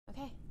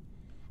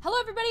Hello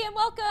everybody and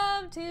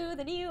welcome to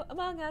the new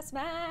Among Us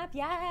map.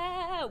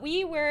 Yeah,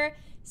 we were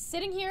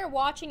sitting here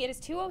watching. It is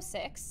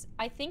 2:06.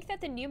 I think that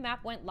the new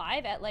map went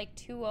live at like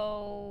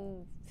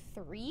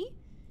 2:03.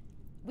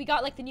 We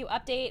got like the new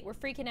update. We're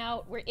freaking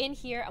out. We're in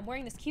here. I'm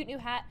wearing this cute new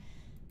hat.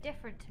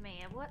 Different to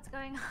me. What's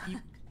going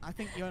on? I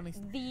think you only.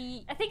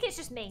 I think it's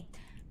just me.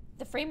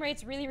 The frame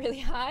rate's really, really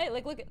high.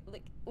 Like, look at,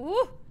 like,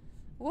 ooh,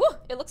 ooh,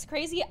 it looks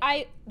crazy.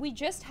 We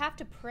just have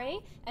to pray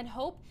and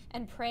hope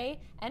and pray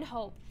and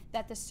hope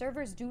that the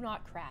servers do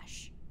not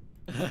crash.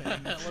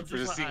 We're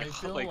just seeing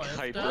like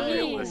hyper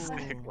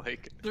realistic,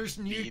 like there's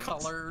new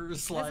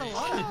colors. There's like a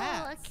lot of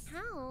hats.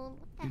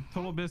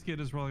 Total Biscuit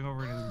is rolling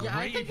over and is yeah,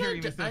 great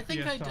hearing this I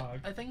think talk.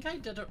 I think I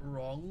did it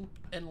wrong,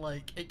 and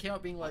like it came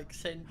out being like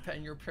put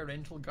in your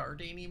parental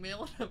guardian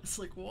email, and I was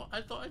like, what?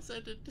 I thought I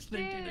said it in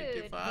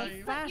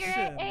 1995. But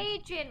you're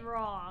aging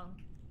wrong.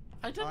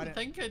 I didn't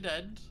think I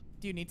did.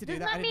 Do you need to do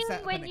Doesn't that? I didn't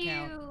set that up mean an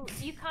when account.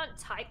 you can't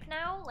type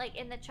now? Like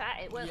in the chat,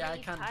 it won't let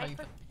you can't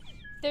type.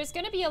 There's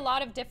gonna be a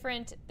lot of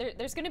different.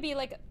 There's gonna be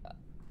like,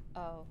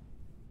 oh.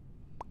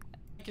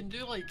 I can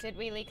do like. Did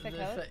we leak the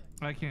code?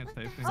 I can't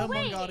type.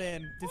 Someone got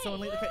in. Did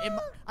someone leak the code?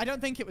 I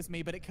don't think it was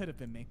me, but it could have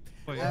been me.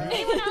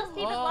 Anyone else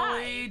see the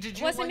live? Did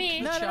you Wasn't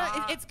me. No,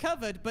 it's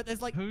covered, but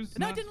there's like. Who's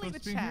no, I not didn't leak the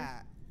supposed to be here?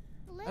 chat.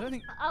 I don't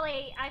think.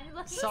 Ollie, I'm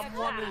looking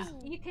Someone at is.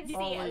 that. You can see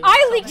Ollie. it.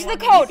 I leaked the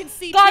code. You can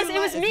see Guys, two it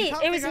was letters. me. You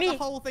can't It was figure out me.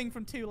 the whole thing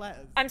from 2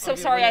 letters. I'm so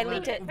Okay, sorry wait, I wait,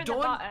 leaked it. From the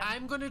Don't. bottom.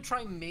 I'm gonna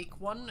try and make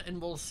one,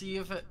 and we'll see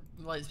if it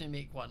lets me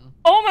make one.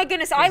 Oh my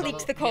goodness, I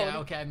leaked the code. Yeah,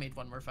 okay, I made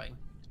one. We're fine.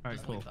 Alright,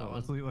 Just cool, leave that cool.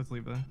 one. Let's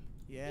leave that.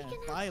 Yeah.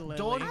 Bye, Lily.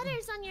 Don't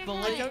Others on your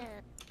believe- head.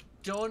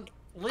 Don't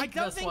I leak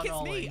don't this think one, it's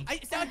Ollie. me. I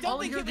don't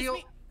Ollie, think you're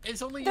it's me.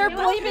 It's only They're you.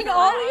 blaming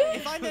Ollie.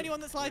 If I'm the only one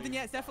that's live, then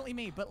yeah, it's definitely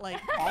me. But like,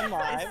 I'm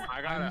live.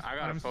 I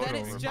got a photo. then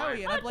it's of Joey,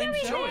 mine. and I blame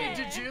Joey Joey.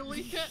 did. Did you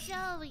leak it?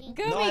 Joey.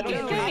 Gumi, No, I don't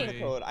Gumi, have the Gumi.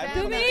 code. I Damn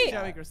put Gumi. it it,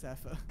 down. Joey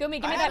Graceffa. Gumi, give me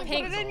I that haven't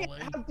pink. put it in yet.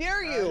 How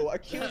dare you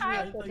accuse me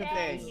How of such a dare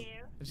thing? you?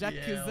 Jacques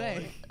Yeah, Cusé.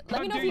 like-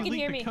 Let me know if you can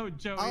hear me. Code,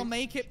 Joey. I'll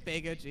make it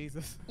bigger,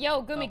 Jesus.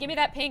 Yo, Gumi, give me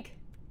that pink.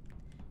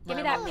 Give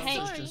me My that Among Us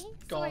pink. is Sorry. just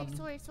Sorry,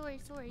 gone.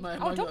 sorry. My Oh,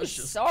 Among don't be Us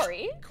just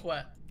sorry.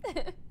 Quit. What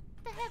the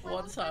heck? Why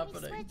What's won't let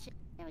me happening? switch it?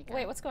 There we go.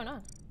 Wait, what's going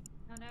on?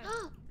 Oh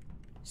no.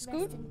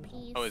 Scoot? Rest in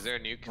peace. Oh, is there a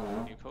new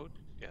code?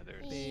 Yeah,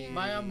 there is. Yeah.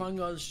 My Among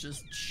Us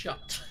just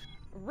shut.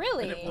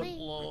 Really? And it won't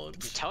load.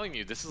 I'm telling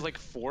you, this is like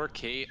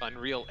 4K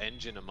Unreal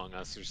Engine Among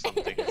Us or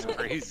something. It's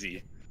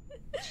crazy.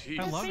 Jeez.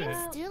 I love The it.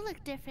 frames do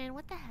look different.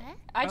 What the heck?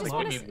 I I just love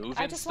want it. to. Moving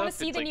I just want to stuff,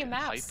 see it's, the like, new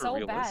map so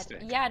bad.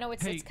 hyper-realistic. Yeah, no,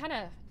 it's Hey. kind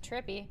of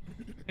trippy.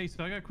 Hey,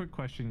 so I got a quick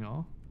question,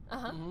 y'all.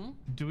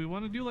 Do we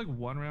want to do like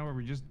one round where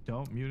we just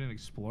don't mute and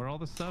explore all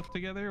the stuff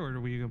together, or are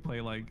we gonna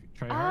play like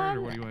try hard,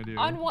 or what do you want to do?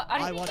 On what? I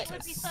I think want it to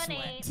would be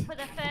funny sweat. for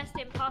the first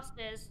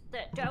imposters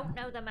that don't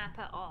know the map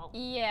at all.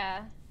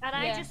 Yeah. And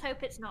I Yeah. just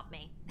hope it's not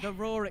me. The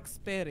raw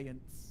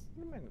experience.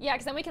 Yeah,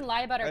 because then we can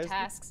lie about our Guys,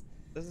 tasks.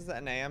 This is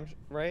an AM,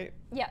 right?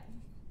 Yeah.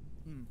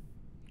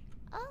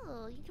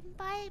 Oh, you can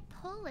buy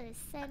Polis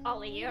and.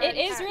 Ollie, you're It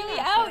is really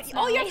out.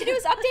 All you have to do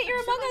is update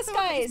your Among Us,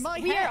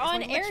 guys. We are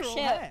on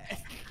Airship.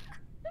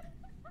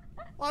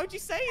 Why would you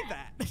say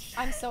that?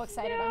 I'm so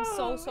excited. I'm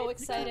so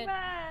excited.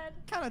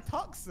 Kind of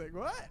toxic.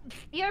 What?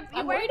 You're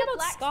I'm wearing worried a about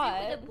black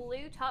Scott. suit with a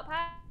blue top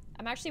hat.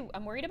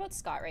 I'm worried about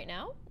Scott right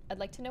now. I'd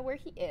like to know where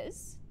he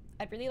is.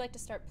 I'd really like to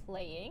start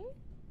playing.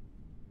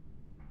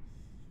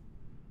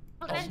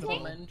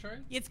 Complimentary?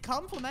 It's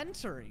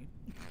complimentary.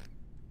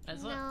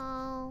 Is it?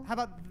 No. How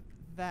about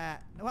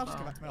that? Well, I'll just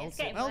go back to my old It's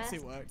suit. getting My old worse.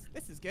 suit works.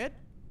 This is good.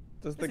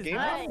 Does the This is game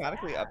nice.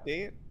 automatically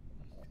update?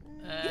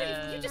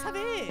 You just have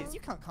ears. You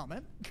can't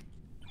comment.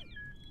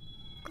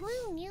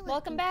 Gloom, you look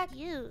Welcome back.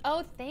 cute.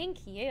 Oh,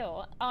 thank you.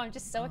 Oh, I'm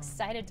just so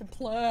excited to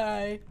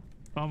play.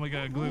 Oh my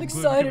God, Gloom! I'm Gloom,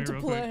 excited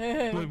come to here real quick.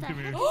 play. Gloom, come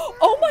here.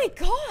 Oh my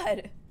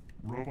God!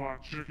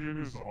 Robot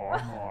Chicken is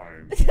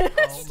online.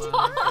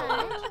 Stop!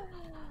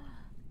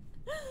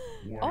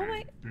 Warning. Oh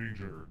my-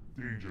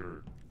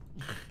 Danger.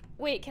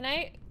 Wait, can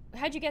I?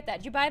 How'd you get that?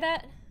 Did you buy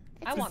that?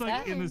 I It's want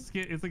like that. in the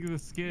skin. It's like in the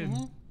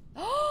skin.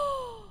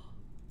 Oh!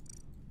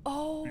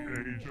 The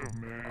age of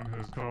man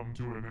has come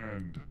to an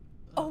end.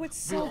 Oh, it's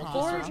so Uh-huh.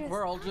 gorgeous.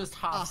 We're all just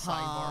half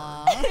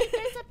cyborg.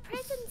 There's a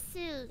prison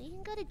suit. You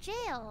can go to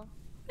jail.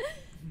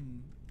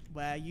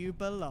 Where you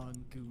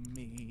belong,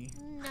 Gumi.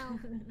 No.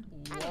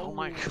 Oh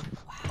my god.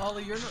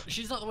 Ollie,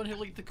 she's not the one who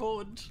leaked the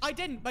code. I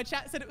didn't. My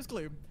chat said it was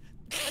Gloom.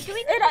 Do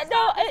we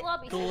No,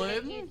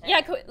 Gloom?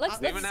 Yeah, let's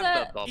They even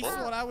have the This is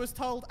bubble. what I was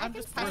told. I'm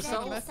just can passing say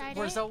on the that. message.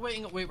 We're still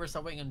waiting. Wait, we're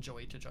still waiting on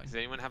Joey to join. Does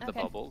anyone have the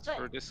Okay. bubbles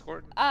for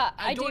Discord?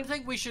 I don't do.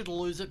 think we should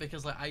lose it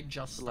because like I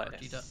just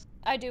started it.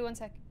 I do. 1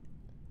 sec.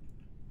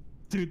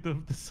 Dude, the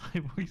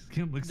cyborg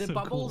skin looks The so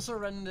bubbles cool.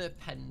 are in the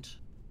pinned.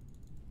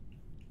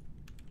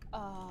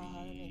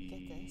 Let me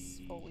get this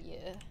for you.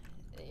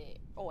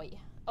 Oh yeah.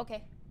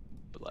 Okay.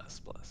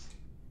 Bless.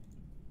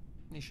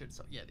 They should.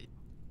 So yeah. They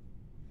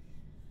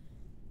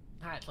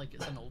act like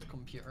it's an old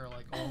computer.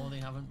 Like they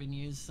haven't been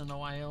used in a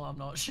while. I'm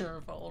not sure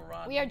if it'll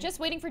run. We are just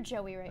waiting for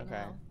Joey right Okay,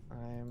 now.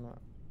 I'm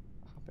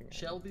hopping in.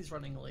 Shelby's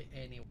running late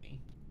anyway,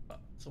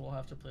 so we'll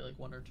have to play like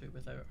 1 or 2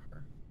 without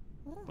her.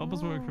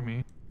 Bubbles work for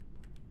me.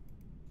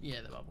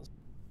 Yeah, the bubbles.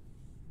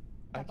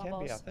 I can't be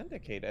bubbles.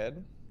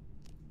 authenticated.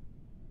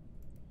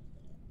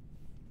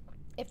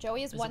 If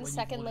Joey is Is it 1 when you've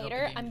second loaded up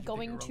later, again, I'm did you pick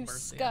going your to wrong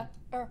birthday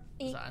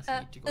Does that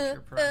ask you to go to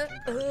your parental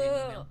guardian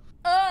email?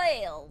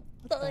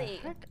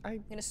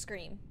 I'm gonna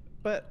scream.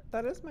 But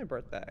that is my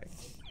birthday.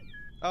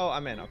 Oh,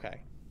 I'm in.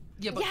 Okay.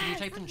 Yeah, but can you Yes,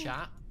 type in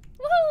chat?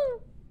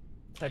 Woohoo!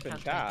 Type in I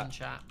can't chat. type in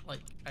chat. Like,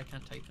 I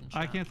can't type in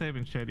chat. I can't type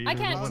in chat either. I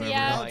can't, but whatever.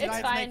 yeah, Oh, it's I have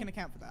to make fine. an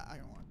account for that. I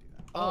don't want to do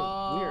that.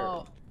 Oh,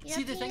 weird. You See,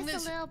 have the to thing use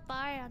that's... the little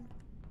bar on.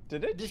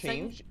 Did it The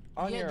change thing,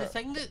 on yeah, your?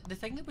 the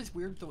thing that was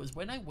weird though is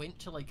when I went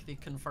to like the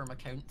confirm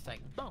account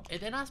thing,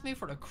 it then asked me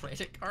for a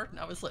credit card, and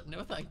I was like,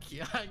 no, thank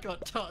you. I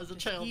got taught as a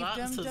child Give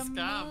that's a them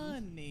the scam.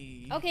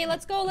 money. Okay,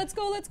 let's go, let's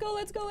go, let's go,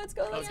 let's go, let's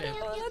go, let's Okay.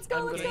 go, let's I'm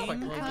go, let's gonna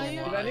go. quickly go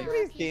Did Did live.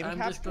 anybody's game I'm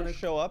just capture gonna-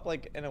 show up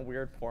like in a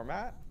weird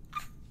format?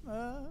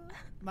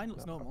 Mine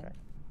looks normal. Okay.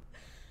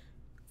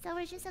 So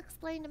we just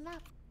explained the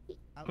map.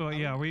 Well,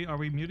 yeah. Are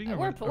we muting or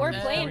We're are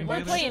playing, we we're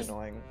together? playing.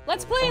 Annoying.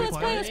 Let's play, we let's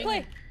play, let's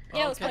playing? play.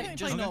 Yeah, let's Okay, play.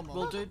 just normal.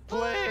 we'll do.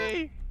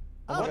 Play!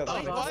 Oh, What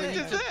God, the that's fuck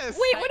amazing. is this?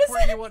 Wait, Type what is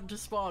where that? you want to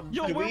spawn.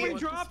 Yo, Type where you we want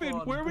to dropping?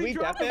 spawn. Where we we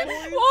dropping? deafin'?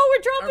 boys? Whoa,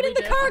 we're dropping Are we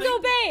into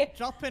cargo bay.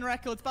 Drop in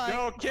records, bye.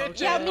 Yo, kitchen!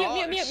 Yeah, mute, Oh,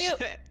 mute, mute, mute.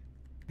 shit.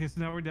 Okay,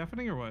 so now we're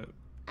deafening or what?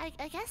 I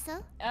guess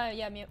so.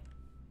 Yeah, mute.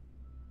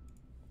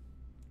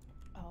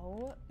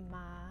 Oh my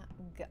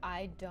god,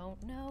 I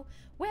don't know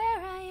where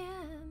I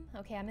am.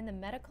 Okay, I'm in the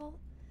medical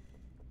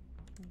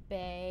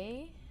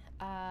bay.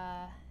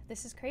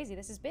 This is crazy,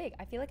 this is big.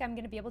 I feel like I'm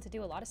gonna be able to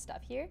do a lot of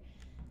stuff here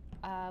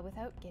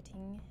without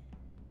getting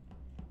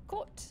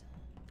caught.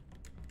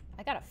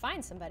 I gotta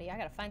find somebody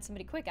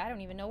quick. I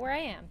don't even know where I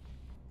am.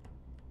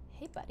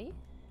 Hey, buddy.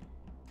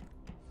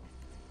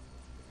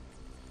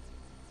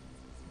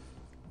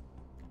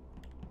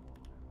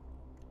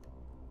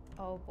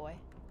 Oh boy.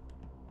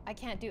 I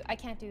can't do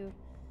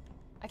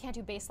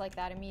base like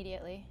that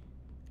immediately.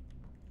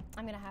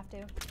 I'm gonna have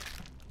to.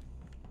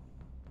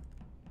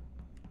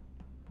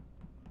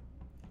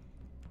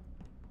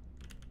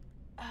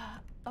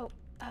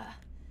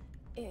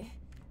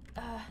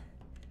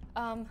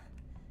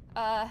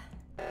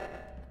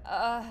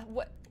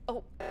 What?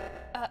 Oh,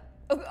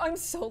 I'm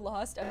so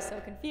lost. I'm so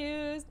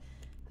confused.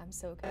 I'm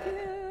so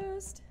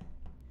confused.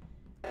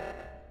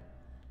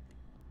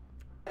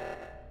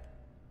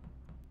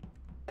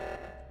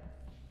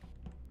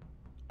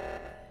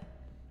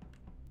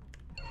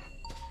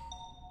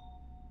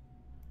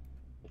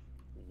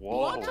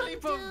 Whoa.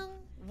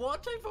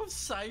 What type of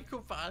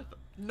psychopath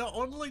not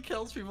only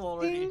kills people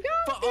already,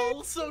 but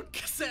also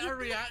set a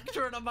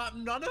reactor in a map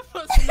none of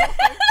us know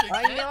how to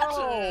I get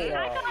know. to?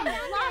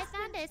 I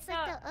found it. It's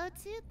like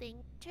the O2 thing.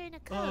 Trying to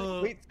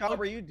code. Wait, Scott,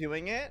 were you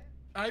doing it?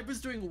 I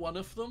was doing one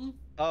of them,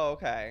 Oh,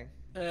 okay.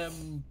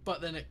 but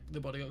then the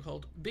body got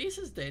called. Base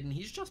is dead and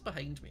he's just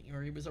behind me,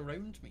 or he was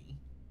around me.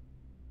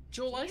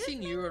 Joel, I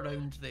seen you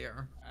around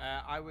there.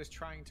 I was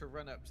trying to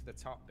run up to the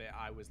top bit.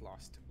 I was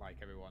lost, like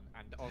everyone,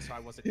 and also I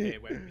wasn't here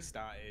when we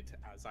started,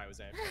 as I was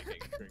there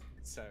getting a drink,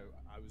 so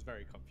I was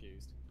very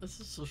confused. This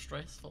is so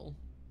stressful.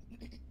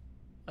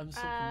 I'm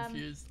so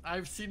confused.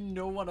 I've seen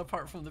no one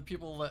apart from the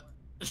people that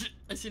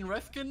I've seen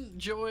Rifkin,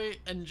 Joey,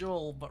 and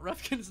Joel, but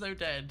Rifkin's now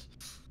dead.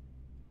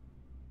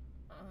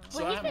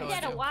 So Well, I he's have been no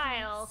dead idea. a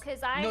while,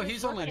 because I No, was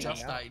he's only looking at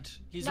just it. died.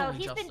 He's No, only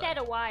he's just been died. dead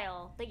a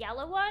while. The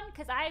yellow one,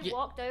 because I Yeah.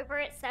 walked over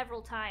it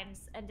several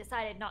times and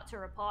decided not to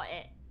report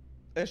it.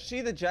 Is she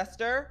the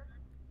jester?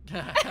 No,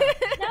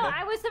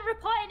 I wasn't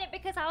reporting it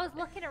because I was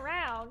looking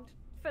around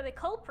for the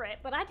culprit,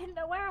 but I didn't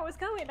know where I was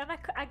going, and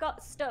I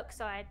got stuck,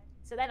 so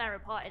then I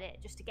reported it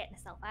just to get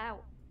myself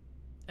out.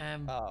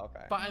 Oh,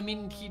 okay. But I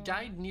mean, he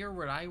died near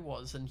where I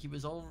was, and he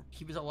was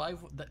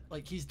alive.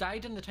 Like he's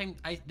died in the time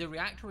the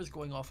reactor was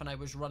going off, and I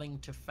was running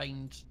to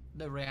find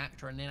the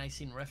reactor, and then I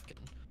seen Rifkin.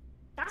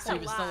 That's So a he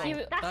was still lie.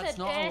 alive. That's a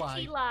not a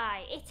dirty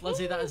lie. It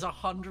Lizzie, is. that is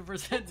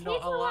 100% It not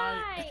is a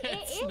lie. It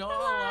It's is not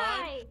a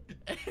lie.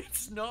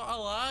 It's not a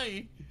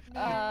lie.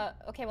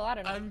 Okay, well, I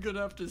don't know. I'm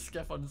gonna have to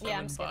skip on 7, Yeah,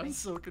 I'm but I'm skipping.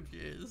 so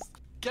confused.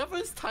 Give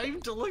us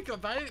time to look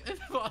about and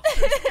calm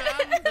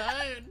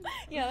down.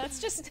 Yeah,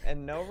 that's just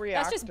And no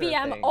reactor. that's just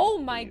BM. thing, Oh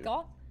my please.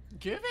 god.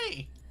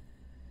 Gimme.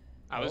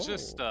 I was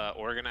just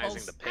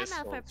organizing the I'm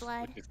out for pistols,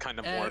 blood. which is kind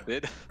of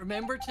morbid.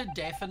 Remember to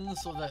deafen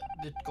so that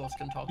the ghost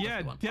can talk. Yeah,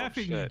 if they want.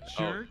 deafing, you shit.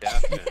 Oh, jerk.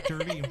 deafing.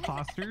 Dirty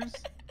imposters.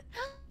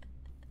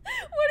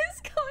 What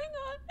is going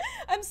on?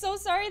 I'm so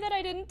sorry that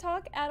I didn't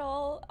talk at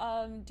all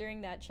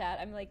during that chat.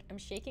 I'm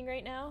shaking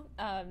right now.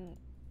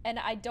 And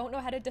I don't know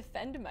how to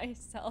defend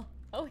myself.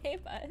 Oh, hey,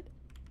 bud.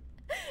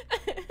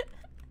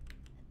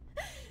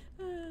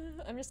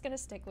 I'm just gonna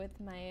stick with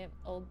my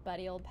old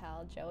buddy, old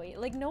pal, Joey.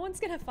 Like, no one's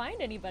gonna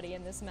find anybody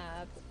in this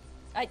map.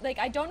 I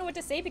don't know what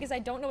to say because I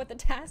don't know what the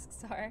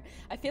tasks are.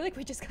 I feel like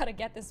we just gotta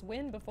get this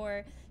win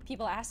before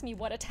people ask me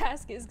what a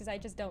task is because I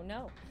just don't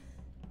know.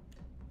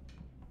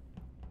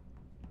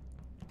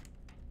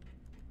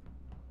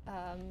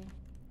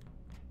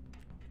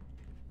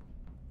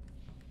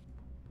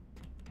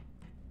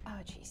 Oh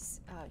jeez,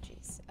 oh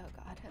jeez, oh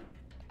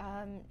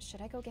god.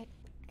 Should I go get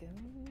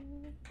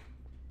Goom?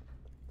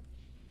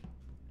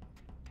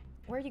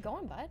 Where are you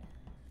going, bud?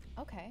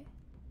 Okay.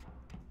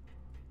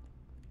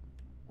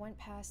 Went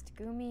past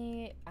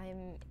Gumi.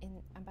 I'm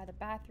by the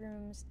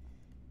bathrooms.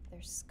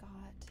 There's Scott.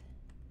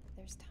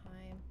 There's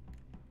Time.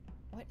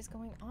 What is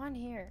going on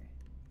here?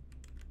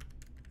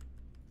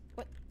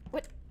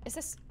 What is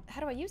this?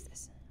 How do I use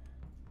this?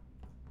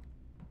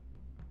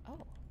 Oh.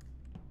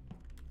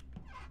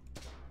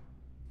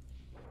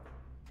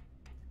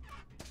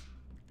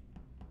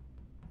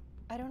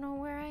 I don't know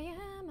where I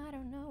am. I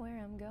don't know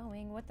where I'm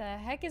going. What the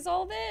heck is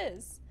all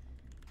this?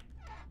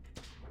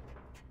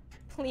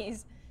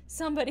 Please,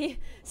 somebody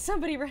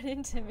run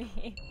into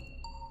me.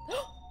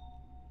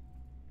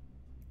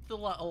 The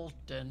little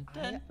dun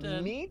dun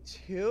dun. Me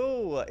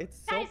too. It's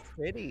so Guys.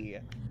 pretty.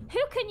 Who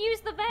can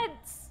use the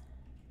vents?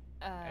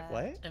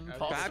 What?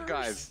 Bad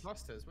guys.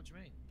 Imposters? What do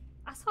you mean?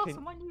 I saw Can-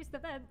 someone use the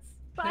vents,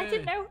 but I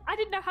didn't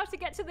know how to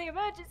get to the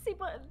emergency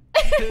button.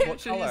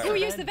 What color? Who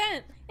used the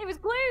vent? It was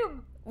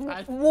Gloom.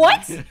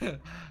 What?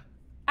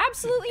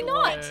 Absolutely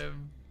not.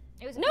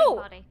 It was a No.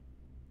 big body.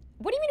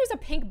 What do you mean it was a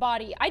pink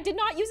body? I did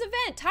not use a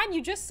vent. Time,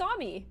 you just saw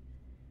me.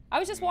 I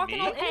was just walking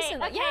Me? all Okay,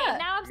 innocent. okay, Yeah.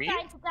 now I'm Me?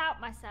 starting to doubt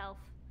myself.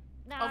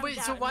 Now Oh I'm wait,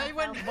 so doubting why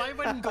myself.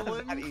 when That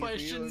Gloom easy,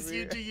 questions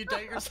you Olivia. do you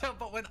doubt yourself,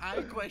 but when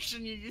I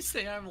question you, you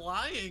say I'm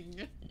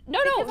lying? No.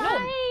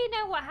 I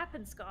know what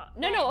happened, Scott.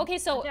 No. Then. Okay,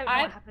 so I don't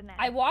know what happened then.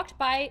 I walked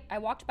by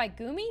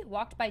Gumi,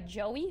 walked by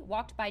Joey,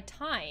 walked by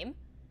Time,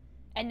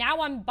 and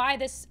now I'm by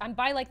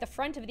like the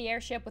front of the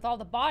airship with all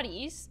the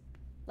bodies.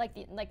 Like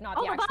not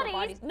All the the actual bodies?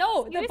 bodies.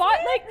 No, the Excuse bot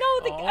me? like no,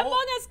 the Oh.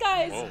 Among Us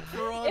guys.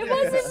 Whoa. It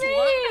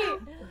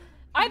wasn't me.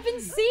 I've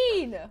been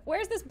seen.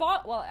 Where's this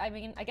bot? Well, I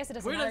mean, I guess it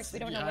doesn't Where matter does- 'cause we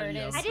don't know yeah, where it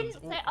yeah. is. I didn't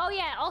say. Oh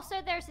yeah. Also,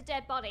 there's a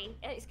dead body.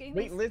 It's Goomy's.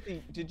 Wait,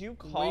 Lizzie, did you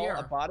call Where?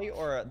 a body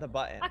or the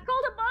button? I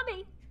called a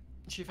body.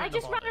 She I found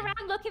just a ran body.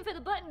 around looking for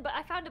the button, but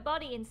I found a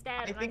body instead.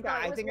 I and think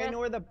thought it I was think I worth- know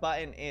where the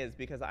button is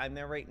because I'm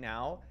there right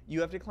now.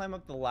 You have to climb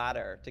up the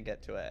ladder to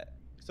get to it.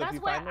 So if That's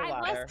you where find the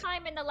I ladder, was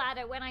climbing the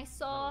ladder when I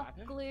saw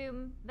ladder?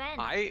 Gloom vent.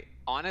 I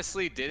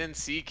honestly didn't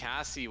see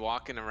Kassie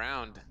walking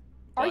around.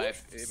 Are you but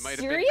it might have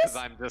been serious? because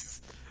I'm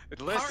just.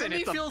 Listen, me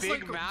it's a feels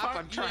big like map.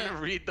 I'm trying to yeah.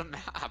 read the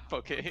map,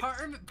 okay?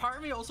 Part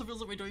of me also feels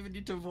like we don't even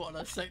need to vote on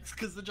a 6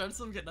 because the chance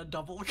of them getting a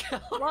double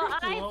kill. Well, are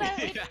I low.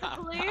 voted Yeah.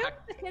 for Gloom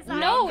because I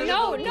No, I'm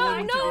no, gonna no,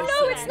 vote no, Gloom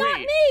no, to it's be not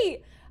Wait.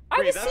 me. I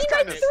Wait, was that's seen by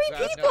kinda- 3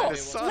 that's people. kinda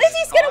sus,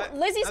 Lizzie's Scott.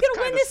 Lizzie's That's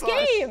gonna win kinda this sus.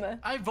 game.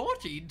 I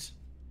voted.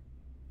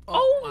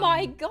 Oh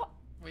my god.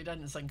 We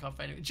didn't sync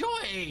up anyway.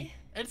 Joy!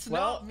 It's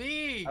Well, not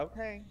me!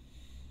 okay.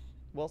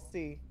 We'll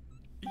see.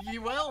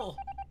 You will!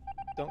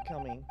 Don't kill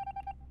me.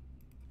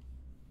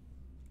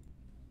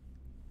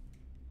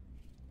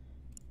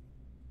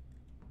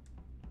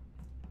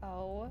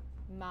 Oh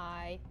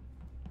my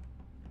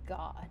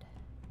god.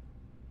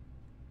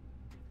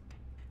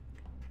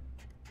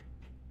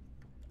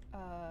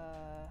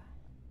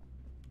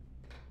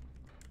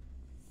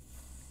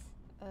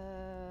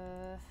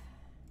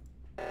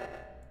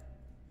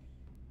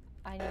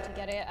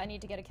 I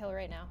need to get a kill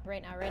right now.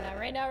 Right now.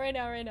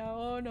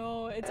 Oh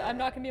no, I'm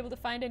not gonna be able to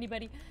find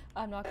anybody.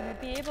 I'm not gonna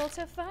be able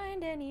to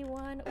find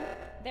anyone. Ooh,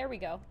 there we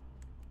go.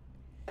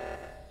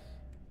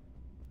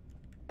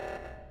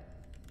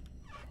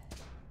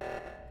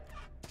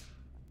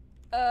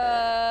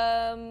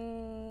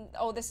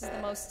 Oh, this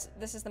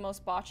is the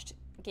most botched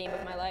game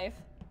of my life.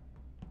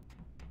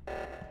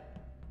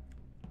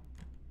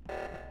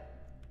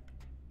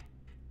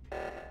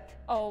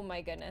 Oh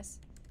my goodness.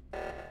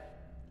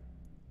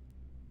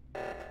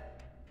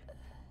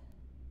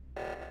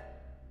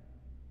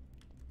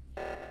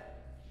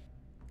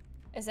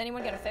 Is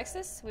anyone gonna fix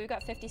this? We've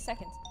got 50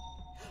 seconds.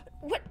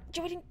 What?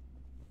 Joey didn't...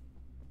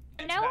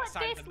 You It's know that what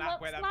side of this the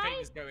map where looks that thing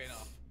like? is going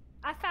off.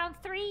 I found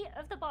 3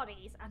 of the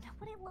bodies. I know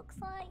what it looks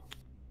like.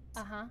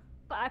 Uh-huh.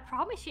 But I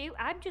promise you,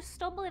 I'm just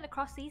stumbling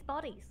across these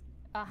bodies.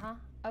 Uh-huh.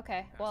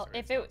 Okay. Well,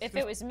 where if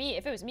it was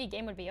me,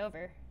 game would be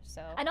over.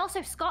 So. And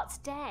also, Scott's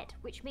dead,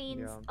 which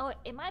means... Yeah. Oh,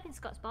 it might have been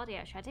Scott's body,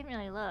 actually. I didn't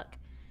really look.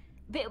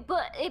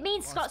 But it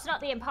means Scott's not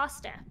the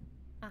imposter.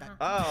 Uh-huh.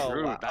 Oh,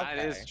 True, wow, that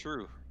is okay.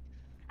 true.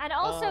 And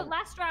also,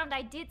 last round,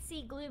 I did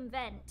see Gloom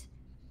vent.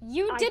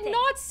 You I did think-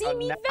 not see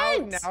me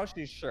vent. Now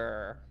she's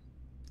sure.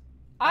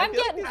 I'm I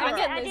feel like getting these are-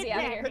 Lizzie I out of did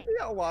here. Could be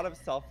a lot of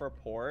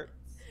self-reports.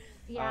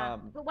 Yeah.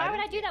 But why I would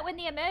I didn't- do that when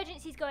the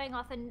emergency's going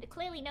off and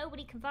clearly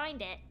nobody can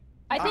find it?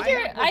 I think I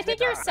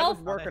you're was self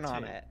working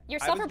on it. You're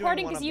I was doing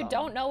self-reporting one because of you them.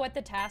 don't know what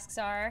the tasks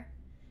are.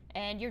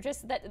 And you're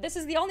just this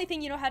is the only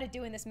thing you know how to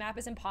do in this map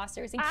is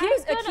imposters. I've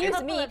Accuse done a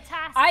couple me. of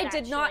tasks, I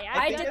did not actually.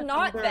 I think did it's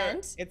not either-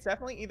 vent. It's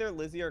definitely either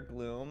Lizzie or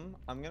Gloom.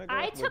 I'm gonna go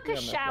I with took Lizzie a on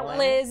this shower. one.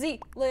 Lizzie.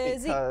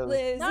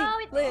 No,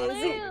 it's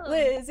Gloom.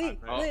 Lizzie.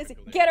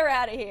 Oh. Get her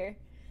out of here.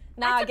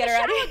 Nah, I took get a her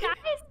out shower, of here.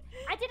 guys.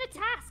 I did a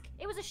task.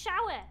 It was a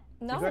shower.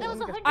 No, You guys That was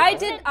didn't get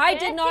 100% I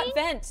did not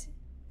dirty. vent.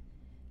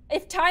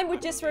 If Time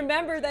would just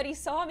remember that he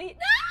saw me.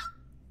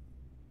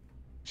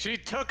 She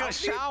took a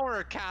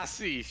shower,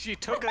 Kassie. She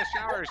took a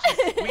shower.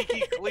 She's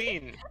squeaky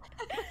clean.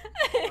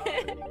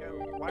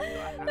 Why do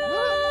I have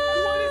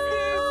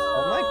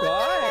Oh my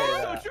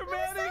god! So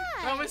dramatic.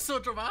 That was so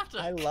dramatic.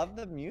 I love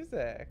the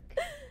music.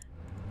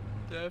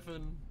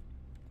 Devin.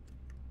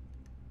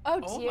 Oh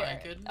Oh dear. my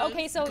goodness.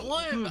 Okay, so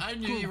Gloom, I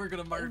knew you were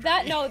gonna murder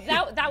that me. no,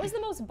 that was the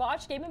most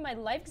botched game of my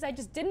life because I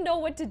just didn't know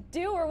what to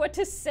do or what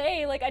to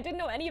say. Like I didn't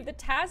know any of the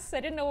tasks. I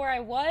didn't know where I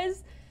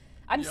was.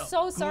 I'm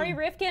so sorry,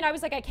 Rifkin. I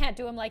was like, I can't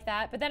do him like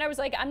that. But then I was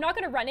like, I'm not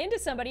gonna run into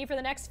somebody for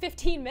the next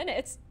 15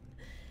 minutes.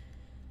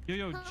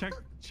 Yo,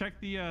 check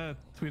the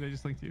tweet I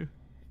just linked to you.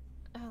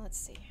 Oh, let's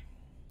see.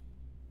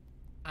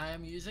 I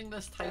am using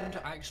this time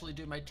to actually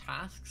do my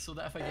tasks so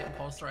that if I get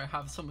imposter, I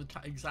have some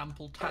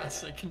example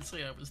tasks I can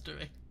say I was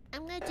doing.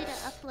 I'm gonna do the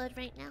upload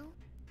right now.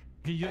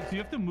 Okay, so you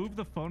have to move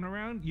the phone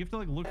around. You have to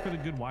like look for the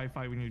good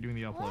Wi-Fi when you're doing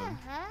the upload.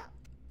 What?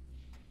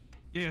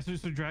 Yeah,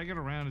 so drag it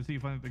around until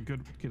you find the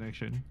good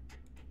connection.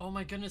 Oh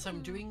my goodness,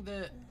 I'm doing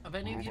the. Have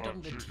any of you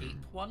done the tape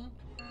one?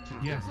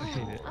 Yes, I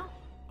hate it.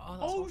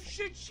 Oh,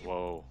 shit!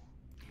 Whoa.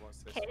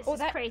 Okay, this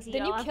is crazy. the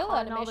new y'all. kill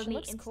I've gone all the animation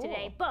looks meetings cool.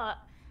 today, but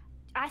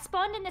I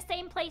spawned in the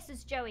same place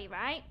as Joey,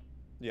 right?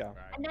 Yeah.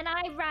 And then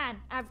I ran,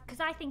 because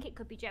I think it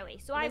could be Joey.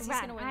 So Lizzie's I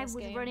ran. gonna win I this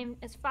was game. running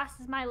as fast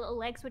as my little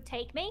legs would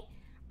take me.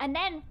 And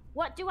then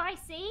what do I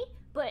see?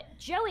 But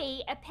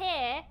Joey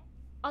appear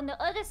on the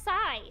other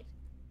side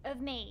of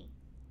me.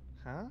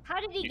 Huh? How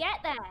did he get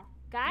there,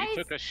 guys? You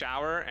took a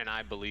shower, and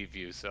I believe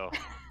you. So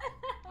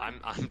I'm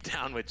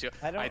down with you.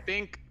 I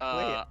think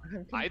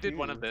I did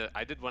one of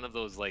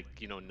those like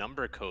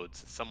number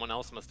codes. Someone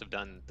else must have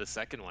done the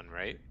second one,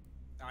 right?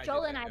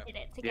 Joel and I did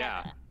it together.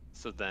 Yeah.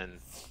 So then,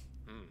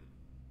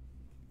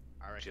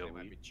 I reckon it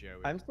might be Joey.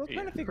 I'm still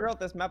trying to figure out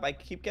this map. I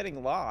keep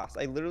getting lost.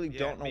 I literally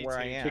don't know me where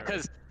I too. am.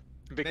 Because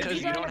Maybe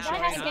you don't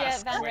have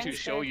tasks to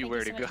show you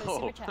where to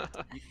go.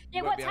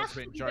 You what won't be able task to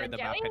did you enjoy do, the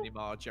map Joey?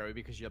 anymore, Joey,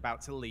 because you're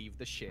about to leave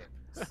the ship.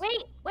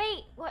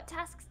 Wait, what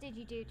tasks did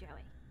you do, Joey?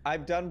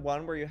 I've done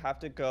one where you have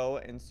to go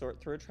and sort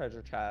through a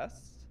treasure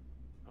chest.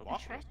 A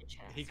treasure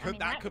chest. He I could. mean,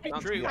 that could be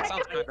could true. That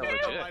sounds That kinda could be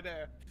legit. no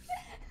idea.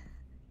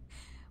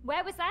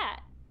 Where was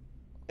that?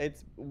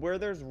 It's where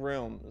there's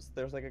rooms.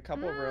 There's like a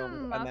couple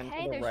rooms, and then to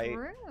the there's right,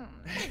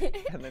 rooms.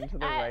 and then to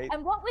the right.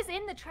 And what was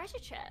in the treasure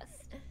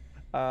chest?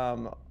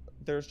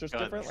 There's just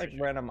Guns. different like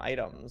random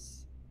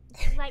items.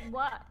 Like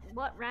what?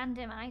 What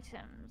random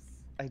items?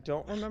 I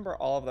don't remember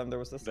all of them. There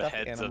was a stuffed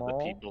heads of the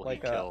animal, people he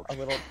like a killed.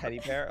 little teddy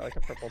bear, like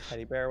a purple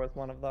teddy bear was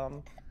one of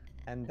them,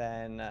 and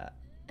then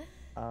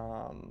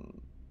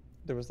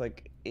there was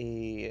like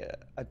a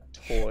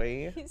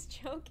toy. He's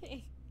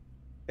joking.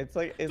 It's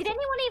like Did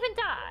anyone even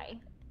die?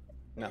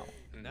 No.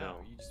 No,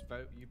 you just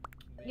vote.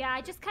 Yeah,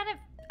 I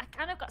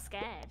kind of got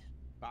scared.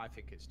 But I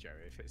think it's Joey.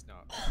 If it's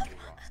not, we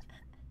lost.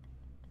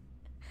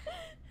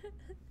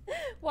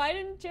 Why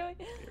didn't Joey?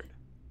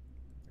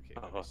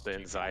 Oh, the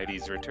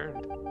anxiety's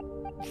returned.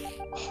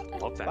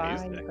 Love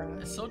that music.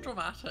 It's so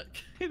dramatic.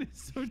 It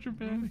is so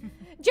dramatic.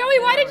 Joey,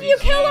 why didn't you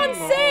kill on 6?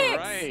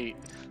 Right.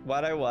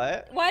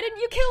 What? Why didn't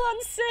you kill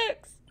on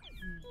 6?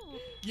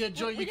 Yeah,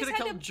 Joel, you We could just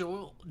have had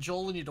killed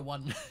Joel and you'd have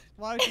won.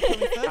 Why did you kill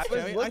me I first, was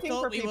Joey? I looking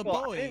thought for we were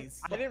people.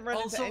 boys. I didn't run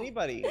Also, into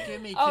anybody.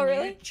 Jimmy, Oh, can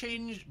really?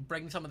 you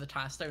bring some of the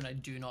tasks down? I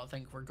do not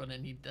think we're gonna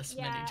need this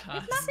many Yeah,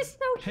 tasks. this map is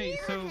so Hey,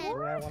 huge. so Yeah,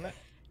 I want it.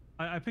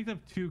 I picked up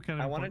two kind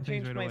of I want to important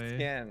change things my right away.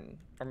 skin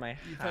or my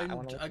You hat. I found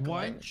want a to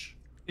glitch?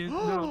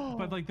 No,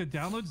 but like the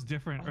download's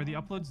different or the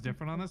upload's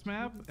different on this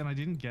map, and I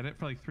didn't get it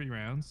for like 3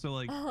 rounds. So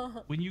like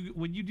when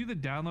you do the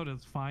download,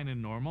 it's fine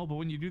and normal, but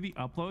when you do the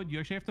upload, you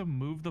actually have to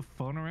move the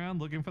phone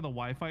around looking for the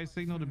Wi-Fi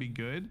signal to be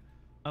good.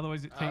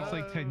 Otherwise, it takes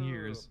like 10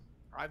 years.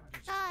 I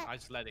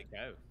just let it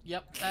go.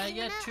 Yep. I'm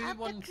Yeah, gonna up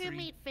the 213.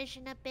 crewmate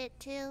vision a bit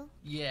too.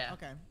 Yeah.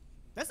 Okay.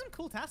 There's some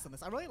cool tasks on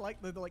this. I really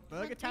like the burger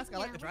Look, task. I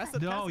like the yeah. dress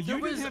up No, task. you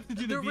was- didn't have to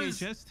do the there was-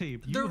 VHS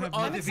tape. You There, have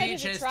oh, to the excited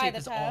to VHS try tape the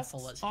is tasks.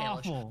 awful. It's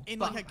hellish. awful. In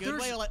But like a good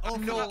there's way, or like oh,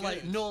 no, fuck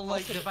like good. no,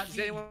 like the fact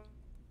that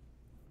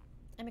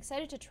I'm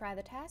excited to try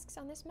the tasks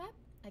on this map.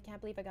 I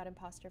can't believe I got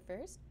imposter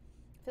first.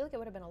 I feel like it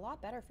would have been a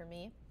lot better for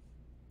me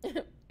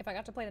if I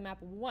got to play the map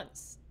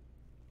once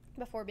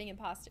before being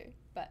imposter,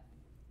 but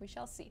we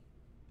shall see.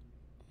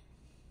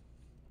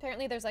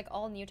 Apparently there's like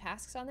all new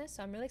tasks on this,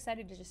 so I'm really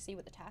excited to just see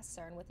what the tasks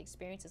are and what the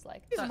experience is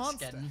like. He's a that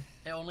monster. skin.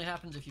 It only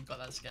happens if you've got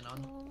that skin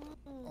on.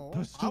 Oh,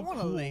 That's I so want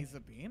a cool.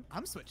 laser beam.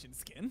 I'm switching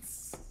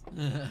skins.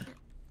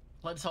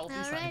 Let's hope these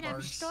Alright,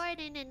 I'm cyborgs. stored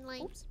in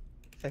like.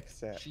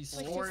 fix it. She's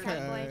Like stored. just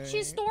that way.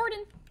 She's stored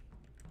in.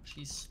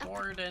 She's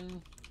stored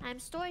in. I'm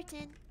stored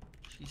in.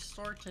 She's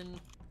sorting.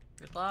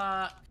 Good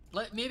luck.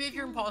 Maybe if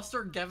you're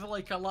imposter, give it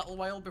like a little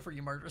while before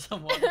you murder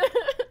someone.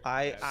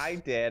 I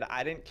did.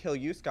 I didn't kill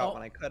you, Scott, Oh.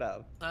 when I could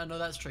have. No,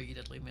 that's true. You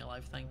did leave me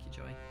alive. Thank you,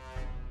 Joey.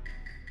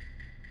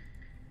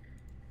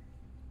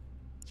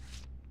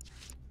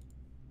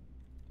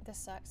 This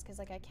sucks because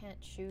like I can't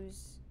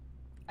choose.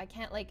 I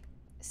can't like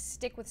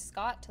stick with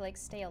Scott to like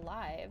stay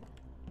alive.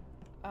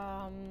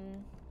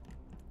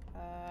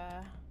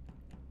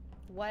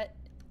 What?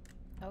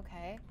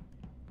 Okay.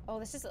 Oh,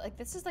 this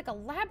is like a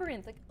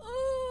labyrinth. Like,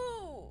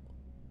 ooh.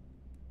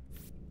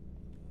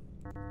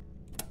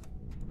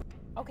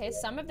 Okay,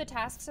 some of the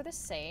tasks are the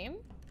same.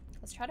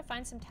 Let's try to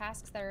find some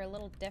tasks that are a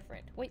little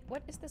different. Wait,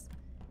 what is this?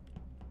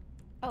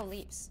 Oh,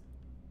 leaps.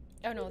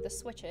 Oh no, the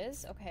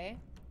switches. Okay.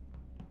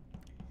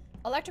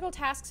 Electrical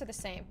tasks are the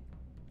same.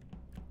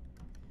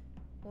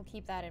 We'll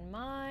keep that in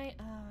mind.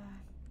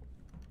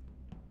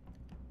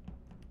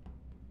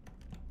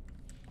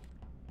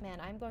 Man,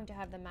 I'm going to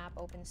have the map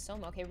open so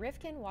much. Okay,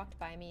 Rifkin walked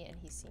by me and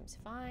he seems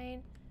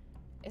fine.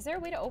 Is there a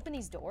way to open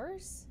these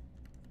doors?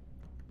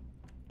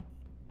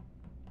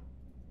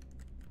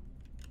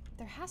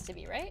 There has to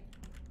be, right?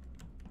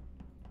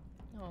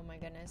 Oh my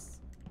goodness.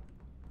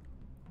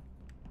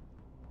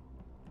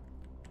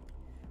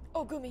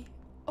 Oh, Gumi.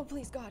 Oh,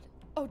 please, God.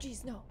 Oh,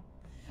 jeez, no.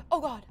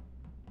 Oh, God.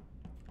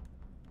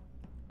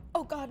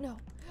 Oh, God, no.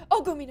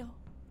 Oh, Gumi, no.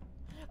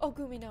 Oh,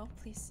 Gumi, no,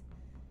 please.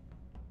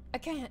 I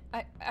can't.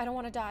 I don't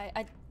want to die.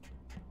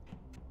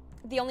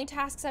 The only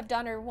tasks I've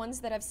done are ones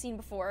that I've seen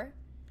before.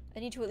 I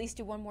need to at least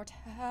do one more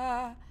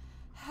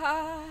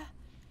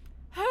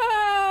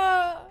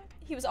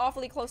He was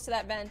awfully close to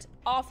that vent.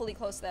 Awfully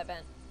close to that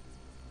vent.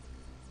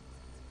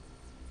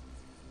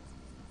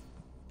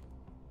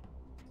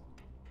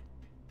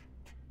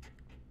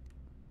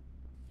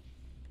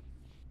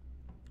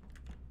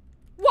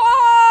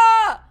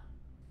 Whoa!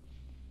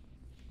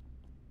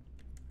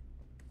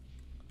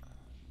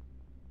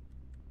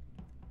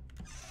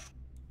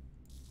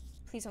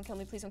 Please don't kill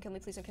me, please don't kill me,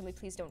 please don't kill me,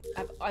 please don't.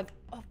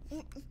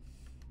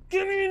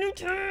 Give me a new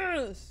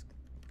task!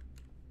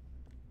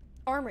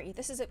 Armory,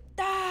 this is a,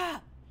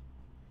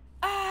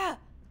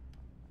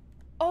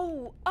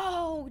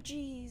 Oh,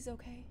 jeez,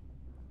 okay.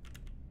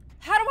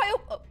 How do I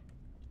oh,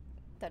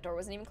 that door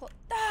wasn't even closed.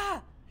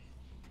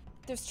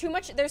 There's too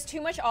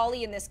much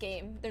Ollie in this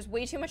game. There's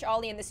way too much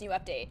Ollie in this new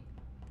update.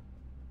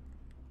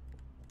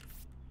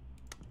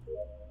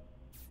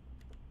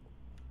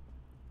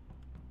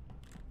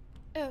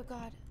 Oh,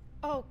 God.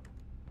 Oh,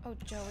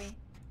 Joey.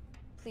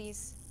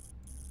 Please.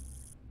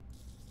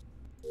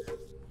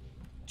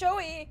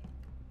 Joey!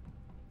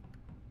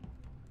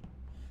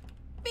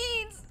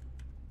 Beans!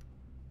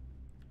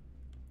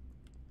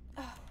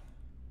 Oh.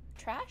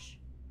 Trash?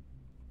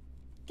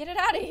 Get it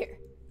out of here.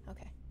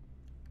 Okay.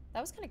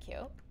 That was kind of cute.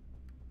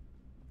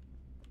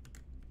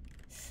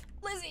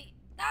 Lizzie!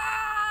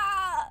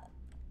 Ah!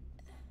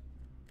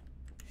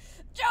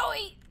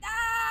 Joey!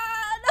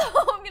 Ah!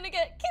 No, I'm gonna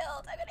get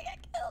killed. I'm gonna get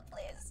killed,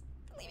 please.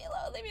 Leave me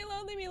alone, leave me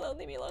alone, leave me alone,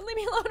 leave me alone, leave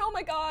me alone. Oh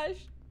my gosh.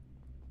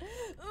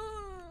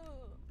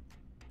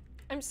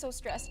 I'm so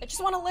stressed. I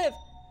just want to live.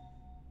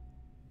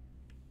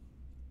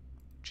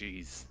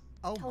 Jeez.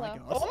 Oh Hello. my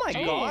god. Oh my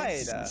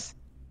god.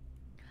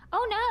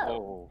 Oh no.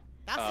 Oh.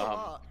 That's a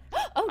lot.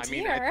 Oh I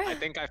mean, dear. I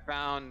think I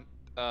found.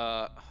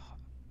 Yeah,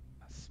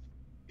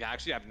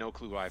 actually, I have no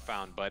clue what I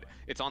found, but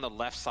it's on the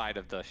left side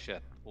of the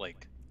ship,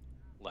 like,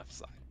 left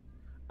side.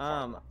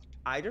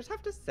 I just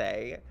have to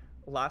say,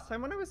 last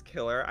time when I was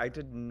killer, I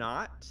did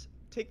not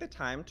take the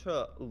time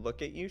to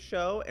look at you,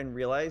 Show, and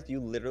realize you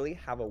literally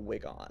have a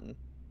wig on.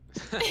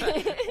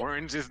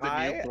 Orange is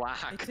the new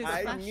black.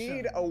 I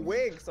need a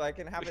wig so I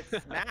can have it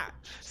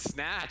snatched.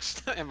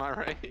 Snatched, am I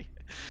right?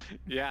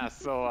 Yeah,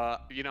 so,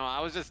 you know, I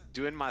was just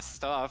doing my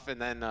stuff, and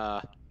then,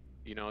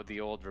 you know, the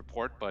old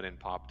report button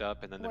popped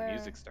up, and then the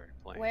music started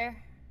playing. Where?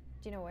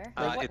 Do you know where?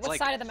 It's what like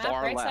side of the map?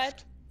 far Right left.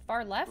 side?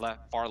 Far left?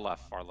 Far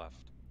left, far left.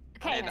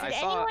 Okay, And did I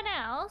saw- anyone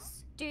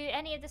else do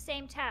any of the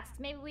same tasks?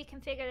 Maybe we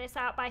can figure this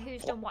out by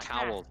who's done what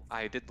Towels. task.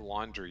 I did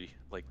laundry,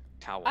 like,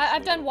 towels.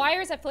 I've done literally.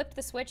 wires, I flipped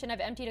the switch, and I've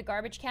emptied a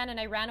garbage can, and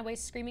I ran away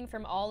screaming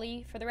from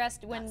Ollie for the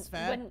rest. When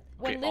Okay,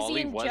 Lizzie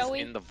Ollie and was Joey...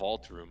 in the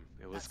vault room.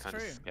 It was That's kind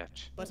of true.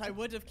 sketch. But I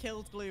would have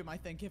killed Gloom, I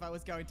think, if I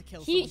was going to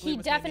kill He someone. Gloom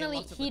was gonna be a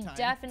lot of the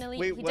time.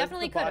 Wait, he was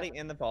definitely the could body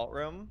in the vault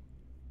room?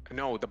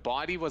 No, the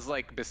body was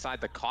like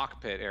beside the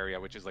cockpit area,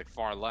 which is like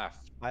far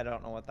left. I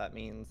don't know what that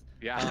means.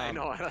 Yeah, I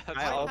know.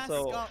 I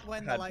also Scott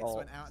when the had lights vault.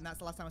 went out, and that's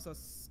the last time I saw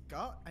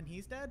Scott, and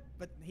he's dead,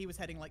 but he was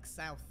heading like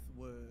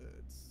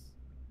southwards.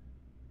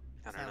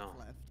 I don't know. South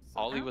left.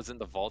 Ollie was in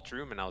the vault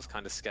room, and I was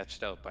kind of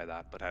sketched out by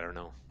that, but I don't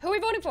know. Who are we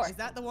voting for? Is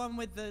that the one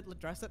with the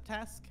dress-up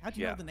task? How do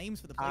you Yeah. know the names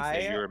for the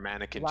places? Yeah, you were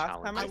mannequin Last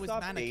challenge. time I was saw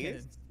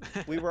mannequin.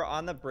 Faze, we were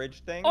on the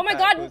bridge thing. Oh my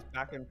that God, goes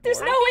back and there's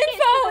forth. no I think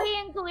info! it's Joey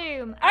and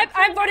Gloom.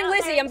 I'm voting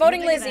Lizzie, I'm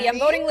voting Lizzie, I'm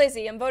voting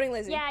Lizzie, I'm voting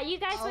Lizzie. Yeah, you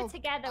guys were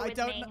together I with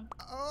don't me. know.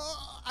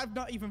 Oh, I've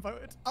not even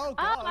voted. Oh Oh,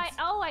 god.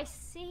 I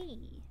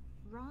see.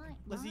 Right.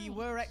 Lizzie, you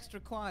were extra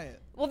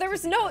quiet. Well, there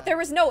was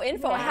no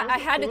info. I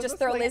had to just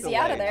throw Lizzie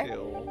out of there.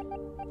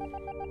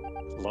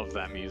 Love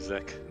that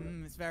music.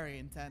 It's very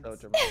intense. So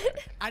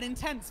dramatic. An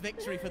intense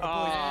victory for the boys. Oh.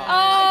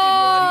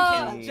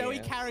 I didn't Joey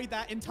carried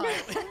that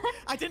entirely.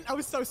 I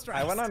was so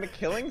stressed. I went on a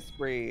killing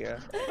spree.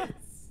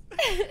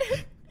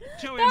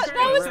 Joey,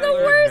 that was the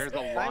worst.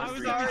 I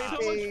was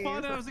having so much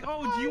fun. I was like,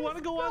 oh, do you want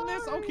to go on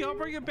this? Okay, I'll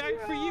bring it back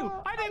for you.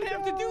 I didn't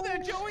have to do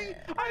that, Joey.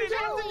 I didn't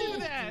have to do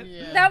that.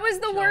 Yeah, That was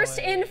the worst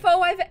Joey. info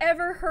I've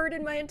ever heard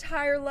in my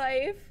entire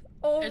life.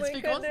 Oh It's my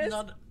because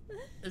goodness.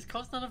 it's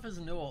because none of us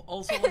know.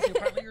 Also, Lizzie,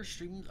 apparently your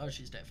stream. Oh,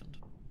 she's deafened.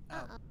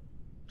 Oh.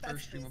 Her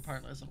stream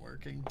apparently isn't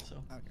working.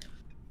 So. Okay.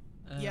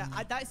 Yeah,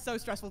 that is so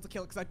stressful to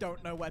kill because I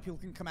don't know where people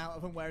can come out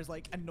of and where is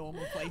like a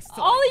normal place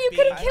to Ollie, like, you be.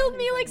 could have killed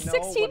me like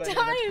 16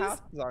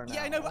 times.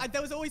 Yeah, I know, but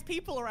there was always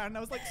people around and I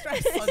was like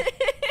stressed.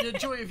 Yeah,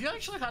 Joey, have you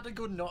actually had to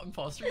go not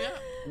imposter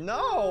yet?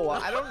 No,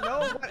 I don't know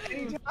what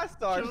any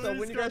tasks are. So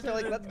when you guys are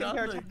like, let's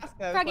compare nothing. tasks,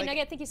 Froggy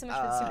Nugget, thank you so much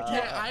for the super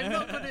chat.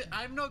 Yeah,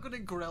 I'm not gonna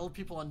grill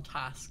people on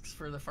tasks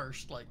for the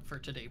first for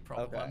today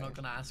probably. I'm not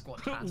gonna ask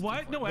what tasks.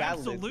 What? No,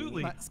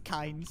 absolutely. That's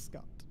kind,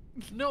 Scott.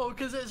 No,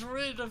 because it's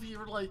rude if you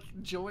were like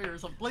Joey or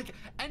something. Like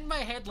in my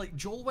head, like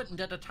Joel went and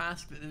did a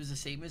task that was the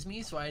same as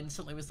me, so I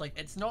instantly was like,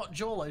 "It's not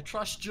Joel. I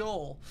trust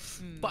Joel."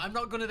 But I'm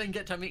not gonna then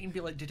get to a meeting and be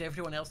like, "Did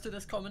everyone else do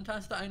this common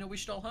task that I know we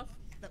should all have?"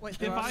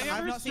 Wait,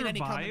 I've not seen any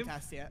common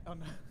tasks yet. Oh,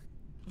 no.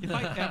 If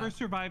I ever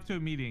survive to a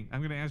meeting,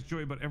 I'm gonna ask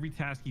Joey about every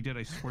task he did.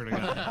 I swear to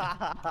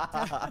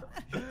God.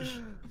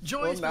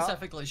 Joey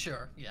specifically,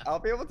 sure. Yeah. I'll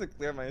be able to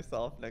clear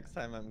myself next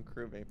time I'm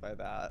crewmate by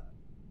that.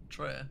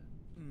 True.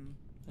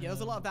 Yeah, there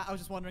was a lot of that. I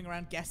was just wandering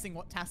around guessing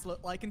what tasks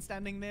look like and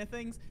standing near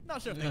things.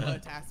 Not sure if they were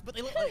tasks, but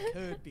they look like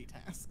could be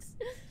tasks.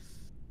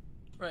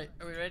 Right,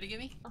 are we ready,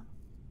 Gimme?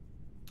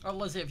 Oh,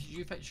 Lizzie, have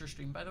you fixed your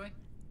stream, by the way?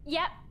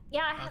 Yep.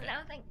 Yeah, I have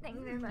now. Thank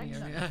you very much.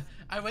 Yeah.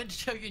 I went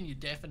to tell you and you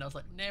deaf, and I was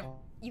like, no.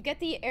 You get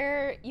the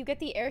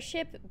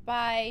airship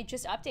by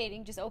just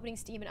opening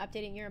Steam and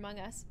updating your Among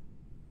Us.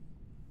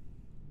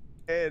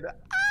 And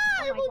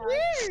I have a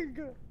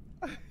wig!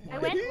 I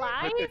went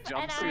live with the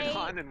jumpsuit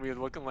on and we were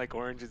looking like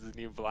Orange is the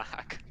New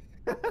Black.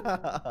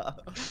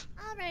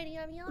 Alrighty,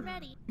 are we all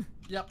ready?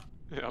 Yep.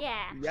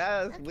 Yeah.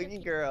 Yes, wiggy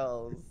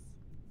girls.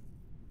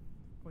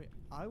 Wait,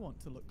 I want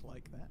to look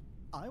like that.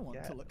 I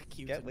want to look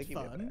cute and wiggy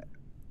fun.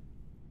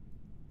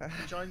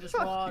 Join the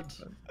squad.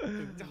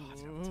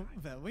 Ooh,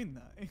 very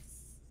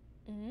nice.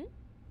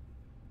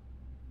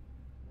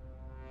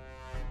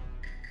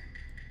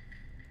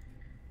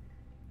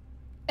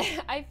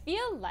 I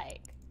feel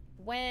like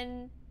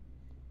when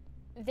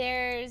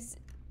there's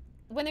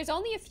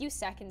only a few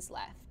seconds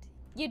left,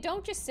 you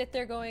don't just sit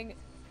there going,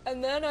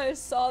 and then I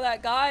saw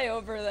that guy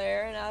over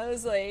there and I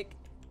was like,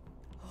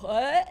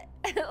 what?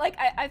 Like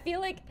I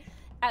feel like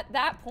at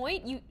that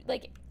point you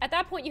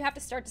have to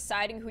start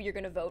deciding who you're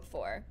gonna vote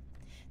for.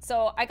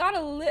 So I got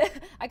a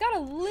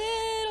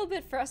little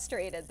bit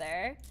frustrated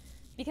there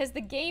because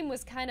the game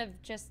was kind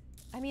of just,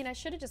 I mean, I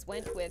should have just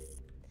went with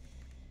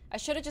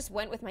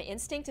my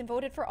instinct and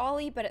voted for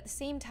Ollie, but at the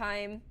same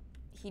time,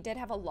 he did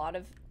have a lot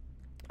of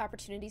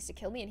opportunities to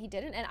kill me and he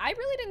didn't, and I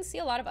really didn't see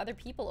a lot of other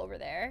people over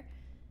there.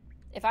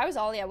 If I was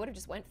Ollie, I would have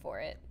just went for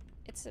it.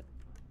 It's a...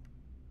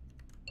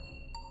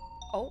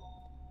 Oh.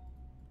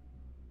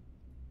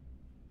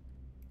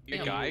 The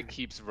guy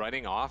keeps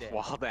running off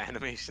while the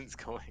animation's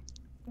going.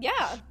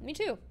 Yeah, me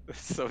too.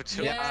 It's so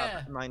chill.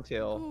 Yeah, mine too.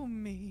 Oh,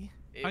 me.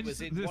 It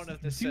was in one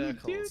of the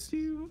circles.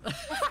 Circles?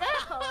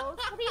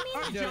 What do you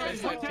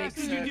mean? What task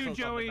did you do,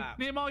 Joey?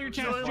 Name all your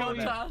tasks, Joey.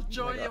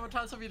 Joey, what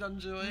tasks have you done,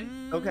 Joey?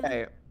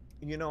 Okay.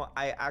 You know,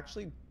 I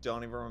actually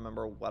don't even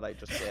remember what I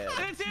just did.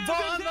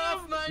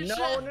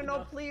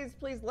 No, please,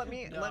 let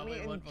me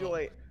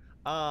enjoy.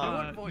 I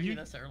wouldn't vote you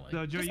necessarily.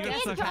 No, Joey, you got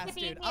stuck.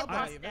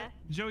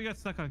 Joey got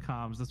stuck on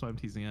comms. That's why I'm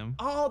teasing him.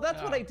 Oh,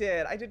 that's what I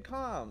did. I did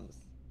comms.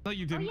 No,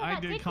 you didn't. I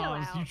did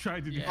comms. You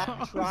tried to do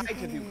comms. I tried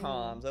to do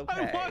comms.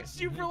 Okay. I watched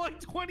you for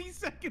like 20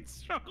 seconds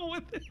struggle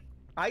with it.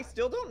 I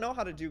still don't know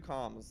how to do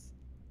comms.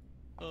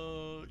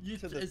 To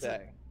this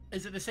day.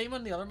 Is it the same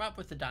on the other map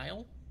with the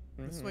dial?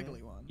 The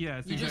squiggly one. Yeah,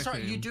 it's you just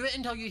you do it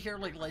until you hear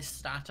like less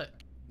static.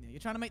 Yeah, you're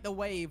trying to make the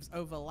waves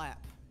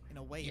overlap in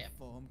a wave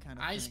form kind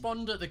of I thing.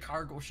 spawned at the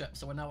cargo ship,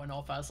 so when I went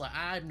off, I was like,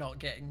 I'm not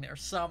getting there.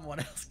 Someone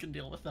else can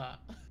deal with that.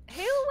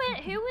 Who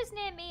was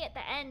near me at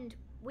the end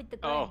with the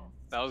guns? Oh,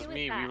 that was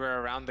me. We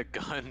were around the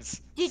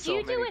guns. Did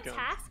you do a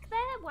task there?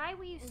 Why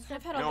were you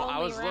stuck? No, I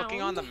was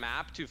looking on the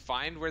map to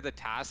find where the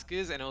task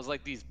is, and it was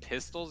like these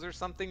pistols or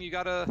something. You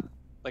gotta,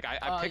 like,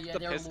 I picked the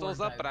pistols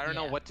up, but I don't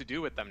know what to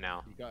do with them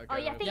now. Oh,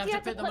 yeah, I think you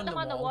have to put them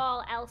on the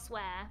wall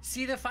elsewhere.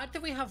 See, the fact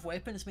that we have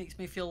weapons makes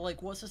me feel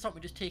like, what's the stop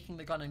with just taking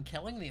the gun and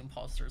killing the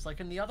imposters? Like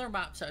in the other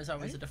maps, I was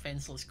always a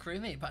defenseless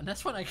crewmate, but in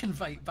this one I can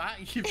fight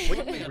back. You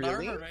put me in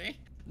armory.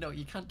 No,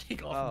 you can't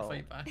take off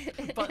and fight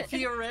back. But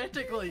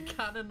theoretically,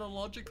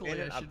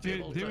 canonologically, I should be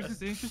able to. There was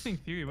this interesting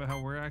theory about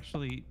how we're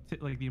actually,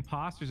 like, the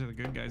imposters are the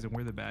good guys and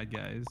we're the bad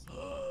guys.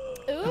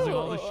 Because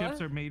all the ships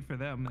are made for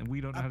them and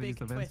we don't know how to use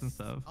the vents and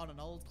stuff. On an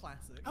old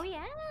classic. Oh,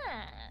 yeah.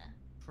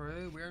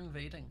 True, we're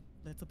invading.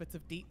 Little bits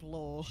of deep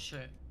lore.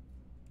 Shit.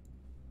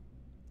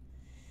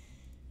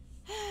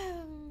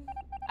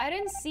 I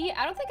don't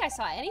think I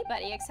saw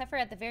anybody except for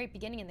at the very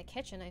beginning in the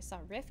kitchen I saw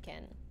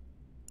Rifkin.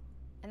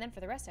 And then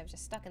for the rest, I was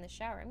just stuck in the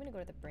shower. I'm gonna go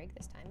to the brig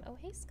this time. Oh,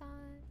 hey, Scott.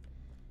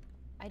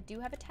 I do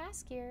have a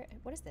task here.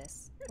 What is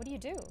this? What do you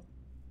do?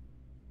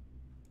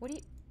 What do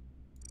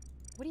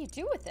you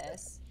do with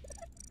this?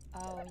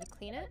 Oh, you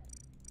clean it?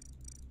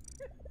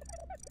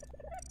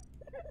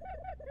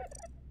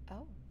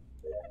 Oh.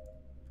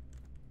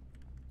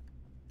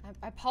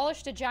 I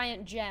polished a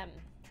giant gem.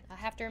 I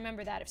have to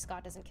remember that if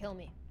Scott doesn't kill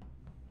me.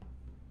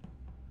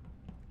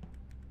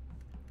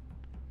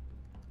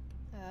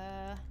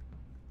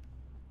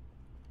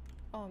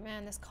 Oh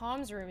man, this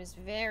comms room is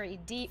very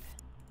deep.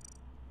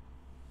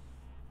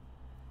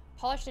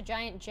 Polished a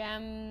giant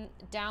gem,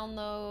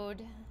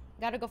 download.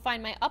 Gotta go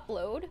find my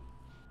upload.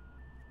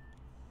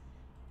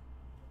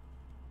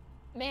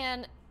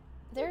 Man,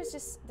 there's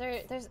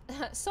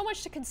so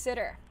much to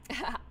consider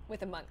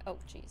with Among. Oh,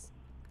 jeez.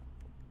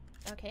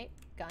 Okay,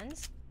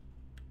 guns.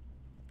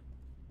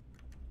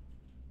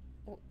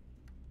 Oh.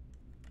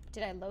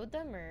 Did I load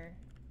them or?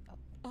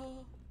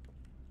 Oh.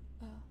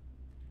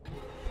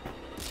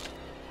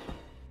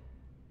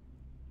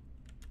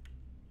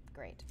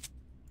 Great.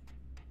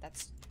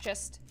 That's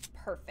just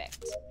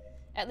perfect.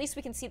 At least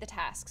we can see the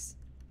tasks.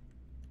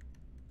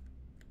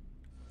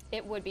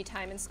 It would be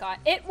Time and Scott.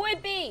 It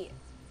would be!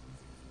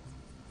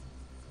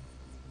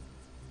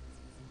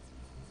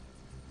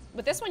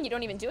 But this one, you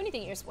don't even do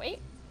anything, you just wait.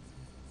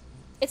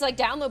 It's like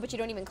download, but you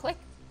don't even click.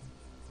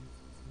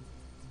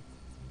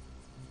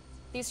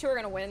 These two are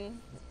gonna win.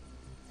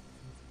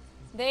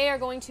 They are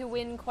going to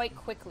win quite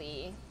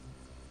quickly.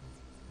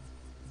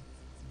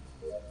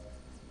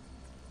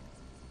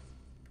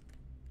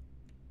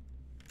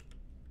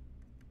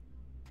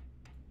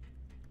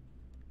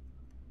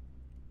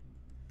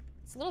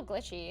 It's a little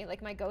glitchy,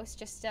 like my ghost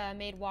just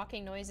made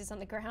walking noises on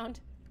the ground.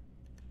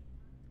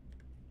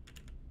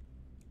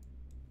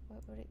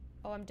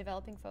 Oh, I'm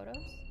developing photos?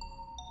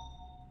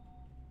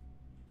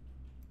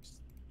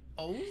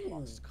 Oh.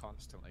 Lost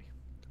constantly.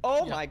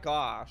 Oh my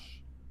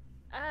gosh.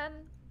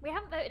 We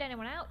haven't voted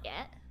anyone out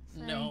yet.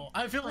 So No,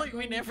 I feel like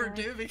we never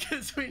do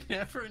because we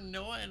never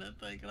know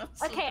anything.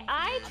 Okay,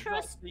 I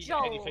trust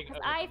Joel because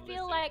I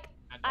feel like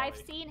I've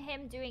seen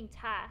him doing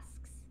tasks.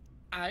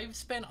 I've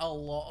spent a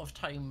lot of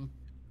time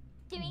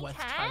doing with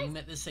tasks? Time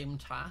at the same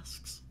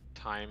tasks.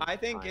 I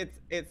think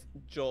it's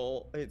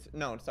Joel. It's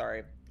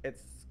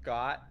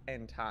Scott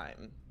and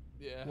Time.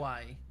 Yeah.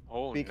 Why?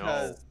 Oh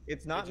because no.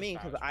 it's not me,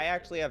 because I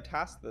actually have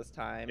tasks this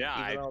time. Yeah,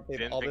 I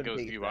didn't think it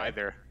was you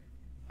either.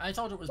 I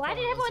thought it was. Why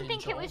did probably everyone Lizzie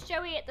think and it was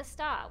Joey at the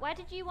start? Why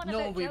did you want to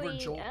No, vote we Joey were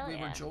joking. earlier?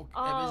 We were joking.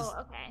 Oh,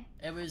 okay.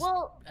 It was.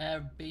 Well,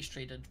 Base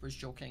Traded was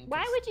joking.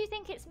 why would you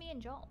think it's me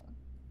and Joel?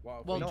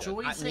 Well,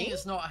 Joey's saying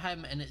it's not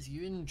him, and it's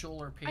you and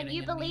Joel are pairing. And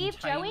you me and believe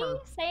Time Joey are-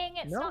 saying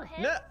it's not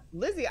him? No,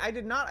 Lizzie, I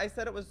did not. I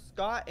said it was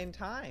Scott and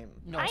Time.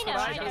 No, I know.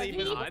 I believe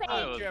know. it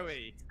was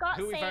Joey. Scott's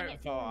Who are we saying voting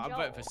it's for? me and I'm Joel.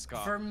 voting for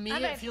Scott. For me, I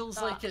vote it for feels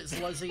Scott. like it's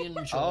Lizzie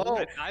and Joel.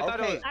 Oh, I thought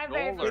okay. it I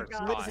was voted Joel for or Scott.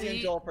 Scott. Lizzie and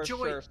Joel for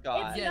Joey- sure,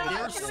 Scott. Yeah, not. they're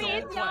Joey so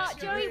is not.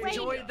 quick. Joey, wait.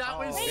 Joey, that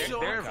was Oh, so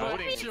They're quick.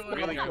 voting Joey,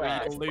 really that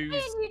quick. was-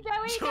 Lose.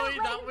 Joey,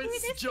 that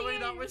was Joey,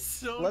 that was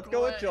so. Let's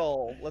go with quick.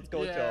 Joel. Let's go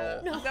with Yeah.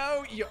 Joel.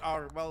 No, you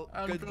are. Well,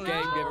 I'm good going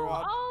game, Joel.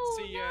 everyone. Oh,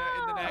 See you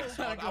in the no. next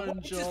one. I'm I going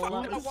want to Joel.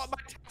 find out what my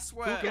tasks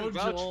were. Who can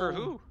vouch for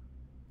Joel. who?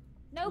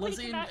 Nobody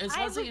Lizzie can and- vouch. it's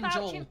I Lizzie was and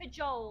Joel. vouching for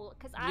Joel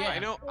because Yeah. I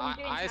know. I've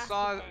been doing I tasks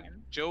saw with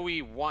him.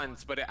 Joey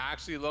once, but it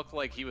actually looked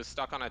like he was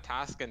stuck on a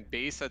task, and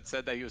Base had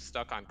said that he was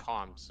stuck on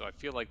comms. So I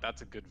feel like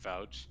that's a good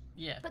vouch.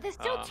 Yeah. But there's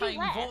still two Time,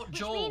 left, vote which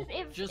Joel. means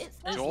if Just it's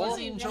it's not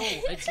Lizzie and Joel,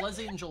 Joel. It's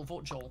Lizzie and Joel.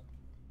 Vote Joel.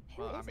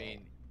 Well, I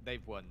mean,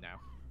 they've won now.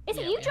 Is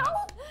it Yeah, you, we Joel?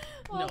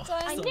 Well No.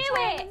 done, I Still knew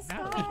Time it. and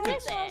Who Scott.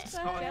 is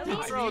it?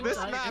 Joey? Bro, this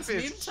Time. map It's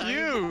is meme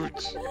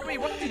huge. I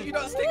mean, why did you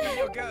not stick with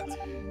your gut?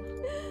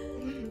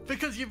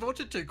 Because you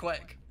voted too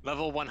quick.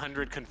 Level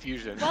 100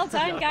 confusion. Well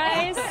done,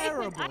 guys.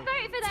 Terrible. I voted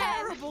for them.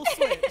 Terrible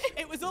switch.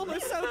 It was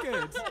almost so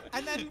good.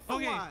 And then for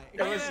Okay. why?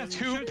 It was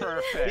too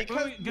perfect.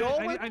 Because Wait, Joel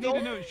I would need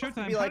to know, Joel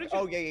Showtime, be how like, did you-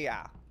 oh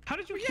yeah. How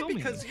did you Yeah, kill me?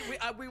 because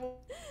we were.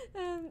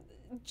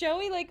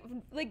 Joey, like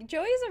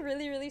Joey is a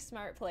really, really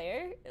smart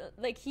player.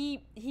 Like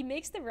he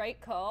makes the right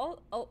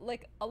call,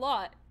 like a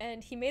lot,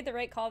 and he made the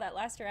right call that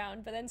last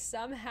round. But then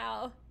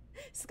somehow,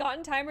 Scott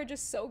and Time are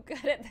just so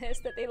good at this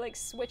that they like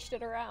switched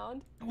it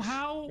around.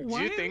 How? Do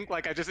What? you think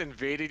like I just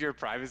invaded your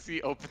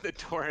privacy, opened the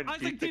door, and I was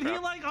beat like, the did he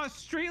crap? like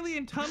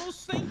Australian tunnel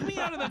sink me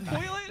out of the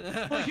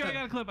toilet? Look here, I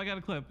got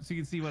a clip, so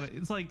you can see what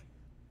it's like.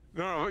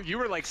 No, you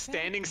were like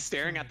standing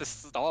staring at the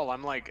stall.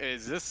 I'm like,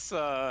 is this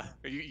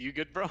you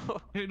good, bro?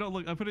 Hey, no,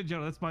 look, I put it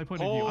general. That's my point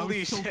of view. I Holy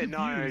was so shit! No,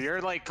 confused. you're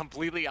like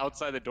completely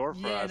outside the door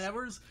for Yeah,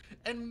 us.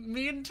 and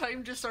me and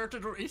Time just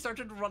started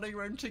running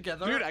around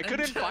together. Dude, I and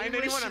couldn't Time find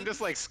was anyone. just- I'm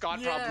just like, Scott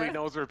Yeah. probably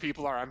knows where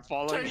people are. I'm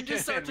following Time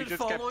just him, and we started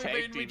just kept following me,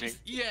 tag and we teaming.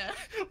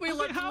 just we I was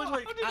like, literally how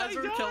like did as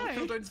I our kill die?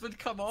 cooldowns would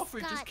come off,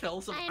 we just Scott,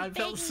 kill some. I'm I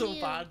felt so begging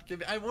you.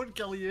 bad. I won't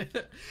kill you.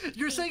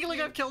 You're saying like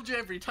I've killed you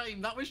every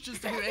time. That was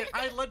just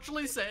I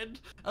literally said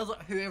I was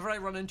like, whoever I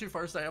run into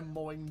first, I am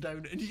mowing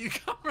down, and you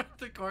come around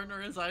the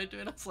corner as I do,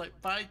 and I was like,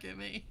 bye,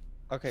 Gummy.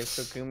 Okay,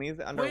 so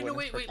Gumi's under Wait, no,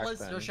 witness wait, Liz,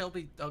 protection. no,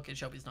 Shelby. Okay,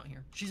 Shelby's not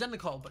here. She's in the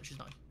call, but she's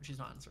not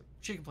answered.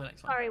 She can play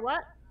next one. Sorry,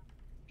 what?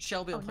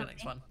 Shelby will Oh, play okay.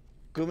 next one.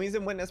 Gumi's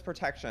in witness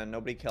protection.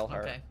 Nobody kill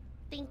her. Okay.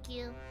 Thank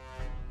you.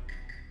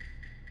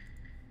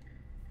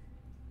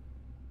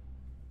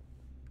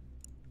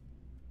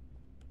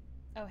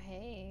 Oh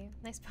hey,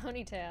 nice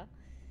ponytail.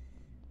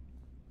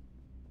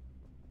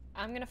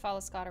 I'm gonna follow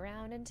Scott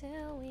around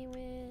until we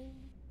win.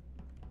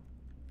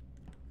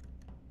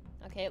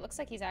 Okay, it looks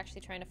like he's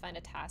actually trying to find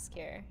a task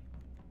here.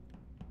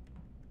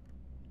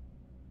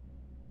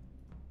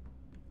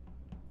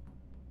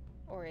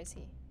 Or is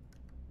he?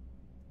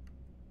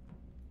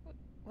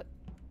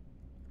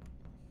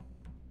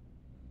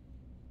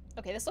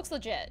 Okay, this looks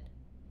legit.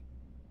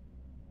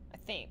 I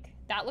think.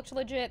 That looked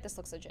legit, this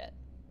looks legit.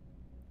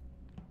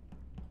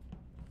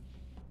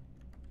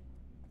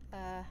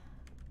 Oh,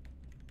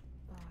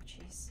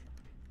 jeez.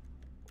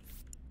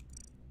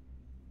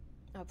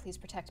 Oh, please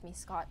protect me,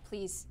 Scott.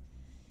 Please.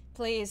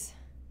 Please.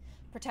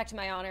 Protect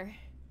my honor.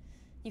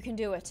 You can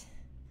do it.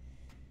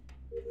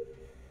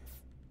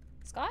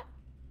 Scott?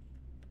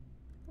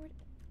 Where'd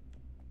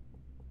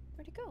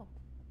he go?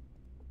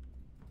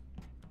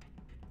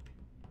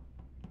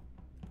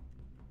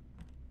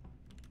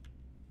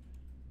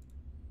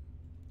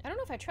 I don't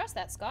know if I trust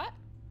that, Scott.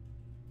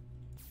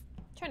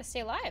 I'm trying to stay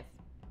alive.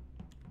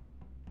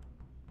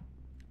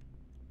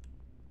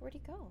 Where'd he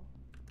go?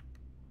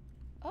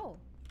 Oh.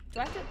 Do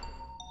I have to...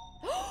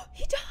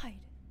 He died!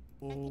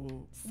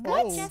 Oh,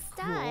 What? Just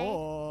died.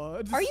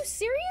 God. Are you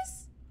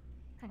serious?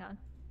 Hang on.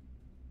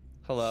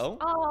 Hello?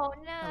 Oh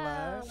no.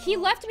 Hello? He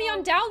left me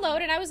on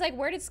download and I was like,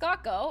 where did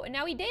Scott go? And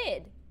now he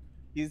did.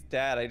 He's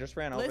dead. I just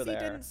ran over Lizzie there.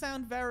 didn't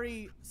sound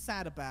very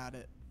sad about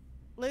it.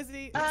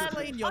 Lizzie, Um,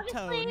 explain your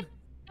honestly, tone.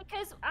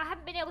 Because I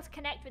haven't been able to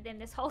connect with him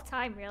this whole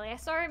time, really. I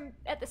saw him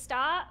at the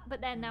start, but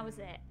then that was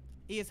it.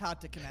 He is hard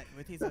to connect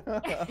with. He's a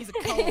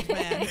cold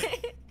man.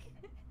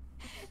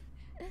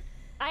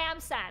 I am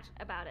sad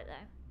about it,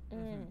 though.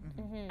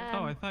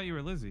 Oh, I thought you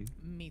were Lizzie.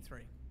 Me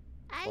three.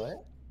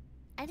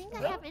 I think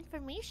I have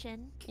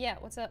information. Yeah,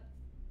 what's up?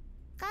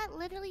 Scott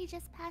literally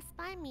just passed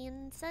by me,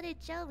 and so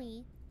did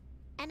Joey.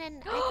 And then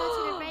I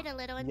go to the right a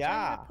little, and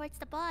Yeah. Joey reports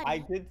the body. I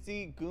did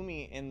see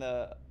Gumi in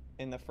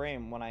the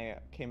frame when I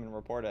came and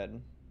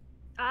reported.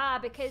 Ah,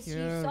 because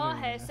you saw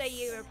her, so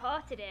you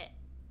reported it.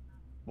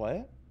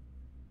 What?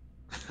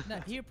 No,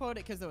 he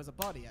reported it because there was a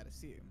body, I'd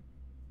assume.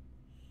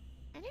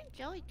 I think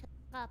Joey took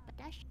it up, but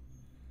that's...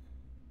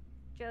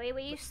 Joey, were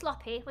you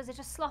sloppy? Was it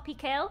a sloppy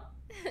kill?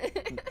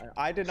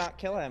 I did not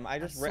kill him. I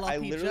just I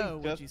sloppy literally Joe,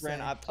 would you just ran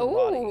say? up to the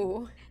body.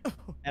 Ooh.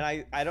 And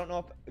I don't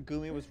know if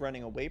Gumi was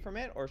running away from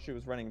it or she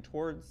was running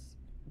towards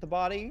the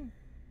body.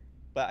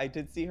 But I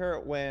did see her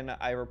when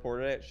I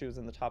reported it. She was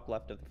in the top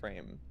left of the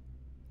frame.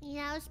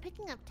 Yeah, I was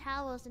picking up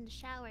towels in the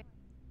shower.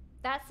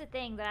 That's the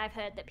thing that I've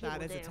heard that people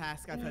do. That is a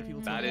task I've heard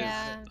people That do. is,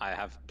 Yeah. I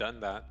have done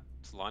that.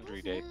 It's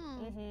laundry day.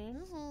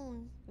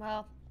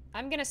 Well,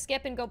 I'm gonna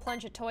skip and go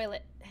plunge a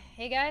toilet.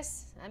 Hey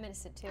guys, I'm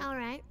innocent too.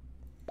 Alright.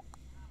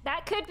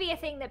 That could be a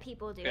thing that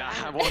people do. Yeah,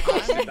 I don't won't know.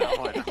 question that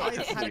one. I had a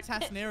honestly.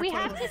 task near a We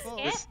toilet have to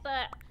before. skip,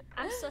 but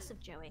I'm sus of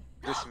Joey.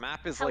 This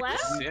map is like The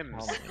Hello?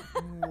 Sims.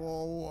 Whoa,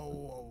 whoa,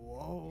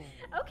 whoa,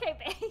 whoa. Okay,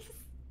 base.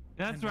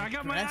 That's An right. I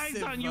got my eyes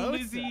aggressive on you, voter.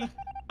 Lizzie.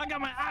 I got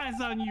my eyes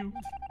on you.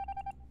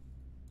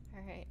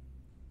 All right.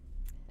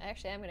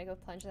 Actually, I'm gonna go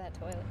plunge that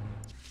toilet.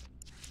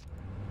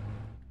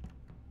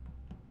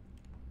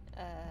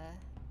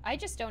 I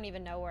just don't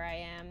even know where I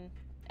am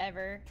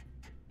ever.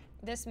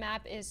 This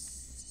map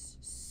is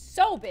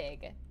so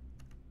big.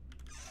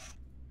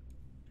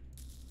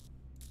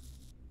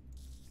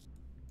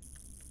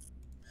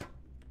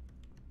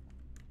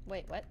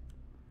 Wait, what?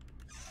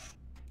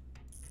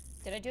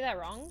 Did I do that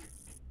wrong?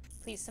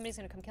 Please, somebody's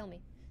gonna come kill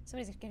me.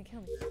 Somebody's gonna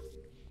kill me.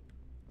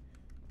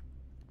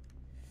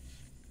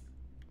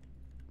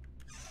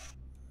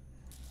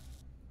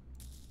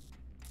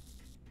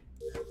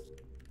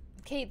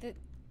 Okay,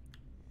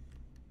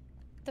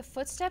 the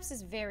footsteps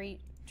is very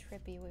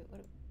trippy. Wait,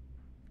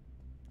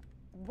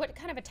 what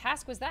kind of a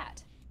task was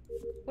that?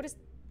 What is...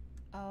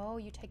 Oh,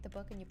 you take the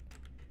book and you...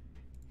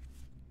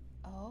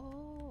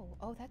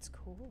 Oh, that's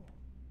cool.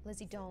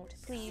 Lizzie, don't.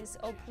 Please.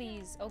 Oh,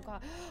 please. Oh,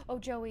 God. Oh,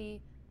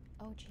 Joey.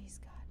 Oh, jeez,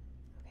 God.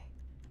 Okay.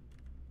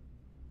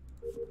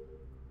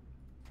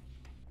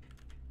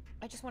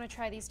 I just want to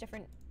try these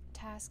different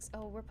tasks.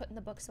 Oh, we're putting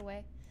the books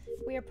away.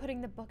 We are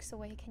putting the books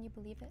away. Can you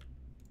believe it?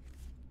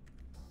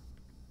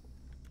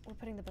 We're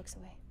putting the books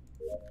away.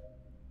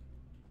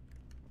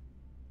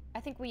 I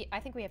think we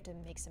have to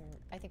make some...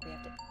 I think we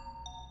have to...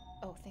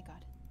 Oh, thank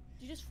God.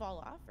 Did you just fall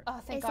off? Or... Oh,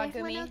 thank Is God,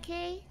 everyone Gumi.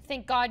 okay?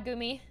 Thank God,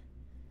 Gumi.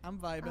 I'm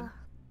vibing.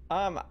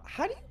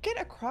 How do you get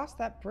across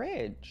that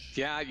bridge?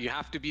 Yeah, you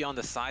have to be on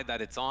the side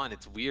that it's on.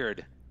 It's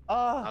weird.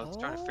 I Oh, was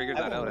trying to figure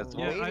that out as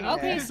well. Yeah, I don't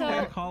Okay, think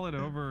I so- call it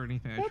over or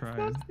anything. I that's tried.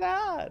 so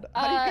sad.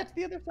 How do you get to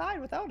the other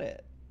side without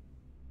it?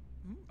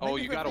 Oh,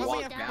 Maybe you if gotta we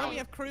walk have, down. When we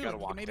have crew, You gotta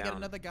we walk can maybe get down.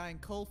 another guy and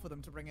call for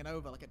them to bring it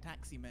over, like a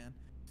taxi man.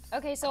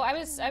 Okay, so I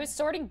was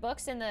sorting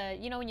books in the,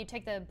 you know, when you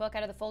take the book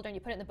out of the folder and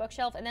you put it in the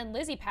bookshelf, and then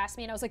Lizzie passed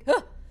me and I was like,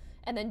 huh!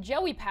 And then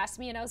Joey passed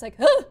me and I was like,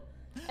 huh!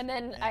 And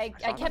then I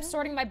kept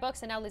sorting my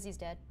books and now Lizzie's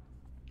dead.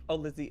 Oh,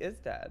 Lizzie is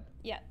dead.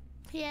 Yeah.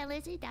 Yeah,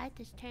 Lizzie died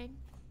this turn.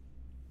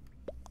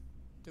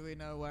 Do we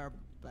know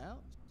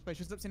whereabouts? Wait,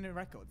 she's up in the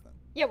records then.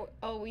 Yeah.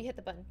 Oh, we hit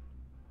the button.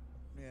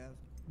 Yeah.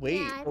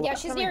 Wait. Yeah, the Yeah,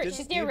 last she's time I near. did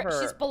She's see near.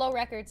 her- She's below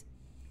records.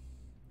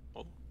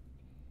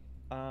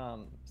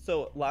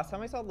 So last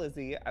time I saw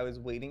Lizzie, I was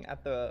waiting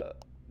at the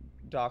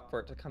dock for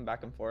it to come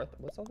back and forth.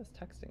 What's all this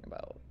texting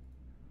about?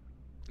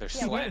 They're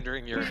Yeah,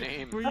 slandering your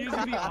name. We're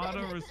using the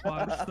auto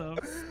response stuff.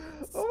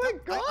 Oh my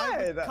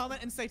I would god!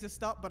 comment and say to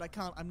stop, but I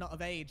can't. I'm not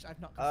of age. I've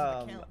not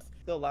got an account.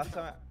 So last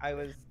time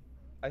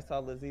I saw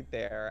Lizzie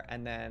there,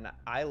 and then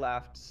I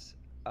left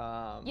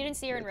You didn't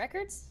see her in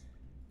records?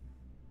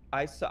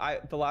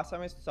 The last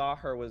time I saw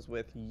her was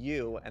with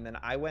you, and then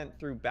I went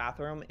through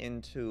bathroom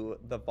into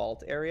the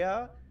vault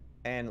area,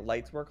 and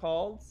lights were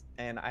called,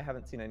 and I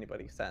haven't seen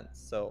anybody since.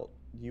 So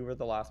you were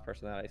the last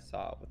person that I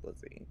saw with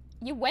Lizzie.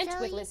 You went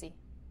Joey? with Lizzie.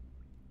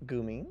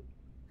 Gumi?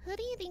 Who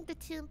do you think the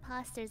 2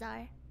 imposters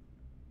are?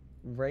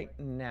 Right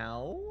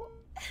now,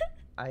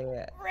 I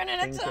Running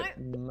out of think time.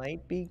 it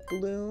might be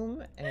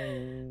Gloom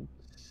and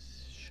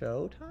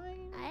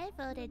ShowThyme? I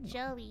voted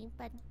Joey,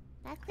 but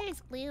that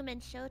clears Gloom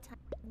and ShowTime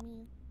for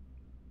me.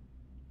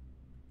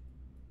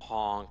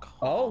 Honk.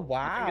 Oh,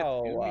 I think it's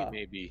wow. Gumi,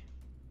 maybe.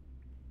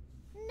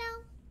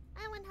 No,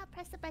 I wouldn't have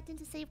pressed the button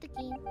to save the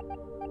game.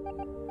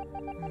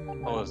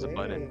 Oh, it was a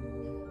button.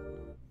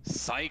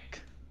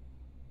 Psych.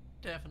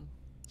 Devin.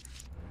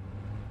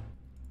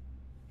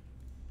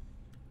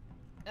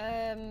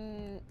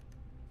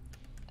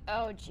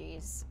 Oh,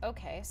 jeez.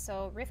 Okay,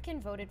 so Rifkin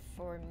voted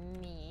for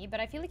me, but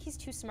I feel like he's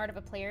too smart of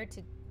a player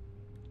to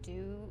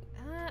do...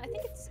 I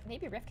think it's...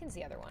 Maybe Rifkin's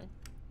the other one.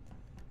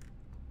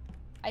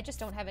 I just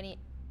don't have any...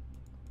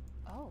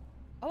 Oh.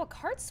 Oh, a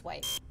card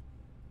swipe.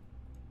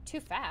 Too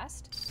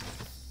fast.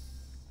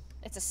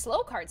 It's a slow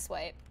card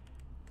swipe.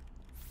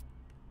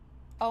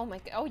 Oh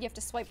my... Oh, you have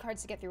to swipe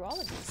cards to get through all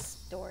of these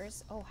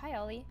doors. Oh, hi,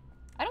 Ollie.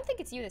 I don't think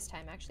it's you this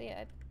time, actually.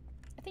 I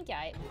think,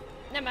 yeah,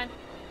 never mind.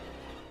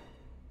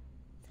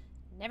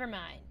 Never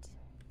mind.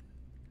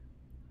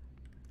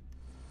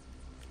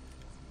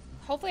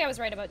 Hopefully I was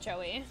right about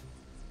Joey.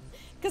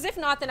 Because if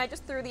not, then I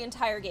just threw the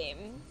entire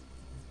game.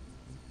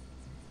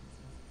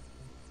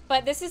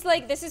 But this is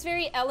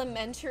very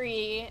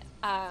elementary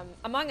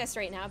Among Us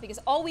right now, because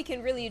all we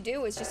can really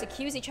do is just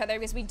accuse each other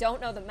because we don't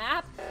know the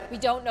map, we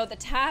don't know the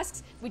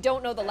tasks, we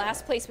don't know the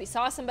last place we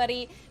saw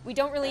somebody, we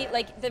don't really,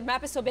 like, the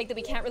map is so big that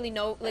we can't really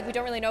know, like, we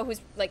don't really know who's,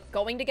 like,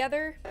 going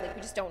together. Like,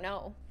 we just don't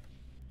know.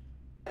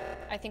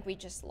 I think we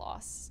just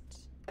lost.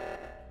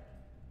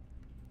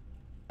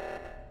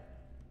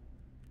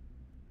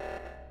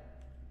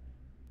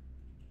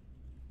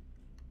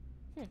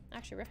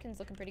 Actually, Rifkin's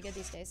looking pretty good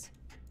these days.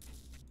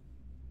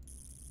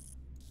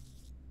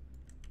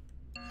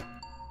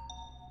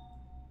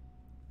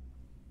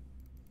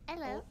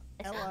 Hello.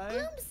 Hello.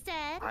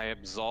 Doomstead. I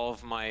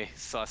absolve my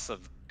sus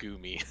of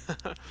Gumi.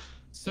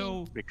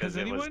 So, because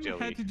has it was anyone Joey.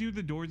 had to do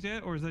the doors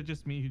yet, or is that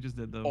just me who just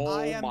did them? Oh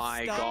I am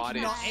my stuck, God,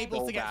 not it's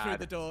able so to get through bad.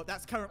 the door.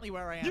 That's currently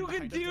where I am. You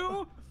can behind the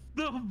door.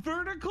 do the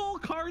vertical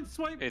card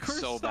swipe It's curse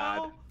so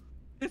style.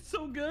 bad. It's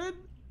so good.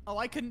 Oh,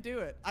 I couldn't do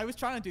it. I was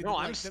trying to do No, the,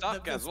 I'm like,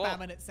 stuck the as spam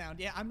well. and it sound.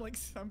 Yeah, I'm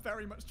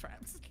very much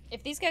trapped.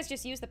 If these guys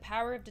just use the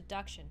power of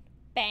deduction.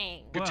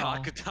 Bang. Good Well,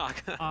 talk, good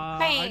talk.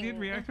 I did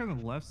reactor on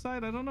the left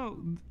side. I don't know.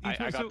 I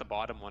got So- the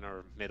bottom one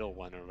or middle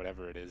one or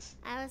whatever it is.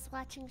 I was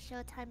watching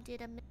ShowTime do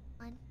the middle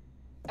one.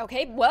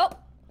 Okay,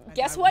 well,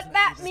 guess what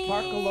that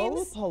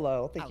means.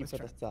 Hello, thank you for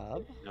the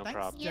sub. No Thanks,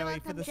 problem. Joey, You're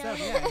for the welcome, sub.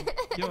 Joey.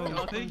 Yeah.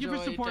 Yo, thank you for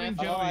supporting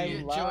Joey, Oh,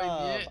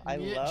 I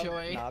Joey. love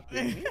Joey. not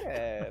being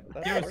muted.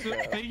 That's Yo, so so,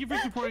 good. thank you for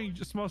supporting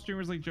small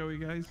streamers like Joey,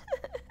 guys.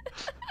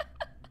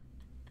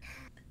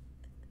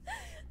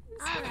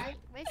 Alright,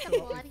 where's the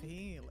What body?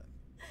 feeling?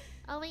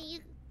 Oh wait,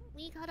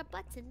 you got a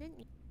button, didn't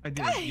you? I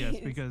did, yes,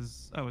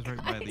 because I was right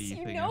by the Guys, you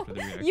thing know, after the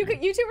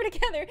reaction. you two were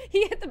together.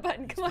 He hit the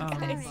button. Come on,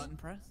 guys. Alright. Button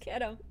press.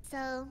 Get him.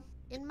 So,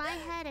 in my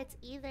head, it's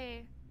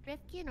either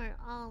Rifkin or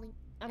Ollie.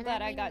 I'm and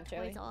glad I leaning got Joey.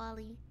 towards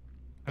Ollie.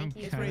 I'm Thank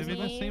you, kind of in the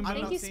sweetie. same I've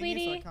Thank boat. you, not seen you,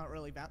 so I sweetie. can't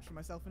really vouch for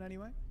myself in any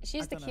way.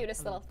 She's I've the done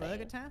cutest a little burger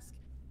thing. task.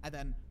 I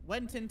then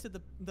went into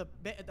the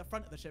bit at the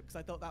front of the ship because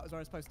I thought that was where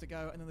I was supposed to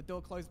go, and then the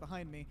door closed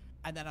behind me,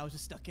 and then I was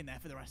just stuck in there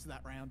for the rest of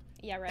that round.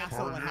 Yeah, right. That's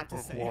all I have to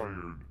say.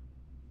 Acquired.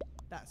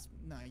 That's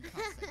no, you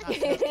can't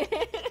say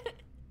that.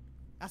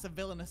 That's a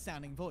villainous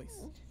sounding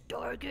voice.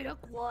 Target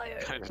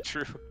acquired. Kind of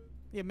true.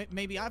 Yeah,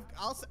 maybe I'll Get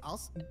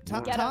 'em.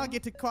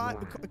 target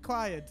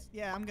acquired.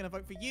 Yeah, I'm gonna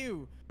vote for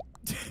you.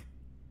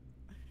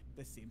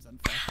 This seems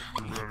unfair.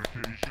 For me.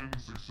 Eradication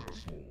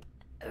successful.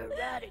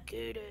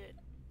 Eradicated.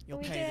 You'll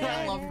We pay did the it. I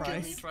high love Gummy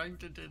price. trying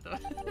to do the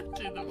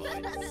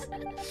voice.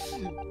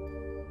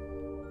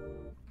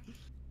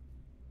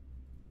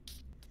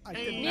 I Me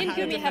didn't and know how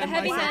to Gumi had a defend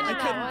heavy myself. hand I on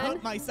couldn't that put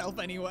one. myself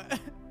anywhere.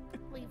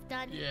 We've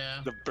done it.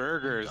 Yeah. The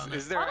burgers. Done it.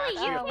 Is there Oh,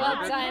 actually you a were well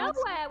burger? done.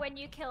 nowhere when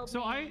you killed So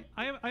me.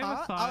 I have a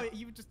Oh, thought,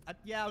 you just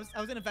yeah,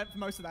 I was in a vent for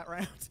most of that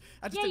round.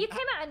 I just Yeah, you didn't-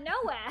 came out of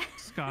nowhere.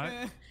 Scott.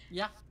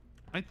 Yeah.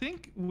 I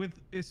think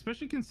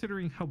especially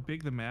considering how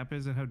big the map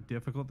is and how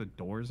difficult the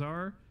doors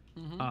are,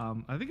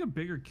 I think a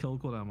bigger kill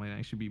cooldown might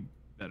actually be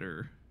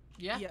better.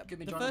 Yeah. Yeah, give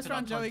me the John first to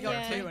round knock Joey on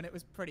got Yeah. 2, and it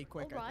was pretty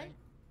quick. I Alright. think.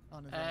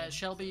 Honestly.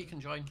 Shelby, you can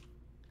join.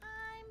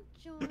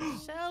 Shelby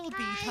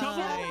Hi,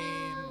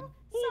 time.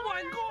 Oh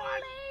my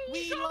god!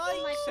 We Oh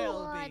like my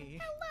Shelby.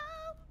 God.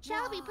 Hello.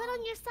 Shelby, put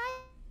on your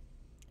side.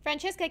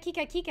 Francesca,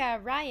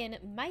 Kika, Ryan,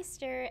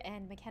 Meister,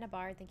 and McKenna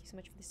Barr, thank you so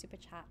much for the super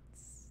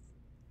chats.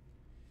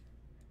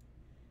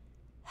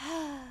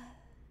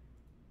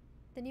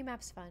 The new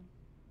map's fun.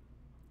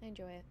 I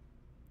enjoy it.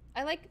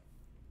 I like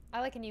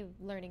a new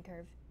learning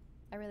curve.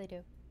 I really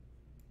do.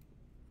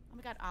 Oh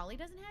my god, Ollie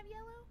doesn't have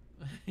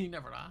yellow? He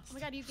never asked. Oh my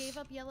god, you gave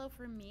up yellow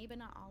for me, but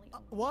not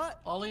Ollie.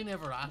 What? Ollie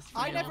never asked. For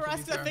I yellow, never to be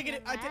asked. I fair. figured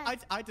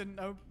it. I didn't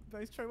know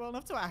Bose Trey well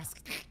enough to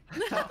ask.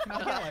 Not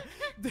yellow.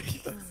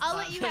 I'll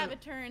let you have a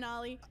turn,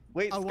 Ollie.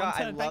 Wait, Oh, Scott, I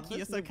one turn, love thank you,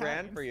 this so new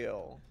brand kind. for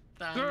you.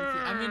 Thank you.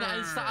 I mean,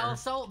 I'll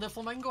sell the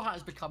flamingo hat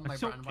has become my I'm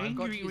so brand, but I've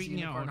got to angry use the right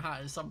unicorn now.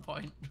 hat at some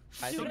point.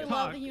 I Dude, I think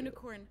love talk. the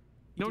unicorn.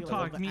 No You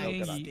talk, love me the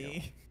angry.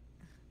 LDShadowLady.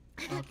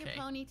 I like your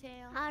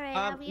ponytail. Alright,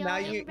 are we now all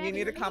you ready?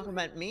 need to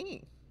compliment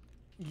me.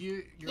 Your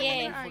Yeah. weave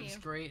Where are looks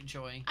you? great,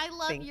 Joy. I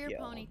love Thank your you.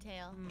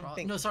 ponytail.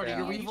 Thank No, sorry, you.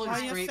 your weave Why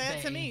looks you great, say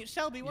it to me, Betty.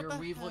 Shelby? What Your the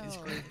weave looks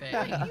hell? great,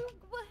 Betty.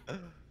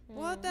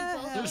 What the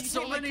hell? There's You so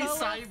take my many colour?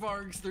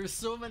 cyborgs. There's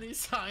so many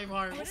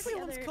cyborgs.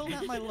 Everyone's called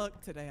out my look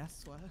today, I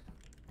swear.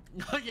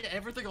 Yeah,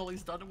 everything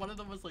Ollie's done. One of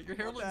them was like, your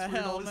hair What looks the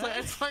weird. hell, I was man? like,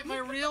 it's like my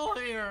real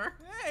hair.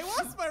 Yeah, it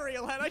was my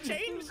real head. I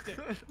changed it.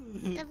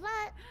 Good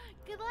luck.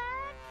 Good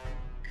luck.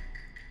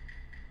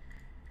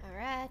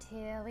 Alright,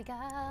 here we go.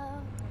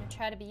 I'm gonna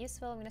try to be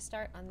useful. I'm gonna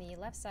start on the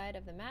left side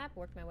of the map,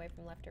 work my way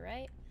from left to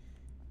right.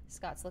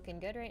 Scott's looking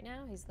good right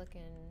now. He's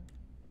looking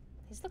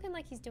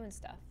like he's doing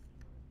stuff.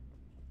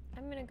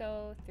 I'm gonna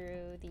go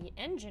through the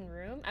engine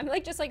room. I'm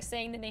like just like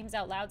saying the names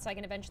out loud so I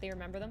can eventually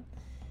remember them.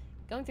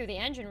 Going through the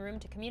engine room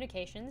to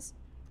communications.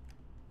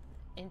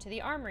 Into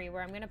the armory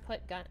where I'm gonna put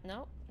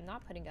no, I'm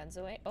not putting guns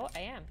away. Oh, I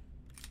am.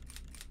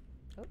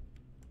 Oh.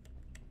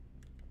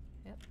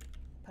 Yep.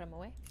 Put them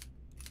away.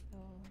 Oh,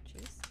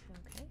 jeez.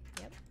 Okay.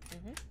 Yep.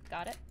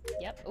 Got it.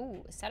 Yep.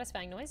 Ooh,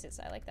 satisfying noises.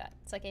 I like that.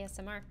 It's like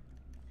ASMR.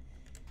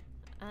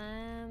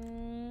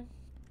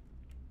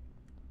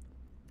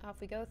 Off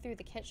we go through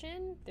the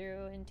kitchen,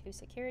 through into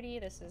security.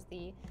 This is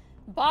the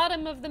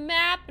bottom of the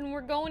map, and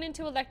we're going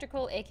into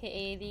electrical,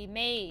 aka the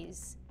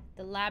maze,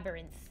 the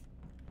labyrinth.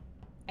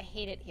 I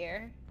hate it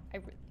here.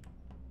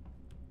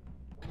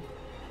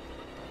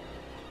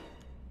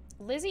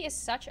 Lizzie is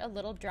such a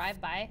little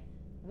drive-by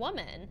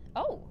woman.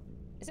 Oh,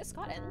 is it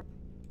Scott and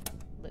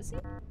Lizzie?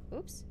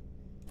 Oops.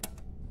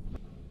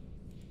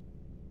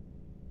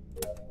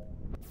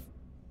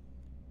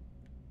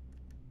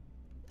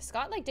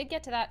 Scott like did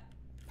get to that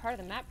part of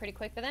the map pretty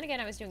quick, but then again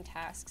I was doing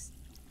tasks.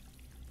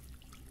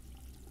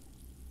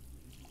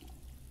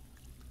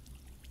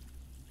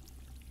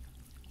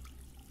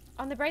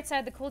 On the bright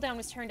side, the cooldown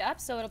was turned up,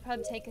 so it'll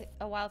probably take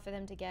a while for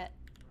them to get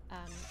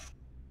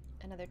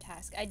another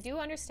task. I do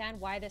understand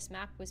why this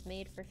map was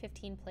made for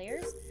 15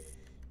 players,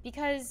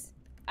 because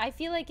I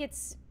feel like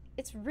it's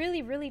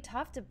really, really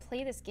tough to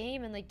play this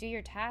game and like do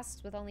your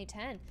tasks with only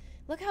 10.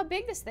 Look how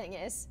big this thing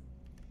is.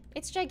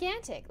 It's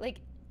gigantic. Like,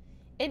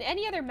 in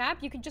any other map,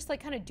 you can just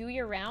like kind of do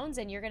your rounds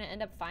and you're gonna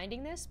end up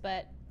finding this,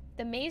 but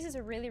the maze is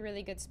a really,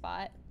 really good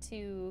spot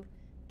to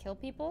kill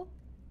people.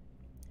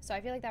 So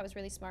I feel like that was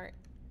really smart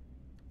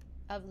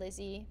of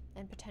Lizzie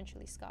and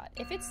potentially Scott.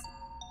 If it's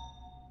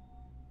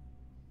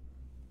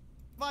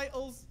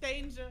Vitals,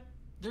 danger.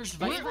 There's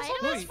Vitals?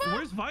 Wait,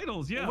 where's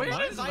Vitals? Yeah. Where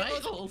what? is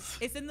Vitals?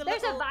 It's in the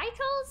There's little... a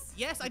Vitals?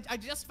 Yes, I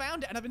just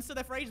found it, and I've been stood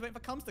there for ages waiting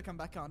for comms to come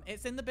back on.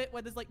 It's in the bit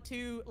where there's like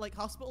two like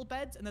hospital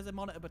beds, and there's a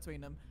monitor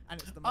between them,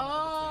 and it's the monitor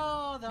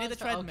Oh, between them. Near the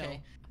that's treadmill.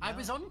 okay. I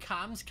was on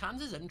cams.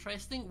 Cams is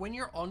interesting. When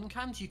you're on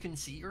cams, you can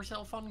see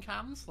yourself on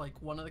cams. Like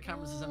one of the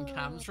cameras is in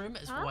Cam's room.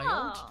 It's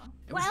wild.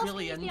 It was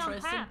really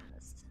interesting.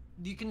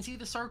 You can see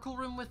the circle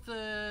room with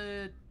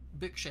the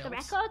bookshelves. The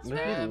records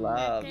room?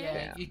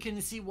 Yeah, you can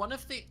see one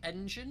of the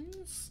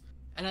engines.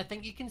 And I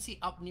think you can see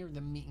up near the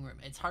meeting room.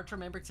 It's hard to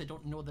remember because I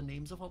don't know the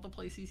names of all the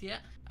places yet.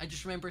 I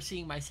just remember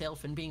seeing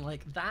myself and being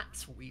like,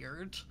 that's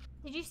weird.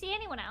 Did you see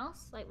anyone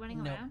else, like,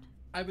 running No. around?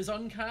 I was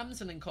on cams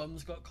and then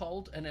comms got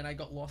called and then I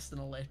got lost in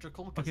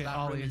electrical because Okay, that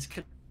Ollie. room is...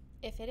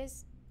 If it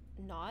is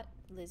not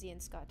Lizzie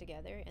and Scott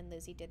together, and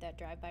Lizzie did that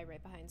drive-by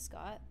right behind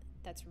Scott,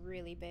 that's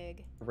really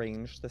big.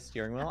 Range the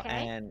steering wheel, Okay.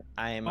 and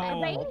I'm.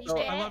 Oh, also,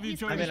 I love you,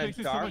 Joy. I'm This in a makes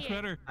it so dark. much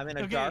better. I'm in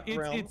a Okay, dark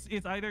room.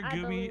 it's either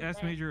Gumi,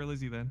 S-Major, or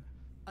Lizzie then.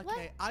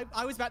 Okay,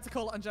 I was about to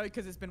call it on Joey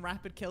because it's been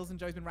rapid kills and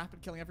Joey's been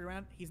rapid killing every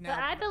round. He's now.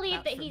 But I believe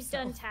vouched that for he's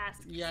done himself.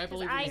 tasks. Yeah, I 'cause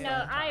believe I he's know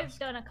done I've tasks.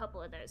 done a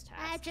couple of those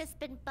tasks. I've just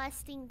been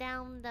busting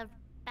down the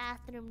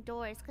bathroom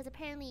doors because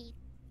apparently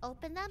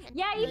open them and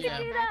Yeah, you close can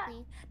them do that.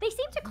 directly. They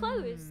seem to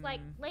close like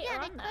later Yeah,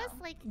 they on close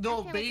though. like I No, feel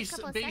like a Base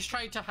couple of seconds.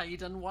 tried to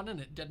hide in one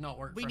and it did not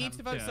work We for need him.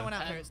 to vote someone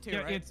out here. It's two, Yeah,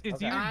 right?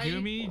 it's either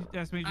Gumi,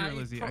 S-Major, or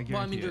Lizzie. I guarantee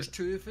well, I mean, it. there's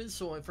two of us,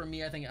 so for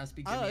me, I think it has to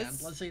be Gumi and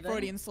Us, Lizzie then.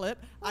 Freudian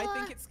slip. I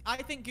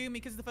think Gumi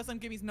because it's the first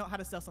time Gumi's not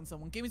had a sus on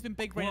someone. Gumi's been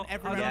big brain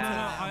every round.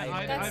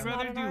 I'd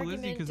rather do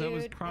Lizzie because I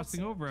was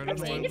crossing over. I don't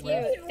Thank know.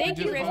 you. Thank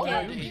you,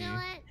 Rifkin. You know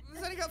what?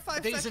 He's only got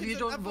 5 Base, seconds. if you and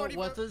don't I've vote already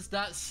with us,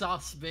 that's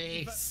sus,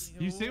 Base.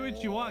 You say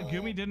what you want.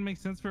 Gumi didn't make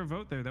sense for a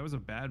vote there. That was a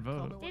bad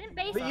vote. Didn't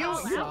Base But call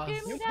out you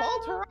Gumi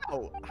called her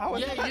out. How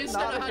is Yeah, that you said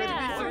not it a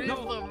had to be good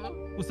three point? of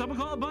them. Will someone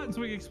call a button so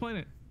we can explain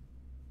it?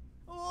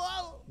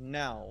 Whoa!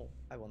 No,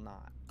 I will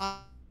not.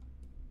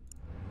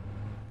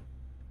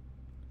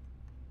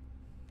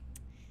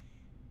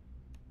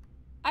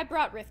 I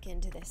brought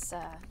Rifkin to this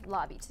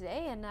lobby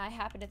today, and I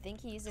happen to think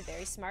he's a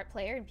very smart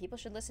player, and people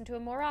should listen to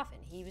him more often.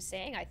 He was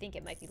saying, I think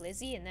it might be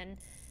Lizzie, and then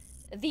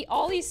the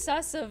Ollie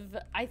sus of,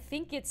 I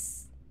think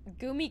it's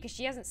Gumi because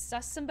she hasn't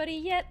sussed somebody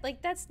yet.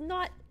 Like, that's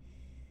not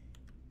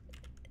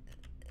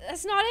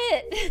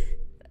it.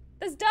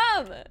 That's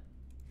dumb.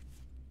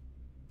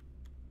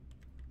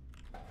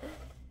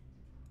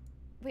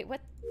 Wait,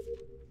 what?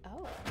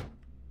 Oh.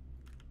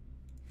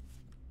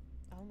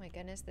 Oh my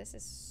goodness, this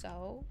is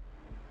so...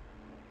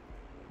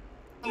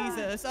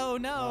 Jesus, oh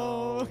no!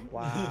 Oh,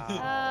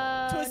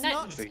 wow. Twas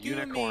not It's a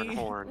unicorn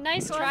horn.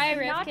 Nice try,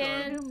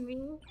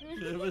 Rifkin.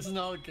 It was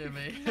not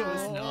Gumi. It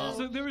was not.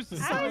 So there was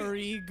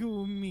Sorry,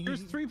 Gumi.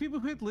 There's 3 people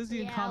who had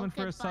Lizzie in common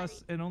for a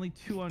sus and only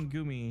 2 on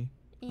Gumi.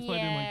 That's why I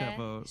didn't like that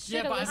vote.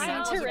 Should've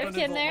listened to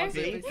Rifkin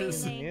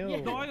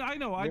there. No, I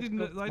know. I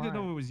didn't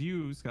know it was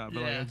you, Scott.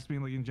 But like, I just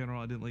mean like in general,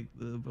 I didn't like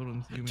the vote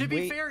on Gumi. To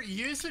be fair,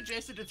 you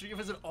suggested the 3 of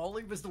us, and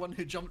Ollie was the one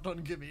who jumped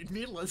on Gumi.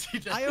 Me and Lizzie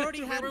just. I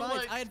already had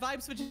vibes. I had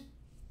vibes for.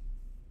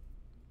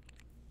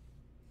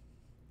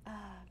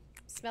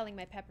 Smelling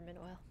my peppermint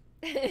oil.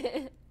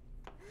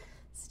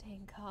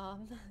 Staying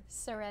calm.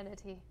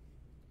 Serenity.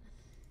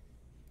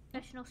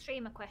 Professional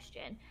streamer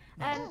question.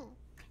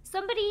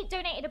 Somebody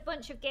donated a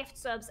bunch of gift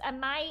subs, and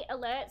my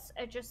alerts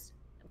are just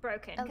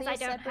broken because I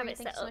don't have it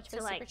set up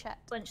to like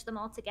bunch them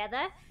all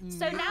together.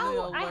 So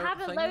now I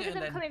have a load of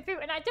them coming through,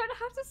 and I don't know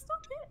how to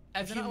stop it.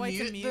 If you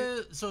mute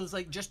the, so it's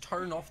like just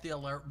turn off the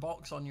alert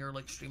box on your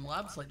like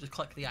Streamlabs, like just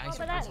click the eye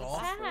so it goes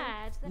off.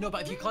 Sad. No,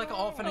 but if you click it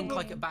off and then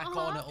click it back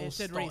on, it'll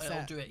stop.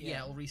 It'll do it.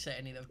 Yeah, it'll reset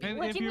any of them.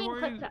 What do you mean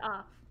click it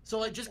off? So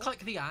like just click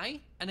the eye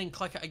and then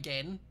click it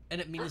again, and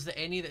it means that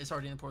any that is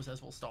already in the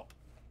process will stop.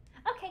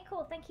 Okay,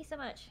 cool. Thank you so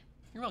much.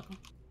 You're welcome.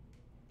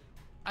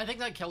 I think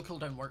that kill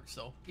cooldown works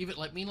though. Even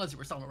like me and Lizzie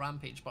were still on a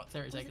rampage, but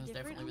 30 seconds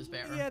definitely was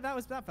better. Yeah,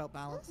 that felt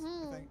balanced.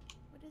 I think.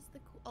 What is the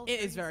cool? Oh, it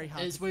is very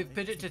hard. We've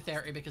put it to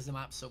 30 because the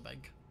map's so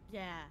big.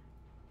 Yeah.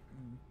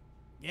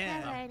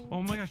 Yeah.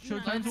 Oh my gosh,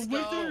 Showtime's a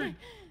wizard!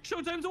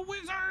 Showtime's a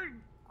wizard!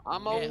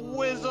 I'm a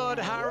wizard,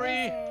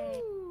 Harry!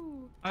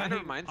 That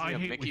reminds me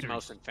of Mickey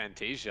Mouse and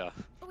Fantasia.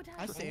 Oh,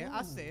 I see it.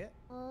 I see it.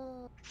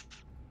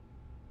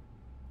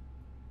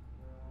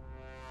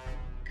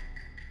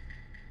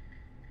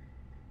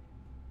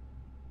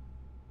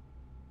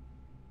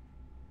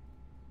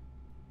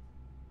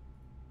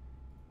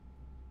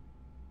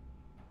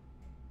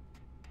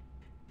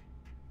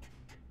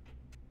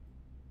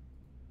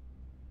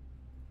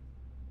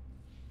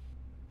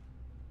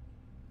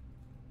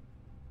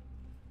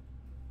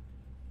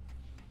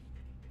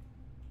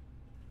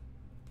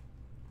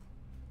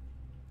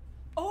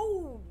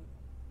 Oh!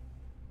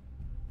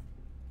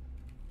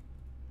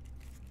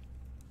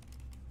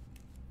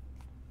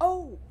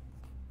 Oh!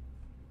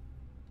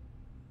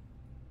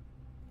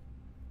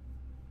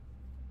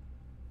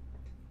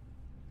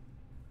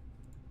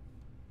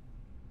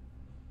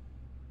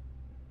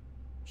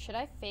 Should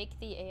I fake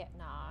the A?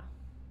 Nah.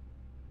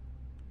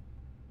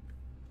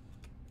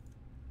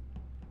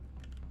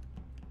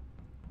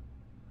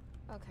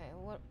 Okay,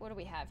 what do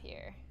we have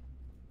here?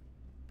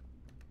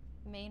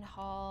 Main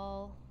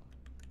hall.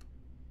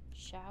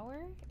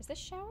 Shower? Is this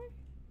shower?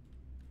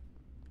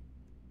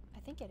 I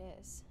think it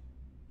is.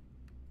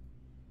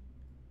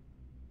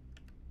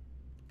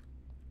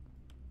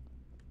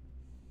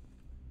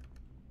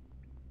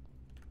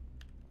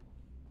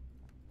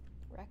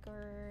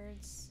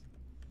 Records.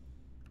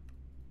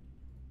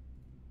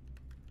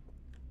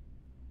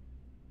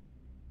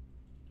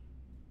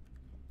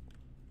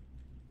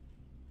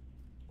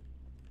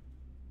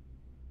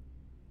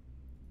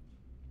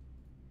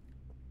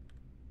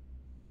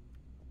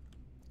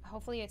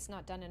 Hopefully it's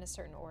not done in a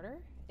certain order.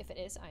 If it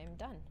is, I am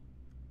done.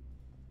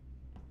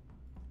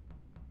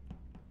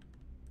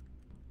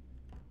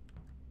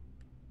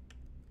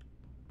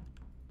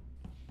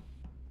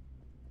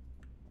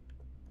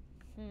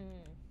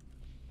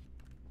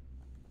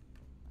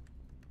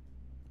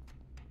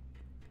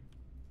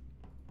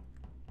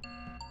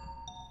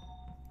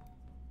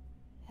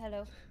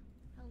 Hello.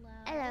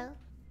 Hello.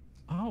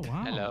 Oh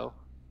wow. Hello.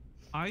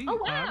 I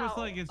was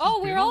like, it's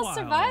we're been a all while.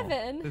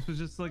 surviving. This was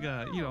just like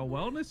a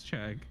wellness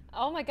check.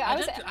 Oh my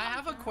god. I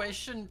have a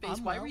question, Base.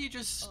 Why were you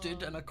just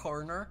stood in a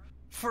corner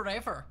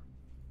forever?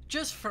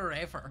 Just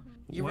forever.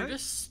 You were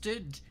just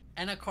stood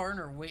in a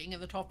corner waiting at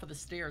the top of the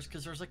stairs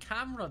because there's a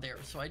camera there,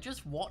 so I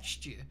just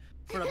watched you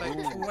for about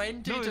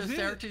 20 to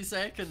 30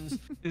 seconds.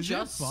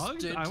 Just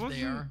stood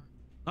there.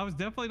 I was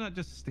definitely not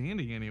just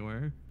standing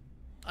anywhere.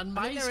 On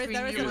my screen,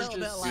 you were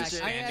just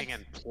standing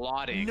and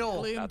plotting.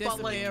 No,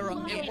 but like,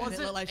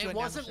 it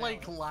wasn't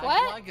like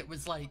lag. It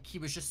was like he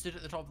was just stood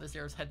at the top of the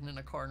stairs, hidden in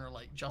a corner,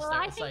 like just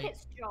outside. I think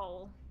it's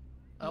Joel.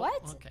 Oh,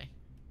 what? Okay.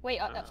 Wait,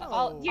 I'll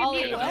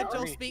let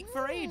Joel speak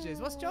for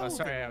ages. What's Joel? Oh,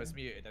 sorry, I was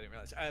muted. I didn't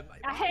realize.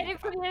 I heard him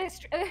from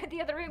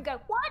the other room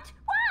go, "What?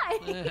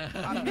 Why?"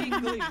 I mean,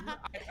 Gloom.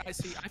 I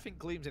think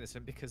Gloom's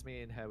innocent because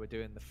me and her were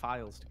doing the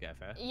files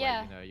together.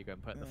 Yeah. Where, you go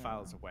and put the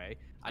files away.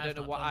 I don't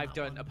know what I've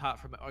done apart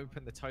from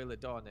open the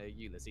toilet door near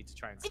you, Lizzie, to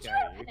try and scare you.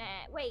 Did you open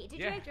it? Wait, did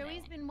you open it?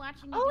 Joey's been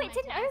watching. Oh, it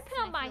didn't open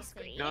on my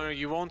screen. No,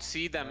 you won't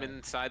see them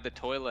inside the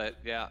toilet.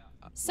 Yeah.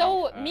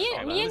 So me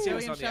and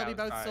Joey and Shelby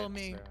both saw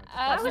me.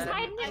 I was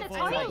hiding in the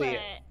toilet.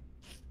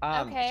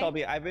 Okay.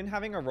 Shelby, I've been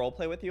having a role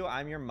play with you.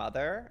 I'm your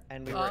mother,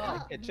 and we were in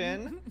the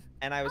kitchen,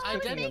 and I was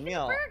cooking a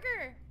meal.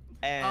 Burger.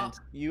 And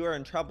you were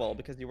in trouble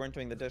because you weren't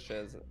doing the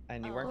dishes,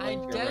 and you weren't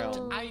going to your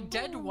room. I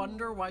did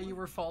wonder why you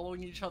were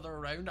following each other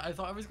around. I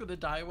thought I was going to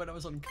die when I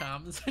was on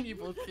cams, and you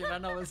both came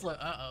in. I was like,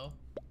 uh-oh.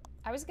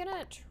 I was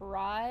gonna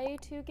try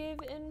to give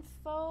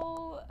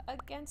info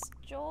against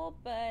Joel,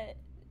 but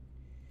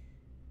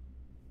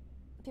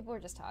people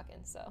were just talking,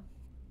 so.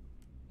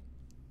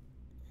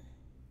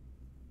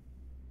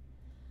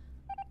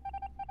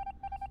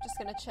 Just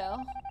gonna chill.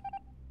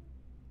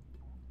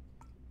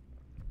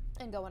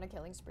 And go on a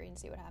killing spree and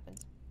see what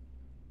happens.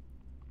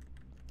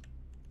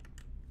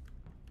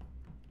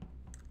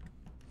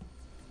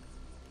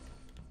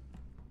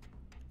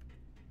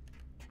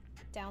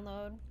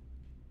 Download.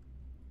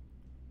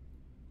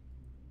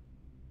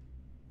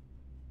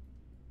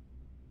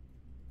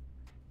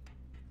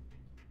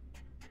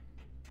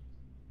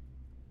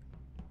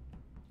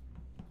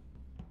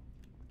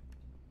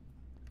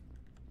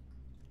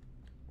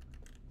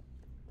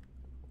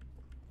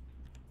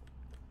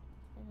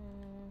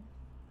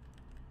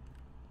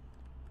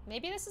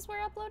 Maybe this is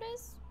where upload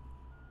is?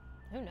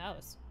 Who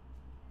knows?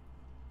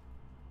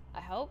 I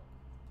hope.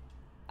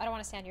 I don't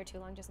want to stand here too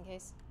long just in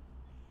case.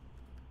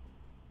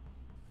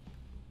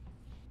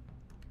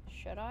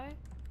 Should I?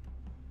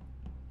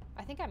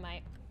 I think I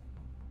might.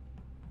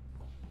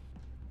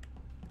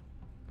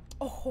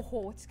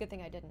 Oh, it's a good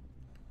thing I didn't.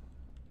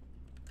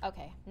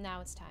 Okay,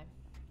 now it's time.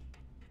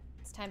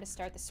 It's time to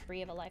start the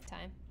spree of a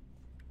lifetime.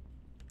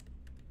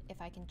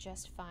 If I can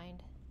just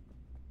find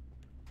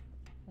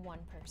one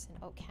person.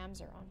 Oh,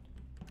 cams are on.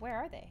 Where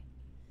are they?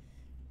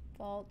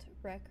 Vault,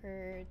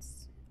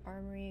 records,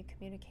 armory,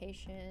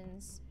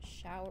 communications,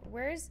 shower.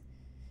 Where's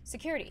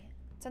security?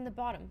 It's on the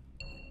bottom.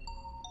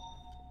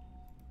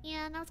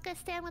 Yeah, and I was gonna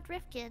stand with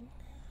Rifkin.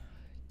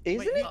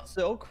 Isn't it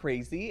so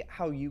crazy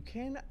how you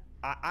can...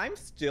 I'm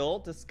still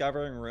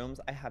discovering rooms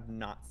I have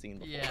not seen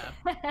before.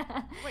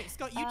 Yeah. Wait,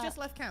 Scott, you just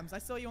left cams. I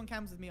saw you on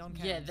cams with me on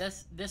cams. Yeah,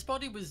 this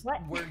body was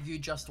where you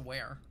just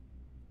were.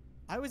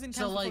 I was in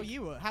cams before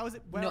you were. How is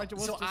it where I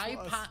was? So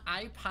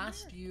I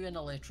passed you in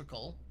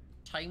electrical.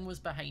 Time was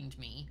behind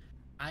me.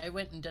 I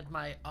went and did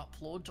my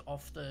upload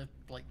off the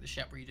the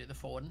ship where you do the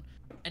phone,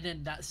 and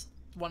then that's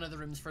one of the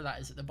rooms for that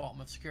is at the bottom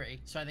of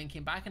security. So I then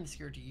came back into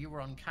security. You were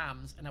on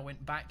cams, and I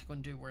went back to go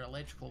and do where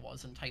electrical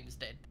was, and Time's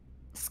dead.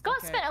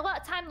 Scott spent a lot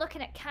of time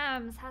looking at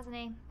cams, hasn't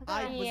he?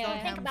 I was on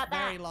cams about a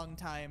very that. long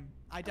time.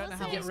 I don't know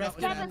how Also, Scott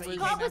was there, but he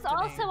Scott came was after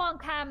also me. on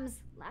cams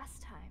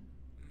last time.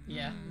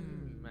 Yeah.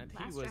 And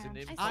he was an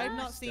I've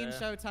not seen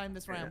ShowThyme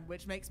this round,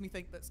 which makes me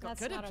think that Scott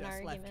That's could have not an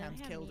just left argument.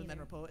 cams killed and then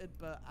reported,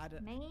 but I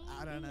don't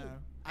know.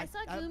 I saw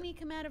Gumi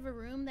come out of a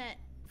room that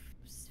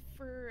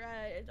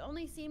it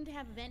only seemed to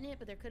have a vent in it,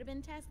 but there could have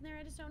been tasks in there,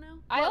 I just don't know.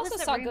 I also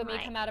saw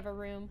Gumi come out of a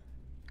room.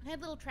 I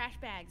had little trash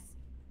bags.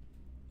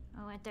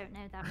 Oh, I don't know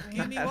that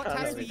room. Gumi, what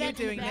task were you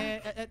doing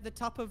here at the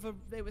top of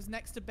it was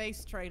next to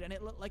base trade, and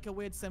it looked like a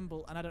weird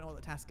symbol, and I don't know what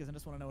the task is, I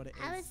just want to know what it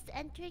is. I was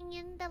entering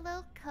in the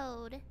little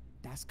code.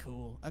 That's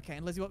cool. Okay,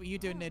 and Lizzie, what were you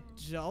doing near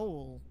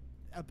Joel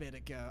a bit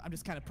ago? I'm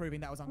just kind of proving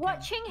that was on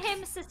Watching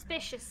him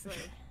suspiciously.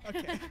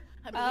 Okay.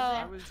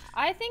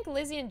 I think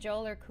Lizzie and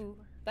Joel are cool,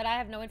 but I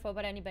have no info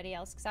about anybody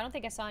else because I don't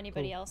think I saw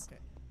anybody else. Okay.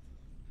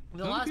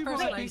 The last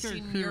person I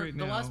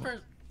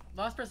seen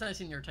last person I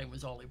seen your time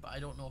was Ollie, but I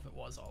don't know if it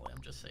was Ollie.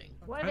 I'm just saying.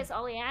 What if it's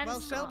Ollie and Well,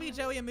 Shelby,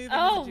 Joey, and moving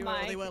Oh into duo.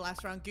 my. They were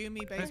last round.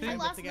 Gumi, base I trade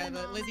lost together.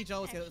 my Lizzie,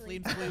 Joel was here. It was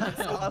actually. Liam's blue and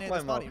Scott near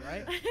this body,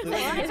 right?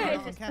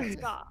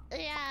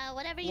 Yeah,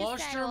 whatever you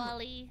Lost said, your-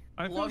 Ollie.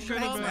 I feel Lost good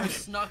your mom about. and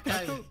snuck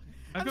out.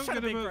 I feel good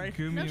about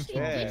Gumi No, and she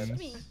SmallishBeans. ditched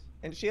me.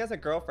 And she has a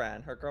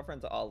girlfriend. Her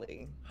girlfriend's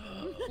Ollie.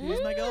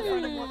 Who's my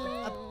girlfriend? And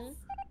what?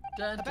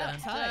 Dun,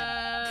 About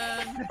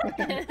dun,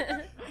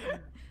 dun.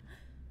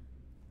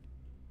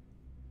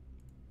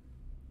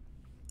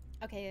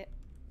 Okay,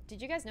 did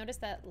you guys notice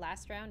that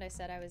last round I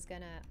said I was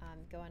gonna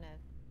go on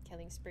a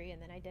killing spree and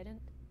then I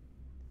didn't?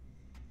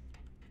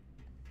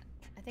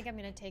 I think I'm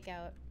gonna take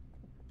out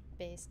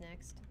base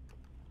next.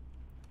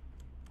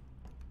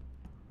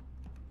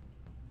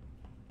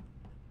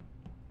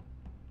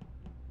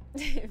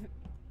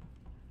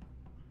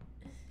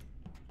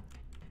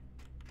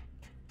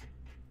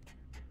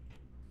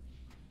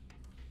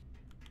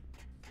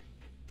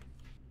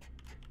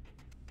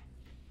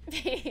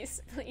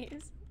 Base,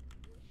 please.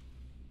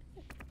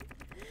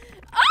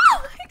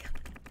 Oh my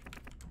god!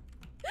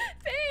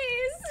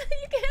 Face!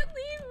 You can't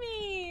leave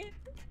me!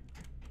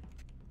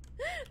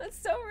 That's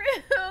so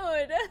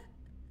rude!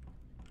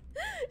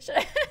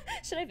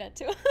 Should I vent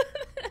to him?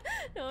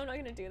 No, I'm not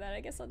gonna do that. I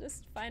guess I'll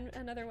just find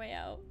another way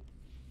out.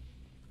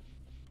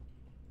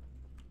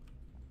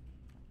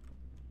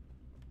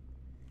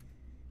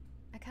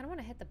 I kinda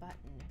wanna hit the button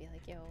and be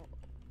like, yo.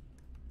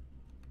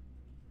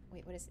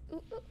 Wait, what is it?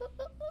 Ooh, ooh, ooh,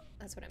 ooh, ooh.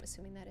 That's what I'm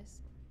assuming that is.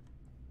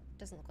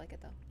 Doesn't look like it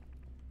though.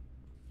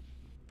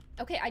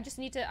 Okay, I just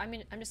need to, I'm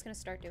just gonna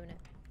start doing it.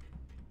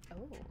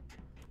 Oh.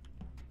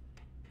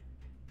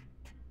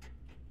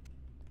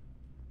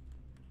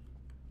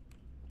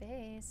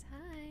 Base,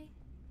 hi.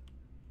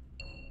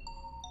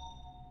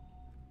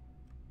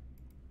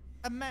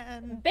 A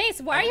man. Base,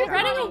 why are you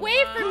running away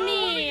from me?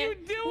 What are you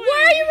doing?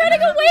 Why are you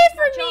running away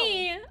from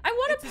me? I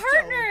want a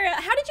partner.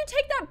 How did you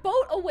take that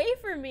boat away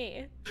from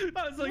me?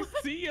 I was like,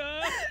 see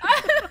ya.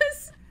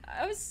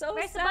 I was so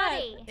Where's the sad.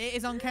 body? It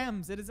is on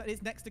cams.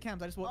 It's next to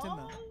cams. I just walked in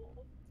there.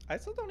 I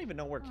still don't even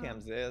know where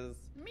cams is.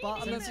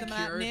 Bottom of the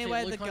map, near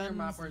where the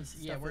guns.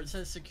 Where it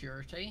says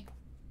security.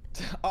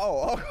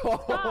 Oh,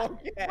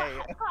 okay.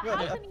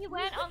 How come you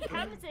weren't on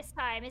cams this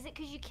time? Is it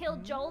because you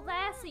killed Joel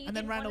there, so you And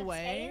then didn't ran want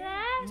away?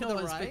 to stay there? To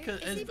the right?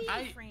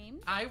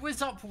 Because I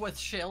was up with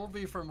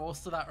Shelby for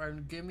most of that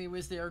round. Gumi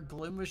was there.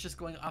 Gloom was just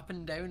going up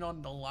and down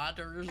on the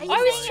ladders. Are you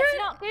saying it's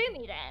not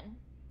Gumi then?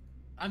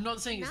 I'm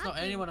not saying it's not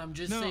anyone. I'm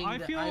just saying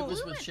that I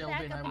was with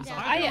Shelby and I was.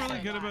 I feel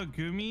really good about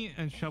Gumi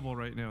and Shubble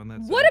right now, and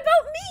that's. What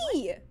about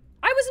me?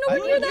 I was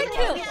nowhere near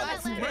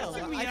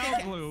that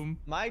kill. Gloom.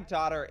 My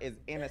daughter is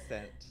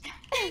innocent.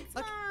 I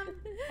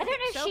don't know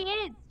if she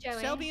is,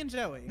 Joey. Shelby and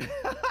Joey.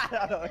 I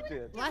don't know if she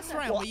is. Last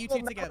round, were you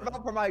two together?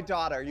 Vote for my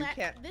daughter. You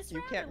can't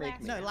make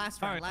me. No,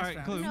 last round. All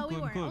right, Gloom, No, we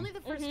Gloom, weren't. Gloom. Only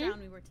the first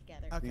round we were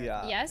together. Okay.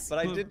 Yeah. Yes. But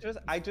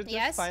I did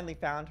just finally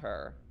found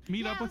her.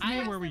 Meet up with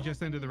me where we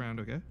just ended the round,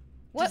 okay?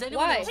 Does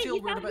anyone Why? else feel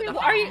weird about the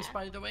Are you- hands,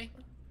 by the way?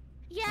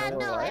 Yeah, No,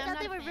 no, I what? thought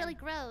they were really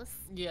gross.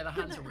 Yeah, the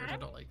hands are weird. I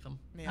don't like them.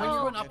 Yeah. When you're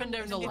going up and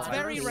down the It's ladder.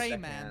 very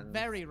Rayman.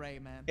 Very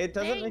Rayman. It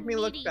doesn't Very make me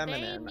look meaty,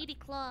 feminine. Very meaty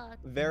claw.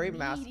 Very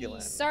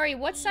masculine. Sorry,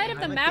 what side of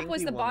the I'm a map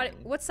was dainty the body?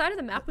 woman. What side of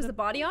the map was the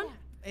body on?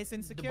 It's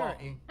in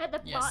security. At the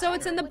Yes. So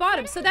it's in the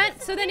bottom. So then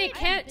it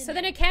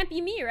can't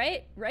be me,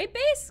 right? Right,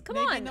 Base? Come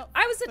Maybe on. not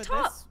I was the for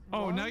top. this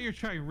Oh, one. now you're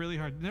trying really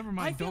hard. Never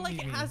mind. I feel don't like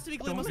meet it me. has to be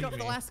Gloom Don't was meet got for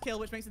the me. last kill,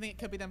 which makes me think it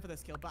could be them for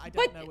this kill, but I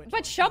don't know which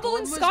one. Shubble Gloom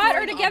and was Scott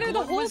are going- together the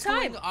Gloom whole was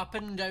going time. up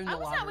and down the I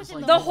was not ladders within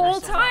like The this whole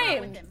for so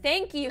long. time.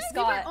 Thank you, We were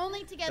Scott.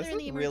 only together This in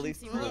the is really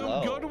emergency slow.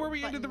 room. Go to where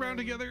we ended the round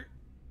together.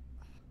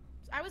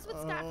 I was with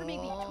Scott for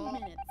maybe 2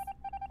 minutes.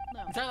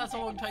 No. That's a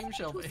long time,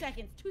 Shelby. 2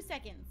 seconds. 2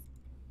 seconds.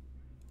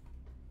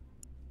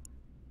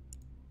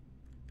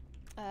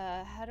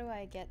 How do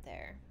I get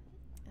there?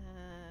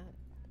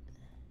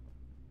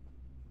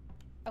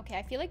 Okay,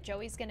 I feel like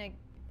Joey's gonna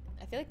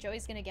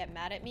get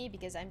mad at me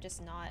because I'm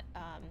just not,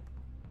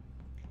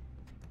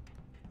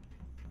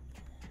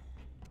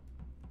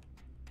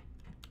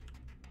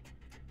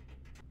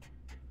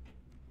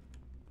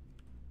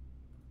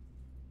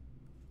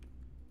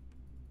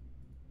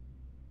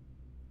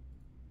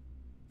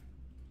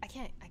 I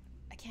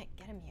can't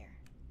get him here.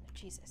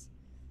 Jesus.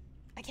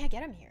 I can't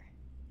get him here.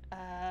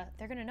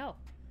 They're gonna know.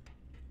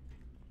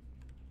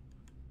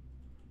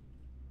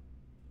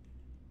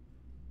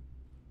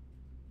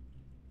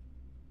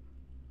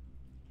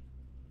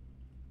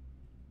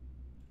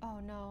 Oh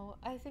no,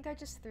 I think I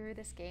just threw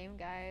this game,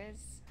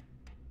 guys.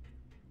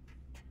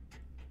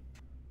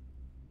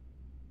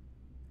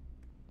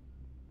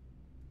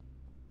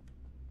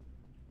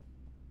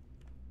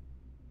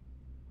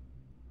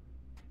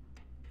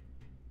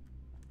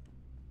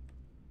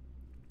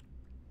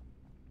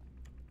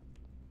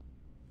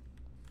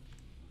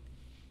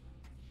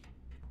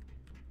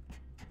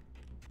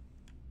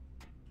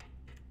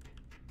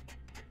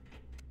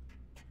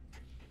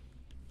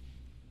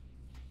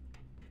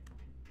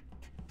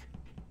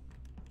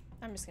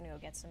 I'm just gonna go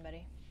get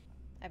somebody.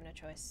 I have no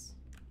choice.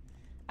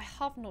 I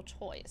have no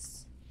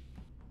choice.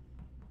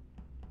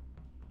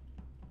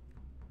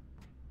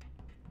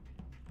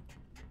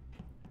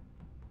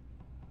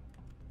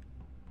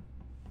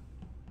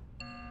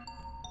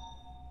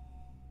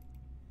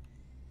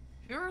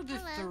 Who are the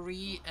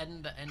three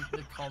in the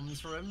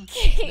comms room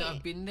that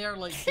have been there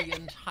like the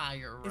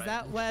entire round? Is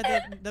that where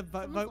the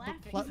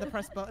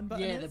press button is?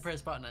 Yeah, the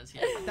press button is,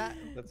 yeah.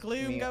 That's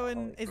Gloom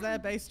going is there,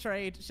 base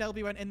trade.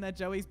 Shelby went in there,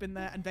 Joey's been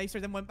there, and base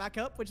trade then went back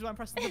up, which is why I'm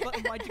pressing the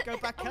button. Why'd you go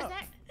back up?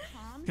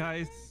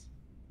 Guys.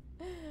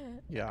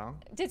 Yeah.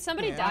 Did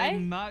somebody die?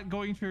 I'm not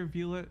going to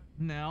reveal it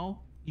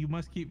now. You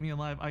must keep me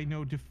alive. I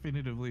know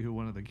definitively who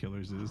one of the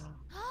killers is.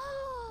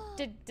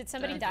 Did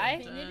somebody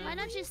die? Why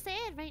don't you say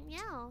it right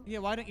now? Yeah,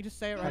 why don't you just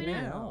say it right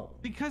now?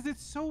 Because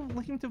it's so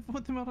lame to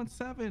put them out on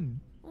 7.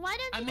 Why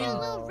don't you do a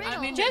little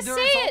riddle? Just say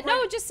it.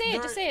 No, just say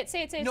it. Just say it.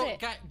 Say it. Say it. No, say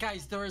it.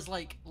 guys, there is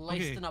like less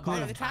Okay, than a Gloom.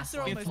 bar The of tasks are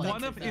tasks. almost It's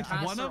one of. It's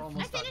one of.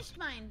 I finished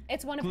mine.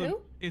 It's one of Gloom,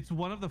 who? It's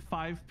one of the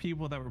 5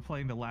 people that were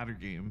playing the ladder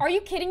game. Are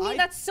you kidding me?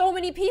 That's so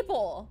many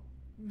people.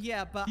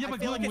 Yeah, but Yeah, I but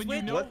feel like Gloom, it's when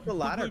weird. you know, What's the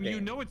ladder Gloom, you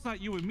game? know it's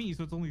not you and me,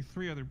 so it's only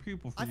 3 other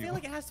people for I you. feel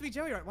like it has to be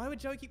Joey, right? Why would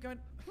Joey keep going?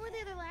 Who are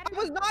the other I ladders?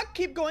 was not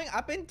keep going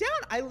up and down.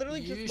 I literally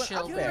You just went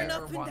shall up You're there. an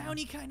up and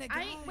downy kind of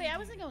guy. I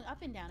wasn't going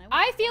up and down.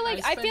 I feel like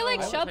I spent a lot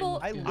of Shubble.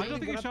 time I doing I that. don't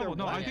think it's went up there Shubble.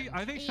 No, I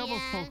once. think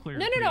Shovel's so clear.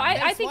 No, for you. I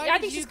Yes, think why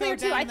did she's you clear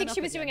go too. down I and think then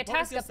she up was doing a again? What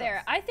was task your up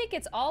there. stuff? I think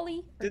it's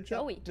Ollie or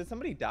Joey. Did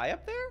somebody die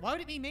up there? Why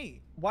would it be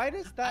me? Why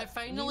does I that?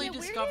 finally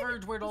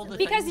discovered where all the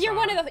Because things you're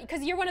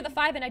are. one of the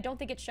 5, and I don't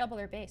think it's Shubble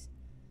or Base.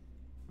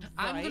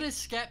 I'm Right. gonna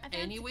skip found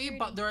anyway, security.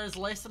 but there is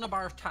less than a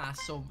bar of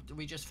tasks, so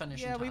we just finish.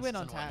 Yeah, we win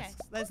on and all.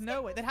 tasks. There's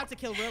no way. They'd have to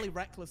kill really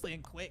recklessly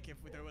and quick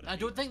if we do it. I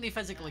don't think they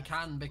physically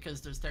can because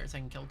there's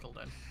 13 kill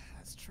cooldown.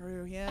 That's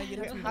true. Yeah, you'd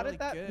have to be How really did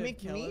that good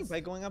make me killers. by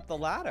going up the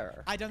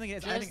ladder? I don't think it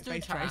is. I think Just it's do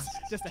base trace.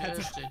 tasks. Just a heads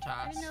Just up. do I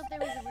tasks. didn't know if there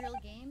was a real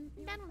game.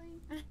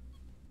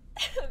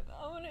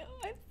 Oh no,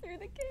 I threw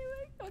the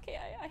game. Okay,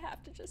 I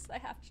have to just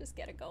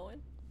get it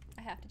going.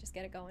 I have to just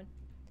get it going.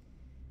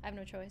 I have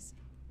no choice.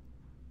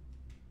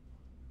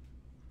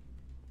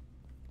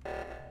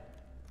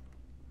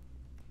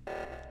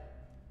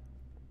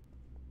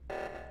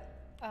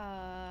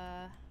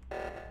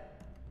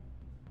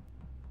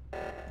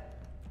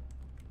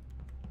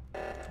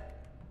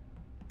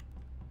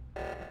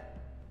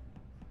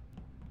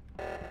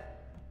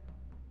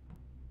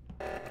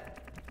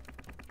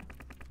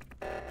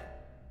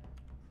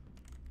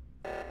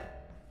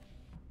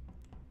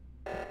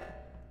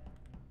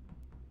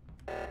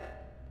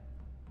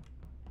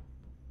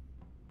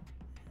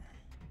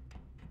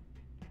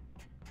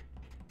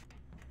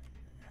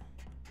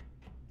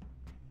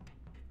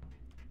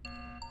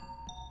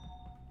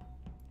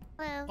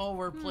 Oh,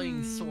 we're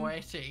playing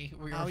sweaty.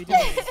 Are we doing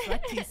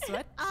sweaty?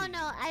 Oh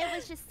no, I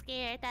was just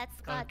scared that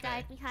Scott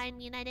died behind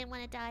me and I didn't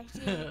want to die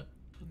too.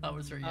 That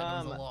was very good. There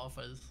was a lot of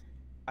us.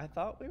 I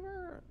thought we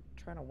were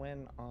trying to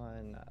win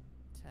on...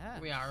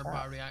 We are,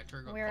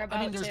 bioreactor. We're about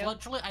I mean, there's to.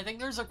 literally, I think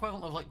there's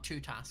equivalent of like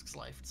 2 tasks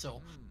left,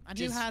 so... And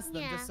who has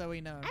them, just so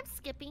we know? I'm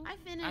skipping. I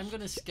finished. I'm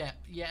gonna skip.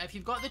 Yeah, if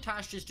you've got the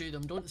tasks, just do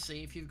them. Don't say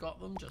if you've got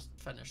them, just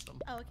finish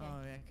them. Oh, okay.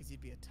 Oh yeah, because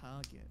you'd be a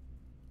target.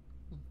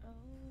 Oh.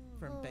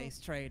 From base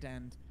trade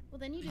and... Well,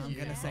 then you I'm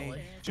gonna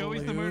say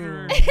Joey's the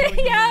murderer.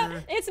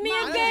 Yeah, it's me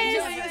and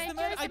Gaze.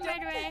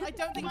 I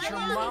don't think it's your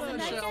mom,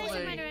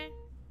 Shelley.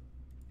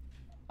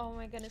 Oh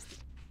my goodness,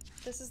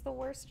 this is the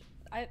worst.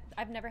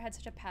 I've never had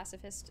such a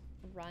pacifist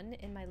run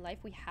in my life.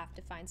 We have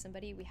to find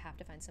somebody. We have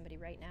to find somebody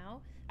right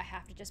now. I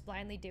have to just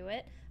blindly do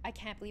it. I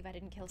can't believe I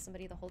didn't kill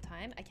somebody the whole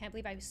time. I can't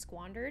believe I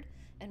squandered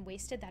and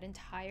wasted that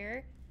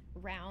entire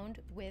round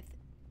with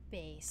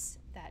base.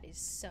 That is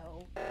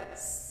so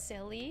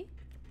silly.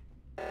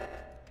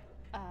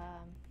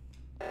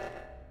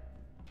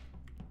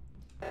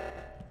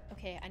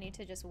 Okay, I need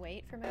to just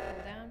wait for my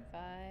cooldown.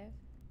 5,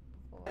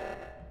 4,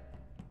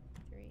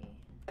 3,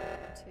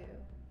 2,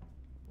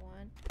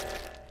 1.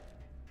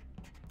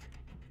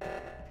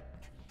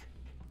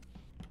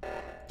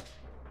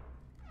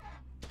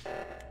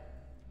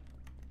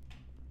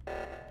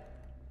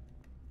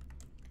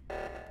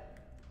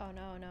 Oh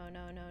no, no,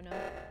 no, no, no.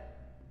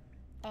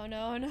 Oh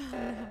no, no,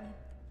 no.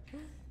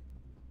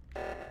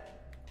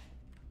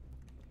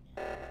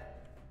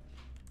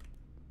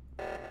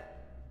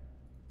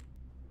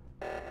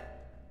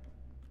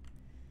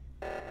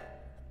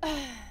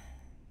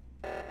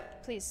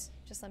 Please,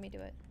 just let me do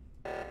it.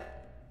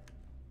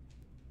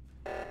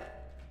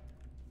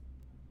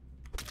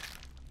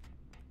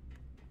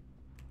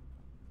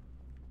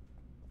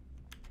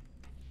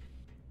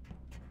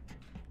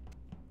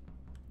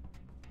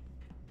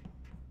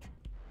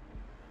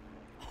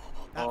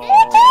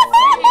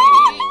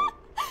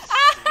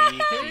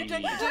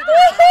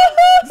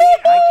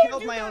 I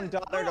killed my own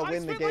daughter to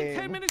win the game. I spent like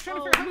 10 minutes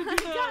trying to figure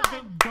out how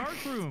to do the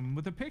dark room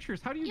with the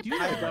pictures. How do you do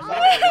that?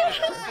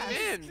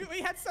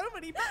 We had so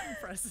many button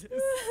presses.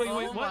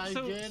 Wait, what?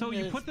 So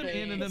you put them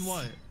in and then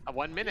what?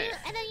 1 minute. Yeah,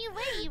 and then you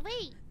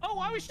wait. Oh,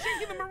 I was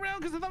shaking them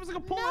around because I thought it was like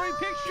a Polaroid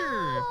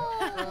picture.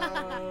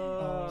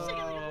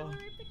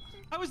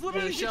 I was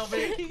literally just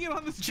shaking it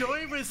on the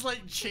Joey was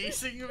like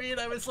chasing me, and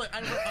I was like,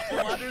 I went up the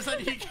ladders, and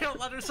he killed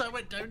ladders, so I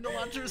went down the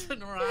ladders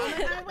and ran.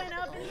 I went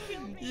up and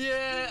killed me.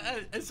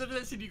 Yeah, as soon as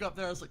I seen you go up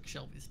there, I was like,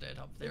 Shelby's dead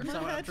up there.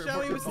 So I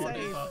Joey was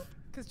safe.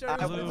 Because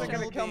I wasn't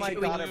gonna kill my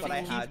daughter, but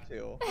I had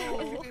to.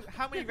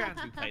 How many rounds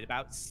have we played?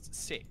 About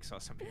 6 or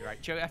something, right?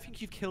 Joey, I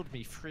think you've killed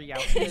me 3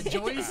 out Yeah, of 6.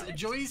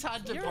 Joey's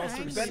had to boss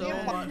him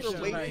so much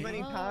way tonight. too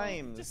many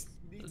times.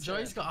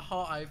 Joey's got a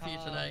hot eye for you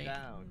tonight.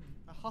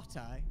 A hot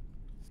eye?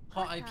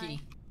 Hot IP.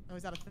 Oh,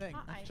 is that a thing?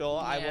 Joel,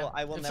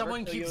 I will if never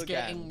someone kill keeps you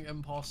getting again.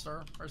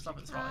 imposter or stuff,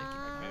 it's hot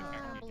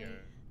IP.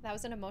 That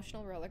was an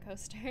emotional roller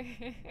coaster.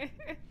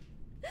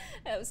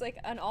 That was like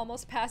an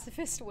almost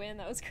pacifist win.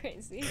 That was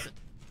crazy.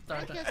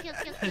 Start it.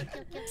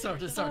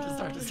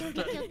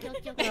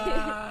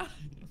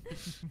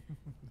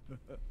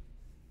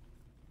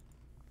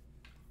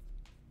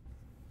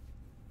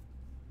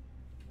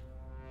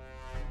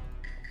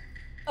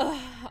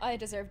 I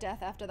deserve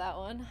death after that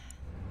one.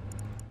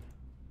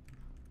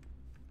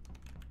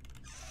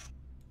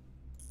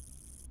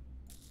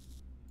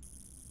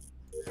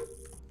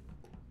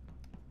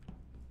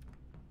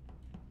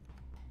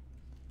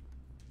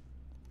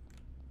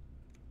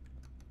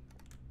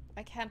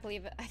 I can't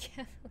believe it.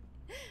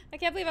 I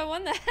can't believe I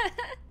won that.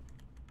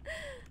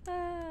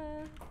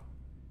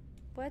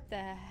 What the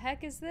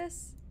heck is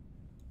this?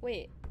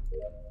 Wait.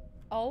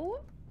 Oh?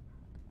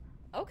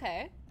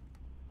 Okay.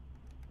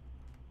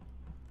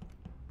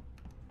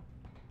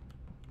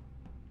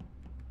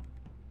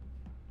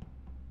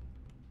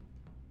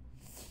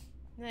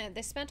 Man,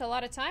 they spent a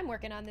lot of time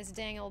working on this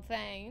dang old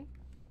thing.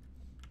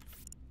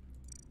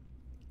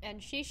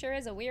 And she sure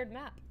is a weird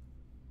map.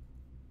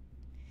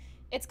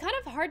 It's kind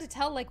of hard to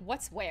tell, like,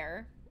 what's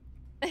where.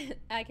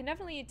 I can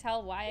definitely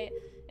tell why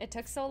it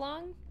took so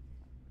long.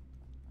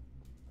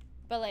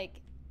 But,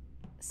 like,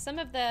 some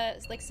of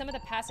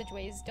the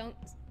passageways don't...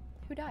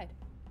 Who died?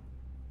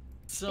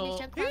 So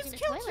who's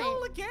killed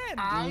Joel again?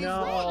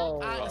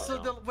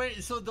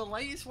 So the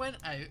lights went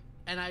out,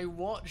 and I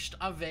watched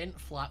a vent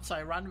flap. So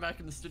I ran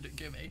back and stood at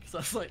Gumi because I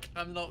was like,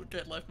 I'm not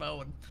getting left my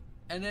own.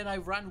 And then I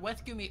ran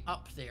with Gumi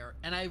up there,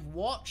 and I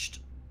watched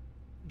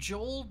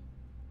Joel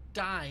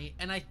die,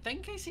 and I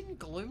think I seen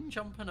Gloom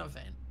jump in a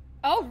vent.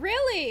 Oh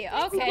really?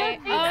 Okay.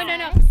 Oh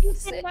no.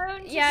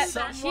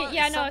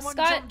 Someone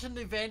jumped in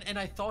the vent, and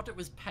I thought it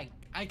was pink.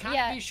 I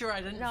can't be sure. I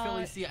didn't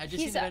fully see it. I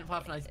just seen the vent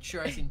flap, and I'm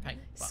sure I seen pink.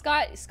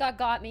 But. Scott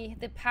got me.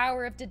 The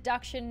power of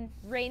deduction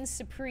reigns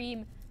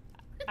supreme.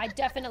 I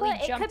definitely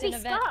jumped in a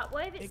vent.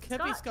 It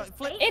could be Scott.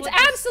 It's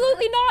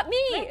absolutely not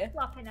me.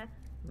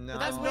 No.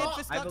 That's weird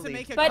for Scott to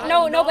make a But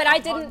no, but I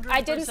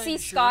didn't see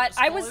Scott.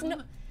 I was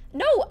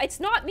no, it's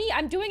not me.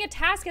 I'm doing a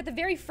task at the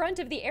very front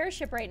of the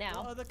airship right now.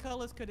 What other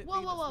colors could it be?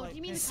 Whoa.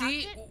 You mean the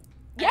cockpit?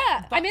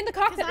 Yeah, I'm in the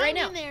cockpit right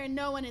now. I'm in there and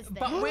no one is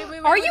there. But wait,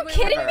 Are you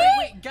kidding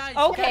me? Guys,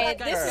 okay,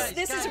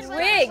 this is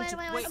rigged.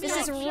 This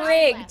is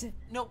rigged.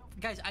 No,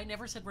 guys, I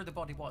never said where the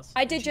body was.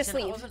 I did just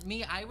leave. It wasn't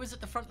me. I was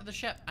at the front of the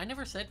ship. I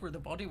never said where the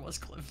body was,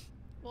 Cliff.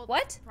 Well,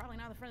 what? Probably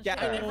not the front of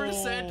the I never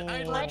said.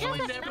 I literally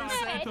never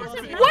said.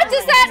 What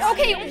does that?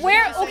 Okay,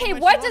 where? Okay,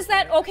 what does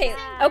that? Okay.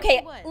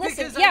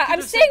 Listen, yeah,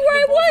 I'm saying where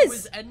I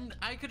was.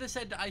 I could have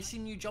said I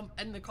seen you jump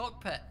in the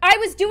cockpit. I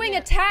was doing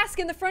a task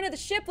in the front of the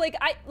ship.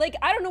 I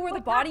don't know where the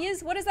body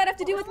is. What does that have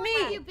to do with me?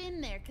 Have you been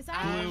there? Because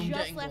I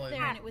just left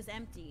there and it was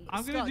empty.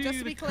 Scott, just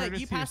to be clear,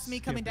 you passed me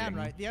coming down,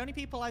 right? The only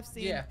people I've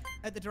seen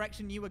at the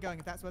direction you were going,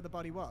 if that's where the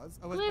body was.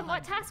 Gloom,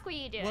 what task were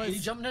you doing? You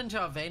jumped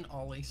into a vent,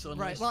 Ollie. So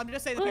right. Well, I'm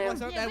just saying the people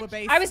there were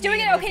based. I was doing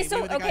it. Okay, so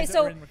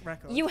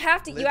you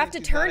have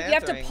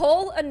to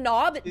pull a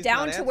knob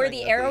down to where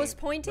the arrow's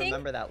pointing.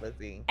 Remember that,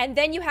 Lizzie. And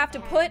then you have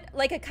to put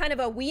like a kind of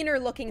a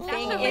wiener-looking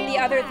thing in the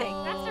other thing.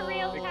 That's a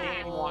real The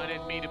game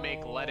wanted me to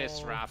make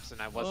lettuce wraps,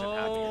 and I wasn't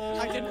happy.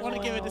 I didn't want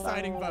to give a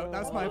deciding vote.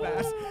 That's my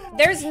bad.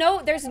 There's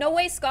no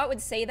way Scott would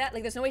say that.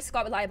 Like, there's no way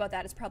Scott would lie about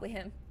that. It's probably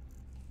him.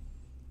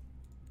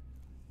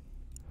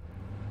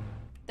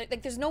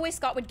 Like, there's no way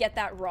Scott would get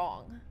that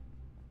wrong.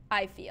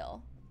 I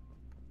feel.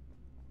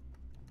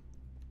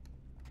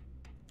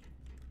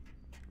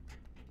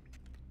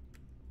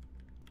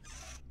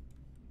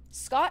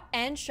 Scott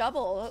and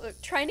Shubble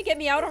trying to get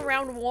me out on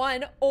round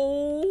 1.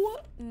 Oh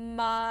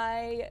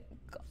my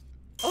god.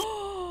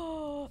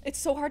 Oh, it's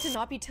so hard to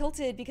not be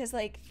tilted because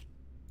like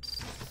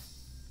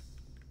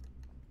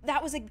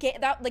that was a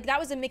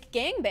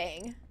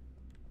McGangbang.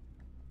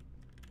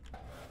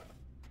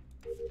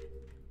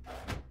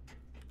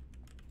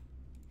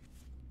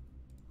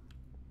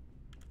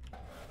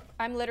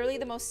 I'm literally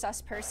the most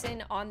sus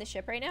person on the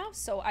ship right now,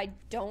 so I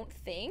don't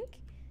think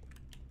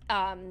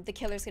the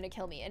killer's gonna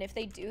kill me. And if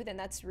they do, then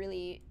that's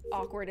really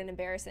awkward and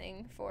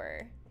embarrassing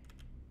for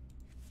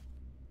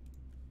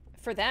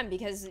them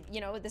because, you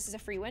know, this is a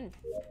free win.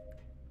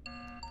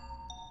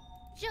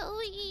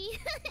 Joey!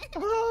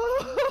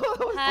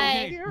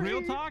 Hi. Okay,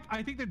 real talk,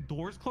 I think the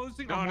doors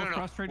closing are more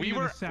frustrating we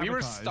than were, the sabotage. we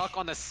were stuck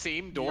on the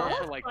same door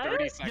for like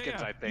 30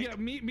 seconds, I think. Yeah,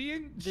 me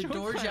and the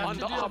doors you have on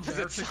to the do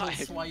opposite a side.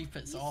 swipe,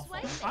 it's awful.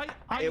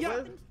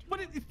 But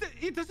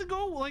it doesn't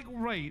go like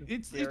right.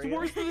 It's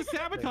worse than the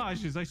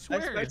sabotages, I swear.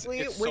 Especially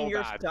it's when so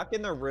you're bad. stuck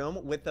in the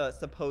room with a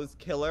supposed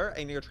killer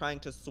and you're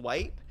trying to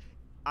swipe.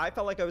 I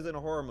felt like I was in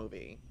a horror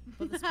movie.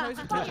 But the supposed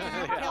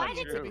Why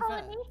did you call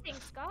anything,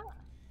 Scott?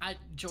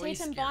 Joy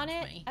Jason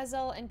Bonnet,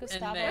 Azel, and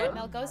Gustavo, then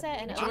Melgoza,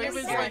 and Joy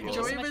was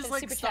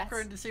like super stuck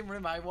chats. in the same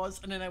room I was,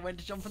 and then I went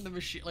to jump on the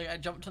machine. Like I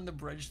jumped on the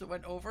bridge that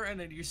went over, and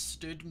then you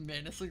stood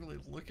menacingly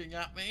looking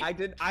at me. I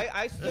did.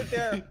 I stood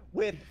there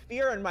with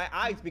fear in my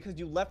eyes because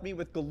you left me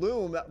with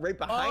Gloom right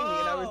behind me,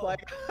 and I was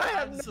like, I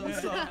have no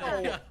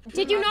sorry.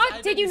 Did you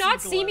not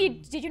see me?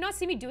 Did you not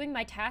see me doing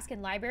my task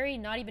in library,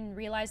 not even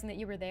realizing that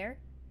you were there?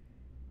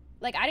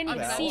 Like I didn't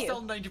even see you.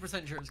 I'm still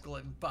 90% sure it's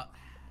Gloom, but.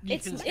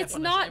 It's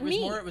not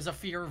me. It was a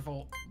fear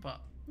vote,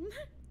 but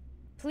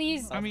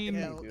please. I mean,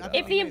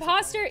 if the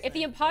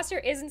imposter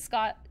isn't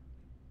Scott,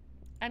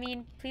 I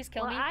mean, please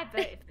kill me. I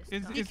voted for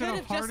Scott. Is it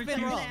a hard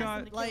accuse,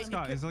 Scott?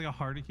 Scott, is it like a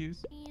hard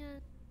accuse? Yeah.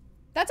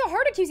 That's a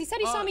hard accuse. He said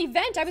he saw me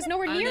vent. I was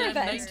nowhere near a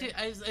vent.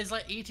 It's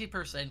like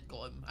 80%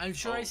 Gloom. I'm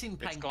sure I've seen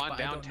pink. It's gone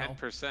down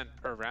 10%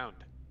 per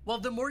round. Well,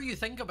 the more you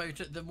think about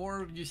it, the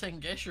more you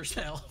second guess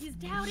yourself. He's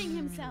doubting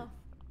himself.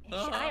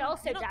 I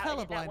also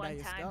doubted it that one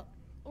time. Scott.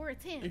 Or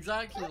it's him.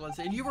 Exactly,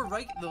 Lindsay. And you were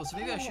right, though, so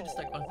maybe I should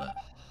stick with it.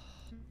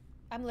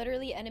 I'm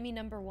literally enemy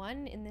number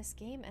 1 in this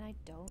game, and I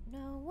don't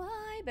know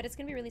why, but it's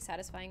gonna be really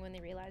satisfying when they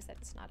realize that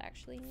it's not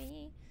actually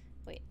me.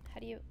 Wait, how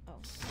do you...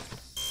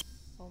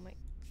 Oh my...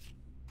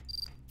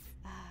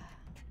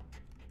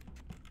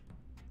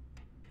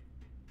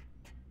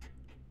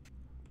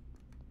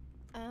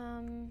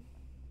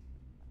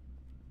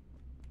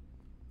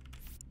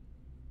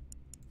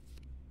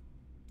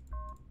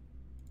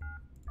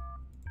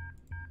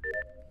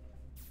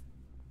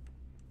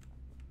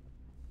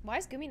 Why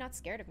is Gumi not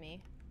scared of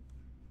me?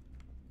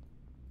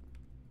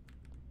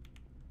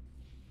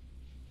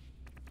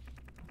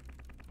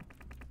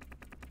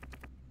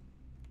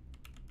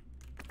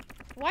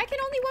 Why can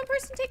only one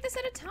person take this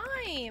at a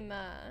time?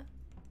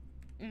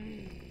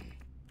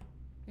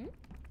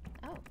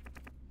 Oh.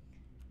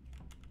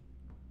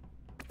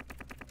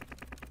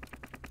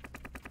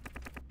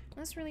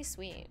 That's really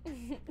sweet.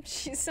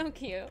 She's so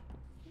cute.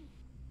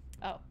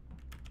 Oh.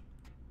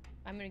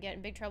 I'm gonna get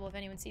in big trouble if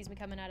anyone sees me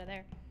coming out of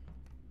there.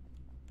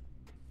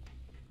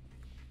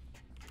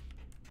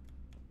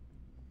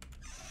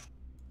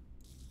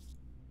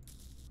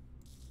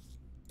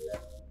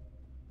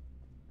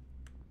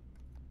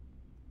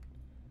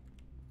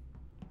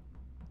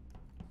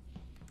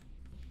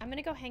 I'm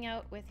gonna go hang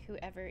out with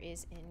whoever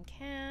is in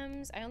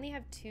cams. I only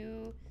have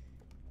 2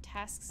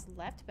 tasks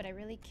left, but I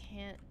really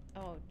can't.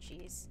 Oh,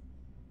 jeez.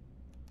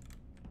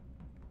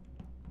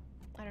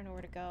 I don't know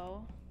where to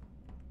go.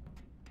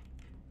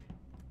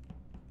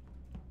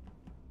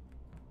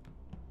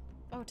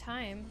 Oh,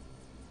 time.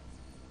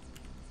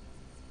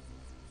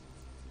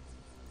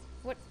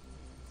 What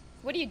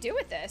do you do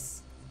with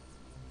this?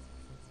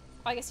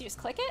 Oh, I guess you just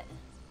click it?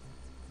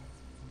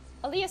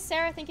 Aaliyah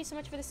Sarah, thank you so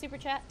much for the super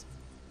chat.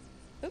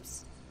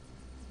 Oops.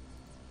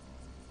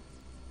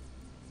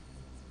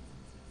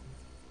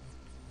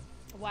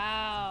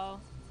 Wow.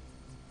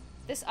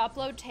 This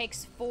upload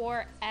takes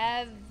forever.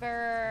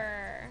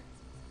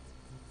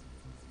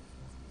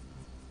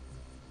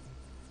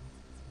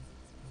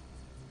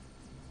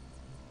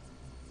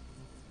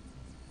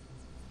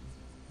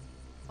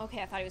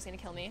 Okay, I thought he was gonna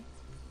kill me.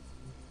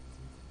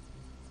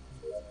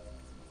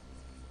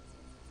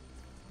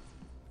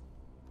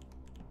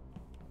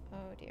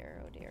 Oh dear,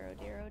 oh dear, oh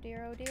dear, oh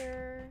dear, oh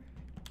dear.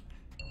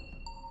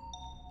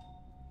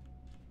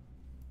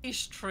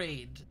 Ace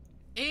trade.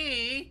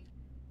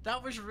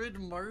 That was rude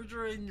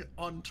murdering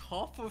on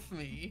top of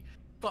me,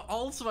 but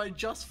also I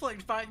just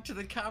flicked back to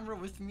the camera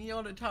with me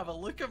on it to have a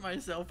look at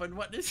myself and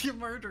witness you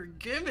murder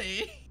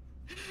Gimmy.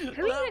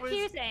 Who are you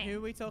accusing? Who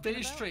are we talking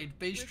about?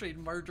 Base trade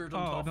murdered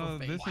on top of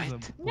me. This is a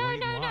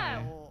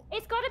No.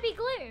 It's gotta be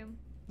Gloom.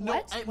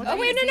 What? Oh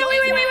wait, no,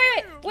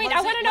 wait,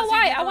 I want to know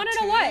why. I want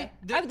to know why.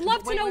 I would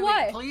love to know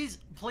why. Please,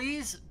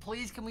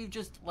 can we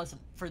just listen?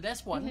 For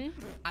this one,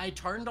 I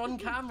turned on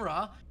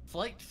camera,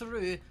 flicked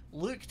through,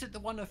 looked at the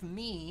one of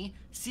me,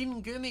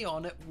 seen Gumi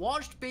on it,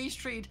 watched Base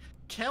Trade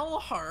kill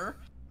her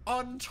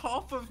on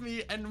top of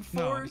me in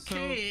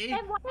 4K.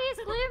 Then why is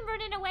Gloom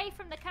running away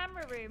from the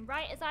camera room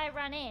right as I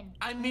ran in?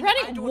 I mean,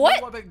 running, I don't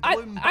what? know about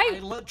Gloom, but I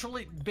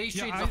literally Base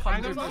Trade's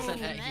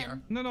 100% it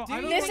here. No,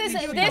 this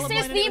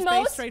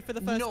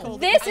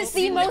is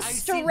the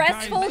most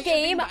stressful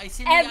game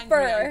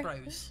ever.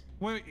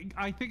 Wait,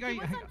 I think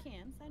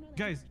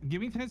guys, give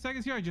me 10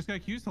 seconds here. I just got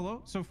accused.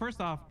 Hello. So first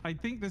off, I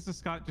think this is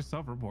Scott just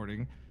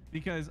self-reporting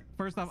because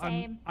first off,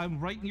 I'm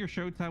right near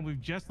ShowTyme.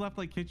 We've just left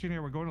like kitchen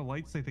here. We're going to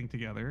Lights, I think,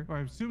 together. Or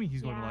I'm assuming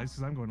he's going to Lights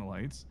because I'm going to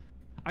Lights.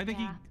 I think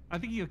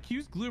he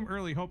accused Gloom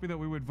early, hoping that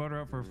we would vote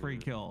her out for a free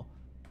kill.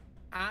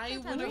 I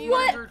would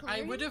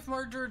have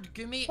murdered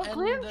Gumi. But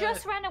Gloom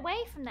just ran away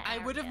from the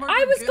area.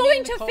 I was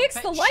going to fix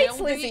the lights,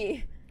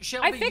 Lizzie.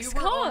 I fixed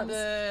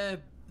comms.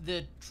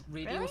 The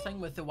radio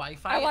thing with the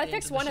Wi-Fi. Well, I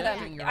fixed one of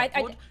them.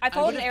 I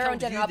followed an arrow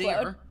and didn't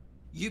upload.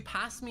 You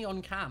passed me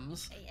on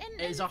cams. And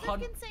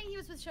Rifkin saying he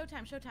was with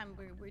ShowTyme.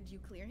 Did you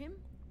clear him?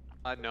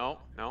 No,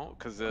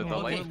 because the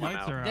lights went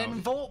out.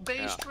 Then vote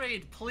Base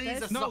Trade,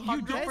 please. It's no,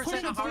 you don't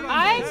push him through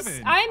I'm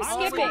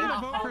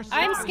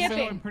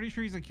skipping. I'm pretty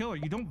sure he's a killer.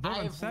 You don't vote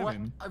on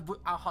 7.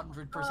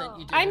 100%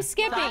 you do. I'm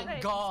skipping.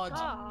 Thank God.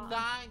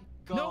 Thank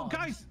God. No,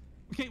 guys.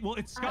 Okay, well,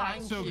 it's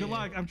Scott, so good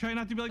luck. I'm trying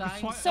not to be like the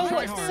SWAT. So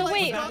wait,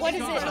 what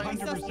is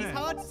it? It's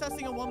hard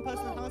sussing on one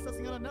person and hard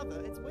sussing on another.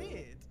 It's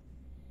weird.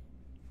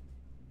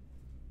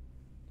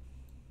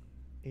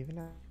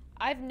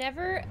 I've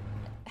never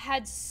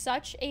had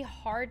such a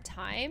hard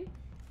time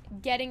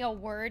getting a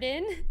word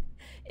in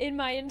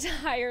my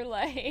entire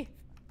life.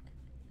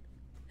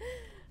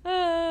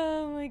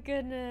 Oh my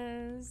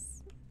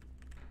goodness.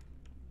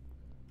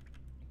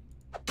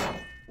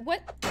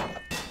 What?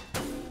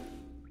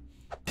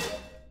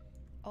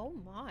 Oh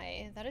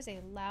my, that is a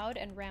loud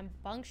and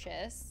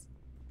rambunctious.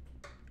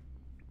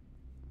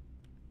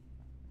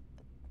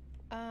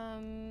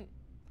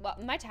 Well,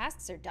 my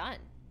tasks are done.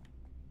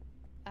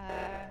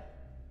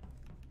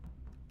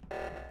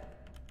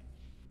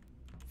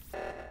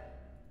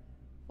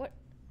 What?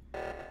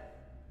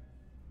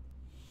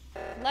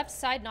 Left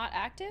side not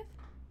active?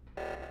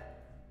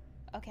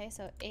 Okay,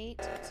 so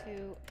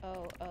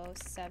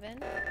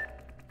 82007.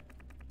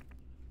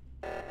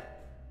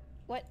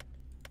 What?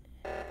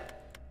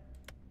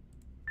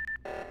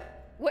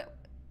 What?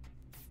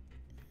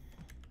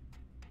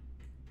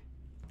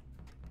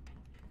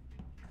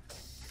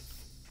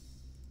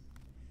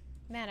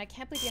 Man, I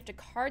can't believe you have to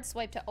card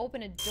swipe to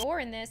open a door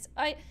in this.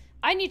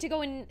 I need to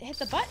go and hit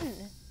the button.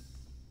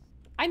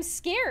 I'm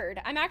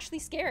scared. I'm actually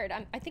scared.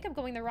 I think I'm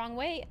going the wrong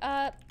way.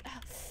 How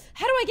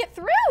do I get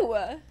through?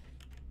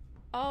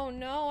 Oh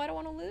no, I don't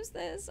want to lose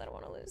this. I don't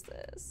want to lose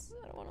this.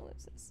 I don't want to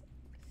lose this.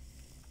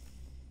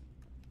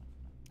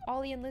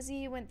 Ollie and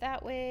Lizzie went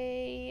that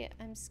way.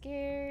 I'm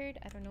scared.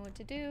 I don't know what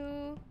to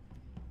do.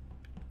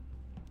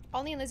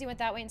 Ollie and Lizzie went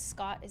that way, and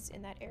Scott is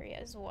in that area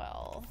as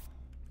well.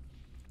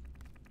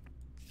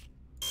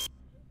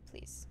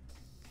 Please.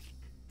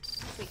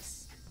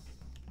 Please.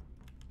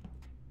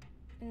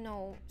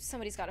 No,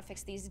 somebody's got to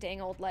fix these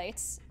dang old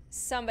lights.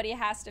 Somebody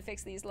has to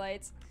fix these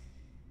lights.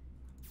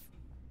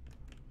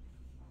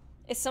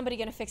 Is somebody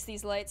gonna fix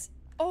these lights?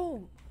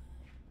 Oh.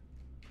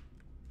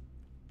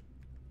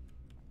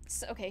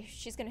 So, okay,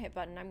 she's gonna hit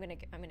button. I'm gonna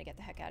get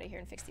the heck out of here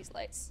and fix these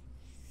lights.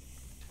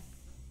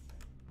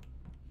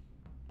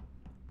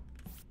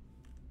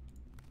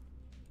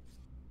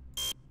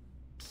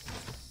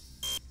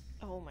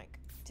 Oh my,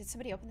 did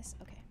somebody open this?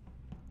 Okay.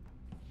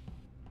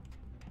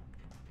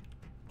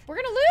 We're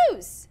gonna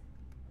lose!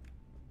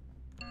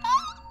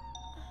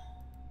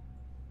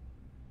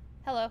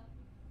 Hello.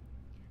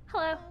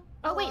 Hello.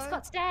 Oh wait,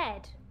 Scott's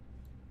dead.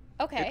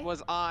 Okay. It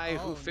was I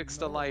who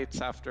fixed the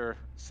lights after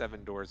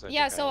 7 doors.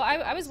 Yeah, so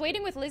I was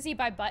waiting with Lizzie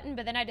by button,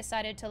 but then I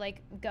decided to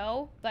like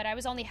go, but I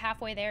was only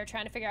halfway there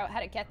trying to figure out how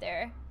to get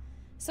there.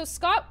 So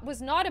Scott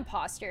was not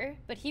imposter,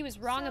 but he was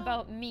wrong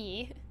about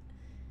me.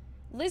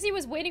 Lizzie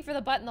was waiting for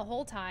the button the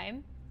whole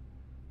time.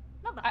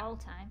 Not the whole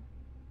time.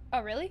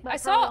 Oh really? But I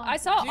saw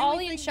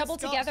Ollie and think Shubble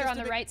that Scott's together just on a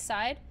the bit- right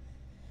side.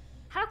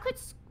 How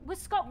was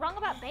Scott wrong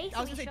about base?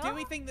 I was gonna say, do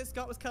we think that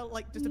Scott was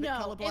just a bit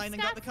colorblind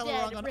and got the color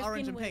wrong on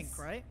orange and pink,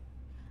 right?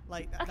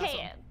 Like,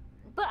 okay,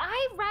 but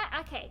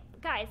okay,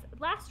 guys,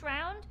 last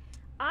round,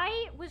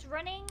 I was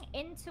running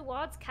in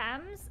towards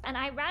cams, and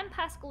I ran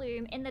past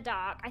Gloom in the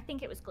dark, I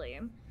think it was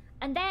Gloom,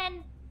 and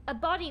then a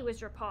body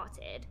was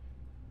reported,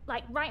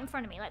 like, right in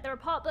front of me. Like, the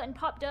report button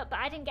popped up, but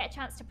I didn't get a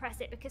chance to press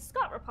it because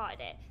Scott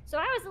reported it. So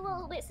I was a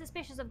little bit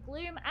suspicious of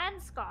Gloom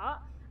and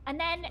Scott, and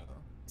then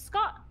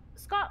Scott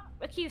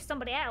accused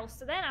somebody else,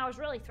 so then I was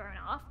really thrown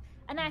off,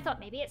 and then I thought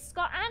maybe it's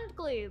Scott and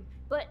Gloom,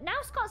 but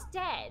now Scott's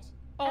dead.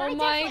 Oh and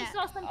my- I definitely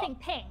saw something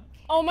pink.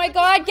 Oh my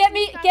god, get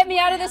me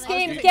out of this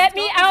game. Get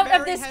me out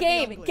of this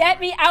game. Get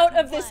me out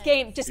of this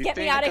game. Just get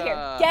me out of here.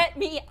 Get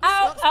me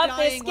out of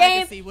this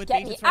game.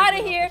 Get me out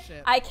of here.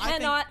 I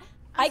cannot.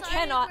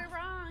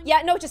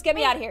 Yeah, no, just get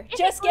me out of here.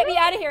 Just get me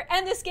out of here.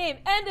 End this game.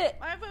 End it.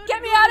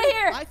 Get me out of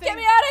here. Get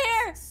me out of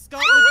here.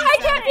 I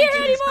can't be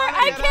here anymore.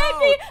 I can't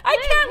be. I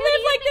can't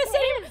live like this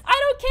anymore. I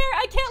don't care.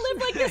 I can't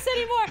live like this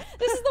anymore.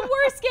 This is the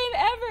worst game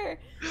ever.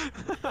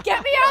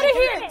 Get me out of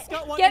here.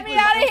 Get me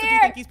out of I here.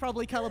 think he's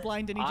probably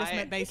colorblind and he just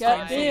meant base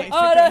Get time. me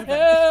out of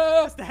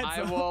here.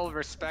 I will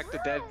respect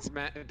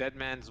the dead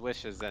man's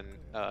wishes and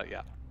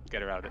yeah,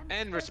 get her out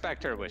and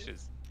respect her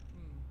wishes.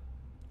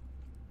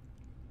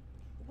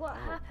 What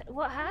happened?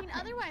 What happened?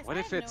 Otherwise, What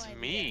if it's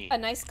me? A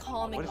nice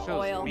calming What if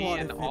oil. it was me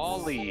and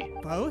Ollie?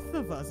 Both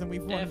of us, and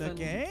we've won the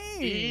game.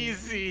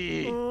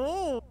 Easy.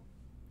 Oh.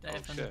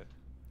 Shit.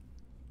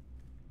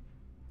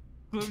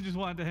 Gloom just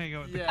wanted to hang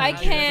out with the I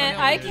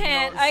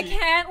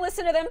can't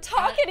listen to them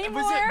talk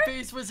anymore.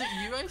 Was it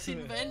you I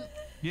seen vent?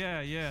 Yeah.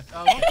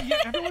 Okay. Yeah,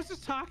 everyone's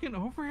just talking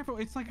over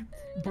everyone. It's like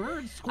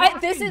birds squawking.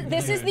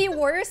 This is the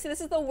worst.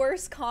 This is the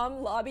worst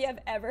comm lobby I've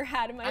ever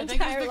had in my entire life.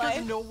 I think it's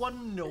because no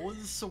one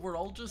knows, so we're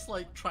all just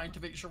like trying to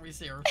make sure we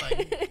say our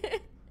thing.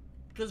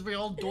 Because we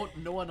all don't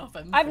know enough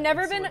info. I've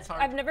never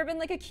been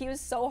like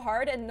accused so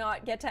hard and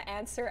not get to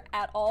answer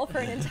at all for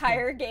an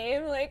entire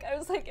game. Like I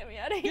was like, get me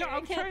out of here. Yeah,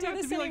 I'm I can't trying do not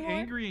this to be anymore. like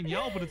angry and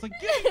yell, but it's like,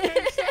 give me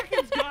 10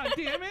 seconds, god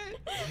damn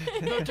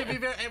it. No, to be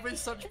fair, it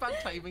was such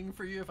bad timing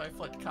for you if I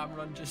flipped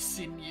camera and just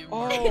seen you.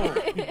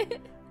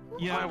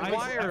 Yeah, My I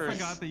wires.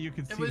 forgot that you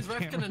could see It was the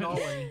Rifkin camera. and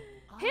Ollie.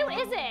 Who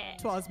is it?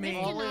 Twas me.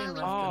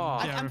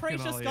 I'm pretty Rifkin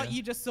sure, Ollie, Scott, yeah.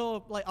 you just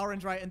saw like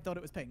orange right and thought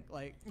it was pink.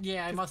 Like.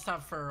 Yeah, I must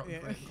have for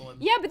Gloom.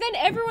 Yeah, but then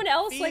everyone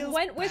else like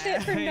went with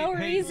it for no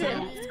Hey, reason.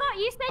 so- Scott,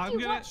 you said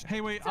you watched.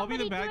 Hey, wait, I'll be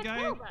the bad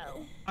guy.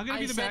 I'm gonna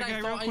be the bad guy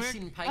real quick.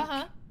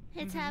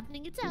 It's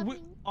happening. It's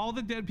happening. All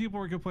the dead people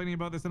were complaining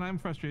about this, and I'm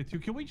frustrated too.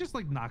 Can we just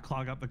like not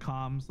clog up the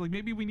comms? Like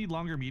maybe we need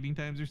longer meeting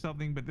times or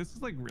something. But this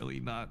is like really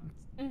not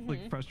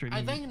like frustrating.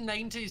 I think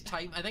 90s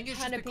time. I think it's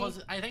just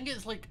because I think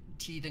it's like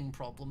teething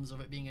problems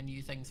of it being a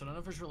new thing, so none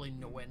of us really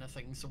know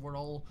anything. So we're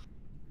all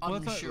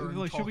unsure.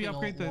 And should we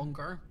upgrade the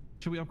longer?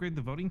 Should we upgrade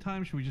the voting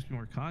time? Should we just be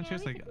more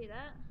conscious? we like could do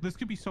that. this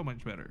could be so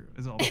much better.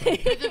 Is all.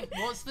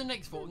 What's the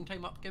next voting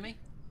time up, Gimme?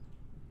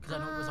 Because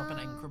I know it was up in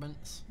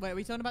increments. Wait, are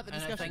we talking about the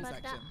discussion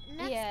section?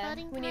 Next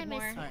voting we need time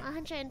more. is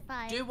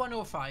 105. Do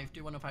 105.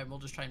 Do 105. We'll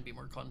just try and be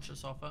more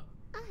conscious of it.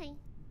 Okay.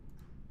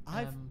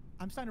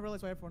 I'm starting to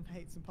realize why everyone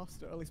hates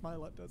imposter, or at least my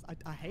lot does.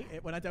 I hate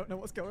it when I don't know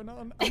what's going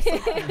on. I'm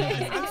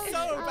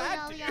so bad.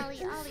 Ollie.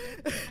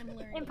 I'm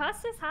learning.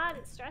 Imposter's hard.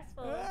 It's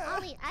stressful.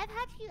 Ollie, I've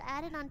had you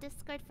added on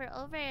Discord for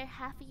over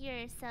half a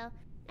year or so.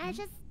 And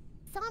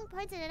someone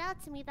pointed it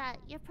out to me that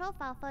your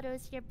profile photo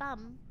is your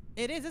bum.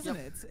 It is, isn't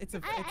it? It's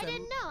a. I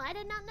didn't know. I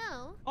did not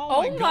know.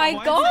 Oh my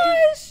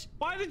gosh!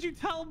 Why did you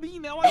tell me?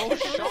 Now I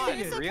It's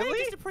okay,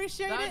 just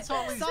appreciate That's it.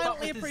 all he's got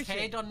Silently with his appreciate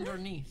head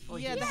underneath.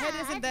 Like yeah, the head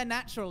isn't there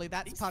naturally.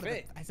 That's part of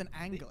it. It's an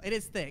angle. It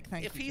is thick.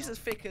 Thank if you.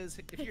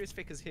 If you're as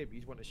thick as him,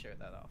 you'd want to show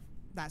that off.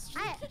 That's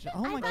true.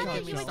 Oh my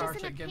god, you were just in a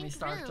pink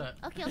room.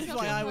 Okay, this is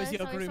why I was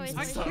your groom.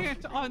 I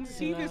can't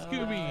unsee this,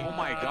 Gumi. Oh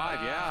my god,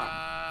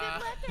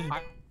 yeah.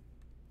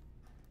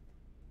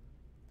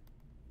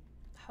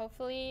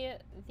 Hopefully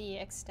the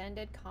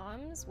extended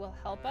comms will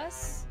help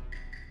us.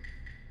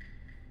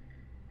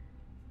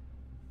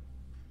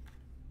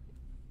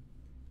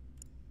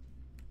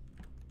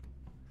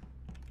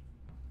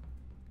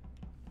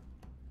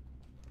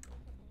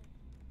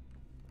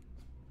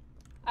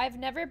 I've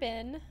never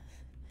been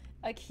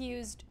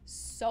accused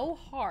so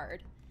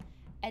hard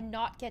and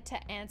not get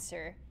to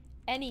answer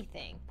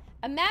anything.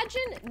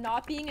 Imagine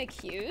not being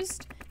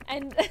accused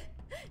and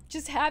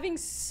just having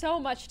so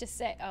much to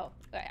say. Oh,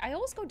 I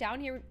always go down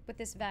here with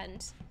this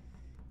vent,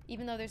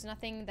 even though there's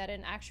nothing that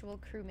an actual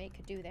crewmate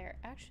could do there.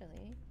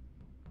 Actually,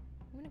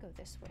 I'm gonna go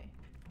this way.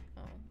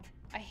 Oh,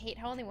 I hate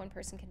how only one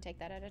person can take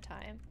that at a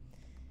time.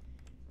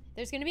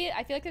 There's gonna be,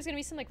 I feel like there's gonna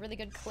be some like really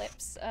good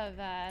clips of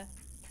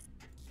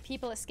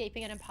people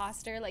escaping an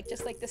imposter, like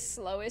just like the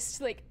slowest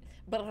like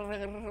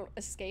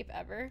escape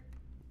ever.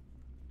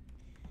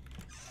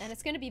 And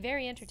it's gonna be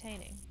very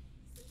entertaining.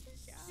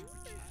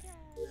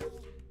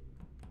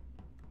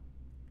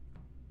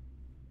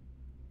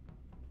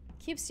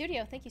 Cube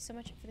Studio, thank you so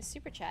much for the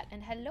super chat,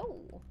 and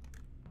hello.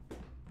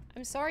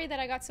 I'm sorry that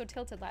I got so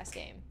tilted last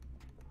game.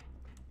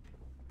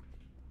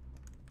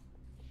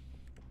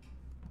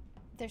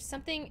 There's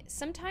something,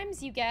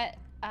 sometimes you get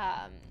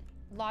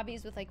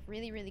lobbies with like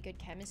really, really good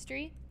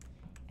chemistry,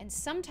 and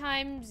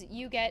sometimes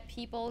you get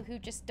people who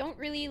just don't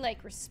really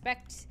like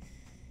respect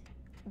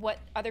what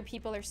other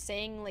people are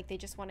saying, like they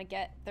just want to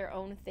get their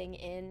own thing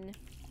in.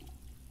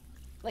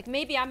 Like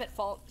maybe I'm at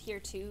fault here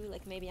too,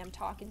 like maybe I'm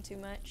talking too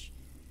much.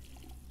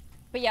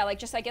 But yeah, like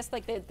just I guess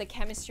like the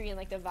chemistry and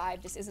like the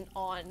vibe just isn't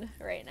on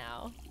right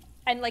now.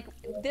 And like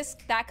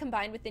that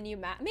combined with the new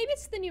map, maybe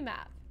it's the new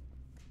map.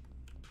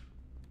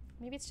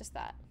 Maybe it's just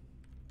that.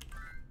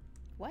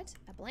 What?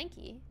 A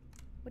blankie?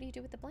 What do you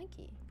do with the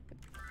blankie?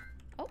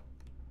 Oh.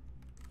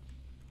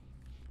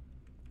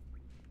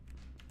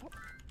 Oh.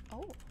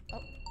 Oh. Oh.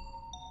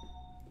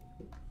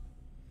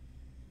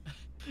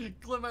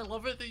 Gloom, I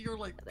love it that you're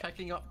like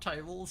picking up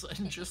towels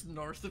and just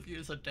north of you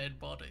is a dead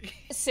body.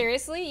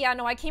 Seriously? Yeah,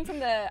 no, I came from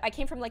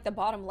like the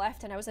bottom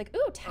left and I was like,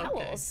 ooh,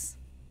 towels.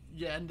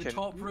 Okay. Yeah, in the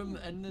top room,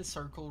 in the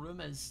circle room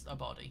is a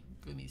body.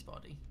 Gumi's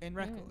body. In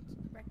records?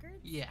 Records?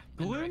 Yeah.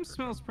 Gloom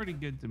smells pretty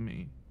good to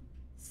me.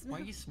 Why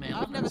are you smelling?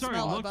 I've never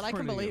smelled it, but I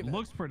can believe it.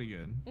 Looks pretty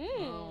good.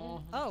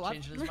 Oh,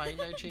 changing his mind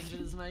now, changing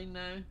his mind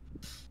now.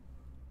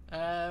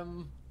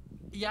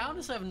 Yeah,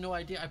 honestly I have no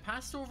idea. I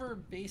passed over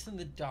base in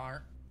the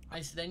dark.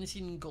 I then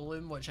seen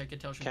Gloom, which I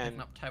could tell she was picking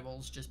up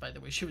towels just by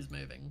the way she was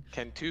moving.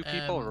 Can two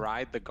people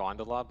ride the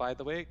gondola, by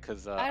the way?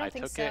 Because I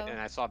took it and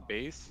I saw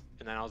base,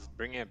 and then I was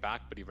bringing it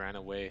back, but he ran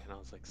away, and I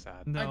was like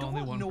sad. No, I don't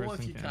only one know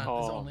person if you can. can.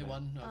 There's only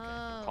one. Okay.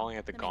 I'm calling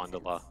it the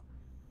gondola.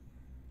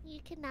 You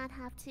cannot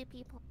have two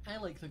people. I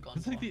like the gondola.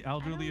 It's like the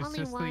elderly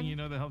assist thing, you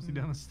know, that helps you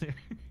down the stairs.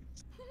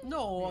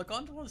 No, a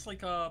gondola is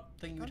like a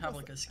thing you'd have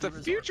like a ski It's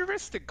a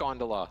futuristic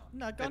gondola.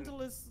 No,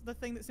 gondola's the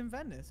thing that's in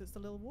Venice. It's the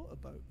little water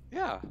boat.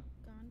 Yeah.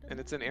 And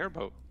it's an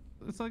airboat.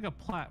 It's like a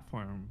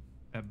platform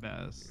at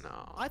best.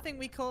 No. I think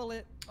we call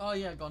it. Oh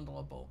yeah,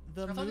 gondola boat.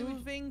 The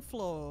moving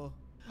floor.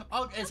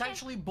 Oh, it's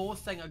actually both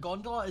things. A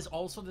gondola is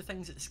also the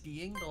things at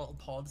skiing, the little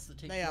pods that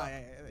take you up.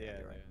 Yeah.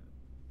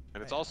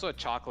 And it's also a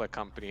chocolate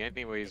company.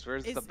 Anyways,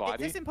 where's the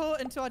body? Is this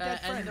important to our dead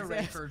friends? In the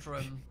record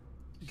room.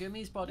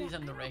 Gumi's body's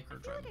in the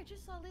record room. I feel like I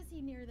just saw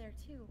Lizzie near there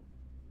too.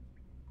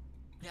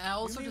 Yeah, I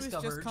also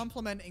discovered. was just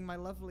complimenting my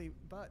lovely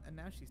butt, and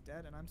now she's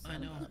dead, and I'm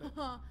sad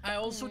about it. I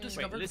also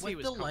discovered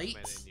with the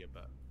lights.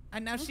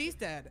 And now she's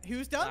dead.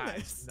 Who's done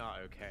this? That's not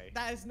okay.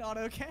 That is not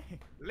okay.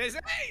 Lizzie!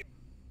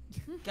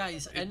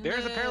 Guys,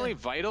 there's apparently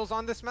vitals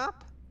on this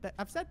map?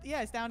 I've said,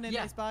 yeah, it's down in,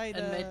 it's by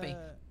the... Medbay.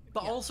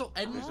 But also,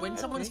 when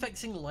someone's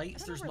fixing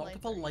lights, there's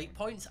multiple light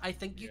points. I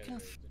think you can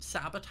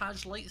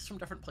sabotage lights from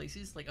different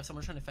places. Like, if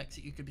someone's trying to fix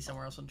it, you could be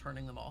somewhere else and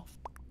turning them off.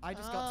 I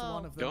just got to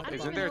one of them.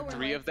 Isn't there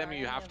 3 of them and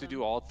you have to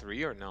do all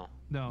 3 or no?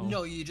 No.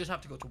 No, you just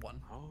have to go to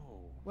one.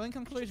 Oh. Well, in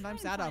conclusion, I'm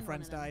sad our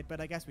friends died, but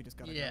I guess we just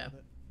gotta go with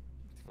it.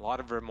 A lot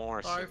of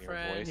remorse in your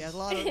voice. Yeah, a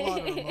lot of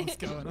remorse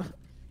going on.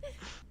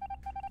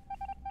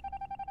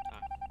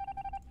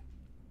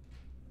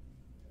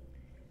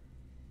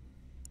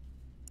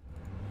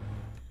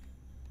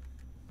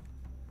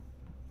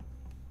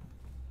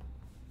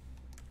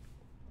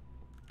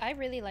 I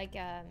really like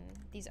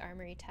these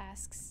armory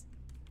tasks.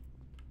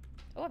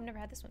 Oh, I've never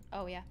had this one.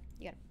 Oh yeah,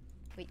 you gotta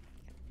wait.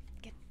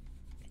 Get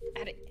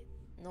at it.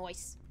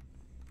 Nice.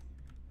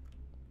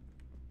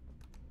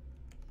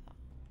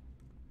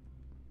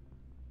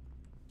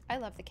 I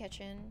love the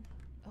kitchen.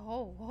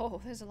 Oh,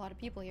 whoa, there's a lot of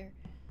people here.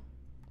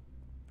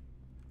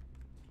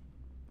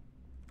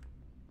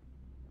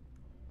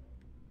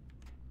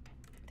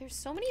 There's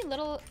so many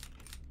little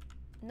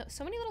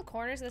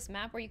corners of this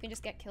map where you can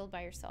just get killed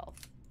by yourself.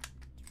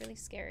 It's really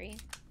scary.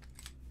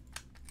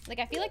 Like,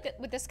 I feel like that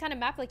with this kind of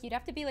map, like, you'd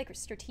have to be, like,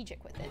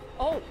 strategic with it.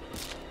 Oh!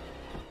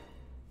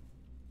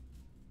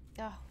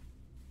 Oh.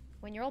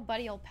 When your old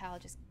buddy, old pal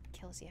just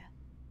kills you.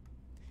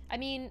 I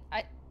mean,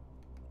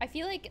 I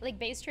feel like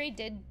Base Trade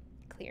did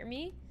clear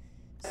me,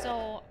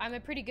 so I'm a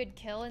pretty good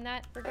kill in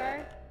that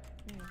regard.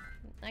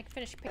 I can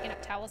finish picking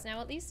up towels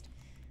now, at least.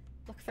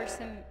 Look for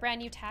some brand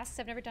new tasks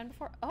I've never done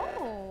before.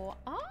 Oh!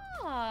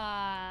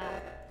 Ah!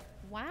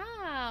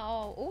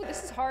 Wow! Oh,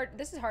 this is hard.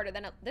 This is harder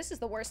than this is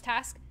the worst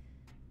task.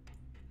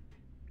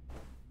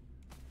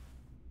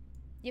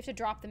 You have to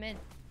drop them in.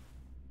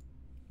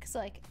 Cause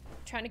like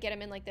trying to get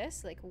him in like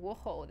this, like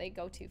whoa, they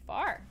go too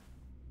far.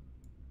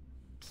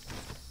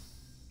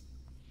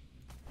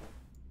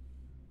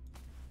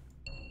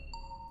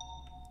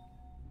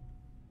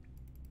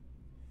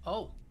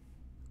 Oh.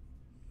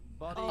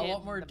 A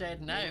lot more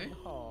dead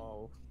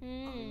now.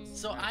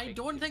 So I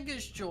don't think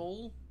it's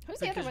Joel. Who's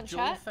the other one,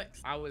 Joel chat?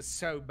 I was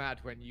so mad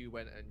when you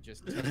went and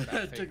just took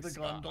that Took the fix.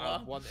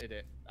 gondola. I wanted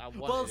it.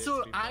 Well,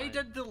 so I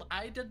did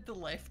the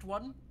left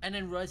one and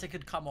then realized I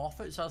could come off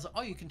it. So I was like,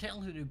 oh, you can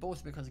technically do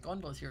both because the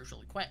gondola's here is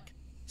really quick.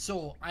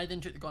 So I then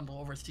took the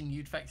gondola over, seeing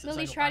you'd fix it.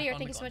 Lily so Schroeder,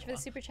 thank you so much for the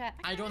super chat.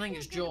 I don't think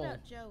it's Joel.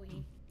 About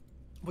Joey.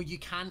 Well, you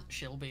can't,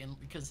 Shelby,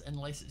 because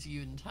unless it's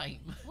you in time.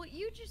 Well,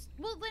 you just.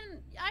 Well,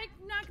 then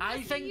I'm not gonna.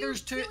 I think you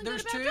there's two. feeling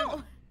There's good two. about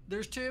Joel.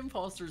 There's two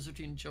imposters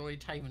between Joey,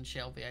 Time, and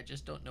Shelby. I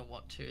just don't know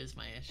what two is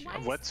my issue.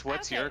 What's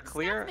Okay, your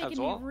clear stop as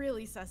making well? me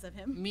really sus of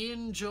him. Me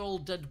and Joel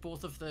did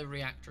both of the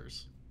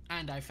reactors,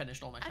 and I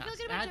finished all my I tasks. feel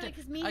good about Joey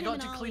 'cause me, I him, got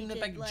and to clean the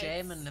Ollie big did, like,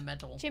 gem in the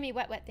middle. Jimmy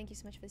Wet Wet, thank you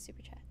so much for the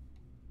super chat.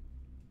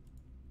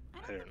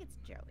 I don't think it's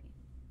Joey.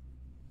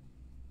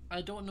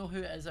 I don't know who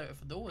it is out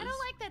of those. I don't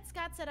like that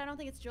Scott said I don't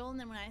think it's Joel, and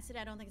then when I said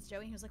I don't think it's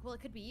Joey, he was like, "Well, it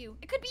could be you.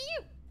 It could be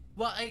you."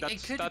 Well,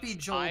 it could be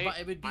Joel, but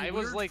it would be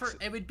weird like,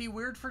 it would be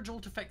weird for Joel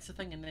to fix the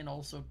thing and then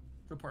also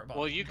report about.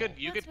 Well, it. you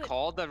could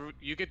call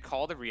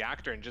the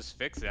reactor and just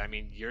fix it. I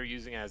mean, you're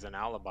using it as an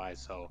alibi,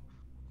 so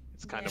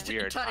it's kind of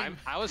weird.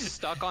 I was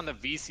stuck on the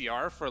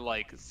VCR for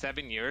like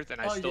 7 years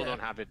and I still don't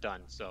have it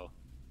done. So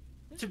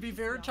to be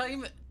fair,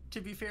 Time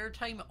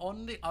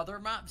on the other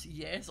maps,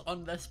 yes.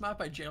 On this map,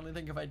 I generally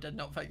think if I did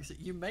not fix it,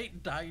 you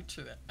might die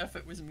to it if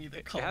it was me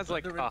that called. It has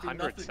like 100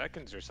 nothing.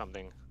 seconds or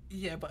something.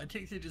 Yeah, but it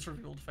takes ages for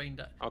people to find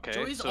it. Okay,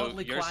 Joey's so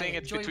oddly you're saying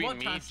quiet. it's Joey, between what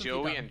me, tasks have you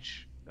Joey, done? and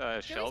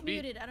Joey's Shelby?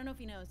 muted. I don't know if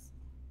he knows.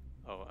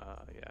 Oh,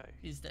 yeah.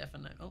 He's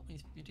definitely. Oh,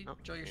 he's muted. Oh,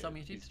 Joey, you're yeah, still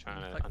muted. he's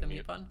trying to Click the unmute.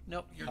 mute button.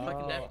 Nope, you're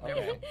clicking down.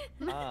 There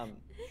we go.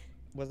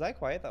 Was I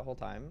quiet that whole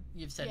time?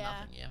 You've said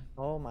nothing, yeah.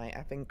 Oh my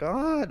effing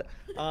god.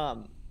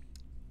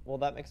 Well,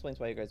 that explains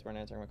why you guys weren't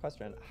answering my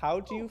question. How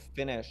do you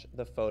finish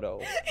the photo?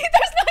 There's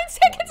 9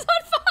 seconds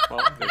on fire.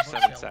 Well, there's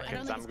 7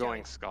 seconds. I'm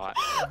going Scott.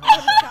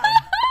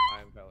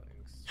 I'm voting.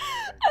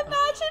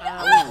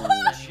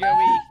 Imagine.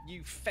 Joey,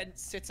 you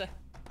fence sitter.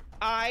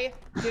 I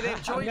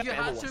didn't. Joey, you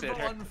had to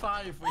vote on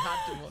 5. We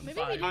had to vote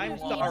on 5. I'm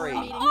sorry. Oh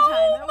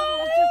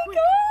my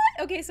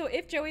god. Okay, so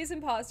if Joey's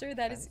imposter,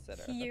 that is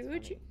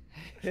huge.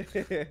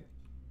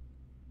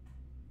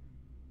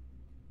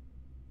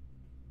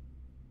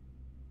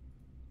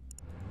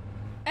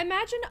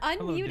 Imagine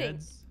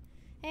unmuting.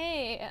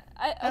 Hey,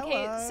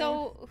 okay,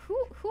 so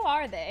who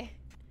are they?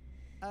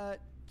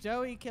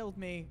 Joey killed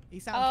me. He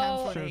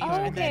sound cam for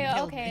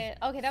me.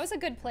 Okay, that was a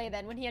good play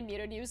then when he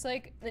unmuted. He was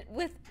like,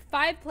 with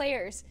 5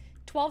 players,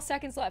 12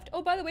 seconds left.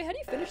 Oh, by the way, how do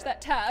you finish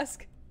that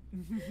task?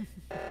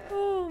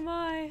 Oh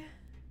my.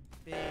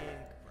 Big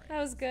break. That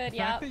was good, the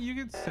yeah. fact that you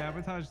can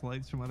sabotage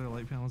lights from other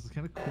light panels is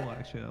kind of cool,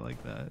 actually. I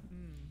like that.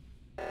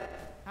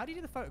 How do you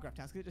do the photograph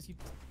task? Is it just you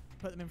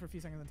put them in for a few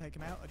seconds and take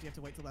them out, or do you have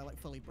to wait till they're like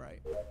fully bright?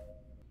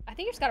 I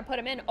think you just gotta put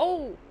them in.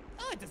 Oh!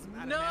 Oh, it doesn't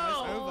matter No!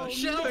 now.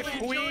 It's over. Shelby,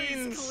 The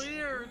queens! Joey's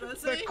cleared,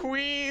 is The he?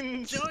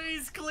 queens!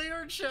 Joey's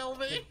cleared,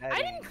 Shelby! I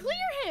didn't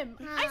clear him.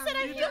 I said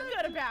I feel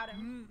good about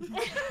him.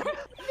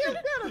 Feel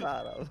good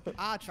about him.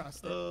 I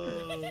trust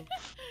it.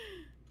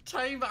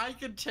 Time, I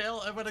could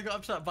tell when I got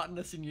up to that button,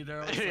 I seen you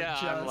there. I was Yeah,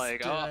 like, I'm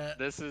like, oh, it.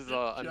 this is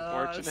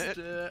unfortunate.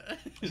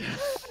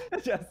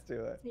 Just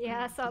do it.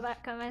 Yeah, I saw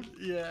that coming.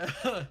 Yeah.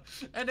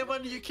 And then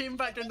when you came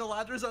back down the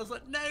ladders, I was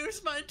like,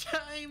 now's my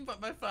time! But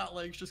my fat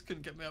legs just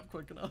couldn't get me up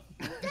quick enough.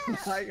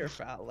 Not your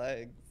fat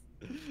legs.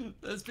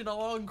 It's been a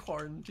long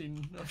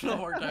quarantine. I've not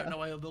worked out in a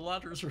while. The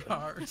ladders are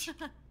hard.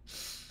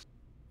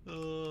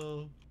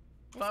 Oh.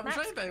 But I'm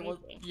trying to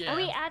Are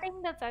we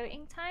adding the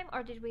voting time,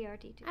 or did we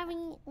already do that? I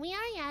mean, we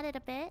already added a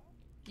bit.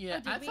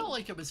 Yeah, I felt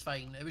like it was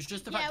fine. It was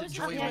just the fact that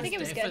Joey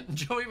was deaf and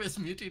Joey was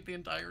muted the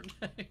entire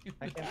time.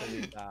 I can't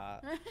believe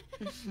that.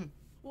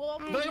 Well,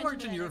 but it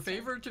worked in your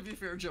favor, to be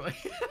fair, Joey.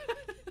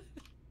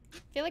 I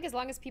feel like as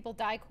long as people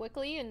die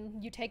quickly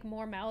and you take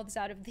more mouths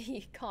out of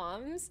the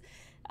comms,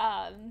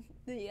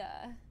 the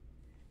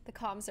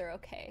comms are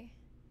okay.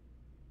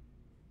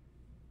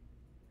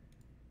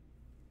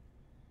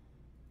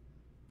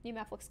 New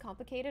map looks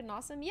complicated and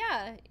awesome.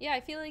 Yeah,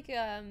 I feel like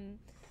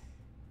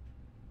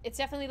it's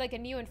definitely like a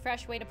new and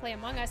fresh way to play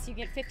Among Us. You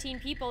get 15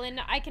 people, and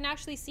I can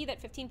actually see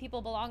that 15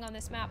 people belong on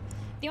this map.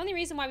 The only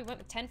reason why we went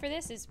with 10 for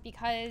this is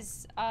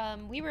because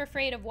we were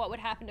afraid of what would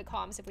happen to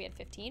comms if we had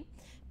 15,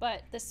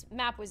 but this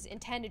map was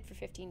intended for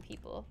 15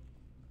 people.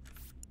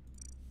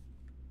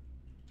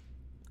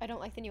 I don't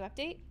like the new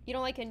update. You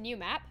don't like a new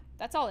map?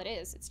 That's all it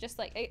is. It's just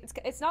like,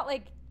 it's not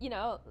like, you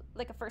know,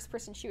 like a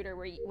first-person shooter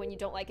where when you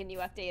don't like a new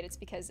update, it's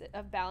because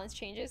of balance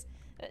changes.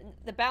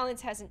 The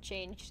balance hasn't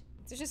changed.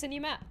 It's just a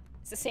new map.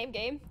 It's the same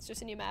game. It's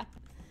just a new map.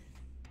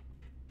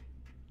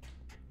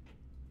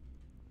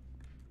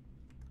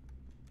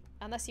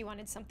 Unless you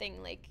wanted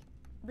something, like,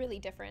 really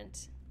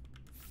different.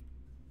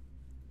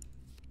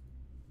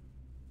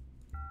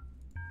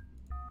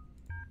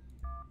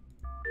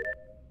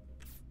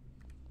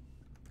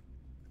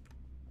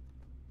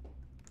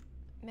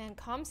 Man,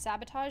 comm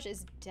sabotage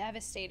is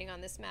devastating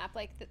on this map.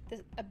 Like,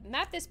 a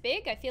map this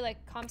big, I feel like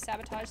comm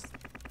sabotage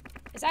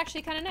is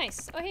actually kind of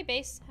nice. Oh, hey,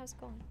 base. How's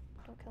it going?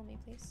 Don't kill me,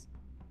 please.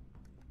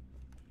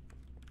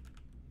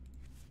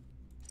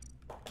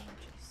 Oh,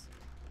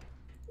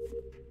 jeez.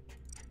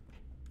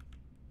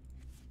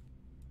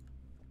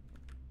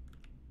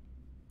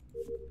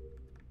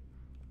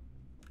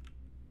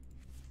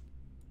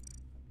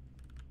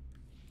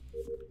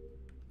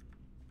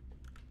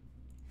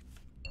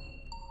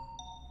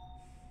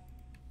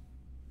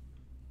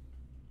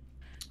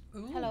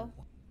 Ooh. Hello.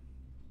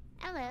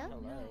 Hello.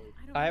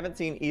 I haven't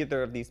seen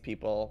either of these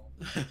people.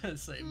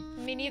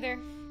 Same. Me neither.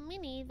 Me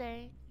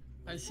neither.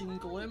 I've seen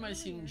Gloom, I've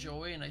seen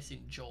Joey, and I've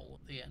seen Joel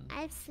at the end.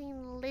 I've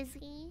seen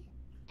Lizzie,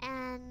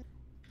 and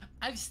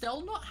I've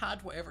still not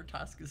had whatever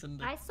task is in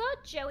the I saw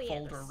Joey at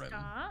folder the rim.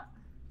 start.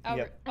 Oh,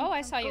 Yep. oh,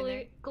 I saw you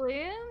there.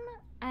 Gloom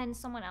and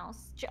someone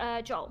else.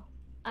 Joel.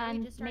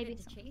 And maybe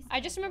I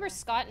just remember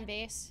Scott and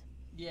base.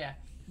 Yeah.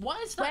 What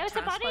is Where that was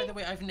the task, by body? the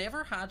way? I've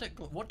never had it.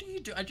 What do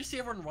you do? I just see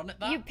everyone run at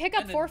that. You pick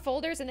up and then- 4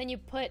 folders and then you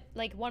put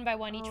like 1 by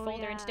 1 each Oh,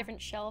 folder yeah. into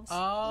different shelves.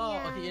 Oh,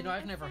 Yeah. okay. You know,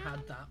 I've never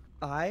had that.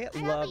 I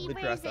don't love think the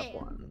you dress praise up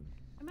it. one.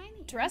 Am I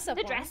the Dress up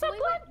The one. dress up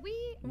one?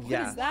 We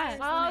Yeah. is that?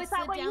 Oh, is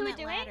that what you were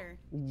doing? Ladder.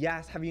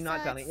 Yes, have you not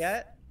So done it it's-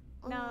 yet?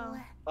 No.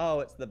 Oh,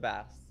 it's the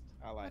best.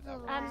 I like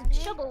that one.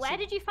 Shubble, where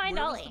did you find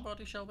Where was Ollie? the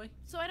body, Shelby?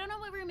 So I don't know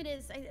what room it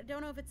is. I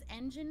don't know if it's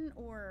engine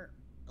or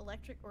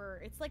electric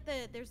or it's like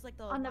there's like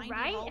the On the winding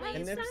right hallways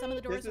And where this, some of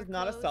the doors this are is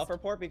not a closed.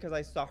 self-report because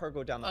I saw her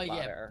go down the Oh, yeah.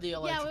 ladder. The Yeah,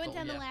 electrical, we went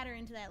down yeah. the ladder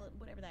into that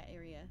whatever that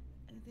area.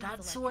 I think it's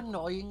That's so electrical.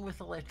 annoying with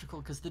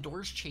electrical because the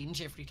doors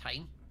change every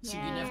time. So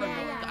you Yeah. never know.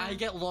 Yeah. I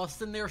get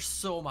lost in there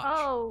so much.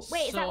 Oh,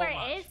 wait, is that So where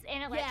much. it is?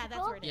 In electrical? Yeah,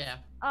 that's where it is. Yeah.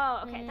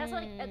 Oh, okay. That's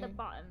like at the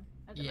bottom.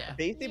 Of the Yeah. map.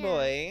 Daisy Yeah.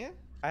 boy,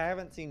 I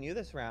haven't seen you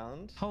this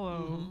round.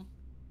 Hello.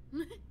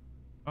 Mhm.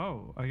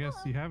 Oh, I guess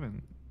you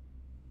haven't.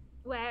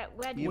 Where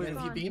did You've you been,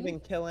 spawn? you've been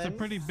killing. It's a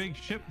pretty big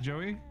ship,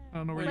 Joey. I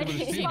don't know where Where you did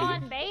would have you seen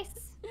spawn, me.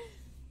 base?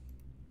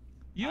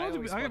 You know, I I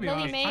always gotta be spawn-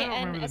 honest, Lily I May don't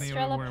and remember the name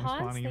Estrella of where I'm Pons,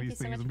 spawning thank in you these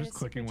so things. much I'm for the just super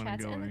clicking when I'm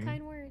chats and the going.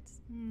 kind words.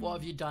 What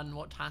have you done?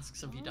 What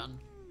tasks have you done?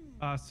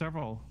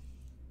 Several.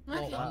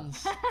 What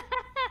ones?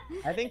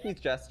 I think he's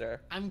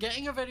Jester. I'm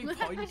getting a very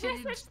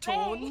pointed Just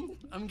tone.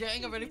 I'm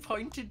getting a very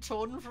pointed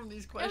tone from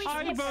these questions.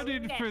 I Yes,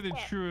 voted yes, for the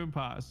yes. true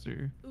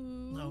imposter.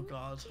 Ooh. Oh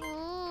god.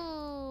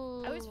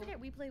 Ooh. I always forget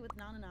we play with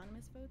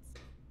non-anonymous votes.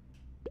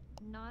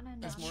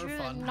 That's more True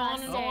fun.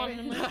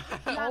 non-anonymous.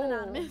 Not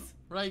anonymous.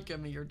 Right, give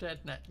me your dead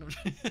neck.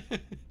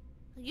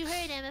 You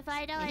heard him. If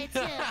I die, it's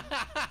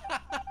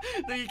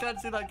him. No, you can't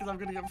say that because I'm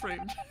gonna get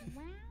framed.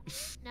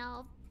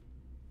 No.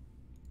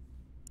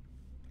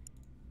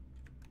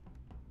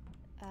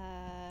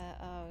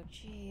 Oh,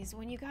 jeez.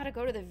 When you gotta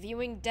go to the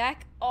viewing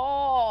deck,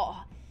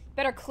 oh,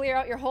 better clear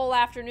out your whole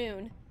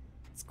afternoon.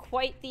 It's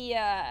quite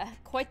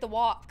the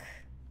walk.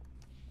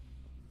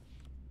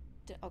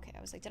 Okay,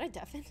 I was like, did I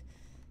deafen?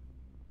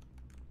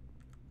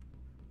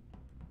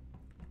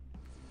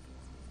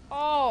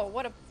 Oh,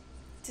 what a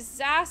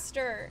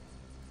disaster.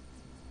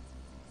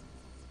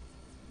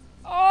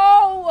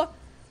 Oh,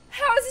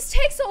 how does this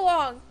take so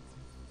long?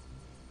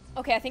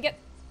 Okay, I think it,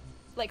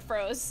 like,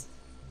 froze.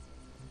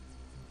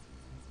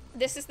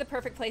 This is the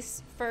perfect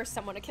place for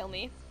someone to kill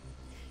me.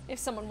 If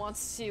someone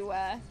wants to,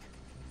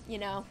 you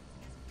know,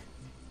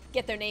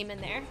 get their name in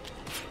there.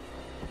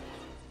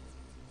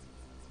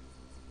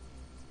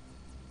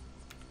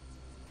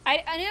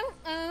 I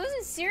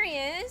wasn't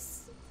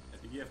serious. I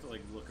think you have to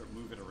like look or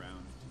move it around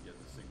to get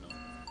the signal.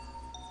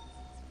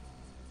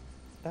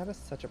 That is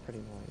such a pretty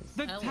noise.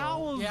 The Hello.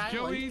 towels, Yeah, I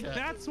Joey. like it.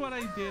 That's what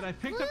I did. I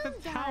picked up the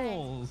Gloom died.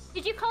 towels.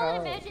 Did you call an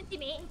Oh. emergency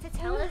meeting to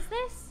tell us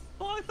this?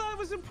 Well, I thought it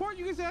was important.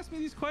 You guys asked me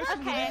these questions.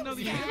 I Okay, didn't know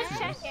the just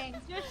answers. checking.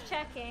 Just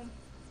checking.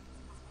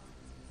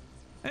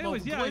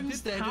 Anyways, Well, yeah, I did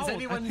Gloom's dead. Has towels.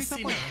 anyone I picked up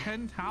seen like it?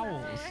 10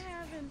 towels. No, I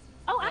haven't.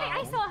 Oh,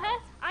 I saw her.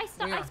 I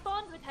Where?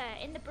 spawned with her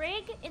in the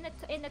brig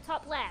in the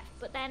top left,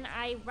 but then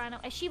I ran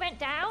up. She went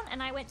down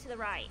and I went to the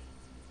right.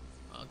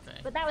 Okay.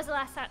 But that was the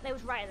last time. That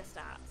was right at the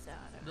start. So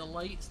I don't know. The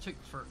lights took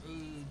for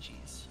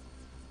ages.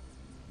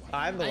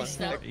 I'm the I one who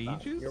still- picked them.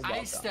 Ages? You're I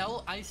welcome.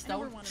 still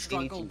never wanted to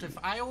struggle to. AG.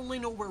 I only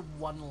know where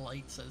one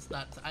light is.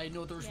 That I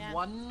know there's Yeah.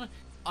 one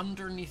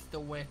underneath the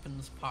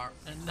weapons part,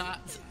 and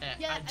that's it.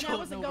 Yeah, I and I don't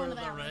wasn't know where going to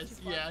the that one, it was rest.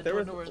 too far. Yeah, I There don't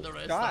was know where the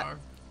rest Scott. are.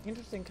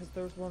 Interesting, because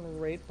there's one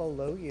right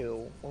below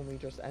you when we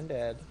just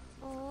ended.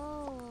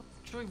 Oh.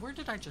 Joey, where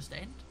did I just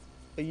end?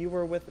 You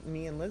were with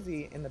me and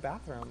Lizzie in the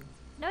bathroom.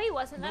 No, he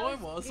wasn't. That No, I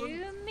was wasn't.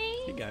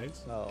 Gumi. Hey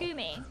guys. Oh.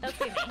 Gumi. That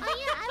was Gumi.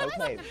 Oh yeah, I was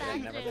Okay, in the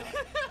then never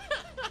bathroom.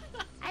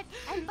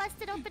 I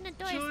busted open the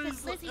doors because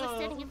Joy's- Lizzie was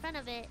standing in front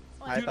of it.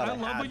 I Dude, thought I it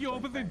love had when you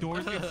open the something.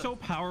 doors. It's so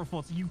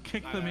powerful. So you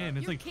kick them in.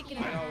 It's You're like, kicking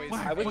I it. always.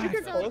 Whack, I wish you whack.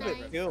 could So close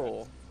nice. it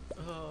too.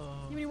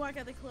 Oh. You mean walk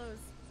out the clothes?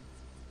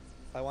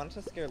 I wanted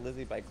to scare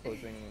Lizzie by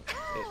closing it.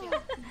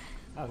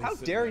 Oh, How he's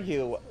sitting dare there.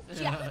 you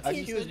Yeah,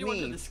 you accuse said you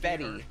wanted me, to scare her.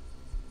 Betty?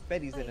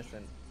 Betty's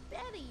innocent.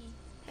 Betty.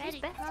 Who's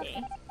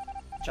Betty?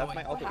 That's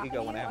my alter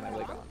ego when I have my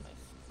wig on.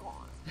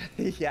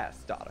 Yes,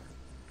 daughter.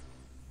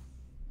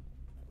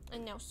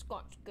 And now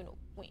Scott's gonna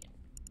win.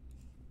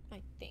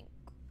 I think.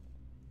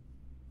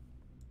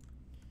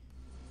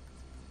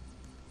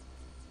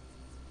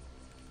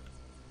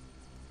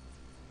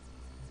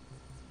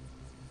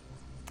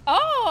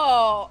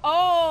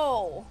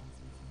 Oh!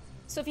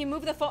 So if you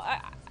move the phone,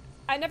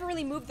 I never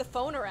really moved the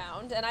phone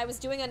around, and I was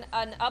doing an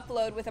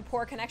upload with a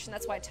poor connection.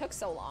 That's why it took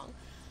so long.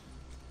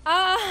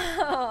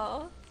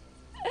 Oh!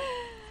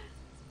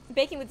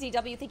 Baking with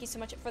DW, thank you so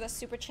much for the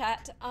super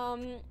chat.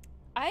 I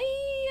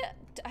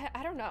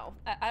don't know.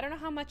 I don't know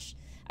how much.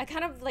 I'm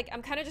kind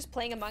of just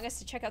playing Among Us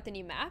to check out the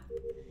new map.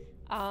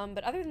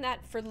 But other than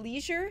that, for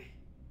leisure,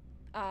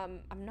 I'm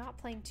not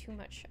playing too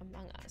much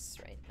Among Us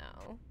right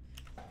now.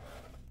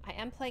 I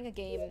am playing a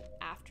game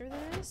after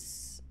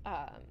this.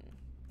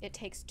 It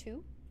Takes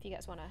Two. If you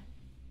guys want to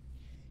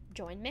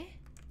join me,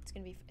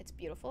 it's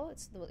beautiful.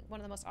 It's one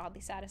of the most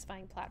oddly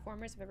satisfying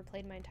platformers I've ever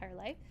played in my entire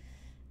life.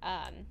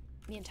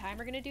 Me and Time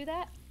are gonna do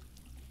that.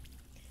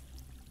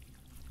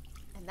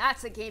 And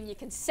that's a game you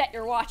can set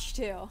your watch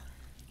to.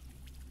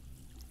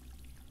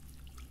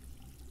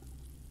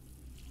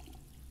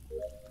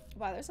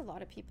 Wow, there's a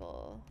lot of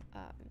people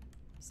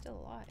still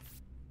alive.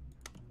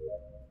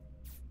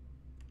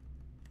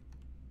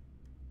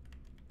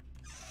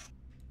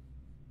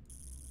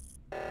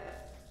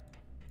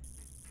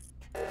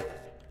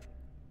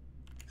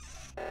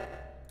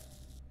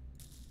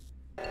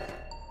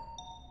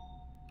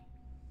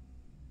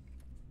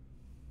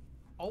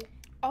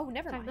 Oh,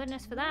 never mind. Thank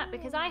goodness for that,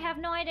 because I have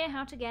no idea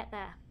how to get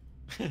there.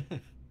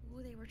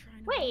 Ooh, they were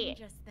trying to Wait,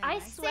 just then. I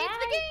swear saved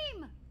the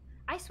game.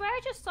 I swear I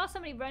just saw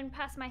somebody run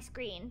past my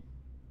screen.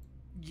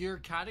 Your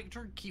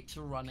character keeps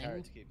running.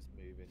 Character keeps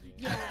moving.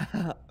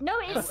 Yeah. No,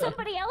 it's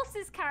somebody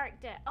else's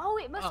character. Oh,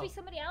 it must be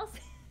somebody else.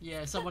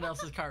 Yeah, someone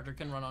else's character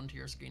can run onto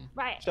your screen.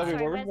 Right. Shelby,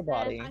 where was the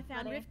body? I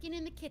found Rifkin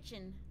in the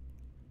kitchen.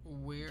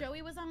 Where?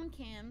 Joey was on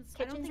cams.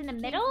 Kitchen's in the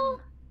middle?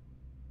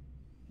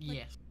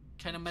 Yes.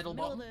 Kind of middle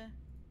bottom.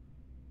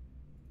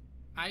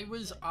 I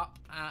was up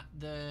at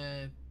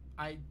the...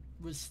 I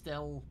was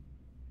still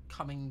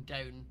coming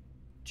down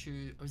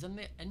to... I was in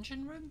the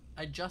engine room?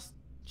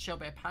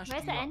 Shelby, I passed you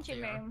Where's the up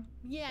engine there. room?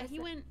 Yeah, he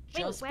went...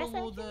 Just where's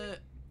below the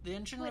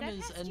engine room? room Wait,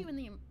 is I passed you in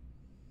the...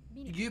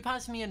 You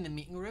passed me in the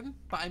meeting room,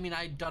 but I mean,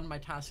 I'd done my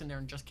task in there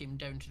and just came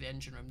down to the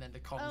engine room, then the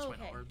comms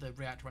went off, or the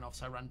reactor went off,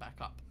 so I ran back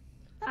up.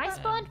 I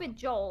spawned with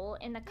Joel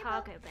in the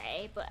cargo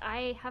bay, but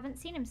I haven't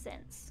seen him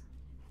since.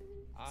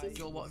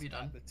 Joel, what have you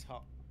done? At the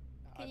top.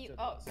 Can you... Done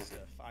Oh. lots of stuff.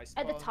 I At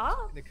the spawned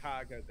top? in the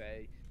cargo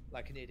bay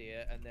like an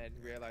idiot, and then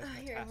realised my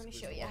Here, let task me was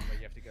show the ya. one where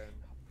you have to go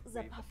and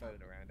wave the phone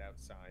around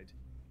outside.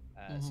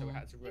 So we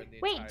had to run the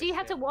Wait, entire do you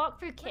have to ship. walk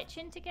through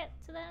kitchen to get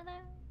to there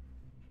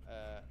though?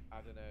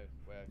 I don't know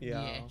where.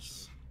 Yeah.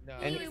 Yes. No,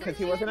 And because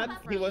he wasn't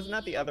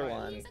at the other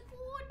one.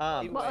 What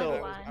So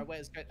other one?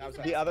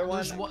 the other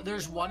one.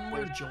 There's one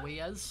where Joey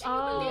is.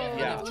 Oh.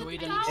 Yeah. If Joey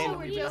didn't Oh, see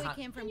where him, Joey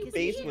came from. 'cause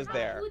Base he- was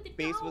there.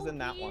 Base was in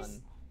that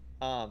one.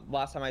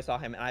 Last time I saw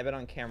him, and I've been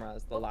on camera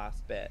as the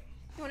last bit.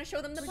 You want to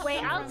show them the...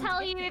 Wait, I'll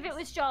tell you if it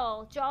was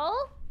Joel.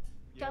 Joel?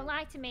 Don't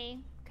lie to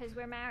me, because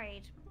we're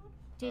married.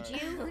 Did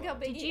Look how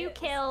big did he you is.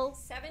 kill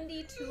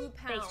 72 Base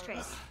pounds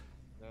Trace?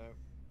 No.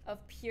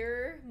 of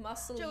pure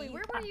muscle. Joey,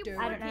 where were you?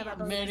 I don't know about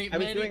those. Mary I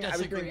was doing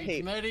disagreed.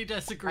 tape. Mary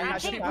disagreed. I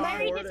had to fast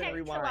Mary forward and detects the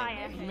rewind.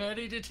 liar.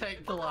 Mary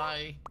detect the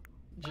lie.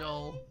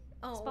 Joel.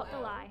 Oh, Spot the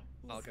lie.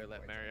 I'll go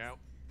let Mary out.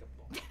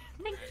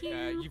 Thank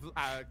you. You've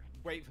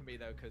wait for me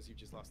though, because you've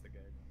just lost the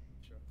game.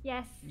 Sure.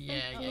 Yes. Yeah,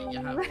 thank you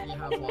you. have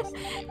lost the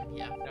game.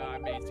 Yeah. No, I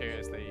mean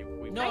seriously.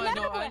 No,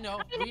 I know.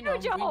 We know,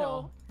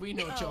 Joel. We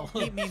know, Joel.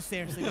 He means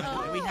seriously. We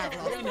have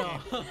lost We know.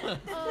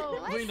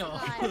 Oh, I We know.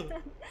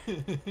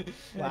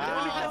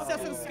 Wow. We had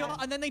Seth and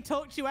Scott, and then they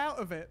talked you out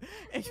of it.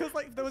 It was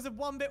like there was a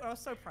one bit where I was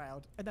so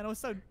proud, and then I was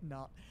so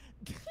not.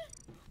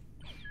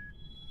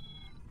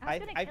 I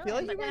feel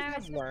like you but then I guys was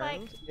have just like,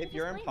 learned if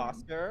you're an just blame him.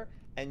 imposter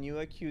and you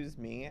accuse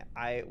me,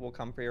 I will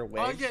come for your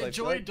wig. Oh So I yeah, feel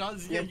Joey like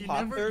does. the Yeah,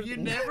 imposters- you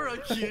never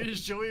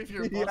accuse Joey if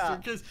you're imposter,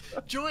 because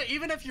Joey,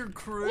 even if you're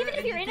crew, Even if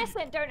and you're you can-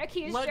 innocent, don't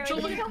accuse Joey.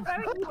 Literally- He'll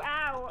vote you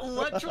out.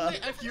 Literally,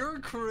 if you're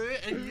crew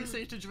and you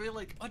say to Joey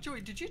like, "Oh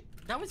Joey,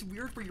 that was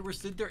weird where you were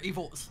stood there," he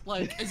votes.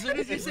 Like, as soon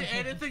as you say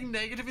anything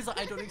negative, he's like,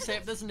 "I don't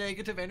accept this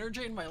negative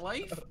energy in my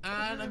life,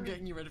 and I'm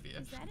getting rid of you."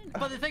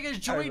 But the thing is,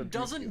 Joey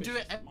doesn't do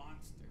it.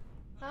 Monster.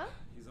 Huh?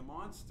 He's a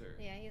monster.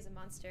 Yeah, he's a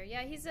monster.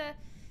 Yeah, he's a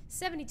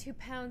 72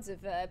 pounds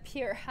of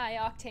pure high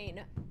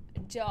octane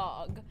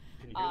dog.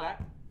 Can you hear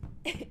that?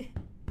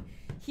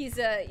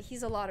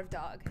 He's a lot of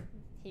dog.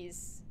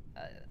 He's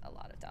a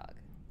lot of dog.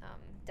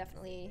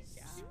 Definitely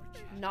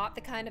not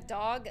the kind of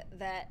dog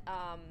that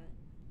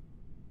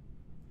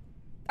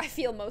I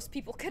feel most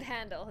people could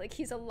handle. Like,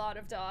 he's a lot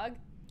of dog.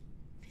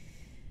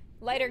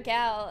 Lighter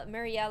Gal,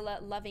 Mariella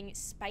Loving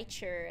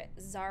Spicher,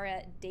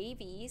 Zara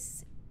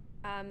Davies.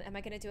 Am I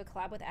gonna do a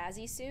collab with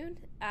Azzy soon?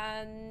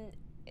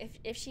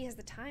 If she has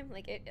the time,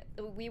 like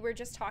we were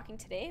just talking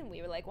today and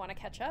we were like want to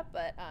catch up,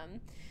 but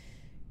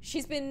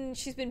she's been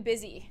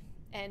busy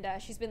and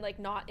she's been like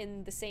not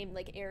in the same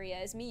like area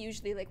as me.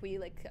 Usually like we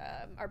like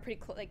are pretty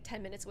like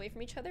 10 minutes away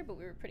from each other, but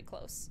we were pretty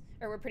close,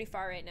 or we're pretty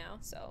far right now.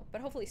 So,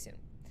 but hopefully soon.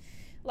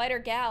 Lighter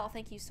Gal,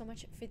 thank you so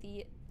much for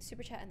the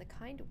super chat and the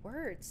kind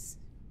words.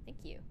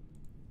 Thank you.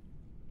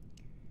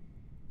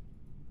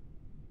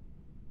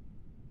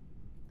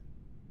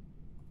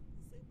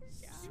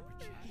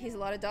 He's a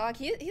lot of dog.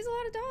 He's a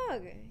lot of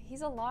dog.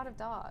 He's a lot of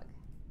dog.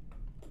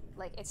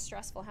 Like, it's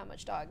stressful how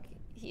much dog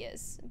he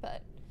is,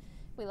 but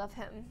we love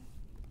him.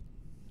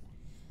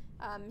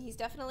 He's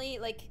definitely,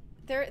 like,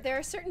 there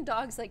are certain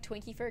dogs, like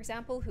Twinkie, for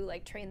example, who,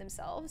 like, train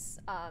themselves.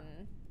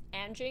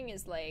 Anjing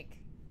is, like,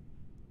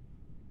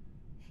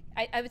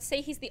 I would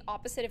say he's the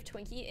opposite of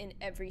Twinkie in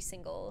every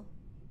single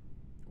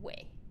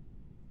way.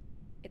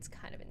 It's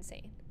kind of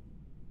insane.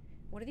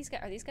 What are these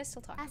guys? Are these guys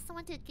still talking? I just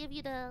want to give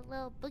you the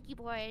little boogie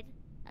board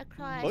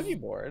across. Boogie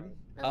board?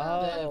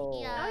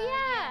 Oh.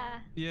 Yeah.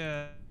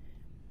 Yeah.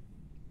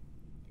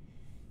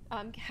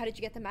 How did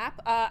you get the map?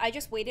 I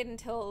just waited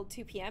until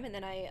 2 p.m. and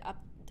then I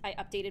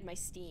updated my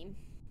Steam.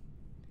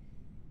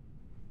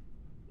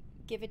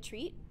 Give a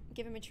treat.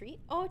 Give him a treat.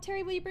 Oh,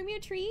 Terry, will you bring me a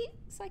treat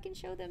so I can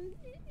show them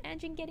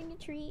Anjing getting a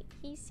treat?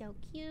 He's so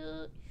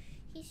cute.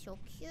 He's so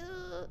cute.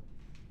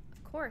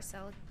 Of course,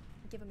 I'll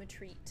give him a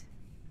treat.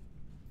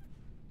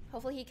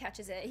 Hopefully he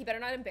catches it. He better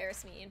not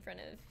embarrass me in front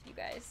of you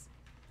guys.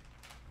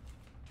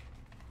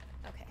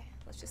 Okay,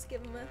 let's just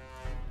give him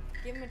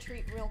a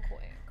treat real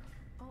quick.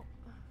 Oh.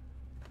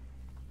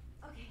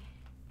 Okay.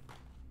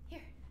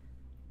 Here.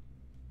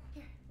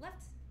 Here.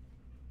 Left.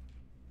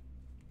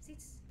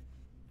 Seats.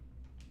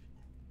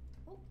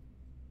 Oh.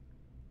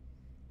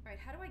 Alright,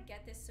 how do I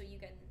get this so you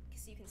can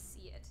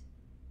see it?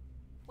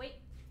 Wait.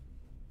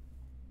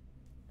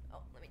 Oh,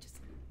 let me just.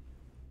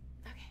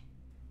 Okay.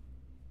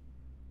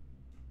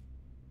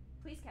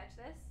 Please catch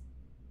this.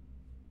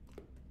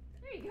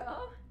 There you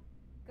go.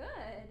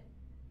 Good.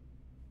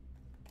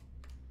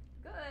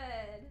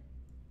 Good.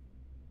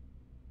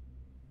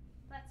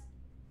 Let's.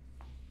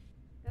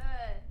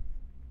 Good.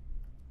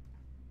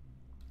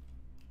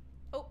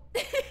 Oh.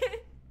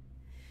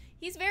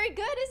 He's very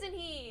good, isn't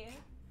he?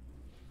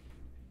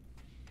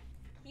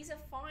 He's a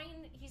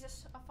fine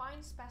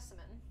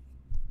specimen.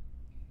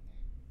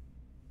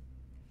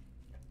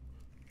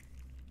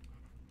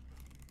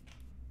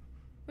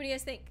 What do you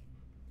guys think?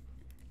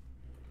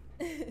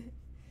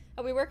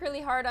 Oh, we work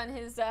really hard on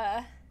his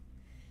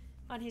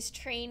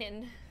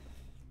training.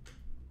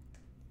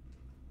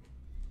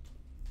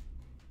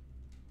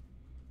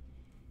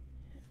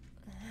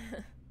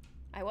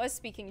 I was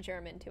speaking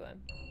German to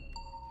him.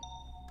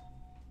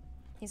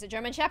 He's a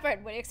German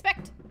Shepherd. What do you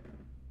expect?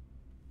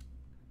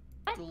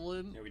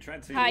 Gloom. Yeah, we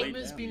tried to. Gloom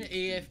has been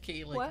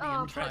AFK like What?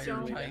 the entire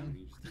Pardon.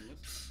 time.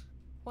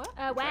 What?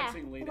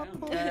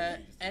 Where?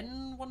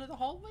 In one of the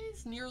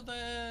hallways near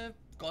the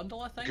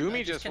gondola thing.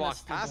 Gumi just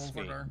walked past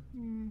me.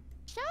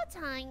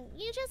 ShowThyme,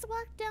 you just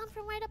walked down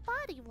from where the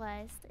body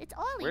was. It's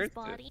Ollie's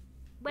body.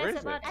 Where's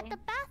the body? At the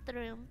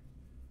bathroom.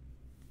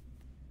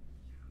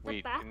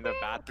 Wait, in the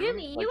bathroom?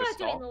 Gumi, Like you a are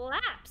stall? doing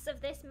laps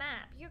of this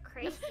map. You're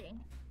crazy.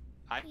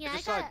 I Yeah,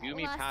 just I saw got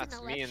Gumi lost in pass me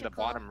in the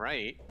electrical. bottom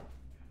right.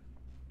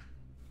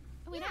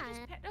 Oh, wait, did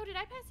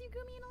I pass you,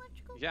 Gumi, in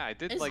electrical? Yeah, I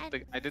did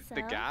I did the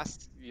so.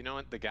 gas, you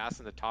know, the gas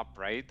in the top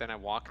right. Then I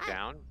walked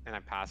down and I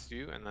passed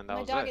you, and then that My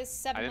was dog it. is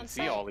 7 I didn't months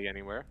see old. Ollie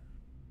anywhere.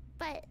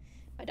 But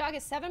my dog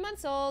is 7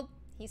 months old.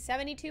 He's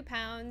 72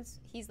 pounds.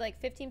 He's like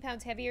 15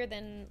 pounds heavier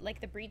than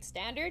like the breed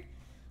standard.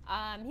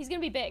 He's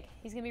gonna be big.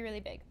 He's gonna be really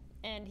big.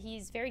 And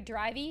he's very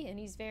drivey, and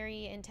he's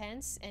very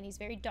intense, and he's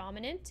very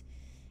dominant.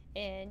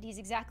 And he's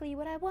exactly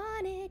what I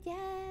wanted,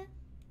 yeah.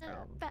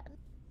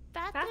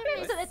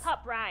 Bathroom's at the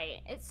top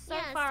right. It's so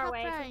Yeah, it's far top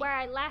away right. from where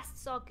I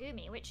last saw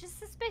Gumi, which is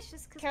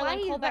suspicious because why Caroline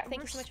are you Colbeck,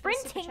 thank you so much for the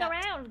super sprinting chat.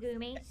 around,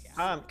 Gumi?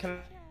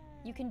 Can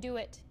You can do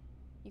it.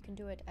 You can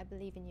do it. I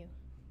believe in you.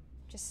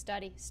 Just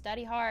study.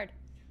 Study hard.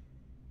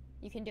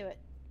 You can do it.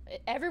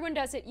 Everyone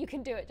does it. You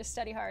can do it. Just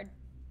study hard.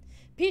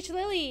 Peach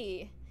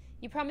Lily!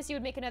 You promised you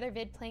would make another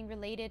vid playing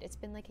Related. It's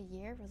been like a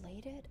year.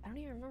 Related? I don't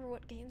even remember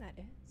what game that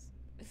is.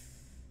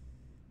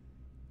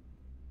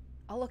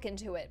 I'll look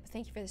into it.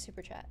 Thank you for the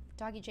super chat.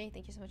 Doggy J,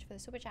 thank you so much for the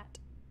super chat.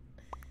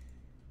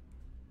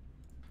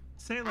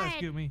 Say less,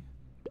 Alright. Gumi.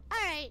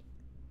 alright.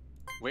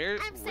 Where?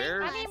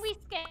 I mean, we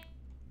skipped.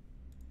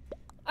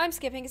 I'm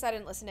skipping because I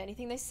didn't listen to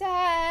anything they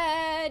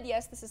said.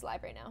 Yes, this is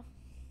live right now.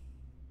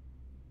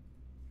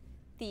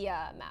 The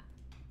map.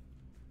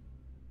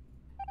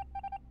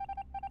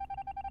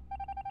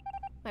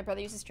 My brother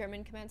uses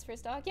German commands for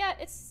his dog. Yeah,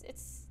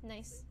 it's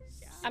nice.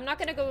 I'm not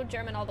gonna go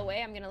German all the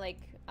way. I'm gonna like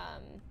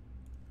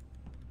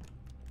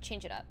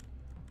change it up.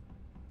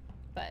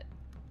 But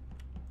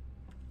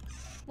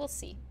we'll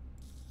see.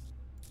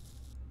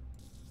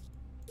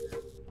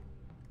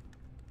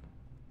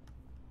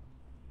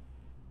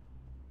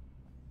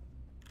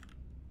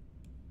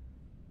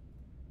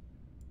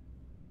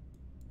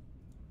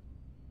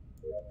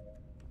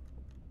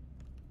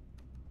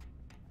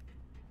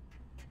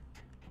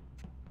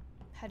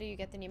 How do you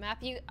get the new map?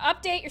 You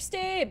update your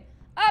Steam!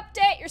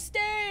 Update your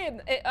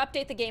Steam!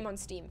 Update the game on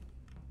Steam.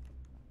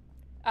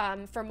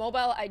 For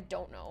mobile, I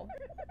don't know.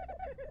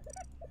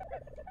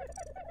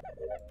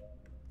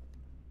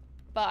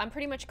 But I'm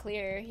pretty much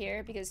clear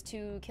here because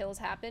 2 kills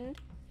happened.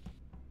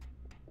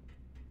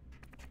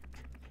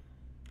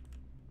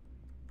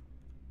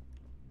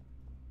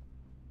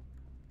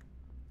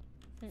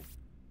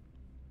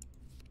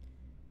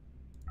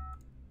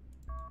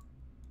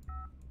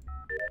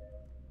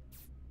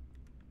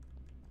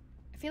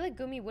 feel like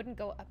Gumi wouldn't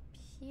go up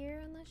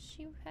here unless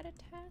you had a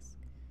task.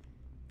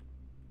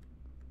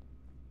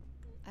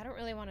 I don't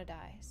really want to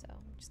die, so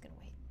I'm just gonna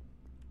wait.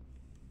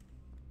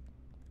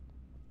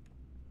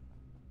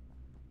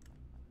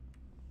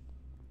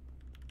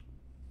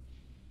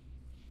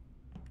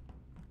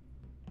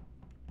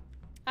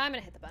 I'm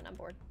gonna hit the button. I'm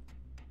bored.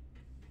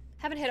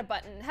 Haven't had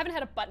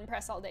a button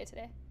press all day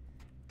today.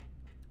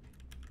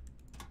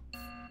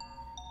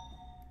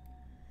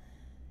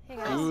 Hey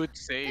guys. Good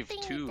save,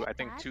 2. I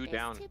think 2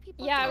 down.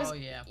 Yeah,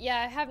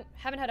 I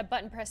haven't had a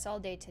button press all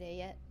day today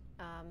yet.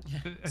 I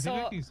think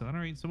I can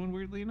exonerate someone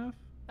weirdly enough.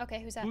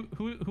 Okay, who's that?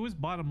 Who is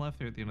bottom left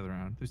there at the end of the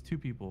round? There's 2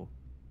 people.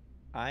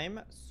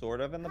 I'm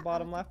sort of in the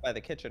bottom left by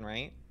the kitchen,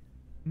 right?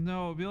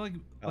 No, it'd be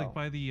like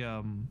by the you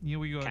know,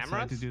 we go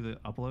outside to do the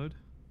upload.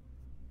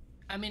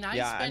 I mean, I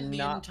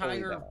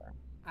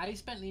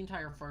spent the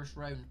entire first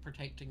round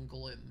protecting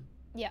Gloom.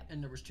 Yeah.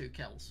 And there was 2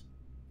 kills.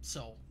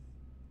 So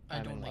I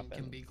don't think it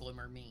can be Gloom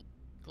or me.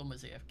 Gloom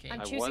was AFK.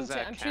 I'm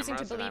choosing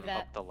to believe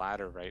that. Up the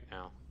ladder right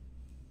now.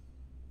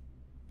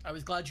 I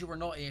was glad you were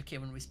not AFK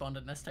when we spawned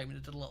in this time and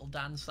it did a little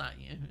dance at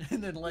you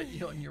and then let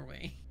you on your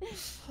way.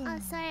 Oh,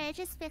 sorry, I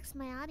just fixed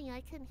my audio.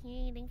 I couldn't hear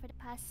anything for the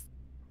past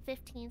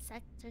 15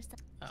 seconds or so.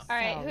 Oh.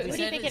 Alright, who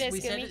do you think it is, We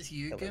Gumi? said it's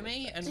you,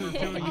 Gumi. And So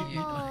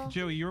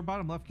Joey, you were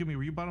bottom left. Gumi,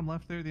 were you bottom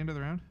left there at the end of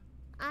the round?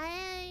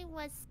 I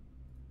was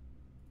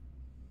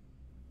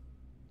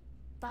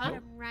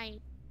bottom right.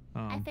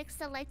 I fixed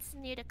the lights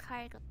near the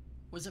cargo.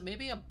 Was it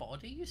maybe a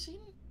body you seen?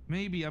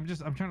 Maybe. I'm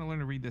trying to learn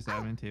to read this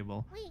admin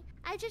table. Wait,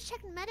 I just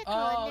checked medical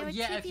and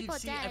there were 2 people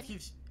dead.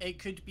 It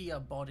could be a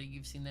body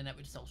you've seen, then it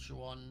would still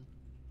show on.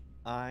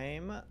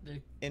 I'm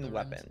in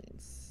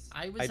weapons.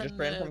 I just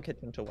ran from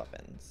kitchen to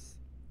weapons.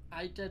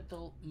 I did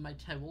my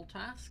towel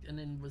task and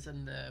then was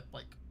in the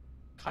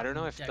I don't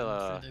know if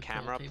the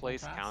camera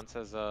place counts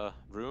as a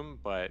room,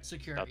 but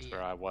that's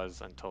where I was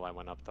until I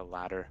went up the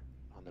ladder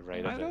on the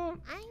right of it.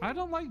 I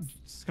don't like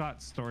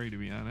Scott's story, to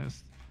be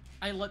honest.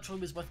 I literally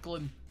was with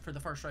Gloom for the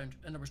first round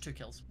and there was 2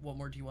 kills. What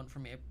more do you want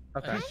from me?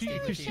 Okay. I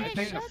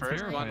think the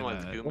first one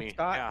was Gumi. Well,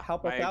 Scott,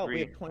 help us out.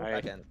 We have 20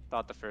 I seconds.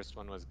 thought the first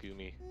one was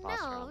Gumi.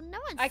 Last round. No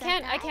one I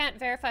can't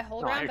verify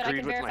whole round, but I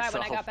can verify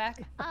when I got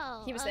back.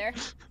 Oh, he was there.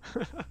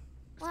 Well,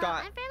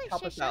 Scott, I'm fairly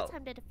help us sure out.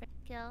 ShowThyme did a first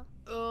kill.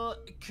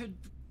 Could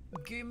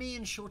Gumi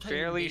and ShowThyme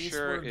Fairly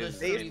sure were the is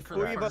 3 for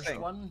the first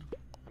voting? one?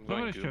 I'm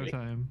going Gumi.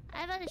 ShowThyme.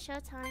 I voted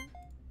ShowThyme.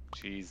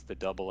 Jeez, the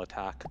double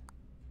attack.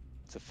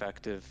 It's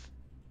effective.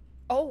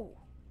 Oh.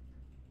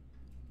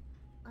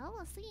 Well,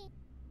 we'll see.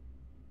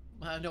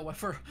 No,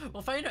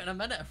 we'll find out in a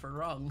minute if we're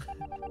wrong.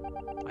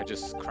 I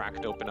just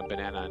cracked open a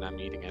banana and I'm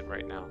eating it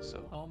right now,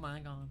 so. Oh my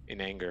god. In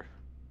anger.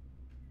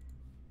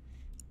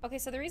 Okay,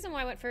 so the reason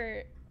why I went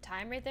for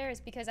time right there is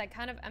because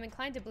I'm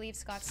inclined to believe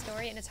Scott's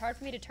story, and it's hard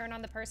for me to turn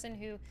on the person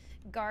who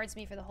guards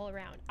me for the whole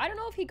round. I don't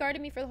know if he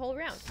guarded me for the whole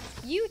round.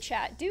 You,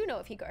 chat, do know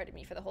if he guarded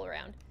me for the whole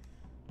round.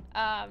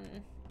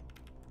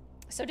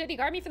 So did he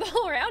guard me for the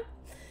whole round?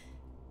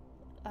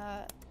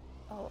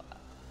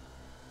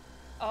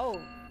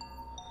 Oh.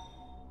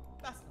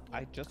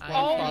 I just went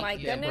oh my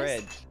the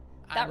goodness. bridge.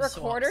 That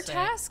recorder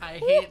task? I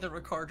hate the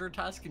recorder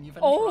task and you've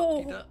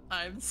interrupted it.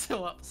 I'm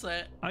so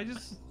upset. I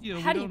just, you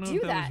know, How we do don't you know do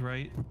if that that? was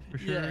right. For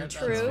sure. Yeah,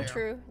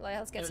 True.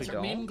 Let's get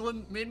some. Me and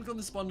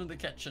Gloom spawned in the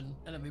kitchen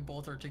and then we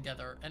both are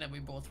together and then we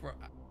both were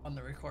on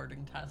the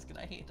recording task and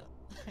I hate it.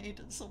 I hate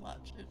it so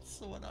much. It's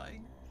so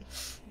annoying.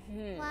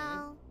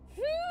 Well,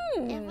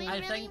 if we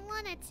really think...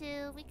 wanted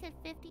to, we could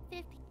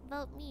 50-50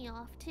 vote me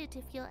off too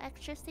to feel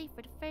extra safe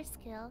for the first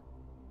kill.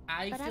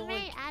 But I'm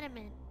very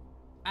adamant.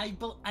 I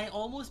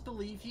almost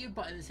believe you,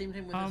 but at the same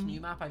time with this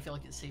new map, I feel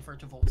like it's safer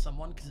to vote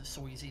someone because it's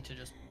so easy to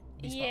just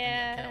be spotted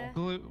and get a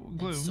kill.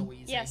 Gloom. It's so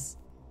easy. Yes.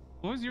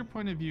 What was your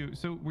point of view?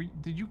 So,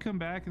 did you come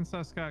back and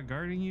saw Scott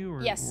guarding you,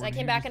 or yes, or I did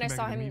came you back just and I come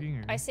saw to the him. meeting,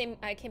 or-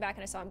 I came back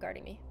and I saw him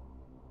guarding me.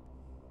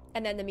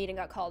 And then the meeting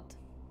got called,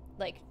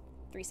 like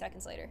 3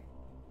 seconds later.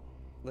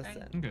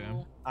 Listen,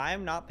 Okay.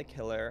 I'm not the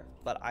killer,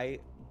 but I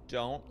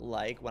don't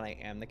like when I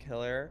am the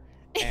killer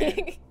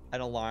and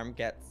an alarm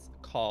gets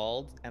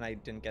called and I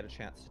didn't get a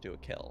chance to do a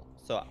kill.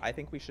 So I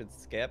think we should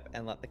skip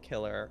and let the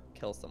killer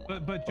kill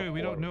someone. But Joey,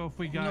 we don't know if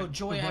we got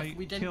Joey, the right if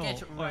we didn't kill,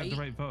 get it right, the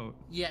right vote.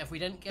 Yeah, if we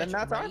didn't get Then it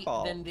that's right, our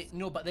fault.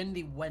 then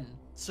they win.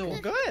 So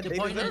Well, good. the They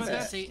point deserve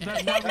is it.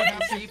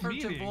 it's safer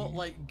to vote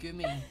like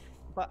Gumi.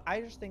 But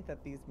I just think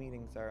that these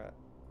meetings are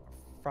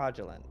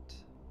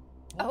fraudulent.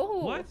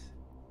 Oh. What?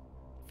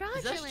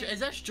 Fraudulent.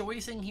 Is this Joey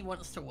saying he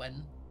wants to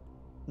win?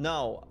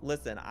 No,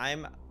 listen,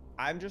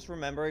 I'm just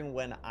remembering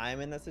when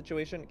I'm in the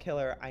situation.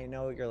 Killer, I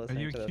know you're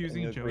listening to this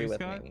and you agree with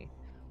me.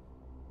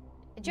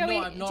 Joey,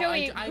 no, I'm not.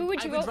 Joey, who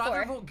would you vote for? I would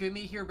rather vote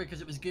Gumi here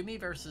because it was Gumi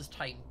versus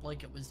Time.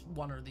 Like it was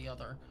one or the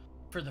other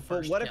for the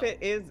first But what kill.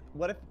 if it is?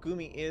 What if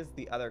Gumi is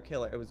the other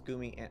killer? It was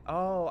Gumi and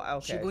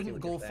okay. She wouldn't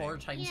go for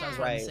Time, so that's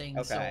what I'm saying.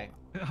 Okay.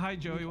 Hi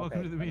Joey,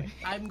 welcome to the meeting.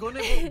 I'm going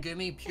to vote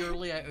Gumi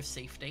purely out of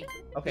safety.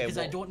 Okay. Because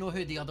I don't know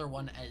who the other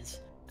one is.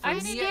 For I'm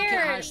me,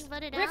 scared.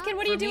 Rifkin,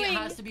 what are you doing? It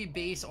has to be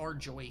Base or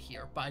Joey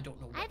here, but I don't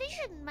know which. I think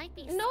it might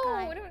be No,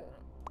 Sky.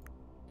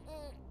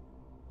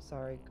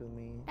 sorry,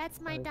 Gumi.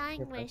 That's my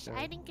dying wish.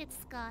 I think it's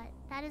Scott.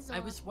 That is all. I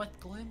was what,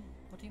 Gloom?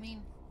 What do you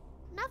mean?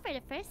 Not for the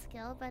first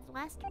kill, but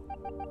last.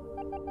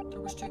 There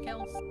was 2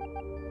 kills?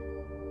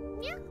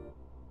 Yeah.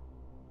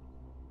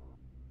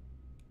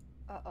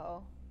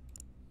 Uh-oh.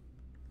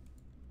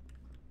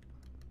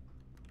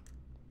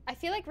 I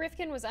feel like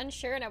Rifkin was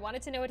unsure and I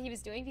wanted to know what he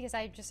was doing because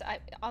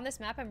on this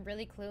map I'm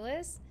really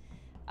clueless.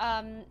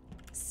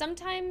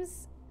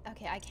 Sometimes,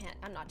 okay,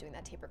 I'm not doing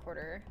that tape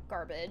recorder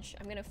garbage.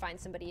 I'm gonna find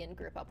somebody and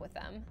group up with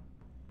them.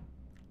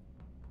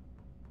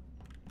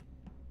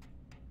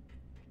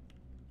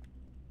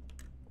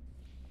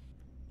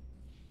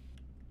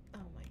 Oh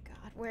my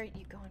god, where are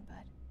you going,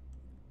 bud?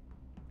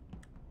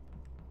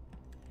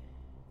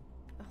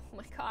 Oh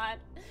my god.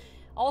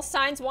 All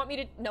signs want me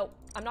to, nope,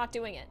 I'm not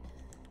doing it.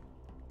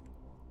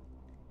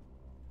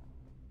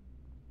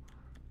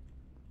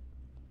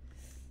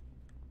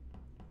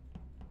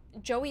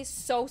 Joey's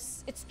so,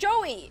 it's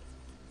Joey!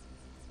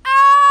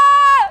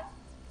 Ah!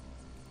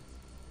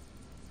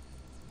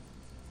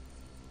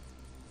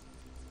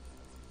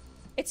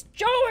 It's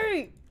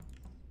Joey!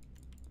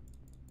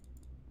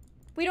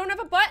 We don't have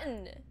a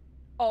button.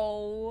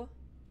 Oh.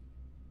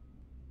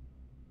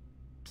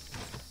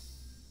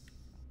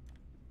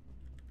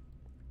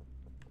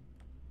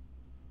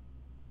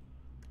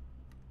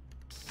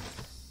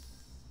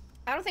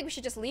 I don't think we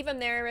should just leave him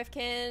there,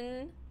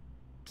 Rifkin.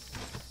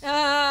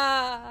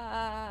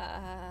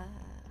 Ah.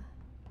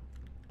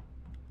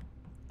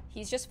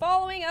 He's just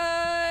following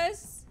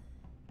us.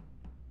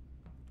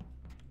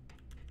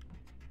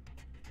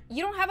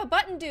 You don't have a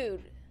button,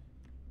 dude.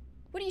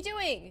 What are you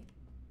doing?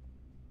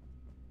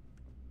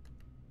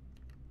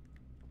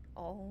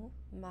 Oh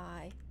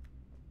my.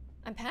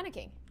 I'm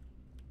panicking.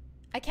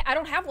 I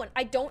don't have one.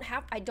 I don't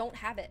have it. I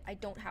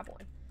don't have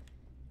one.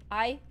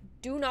 I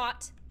do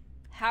not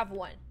have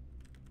one.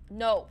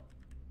 No.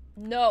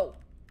 No.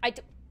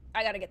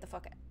 I gotta get the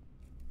fuck out.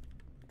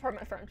 Pardon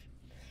my French.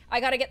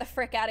 I gotta get the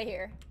frick out of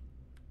here.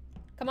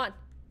 Come on.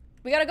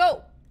 We gotta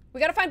go.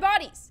 We gotta find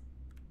bodies.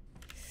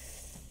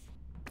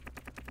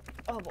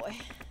 Oh boy.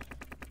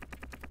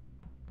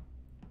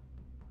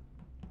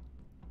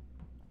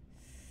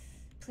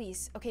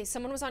 Please. Okay,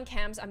 someone was on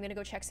cams. I'm gonna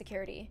go check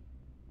security.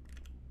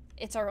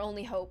 It's our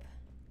only hope.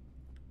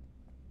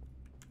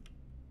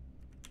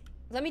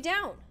 Let me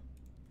down.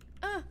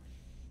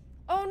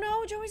 Oh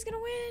no, Joey's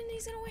gonna win.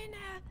 He's gonna win.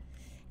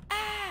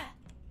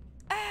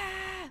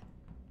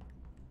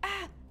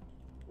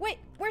 Wait,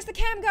 where's the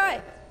cam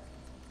guy?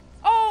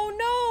 Oh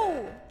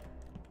no!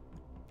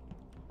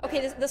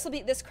 Okay,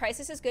 this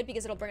crisis is good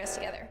because it'll bring us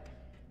together.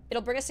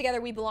 It'll bring us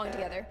together. We belong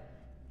together.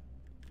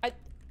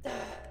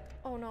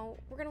 Oh no,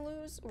 we're gonna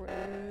lose. We're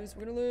gonna lose.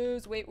 We're gonna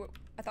lose. Wait,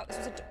 I thought this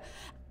was a.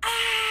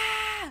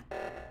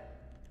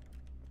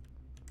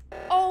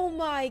 Oh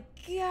my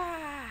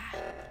god.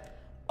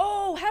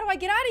 Oh, how do I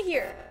get out of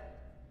here?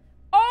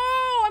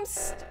 Oh, I'm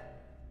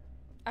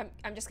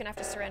just gonna have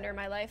to surrender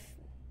my life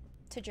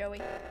to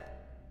Joey.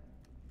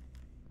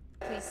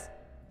 Please.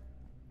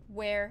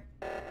 Where?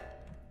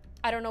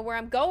 I don't know where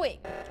I'm going.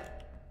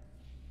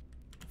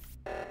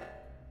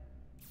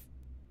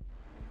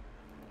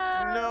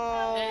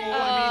 No!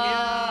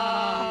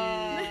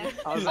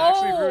 I was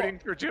actually rooting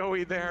for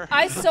Joey there.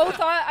 I so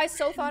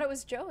thought it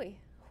was Joey.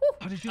 Whew.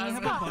 Oh, did you have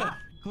a button?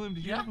 Gloom,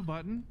 did you have a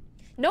button?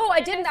 No,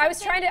 I didn't. I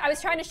was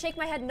trying to shake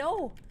my head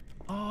no.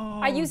 Oh,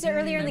 I used it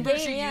earlier in the game,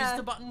 she yeah. used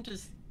the button to...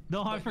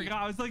 No, I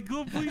forgot. I was like,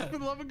 Gloom, please, for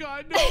the love of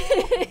God, no!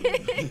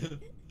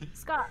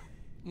 Scott,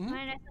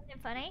 wanna know something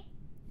funny?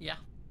 Yeah.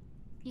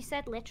 You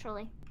said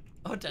literally.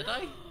 Oh, did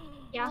I?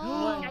 Yeah.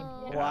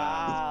 Oh.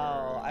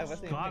 Wow. I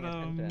wasn't even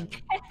paying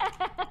attention.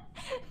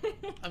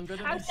 I'm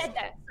gonna I said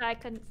that, so I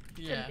couldn't.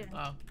 Yeah.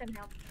 Couldn't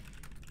help.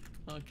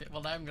 Okay,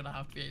 well now I'm gonna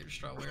have to be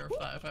extra aware of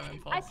that if I'm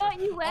imposter. I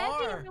thought you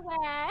were being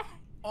aware.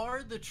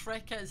 Or the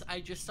trick is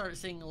I just start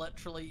saying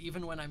literally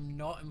even when I'm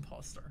not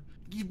imposter.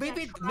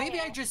 Maybe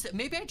I just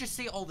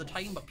say it all the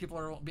time, but people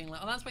are being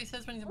like, oh, that's what he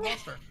says when he's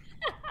imposter.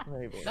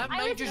 Maybe. That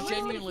might just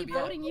genuinely be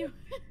voting you.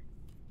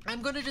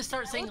 I'm gonna just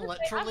start saying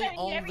literally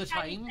all the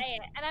time.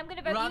 And I'm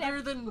gonna vote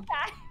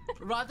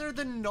rather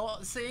than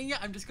not saying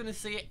it, I'm just gonna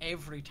say it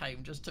every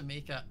time just to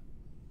make it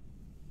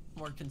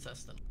more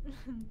consistent.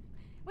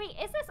 Wait,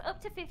 is this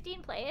up to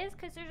 15 players?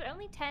 Because there's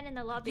only 10 in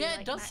the lobby. Yeah,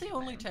 it does say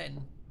only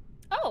 10.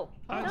 Oh.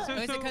 Is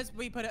it because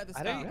we put it at the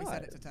start? We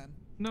set it to 10.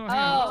 No, hang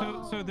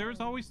on. So there's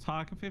always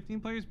talk of 15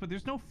 players, but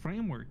there's no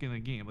framework in the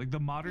game. Like the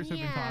modders have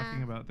been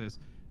talking about this.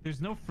 There's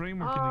no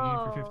framework in the game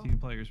for 15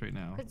 players right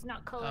now. It's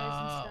not colors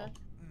and stuff.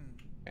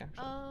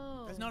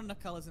 Oh. There's not enough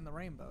colors in the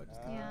rainbow.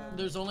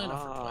 There's only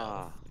enough for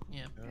 12.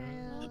 Yeah.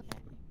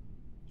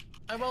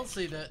 I will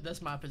say that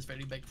this map is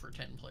very big for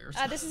 10 players.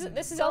 This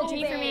is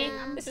LG for me.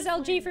 This is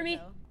LG for me.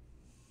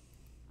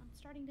 I'm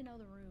starting to know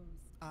the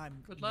rooms.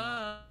 Good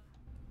luck.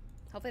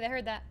 Hopefully they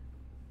heard that.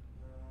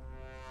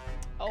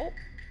 Oh.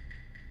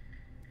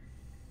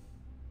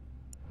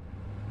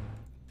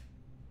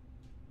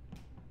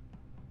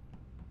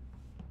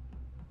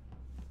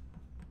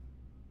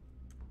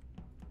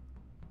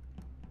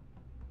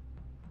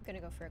 I'm gonna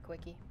go for a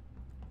quickie.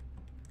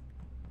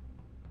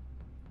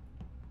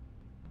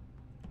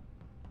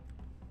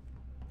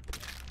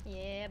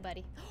 Yeah,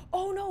 buddy.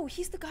 Oh no,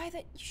 he's the guy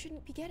that you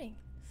shouldn't be getting.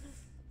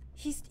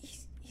 He's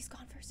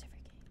gone first every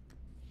game.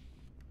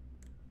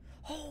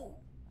 Oh.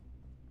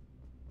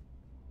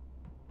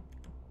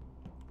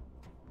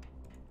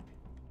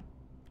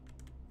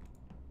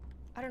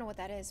 I don't know what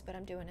that is, but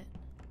I'm doing it.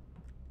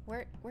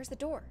 Where's the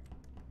door?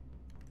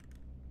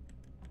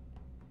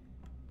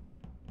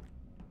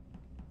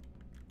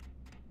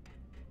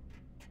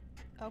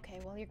 Okay,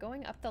 well you're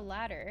going up the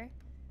ladder.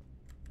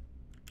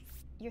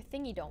 Your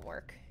thingy don't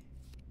work.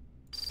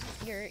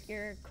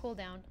 Your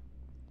cooldown.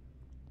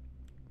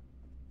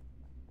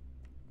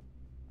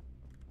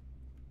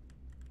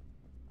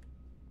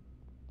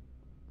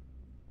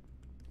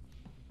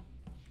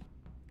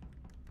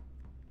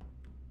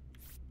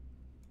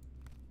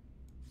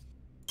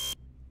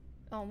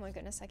 Oh my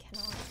goodness, I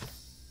cannot.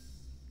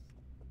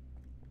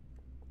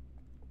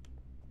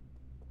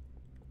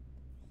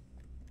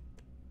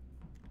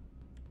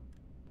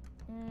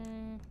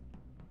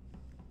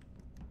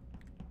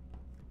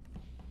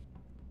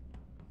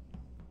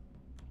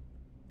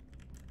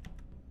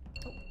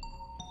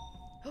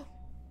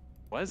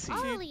 Was he?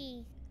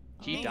 Ollie.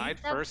 He died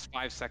first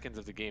 5 seconds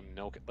of the game.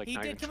 No, like He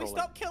not did. even Can we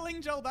trolling. stop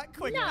killing Joel that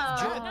quick?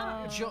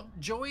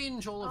 Joey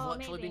and Joel have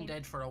literally been maybe.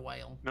 dead for a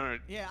while. No.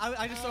 Yeah,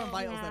 I just saw in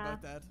Vitals. They're yeah.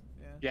 both dead.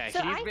 Yeah,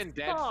 So he's I been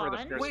dead for the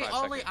spawned- first Wait, 5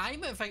 Ollie, seconds.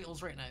 I'm at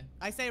Vitals right now.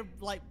 I say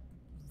like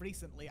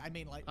recently. I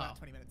mean like about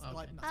 20 minutes. okay.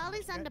 Like, not so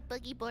Ollie's much on ago. the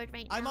boogie board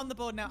right now. I'm on the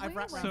board now. I've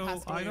wrapped around So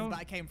past I William, don't- but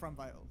I came from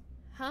Vital.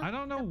 Huh? I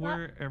don't know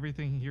where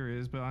everything here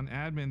is, but on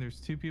admin, there's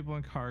 2 people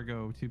in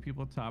cargo, 2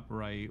 people top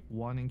right,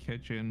 1 in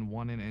kitchen,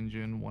 1 in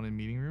engine, 1 in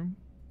meeting room.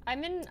 I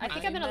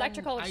think I'm in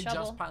electrical with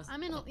Shubble.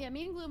 I'm in. Yeah,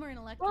 me and Gloom are in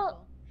electrical.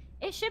 Well,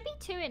 it should be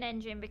 2 in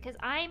engine because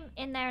I'm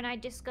in there and I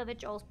discovered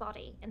Joel's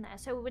body in there.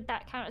 So would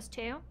that count as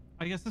 2?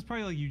 I guess that's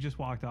probably like you just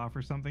walked off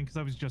or something, because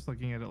I was just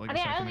looking at it like I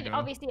mean, a I second only ago.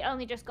 obviously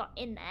only just got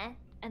in there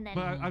and then.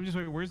 But I'm just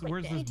wondering, where's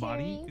this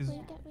body?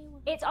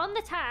 It's on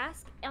the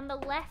task on the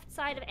left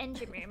side of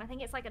engine room. I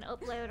think it's like an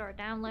upload or a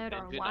download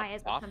or Engine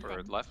wires up or top something.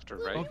 or left or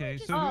right? Okay,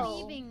 Just so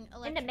who's, leaving in the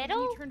electrical,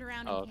 middle? You turned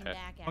around and Oh, came okay.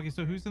 back. okay,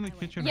 so who's in the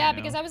kitchen Yeah, right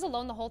because now? I was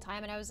alone the whole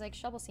time, and I was like,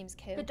 Shubble seems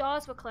cool. The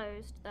doors were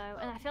closed though,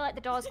 and I feel like the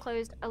doors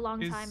closed a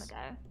long time ago.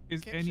 Is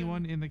Kitchen.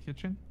 anyone in the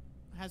kitchen?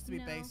 Has to be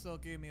No. Base or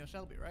Gumi or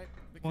Shelby, right?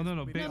 Well,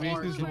 no, Because Base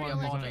we- is the Gloom one or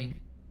who's Rifkin. on.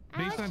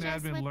 Based on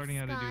just admin with learning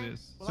how to Scott. do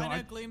this. Well, So I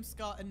know Gloom,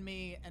 Scott, and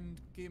me,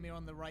 and Gumi are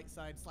on the right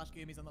side. /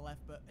 Gumi's on the left,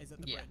 but is at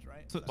the bridge,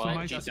 right? So Well,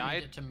 my- he just died.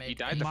 needed to make He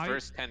died the My-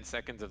 first 10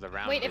 seconds of the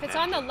round. Wait, if with it's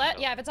on the engine, left,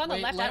 so- yeah, if it's on the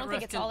Wait, left, I don't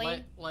think it's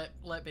Rifkin- Ollie.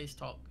 Let Base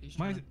talk. He's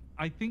my, trying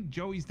I think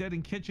Joey's dead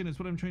in kitchen is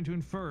what I'm trying to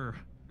infer.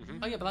 Mhm.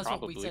 Oh yeah, but that's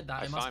what we Probably. said.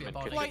 That I it saw must him be a in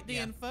body. kitchen. Quite the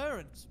Yeah.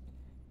 inference.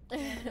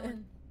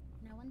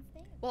 No one's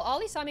there. Well,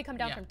 Ollie saw me come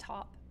down Yeah. from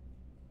top.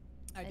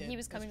 I And did. he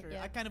was that's coming- true.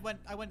 yeah.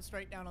 I went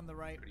straight down on the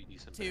right Pretty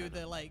decent to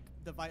banana.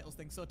 the Vitals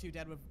thing. Saw 2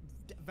 dead with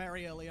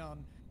very early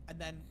on, and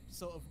then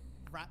sort of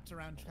wrapped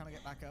around trying to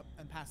get back up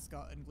and past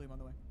Scott and Gloom on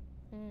the way.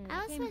 I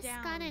was Came with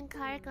down. Scott and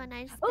Cargo, and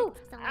I Oh,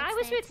 fixed the I lights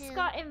was there with too.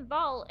 Scott in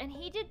Vault, and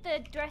he did the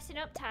dressing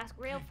up task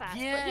real fast.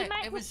 but Yeah, he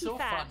might it was be so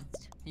fast.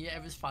 fun. Yeah,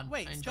 it was fun.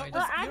 Wait, I Scott enjoyed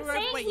was- it. Well, I'm You were-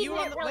 saying wait, he you were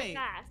did on it the- really wait.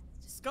 fast.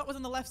 Scott was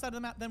on the left side of the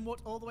map, then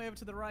walked all the way over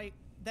to the right,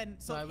 then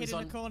sort I of was hid in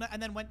on- the corner,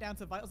 and then went down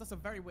to Vitals. That's a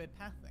very weird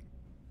path thing.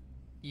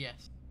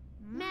 Yes.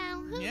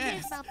 Man, who Yes.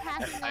 cares about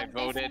passing I on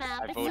voted. this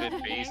map? I It's voted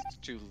over Base there.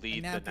 to And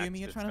lead now the Gumi,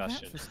 you're next trying to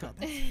discussion, vouch for Scott.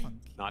 That's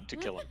funky. not to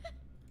kill him.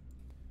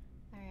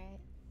 Alright.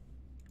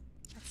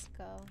 Let's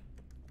go.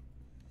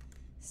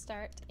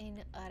 Start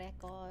in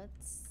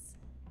records.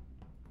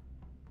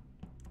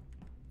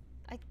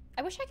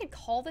 I wish I could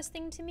call this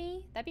thing to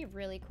me. That'd be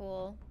really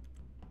cool.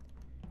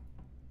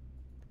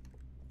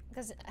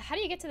 Because how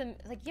do you get to the...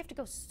 Like, you have to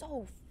go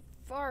so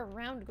far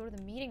around to go to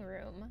the meeting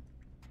room.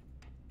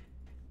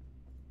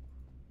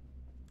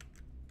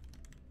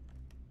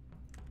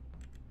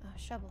 Oh,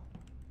 Shubble.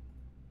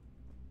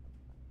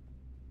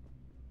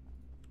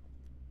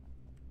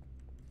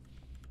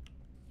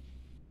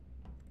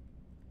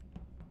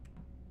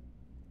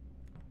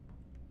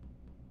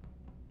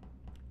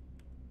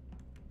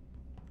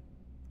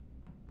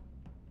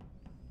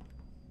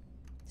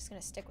 Just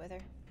gonna stick with her.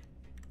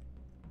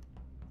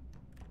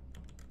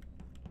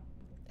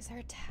 Is there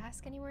a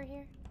task anywhere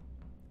here?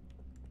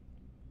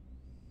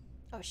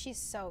 Oh, she's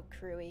so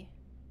crewy.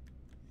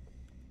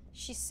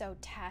 She's so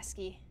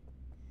tasky.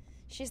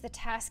 She's the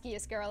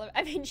taskiest girl.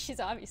 I mean, she's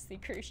obviously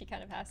crew. She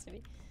kind of has to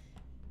be.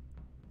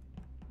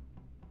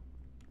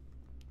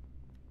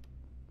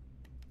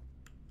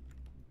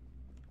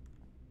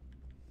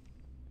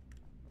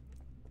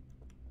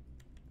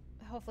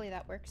 Hopefully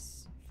that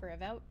works for a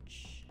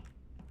vouch.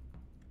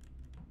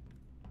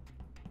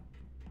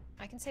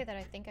 I can say that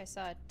I think I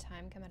saw a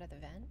time come out of the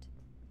vent.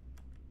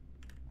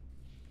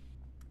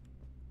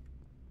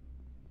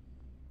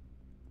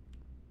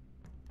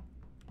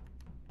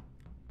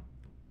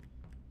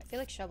 I feel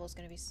like Shubble's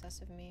gonna be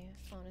sus of me,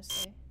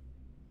 honestly.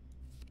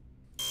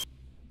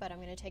 But I'm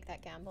gonna take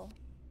that gamble.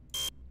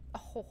 Oh,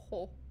 ho,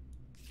 ho. Oh,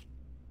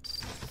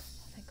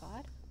 thank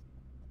God.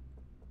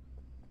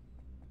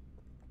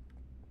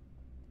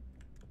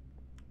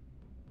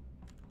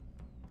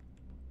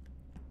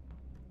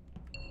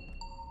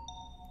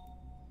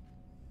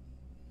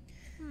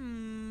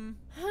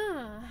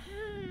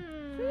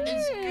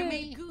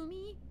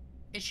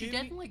 she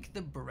dead in like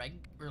the brig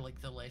or like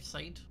the left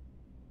side?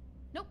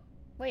 Nope.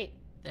 Wait.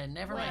 Then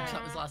never mind.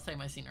 That was the last time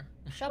I seen her.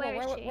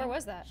 Shubble, where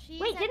was that?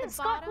 Wait, didn't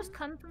Scott just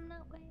come from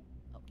that way?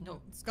 No,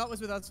 Scott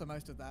was with us for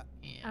most of that.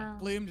 Yeah.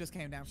 Gloom just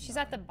came down. From She's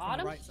at the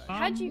bottom. Right side.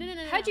 How'd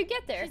you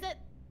get there? She's at.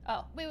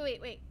 Oh.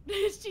 Wait.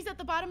 She's at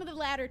the bottom of the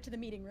ladder to the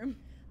meeting room.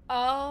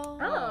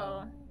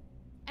 Oh.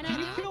 And Did I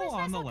you think kill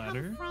on the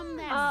ladder? from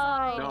that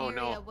side No, area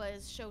no.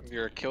 was ShowTyme.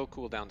 Your kill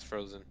cooldown's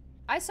frozen.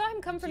 I saw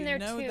him come from there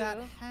know too. that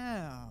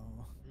how?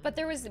 But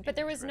there was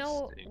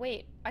no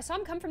wait. I saw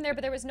him come from there,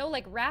 but there was no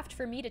like raft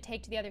for me to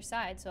take to the other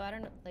side. So I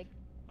don't know. Like,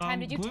 time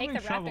did you Gloom take the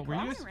and raft Shubble, were you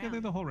across? guys together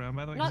the whole round,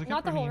 by the way? 'Cause I kept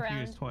Not the whole running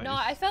into you round.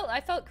 twice. No,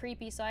 I felt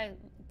creepy, so I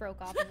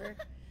broke off of her.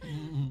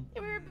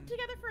 Yeah, we were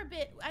together for a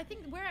bit. I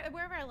think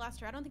wherever I lost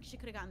her, I don't think she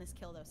could have gotten this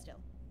kill though. Still.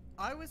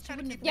 I was trying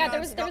to keep. Yeah, there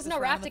was no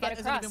raft to get There's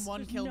across. only been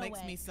one kill no makes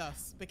way. me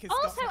sus because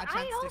Also, Scott's had a I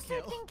chance to also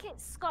kill. think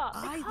it's Scott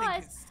I think because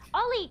it's-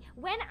 Ollie,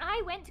 when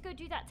I went to go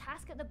do that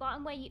task at the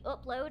bottom where you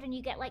upload and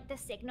you get like the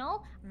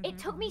signal, it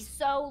took me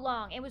so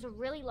long. It was a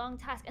really long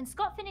task, and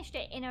Scott finished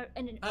it in an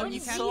You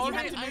uneasy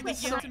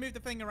have to move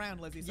the thing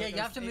around, Lizzie. So Yeah, you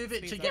have to move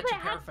it to Yeah, get but to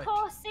it had perfect.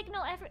 poor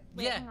signal every.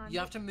 Wait, Yeah, hang on. you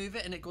have to move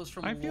it and it goes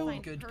from I feel low,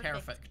 good,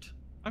 perfect.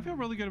 I feel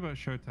really good about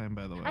ShowTyme,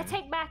 by the way. I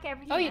take back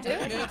everything. Oh, you I do?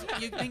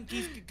 said. You think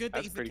he's good that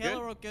That's he's the pretty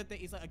killer, good. or good that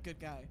he's like a good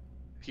guy?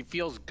 He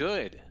feels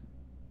good.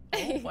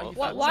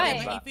 Why?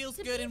 He feels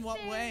good in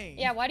what way?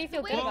 Yeah, why do you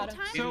feel good about him?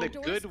 In the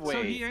good way.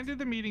 So he ended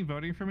the meeting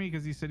voting for me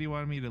because he said he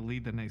wanted me to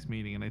lead the next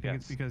meeting, and I think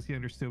it's because he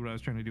understood what I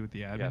was trying to do with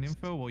the admin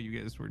info, while you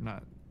guys were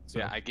not. So.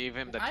 Yeah, I gave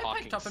him the I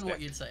talking picked up on stick.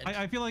 what you'd said.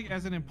 I feel like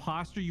as an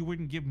imposter, you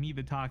wouldn't give me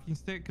the talking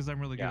stick because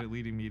I'm really good at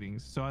leading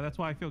meetings. So that's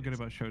why I feel good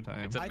about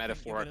ShowTyme. It's a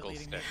metaphorical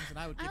stick.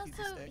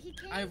 Also, he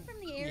came from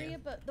the area,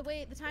 but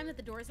the time that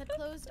the doors had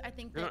closed, I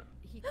think that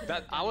he could.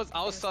 That I was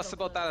sus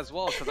about that as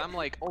well, because I'm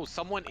like, oh,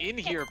 someone in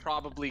here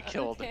probably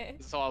killed.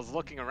 So I was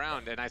looking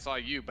around and I saw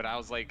you, but I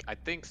was like, I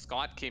think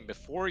Scott came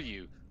before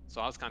you,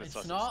 so I was kind of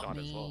sus of Scott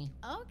as well.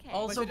 Okay.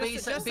 Also, But just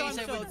base so it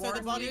would so the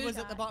warn body you. was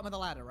at the bottom of the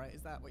ladder, right?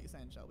 Is that what you're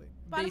saying, Shelby?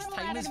 Base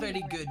time is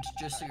very good,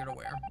 just so you're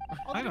aware.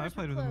 All the I know, I doors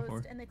played were with him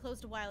closed, before. and they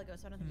closed a while ago,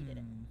 so I don't think he did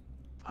it.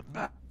 I'm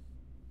back.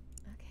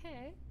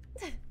 Okay.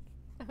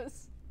 that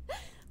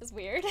was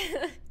weird.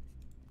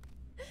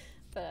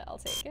 But I'll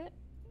take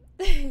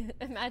it.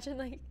 Imagine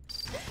like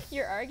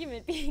your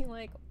argument being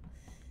like,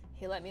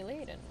 he let me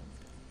lead, and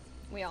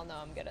we all know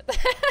I'm good at that.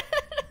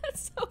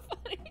 That's so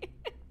funny.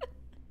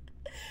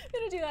 I'm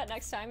gonna do that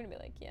next time and be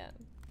like, yeah,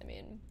 I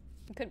mean,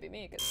 it couldn't be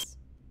me because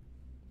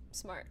I'm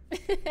smart.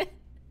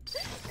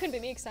 Couldn't be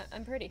me because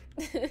I'm pretty.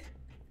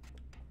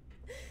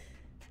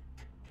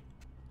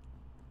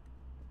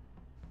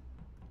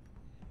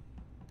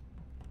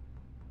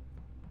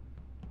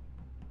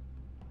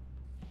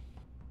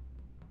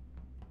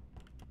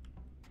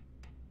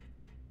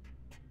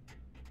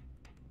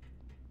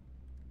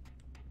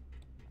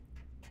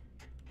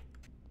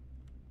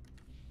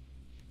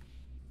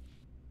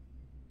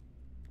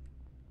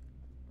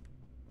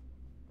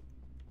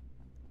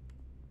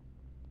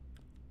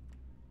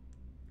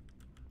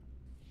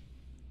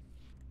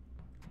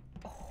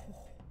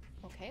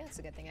 Okay, that's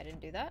a good thing I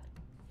didn't do that.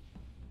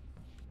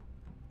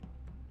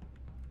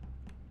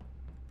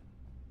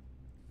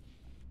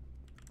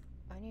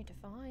 I need to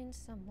find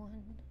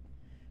someone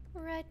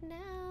right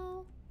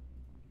now.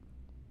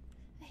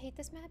 I hate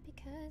this map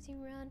because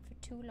you run for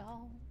too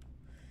long.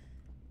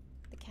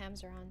 The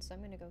cams are on, so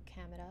I'm gonna go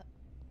cam it up.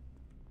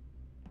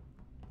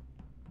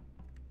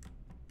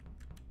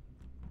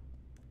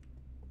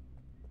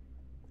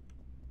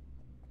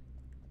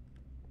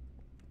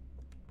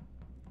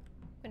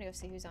 I'm gonna go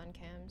see who's on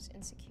cams.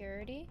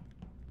 Insecurity.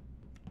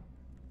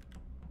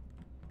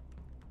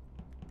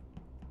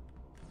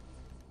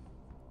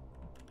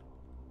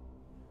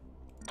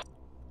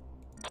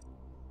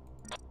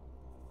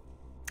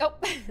 Oh,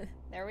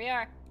 there we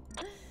are.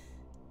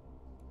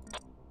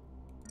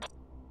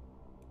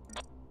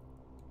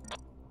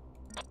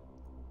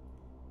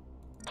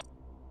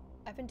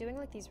 I've been doing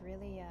like these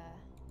really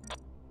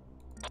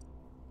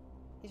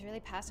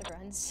passive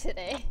runs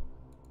today.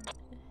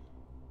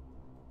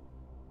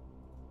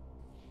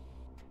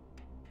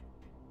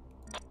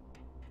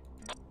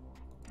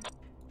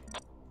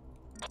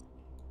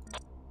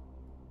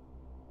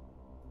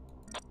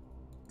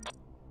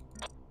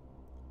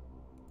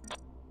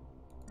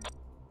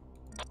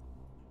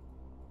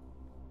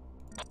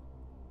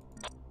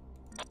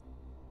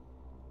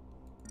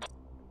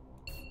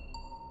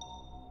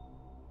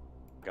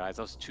 Guys,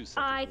 I was 2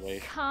 seconds away. I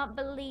can't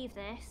believe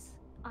this.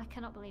 I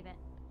cannot believe it.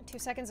 2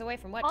 seconds away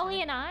from what?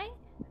 Ollie and I.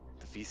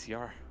 The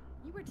VCR.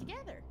 You were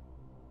together.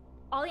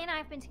 Ollie and I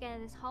have been together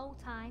this whole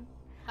time.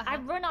 I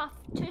run off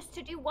just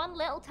to do one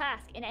little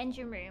task in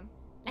engine room,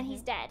 and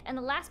he's dead. And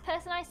the last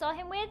person I saw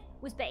him with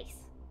was Base.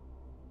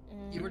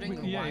 You were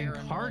doing the Yeah, wire in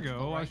and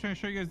cargo. I was trying to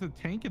show you guys the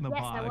tank in the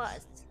Yes, box. I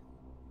was.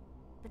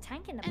 The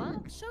tank in the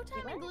And box.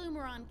 ShowTyme and Gloom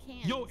were on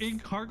cams. Yo, in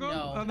cargo? No.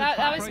 On the That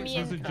top was right me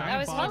says and- a that giant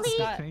was box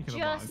Scott. with tank in the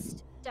box.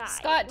 Just died.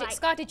 Scott,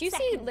 Scott, did you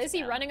see seconds Lizzie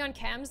ago. running on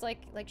cams like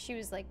she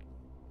was like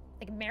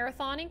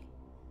marathoning?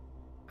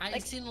 I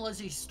seen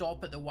Lizzie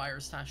stop at the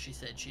wires task she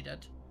said she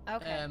did.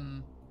 Okay.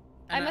 And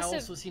I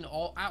also seen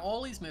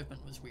Ollie's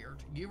movement was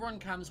weird. You were on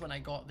cams when I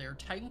got there.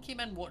 Time came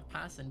in, walked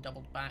past, and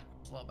doubled back.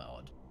 It was a little bit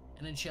odd.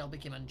 And then Shelby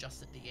came in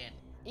just at the end.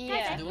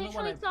 Yeah. Guys, I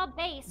literally saw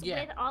base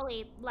with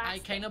Ollie last. I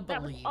kind of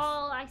believe. That was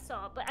all I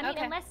saw. But I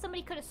mean, unless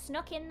somebody could have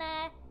snuck in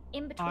there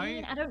in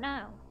between, I don't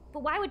know.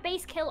 But why would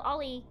base kill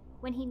Ollie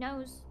when he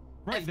knows?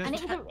 Right,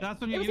 that's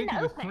when you get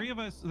into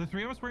the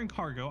three of us were in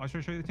cargo. I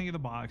should show you the thing in the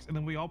box, and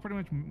then we all pretty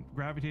much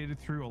gravitated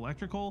through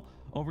electrical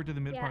over to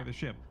the mid part of the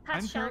ship.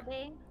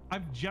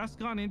 I've just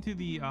gone into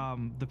the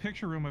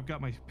picture room. I've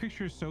got my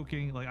pictures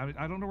soaking. Like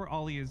I don't know where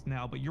Ollie is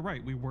now, but you're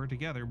right, we were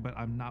together, but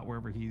I'm not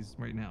wherever he's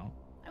right now.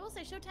 I will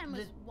say ShowThyme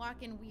was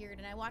walking weird,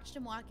 and I watched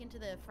him walk into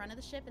the front of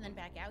the ship and then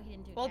back out. He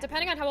didn't do. Well,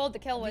 depending on how old the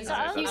kill was,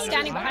 he was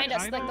standing behind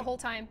us like the whole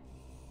time.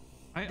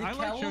 I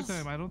like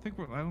ShowThyme. I don't think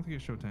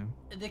it's ShowThyme.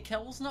 The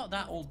kill's not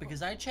that old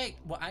because I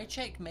checked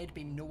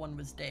medbay, no one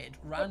was dead.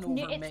 Ran over,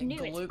 met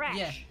Gloom.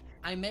 Yeah,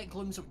 I met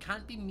Gloom, so it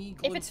can't be me.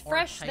 Gloom, if it's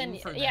fresh, then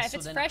yeah, if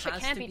it's fresh, it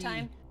can't be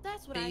time.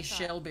 That's what I thought.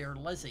 Shelby or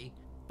Lizzie,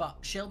 but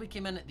Shelby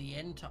came in at the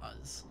end to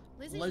us.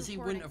 Lizzie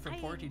wouldn't have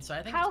reported, so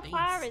I think. How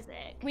far is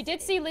it? We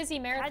did see Lizzie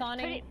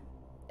marathoning.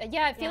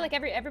 Yeah, I feel like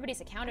everybody's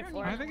accounted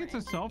for. I think it's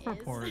a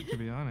self-report, to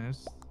be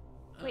honest.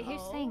 Wait,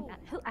 who's saying that?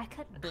 Who? I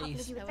can't believe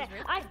he was there.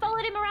 I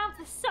followed him around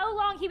for so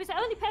long. He was the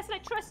only person I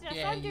trusted.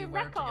 I saw him doing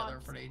records.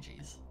 Together for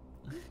ages.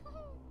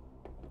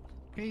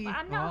 Okay,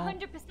 I'm not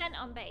 100%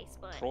 on base,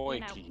 but you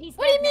know, he's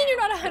what do you mean you're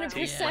not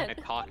 100%?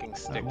 A talking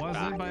stick. It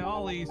wasn't by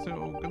Ollie,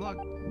 so good luck.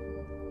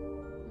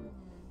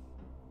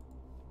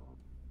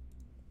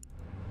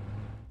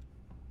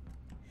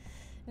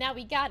 Now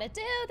we gotta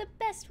do the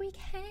best we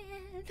can.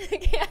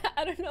 Yeah,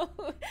 I don't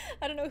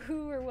know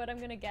who or what I'm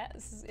gonna get.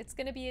 It's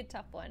gonna be a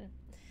tough one.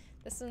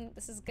 This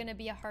is gonna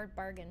be a hard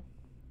bargain.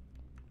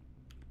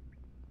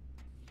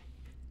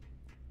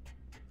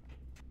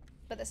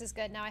 But this is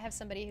good. Now I have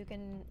somebody who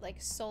can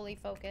like solely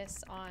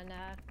focus on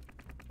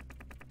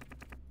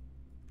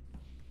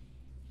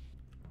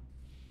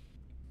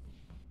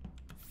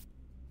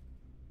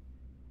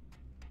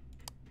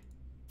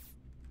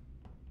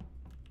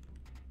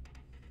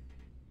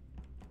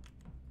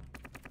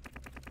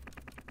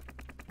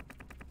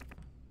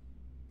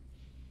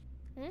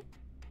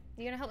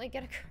You gonna help me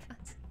get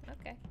across?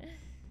 Okay.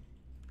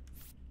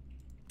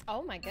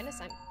 Oh my goodness,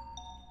 I'm.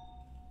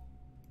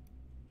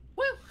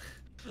 Woo!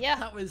 Yeah.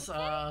 That was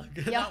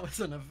that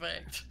was an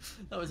effect.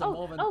 That was a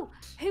moment. Oh,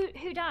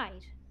 who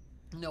died?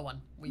 No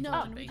one. We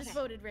just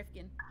voted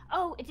Rifkin.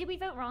 Oh, did we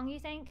vote wrong? You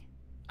think?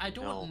 I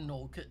don't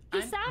know.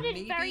 He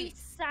sounded very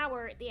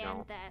sour at the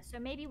end there, so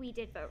maybe we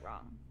did vote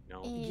wrong.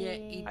 No. Yeah,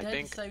 he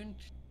did sound.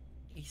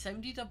 He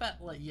sounded a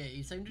bit like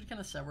he sounded kind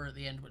of sour at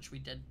the end, which we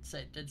did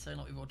sound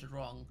like we voted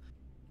wrong.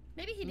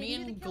 Maybe he didn't. Me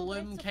and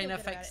Gloom kind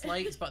of fixed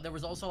lights, but there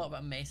was also a little bit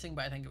of messing.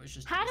 But I think it was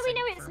just. How do we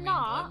know it's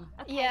not?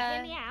 Okay,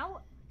 hear me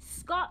out.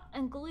 Scott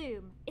and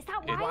Gloom. Is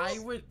that why?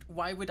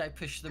 Why would I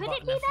push the Could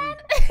button? Could it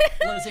be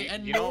them? Lizzie,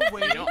 and you know,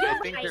 I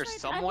think they're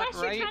somewhat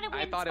right.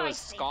 I thought it was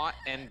Scott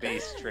and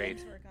base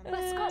trade.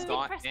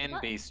 Scott and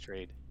base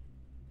trade.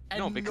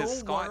 No, because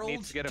Scott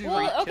needs to get a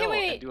free kill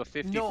and do a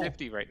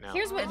 50-50 right now.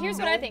 Here's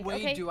what I think.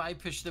 Okay. Do I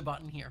push the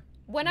button here?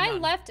 When I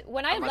left,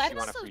 I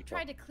also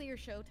tried to clear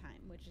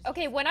ShowThyme, which is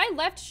okay. When I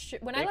left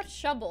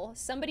Shubble,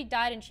 somebody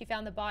died and she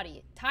found the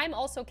body. Time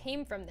also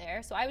came from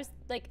there, so I was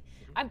like,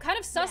 I'm kind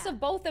of sus of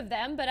both of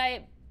them, but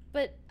I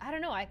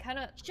don't know. I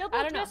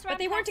don't know. But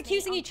they weren't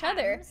accusing each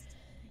other.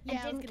 And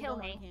didn't kill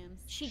me.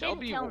 She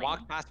Shelby didn't kill me.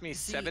 walked past me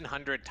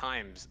 700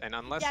 times, and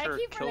unless her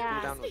kill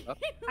cooldown was up,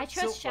 I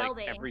trust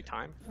Shelby. Like, every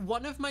time.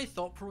 One of my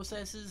thought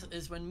processes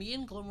is when me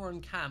and Gloom were on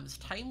cams,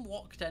 Time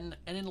walked in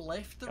and then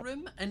left the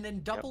room and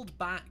then doubled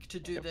back to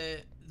do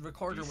the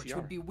recorder, which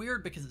would be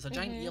weird because it's a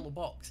giant yellow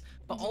box.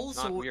 But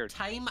also,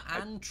 Time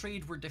and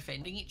Trade were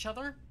defending each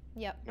other.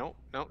 Yep. No.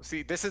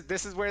 See, this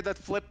is where the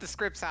flip the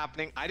script's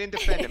happening. I didn't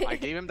defend him. I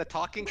gave him the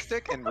talking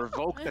stick and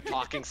revoked the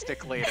talking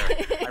stick later.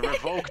 I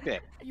revoked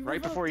it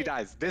before he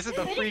dies. This is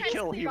the free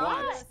kill he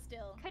wants.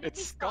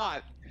 It's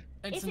Scott.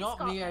 It's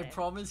not me. I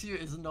promise you,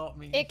 it's not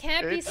me. It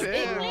can't be.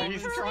 Wait.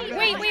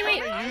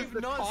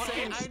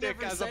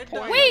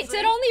 Wait,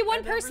 did only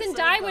one person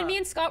die when me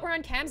and Scott were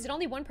on cams? Did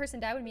only one person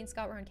die when me and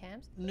Scott were on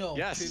cams? No,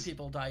 2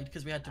 people died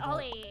because we had to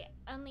vote.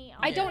 Only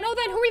I don't know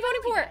then. Who are we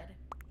voting for?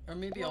 Or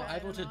maybe I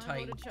voted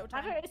Time.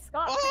 I voted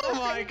Scott. Oh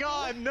my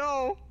God,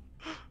 no!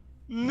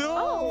 No!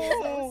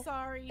 Oh, so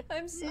sorry.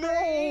 I'm sorry.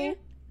 No!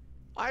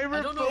 I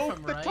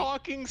revoked the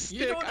talking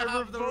stick. I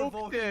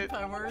revoked it.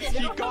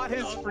 He got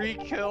his free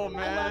kill,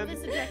 man. I love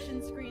this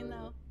ejection screen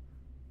though.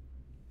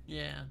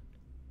 Yeah.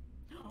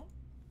 Oh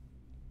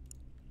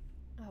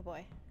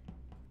boy.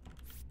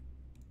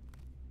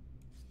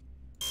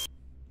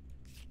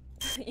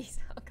 Please,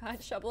 oh God,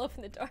 Shubble,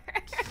 open the door.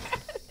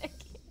 Thank you.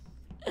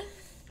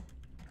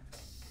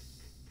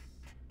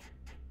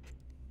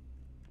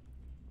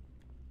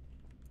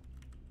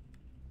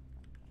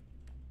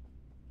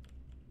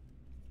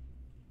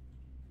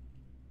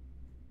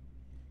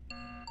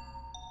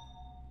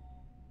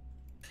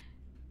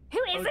 Who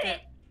is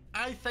it?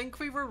 I think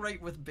we were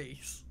right with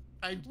base.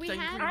 We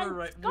think had- we were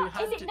right. Scott, we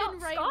had is it to...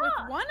 not right Scott?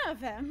 with one of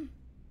them.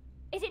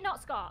 Is it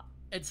not Scott?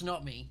 It's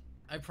not me.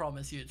 I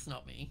promise you, it's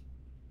not me.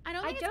 I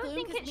don't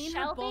think it's me and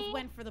her both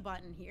went for the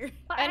button here.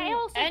 But I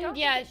also don't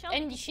think it's Shelby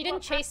and she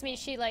didn't chase me.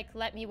 She like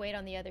let me wait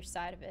on the other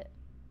side of it.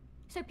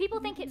 So people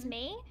think it's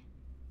me?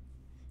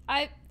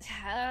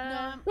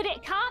 No. But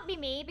it can't be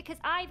me because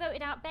I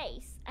voted out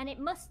base, and it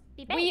must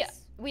be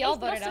base. We all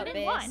voted out base.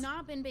 It must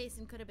not been base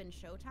and could have been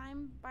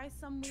ShowThyme by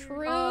some weird...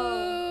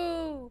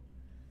 True.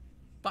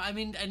 But I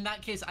mean, in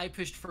that case, I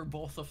pushed for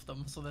both of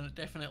them, so then it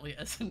definitely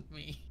isn't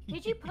me.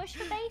 Did you push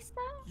for base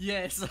though?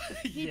 Yes.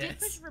 He did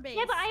push for base.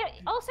 Yeah, but I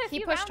also a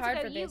few pushed rounds hard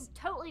ago, for you base.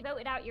 totally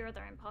voted out your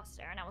other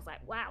imposter, and I was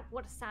like, wow,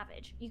 what a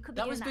savage. You could be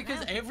That doing was that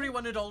because now.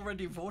 everyone had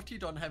already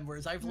voted on him,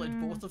 whereas I've led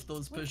both of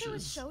those What if it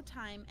was pushes.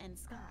 ShowThyme and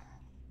Scott?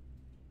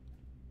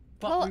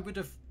 But we would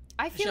have.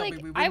 I feel Shelby,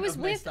 like we I wouldn't was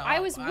have with messed that I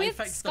up. was with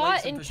fixed the Scott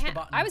lights and and pushed the Cam.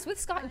 button. I was with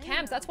Scott and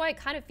Cams. That's why I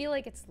kind of feel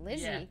like it's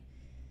Lizzie. Yeah.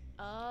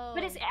 Oh.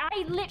 But it's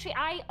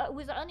I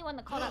was the only one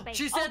that called out base.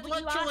 She said but you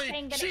are literally.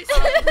 saying that She it's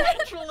said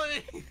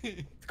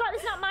literally. Scott,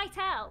 it's not my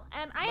tell.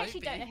 I Might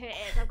actually don't be. know who it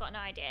is. I've got no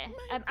idea.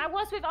 I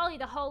was with Ollie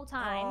the whole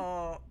time.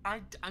 Oh,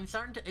 I'm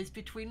starting to. It's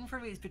between for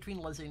me. It's between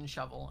Lizzie and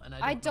Shubble, and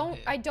I don't. know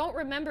who. I don't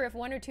remember if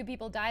 1 or 2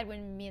 people died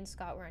when me and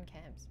Scott were on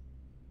Cams.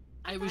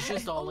 It was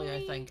just Ollie.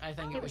 I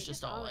think it was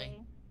just Ollie.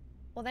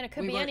 Well, then it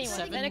could We be were at anyone.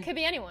 7. Then it could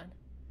be anyone.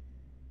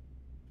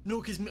 No,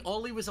 because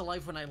Ollie was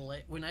alive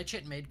when I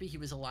checked Medbay. He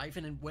was alive,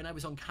 and then when I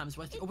was on cams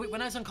with you, oh wait,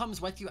 when I was on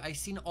comms with you, I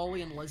seen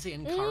Ollie and Lizzie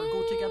and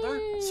Cargo together.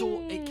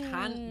 So it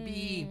can't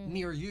be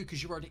near you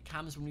because you were at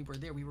cams when we were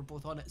there. We were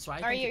both on it. So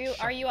Are you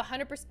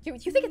 100%? You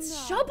think it's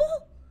Shubble?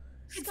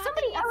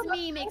 Somebody else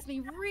me makes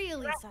me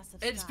really sus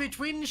of It's Scott.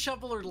 between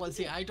Shubble or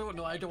Lizzie. I don't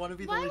know. I don't want to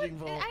be the Why leading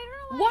would, vote. I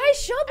don't know Why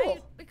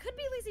Shubble? It could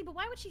be Lizzie, but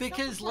why would she?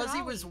 Because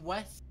self-report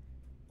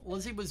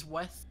Lizzie was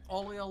with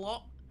Ollie a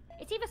lot.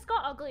 It's either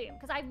Scott or Gloom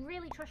because I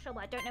really trust Shubble.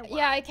 I don't know why.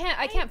 Yeah,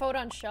 I can't vote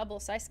on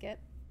Shubble, so I skip.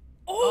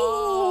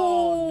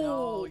 Oh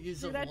no, you've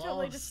Dude, I lost.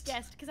 totally just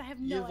guessed because I have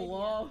no You've idea.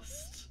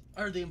 lost.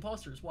 Or the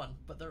imposters won,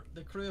 but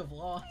the crew have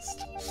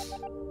lost.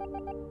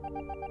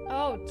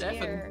 Oh Devin.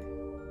 dear.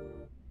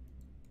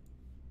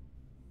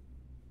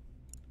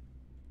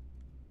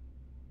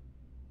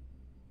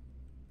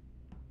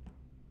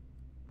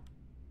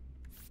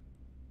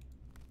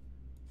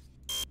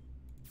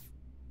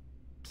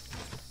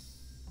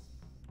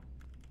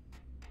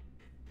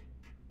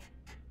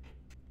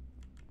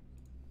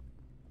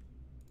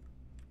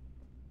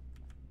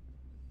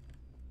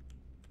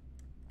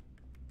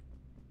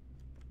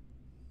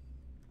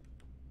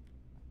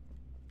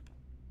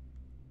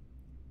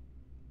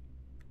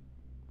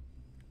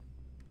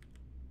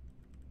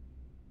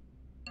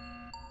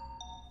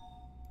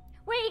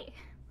 Wait,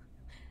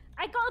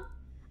 I got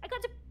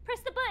to press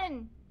the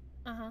button.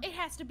 It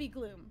has to be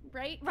Gloom,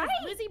 right? 'Cause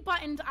Right. Lizzie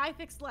buttoned. I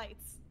fixed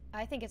lights.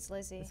 I think it's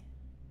Lizzie.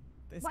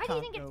 Why do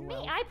you think it's me?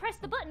 I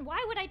pressed the button.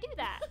 Why would I do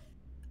that?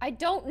 I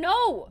don't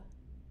know.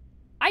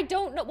 I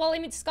don't know. Well, I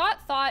mean,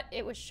 Scott thought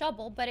it was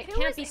Shubble, but it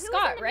can't be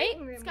Scott, right?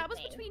 Scott was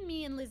between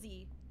me and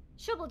Lizzie.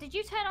 Shubble, did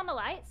you turn on the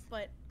lights?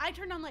 But I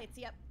turned on lights.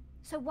 Yep.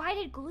 So why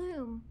did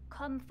Gloom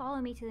come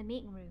follow me to the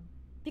meeting room?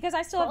 Because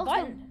I still have a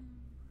also- button.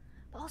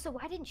 But also,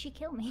 why didn't she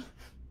kill me?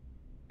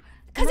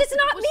 Because it's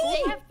not Well,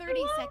 me. They have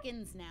 30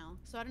 seconds now,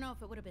 so I don't know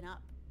if it would have been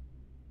up.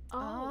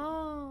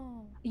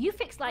 Oh. You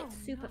fixed lights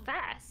super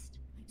fast.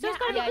 So Yeah, it's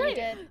gotta be Yeah, Gloom. you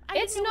did. I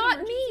didn't It's know what not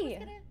emergency me. was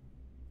gonna-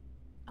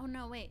 Oh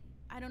no, wait.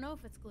 I don't know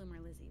if it's Gloom or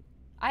Lizzie.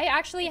 I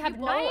actually have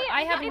no.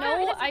 I have voted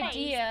no as base,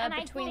 idea and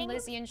between I think,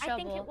 Lizzie and I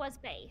think it Shubble. was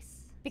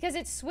base. Because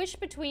it switched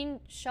between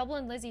Shubble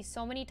and Lizzie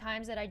so many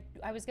times that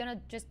I was gonna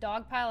just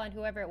dogpile on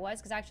whoever it was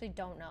because I actually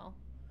don't know.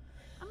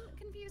 I'm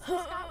confused.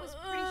 Scott was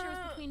pretty sure it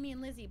was between me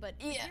and Lizzie, but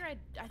here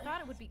I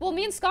thought it would be. Well,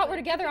 me and Scott were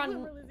together on.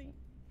 Gloom or Lizzie.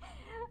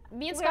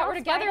 Me and We're Scott all were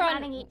together on.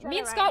 Spider-Man-ing each Me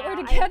and other Scott right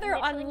were now. I together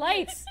literally on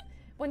lights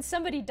when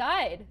somebody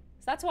died.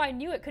 So that's why I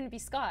knew it couldn't be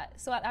Scott.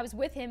 So I was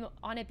with him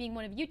on it being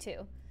one of you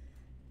two.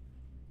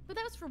 But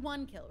that was for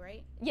one kill,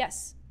 right?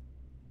 Yes.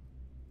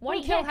 One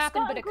Wait, kill yeah,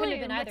 happened, Scott but and it couldn't have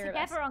been Gloom were either of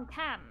us. together on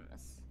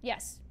cams.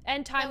 Yes,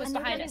 and time was And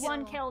there behind was us.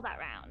 only one kill that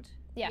round.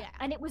 Yeah.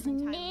 And it was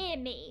near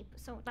me.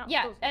 So that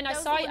Yeah, those- and I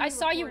those saw were when I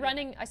saw you reported.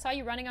 running. I saw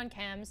you running on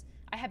cams.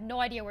 I have no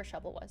idea where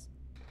Shubble was.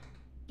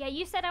 Yeah,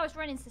 you said I was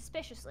running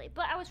suspiciously,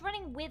 but I was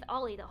running with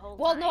Ollie the whole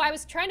Well, time. no, I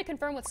was trying to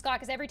confirm with Scott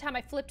because every time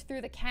I flipped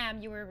through the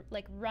cam, you were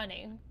like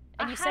running,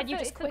 and you said you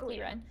just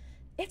quickly run.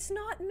 It's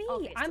not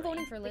me. I'm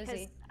voting for Lizzie.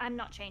 Because I'm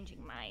not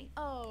changing my.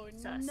 Oh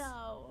sus.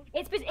 no.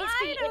 It's for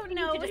I don't you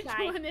know to which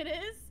decide. one it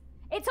is.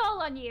 It's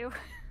all on you.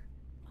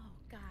 Oh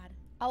God.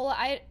 Oh,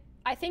 well,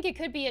 I think it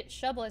could be at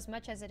Shubble as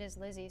much as it is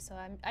Lizzie. So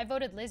I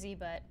voted Lizzie,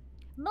 but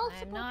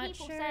Multiple I'm not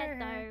people sure.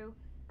 said though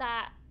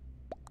that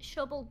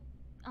Shubble.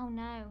 Oh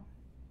no.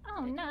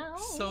 Oh no.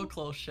 So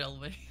close,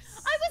 Shelby.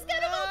 I was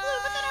gonna vote Blue,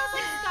 but then I was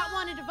like, Scott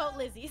wanted to vote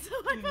Lizzie, so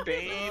I voted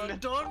Spain.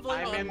 Don't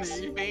blame I'm in me.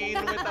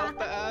 Spain without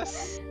the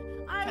S.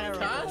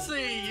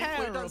 Cassie, you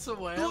played that so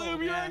well.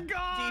 Gloom, you're yeah. a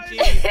god.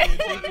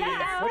 GG.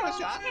 Wow. What was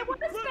that? It was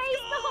space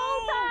the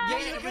whole time.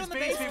 Yeah, it was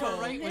base. We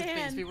were right with Man.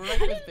 base. We were right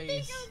with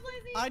base.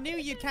 I knew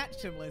you'd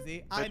catch him,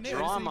 Lizzie. I knew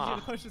drama.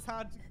 you to push as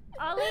hard.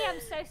 Ollie, I'm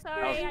so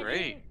sorry. That was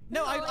great.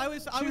 No, I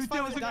was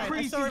fine with dying.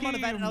 I saw him on the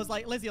bed and I was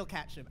like, Lizzie will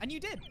catch him, and you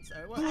did. So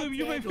it worked. Gloom,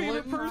 you're my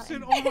favorite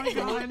person. Oh my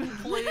god.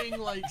 Playing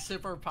like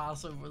super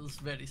passive was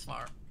very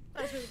smart.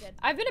 That was really good.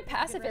 I've been a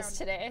pacifist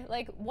today.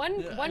 Like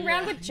one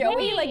round with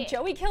Joey, like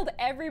Joey killed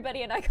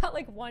everybody and I got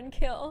like 1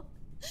 kill.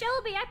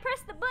 Shelby, I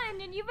pressed the button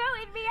and you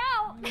voted me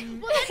out.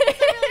 Well, that's because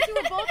I realized you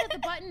were both at the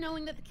button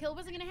knowing that the kill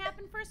wasn't going to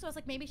happen first, so I was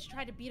like, maybe I should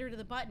try to beat her to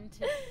the button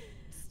to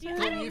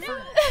steal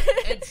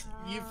it.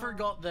 You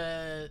forgot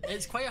the...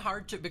 It's quite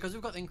hard to... Because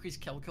we've got the increased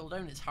kill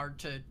cooldown, it's hard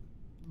to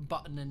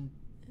button and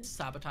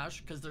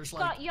sabotage, because there's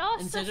like...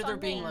 Instead of there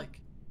being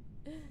like...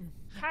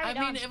 I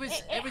mean, it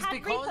was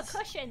because...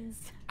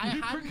 repercussions. I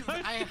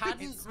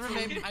hadn't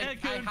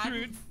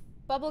remembered...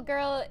 Bubble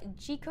Girl,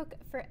 G-Cook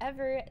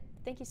Forever,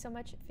 thank you so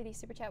much for the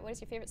super chat. What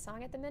is your favorite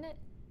song at the minute?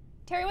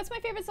 Terry, what's my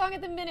favorite song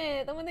at the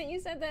minute? The one that you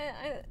said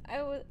that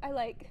I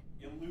like.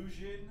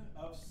 Illusion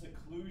of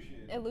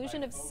Seclusion.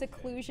 Illusion of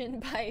Seclusion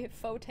by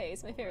Fote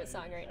is my favorite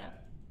song right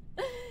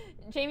now.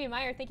 Jamie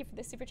Meyer, thank you for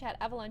the super chat.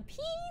 Avalon P,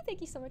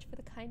 thank you so much for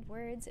the kind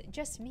words.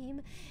 Just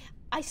Meme,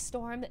 I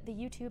Storm the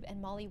YouTube,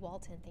 and Molly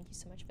Walton, thank you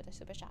so much for the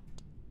super chat.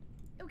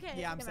 Okay.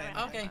 Yeah, I'm saying.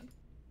 Okay.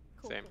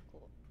 Cool, Same.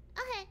 cool.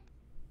 Okay.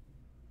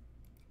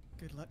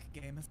 Good luck,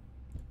 gamers.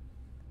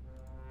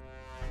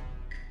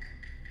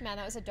 Man,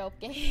 that was a dope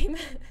game.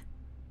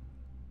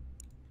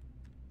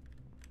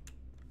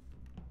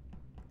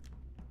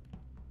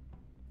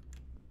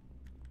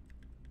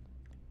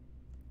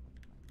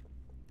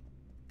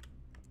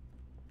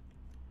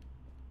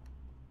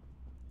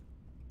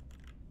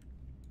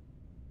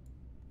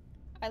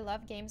 I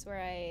love games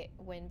where I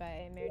win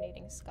by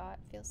marinating Scott.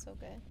 Feels so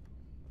good.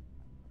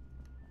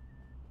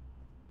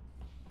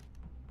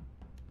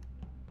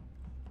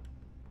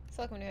 I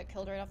feel like I'm gonna get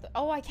killed right off the—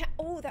 oh, I can't—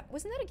 oh, that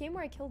wasn't that a game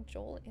where I killed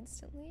Joel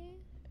instantly?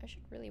 I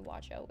should really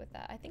watch out with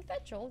that. I think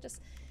that Joel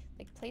just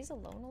like plays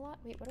alone a lot.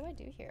 Wait, what do I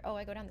do here? Oh,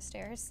 I go down the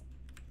stairs.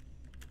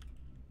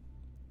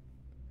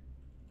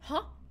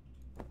 Huh?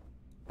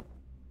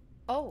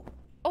 Oh.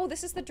 Oh,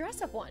 this is the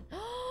dress-up one.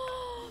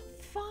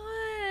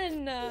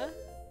 Fun!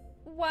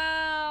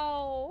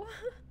 Wow.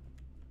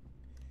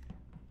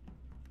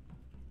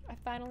 I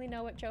finally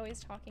know what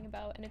Joey's talking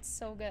about, and it's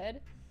so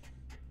good.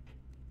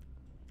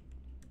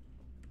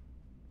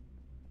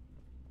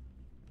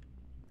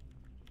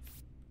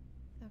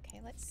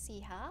 Okay, let's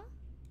see, huh?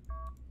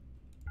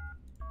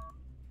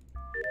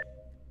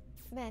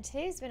 Man,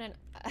 today's been an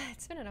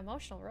it's been an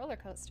emotional roller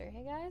coaster,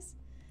 hey guys?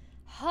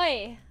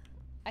 Hi.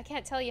 I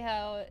can't tell you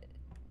how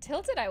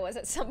tilted I was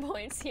at some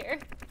points here.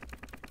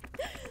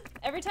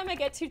 Every time I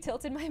get too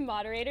tilted, my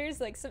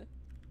moderators like some—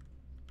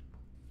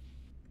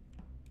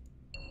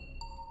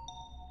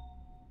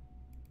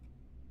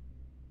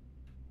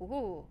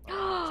 ooh.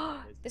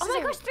 This oh is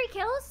my gosh, 3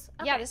 kills?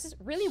 Okay. Yeah, this is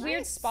really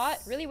weird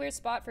spot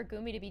for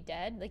Gumi to be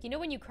dead. Like, you know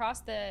when you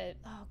cross the—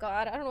 oh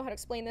god, I don't know how to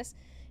explain this.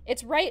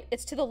 It's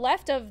to the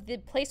left of the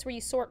place where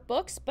you sort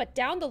books, but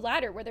down the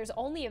ladder where there's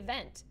only a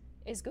vent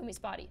is Gumi's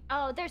body.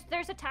 Oh,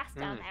 there's a task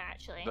down there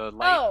actually. The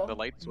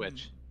light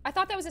switch. I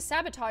thought that was a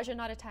sabotage and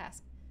not a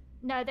task.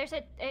 No, there's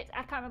I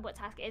can't remember what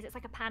task it is. It's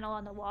like a panel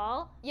on the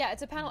wall. Yeah,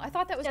 it's a panel. I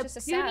thought that was just a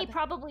Gumi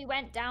probably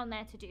went down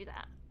there to do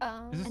that.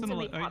 Is this do you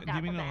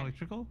mean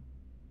electrical?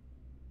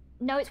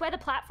 No, it's where the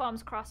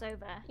platforms cross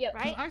over. Yep.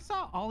 Right? I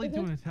saw Ollie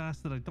doing a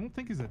task that I don't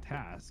think is a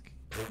task.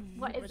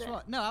 What is Which it?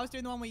 one? No, I was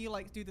doing the one where you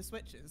like do the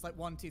switches, like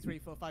 1, 2, 3,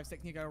 4, 5, 6,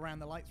 and you go around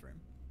the lights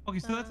room. Okay,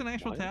 so that's an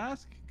actual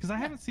task? Because I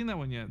haven't seen that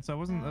one yet, so I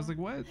was like,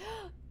 what?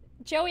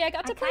 Joey, I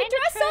got to play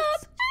dress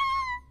up!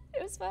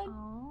 It was fun.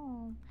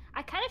 Oh.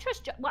 I kind of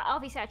trust well,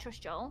 obviously I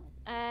trust Joel.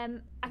 I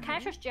kind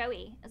of trust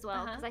Joey as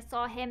well, because I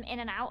saw him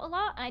in and out a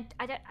lot, and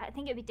I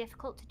think it'd be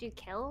difficult to do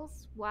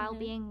kills while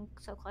being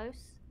so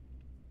close.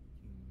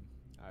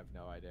 I have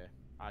no idea.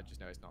 I just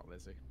know it's not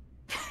Lizzie.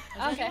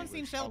 Has anyone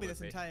seen Shelby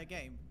this entire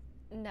game?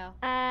 No.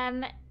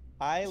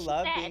 I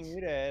love being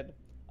muted.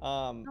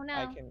 Oh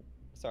no.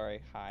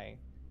 Sorry, hi.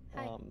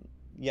 Hi.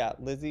 Yeah,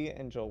 Lizzie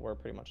and Joel were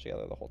pretty much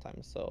together the whole time,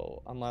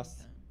 so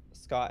unless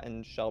Scott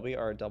and Shelby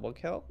are a double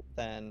kill,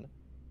 then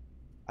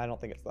I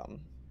don't think it's them.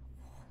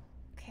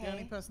 Okay. The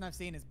only person I've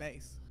seen is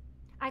Base.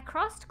 I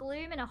crossed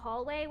Gloom in a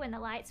hallway when the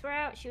lights were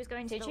out. She was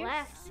going to the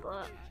left,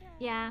 but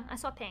yeah, I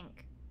saw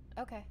pink.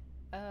 Okay.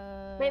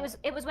 But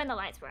it was when the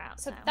lights were out.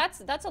 So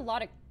that's a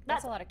lot of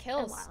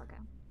kills. A while ago.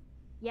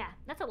 Yeah,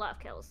 that's a lot of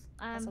kills.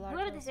 Whoever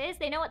Whoever this is,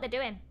 they know what they're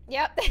doing.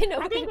 Yep, they know.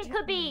 I think it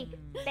could be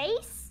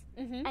base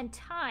and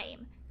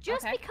time,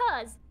 just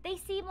because they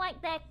seem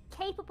like they're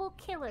capable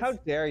killers. How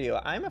dare you?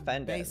 I'm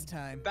offended. Base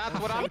time. That's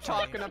what I'm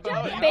talking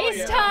about.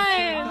 Base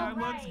time.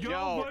 Let's go,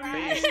 Yo, buddy.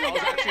 base. That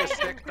was actually a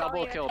sick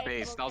double kill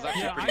base. That was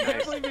actually pretty I nice.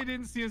 can't believe they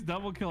didn't see us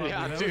double kill.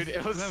 Yeah, dude,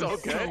 it was so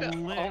good.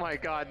 Oh my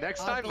god.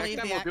 Next time we'll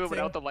do it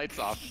without the lights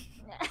off.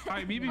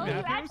 Alright, meet me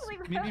bathrooms.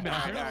 Meet me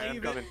bathrooms.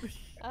 I'm coming.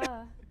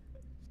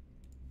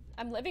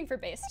 I'm living for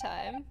base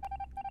time.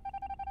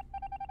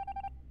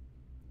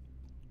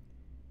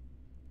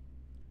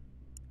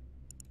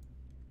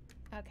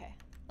 Okay,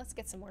 let's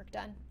get some work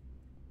done.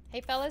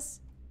 Hey fellas,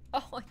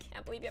 Oh, I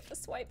can't believe you have to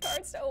swipe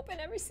cards to open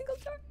every single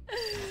door.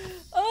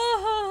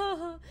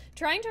 Oh,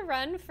 trying to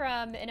run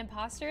from an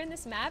imposter in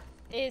this map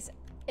is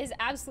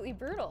absolutely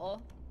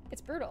brutal.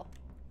 It's brutal.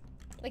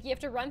 Like, you have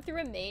to run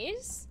through a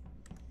maze.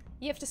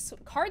 You have to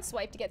card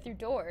swipe to get through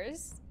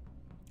doors.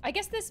 I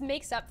guess this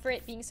makes up for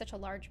it being such a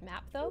large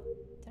map, though.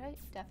 Did I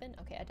deafen?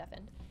 Okay, I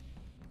deafened.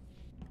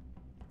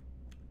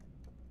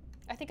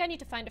 I think I need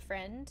to find a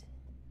friend.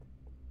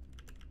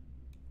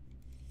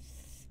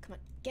 Come on,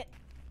 get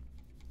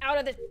out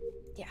of the...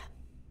 Yeah.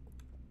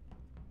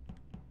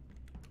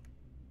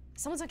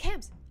 Someone's on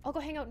cams. I'll go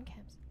hang out in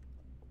cams.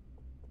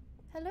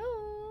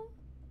 Hello?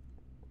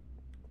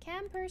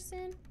 Cam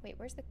person. Wait,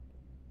 where's the...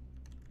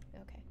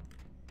 Okay.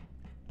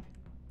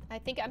 I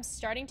think I'm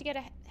starting to get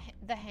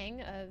the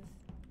hang of...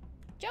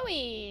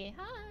 Joey!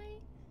 Hi!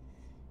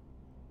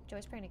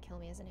 Joey's probably gonna kill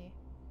me, isn't he?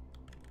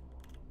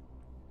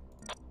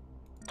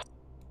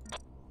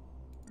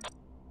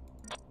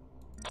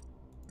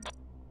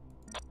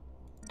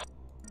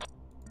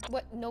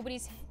 What?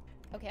 Nobody's...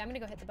 Okay, I'm gonna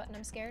go hit the button.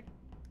 I'm scared.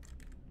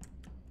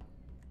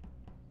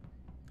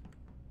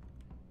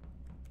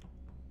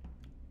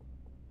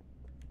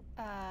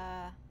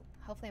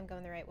 Hopefully I'm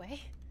going the right way.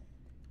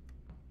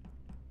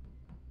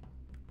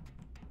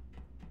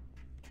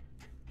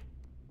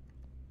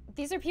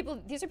 These are people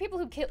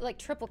who kill, like,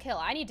 triple kill.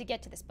 I need to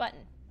get to this button.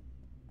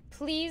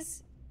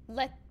 Please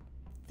let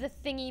the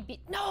thingy be...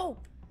 No!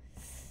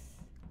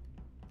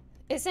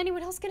 Is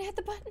anyone else gonna hit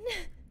the button?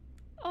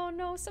 Oh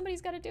no,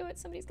 somebody's gotta do it.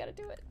 Somebody's gotta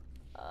do it.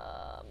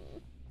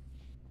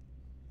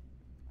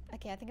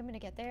 Okay, I think I'm gonna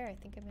get there.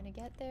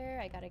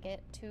 I gotta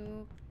get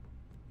to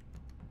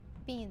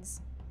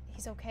Beans.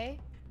 He's okay?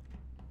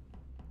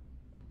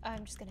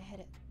 I'm just gonna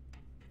hit it.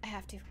 I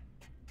have to.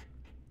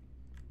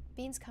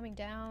 Beans coming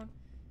down.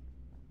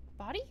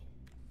 Body?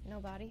 No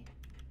body.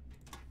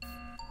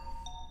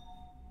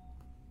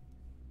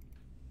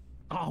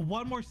 Oh,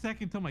 one more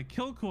second till my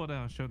kill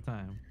cooldown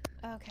showtime.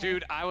 Okay.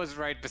 Dude, I was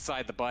right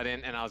beside the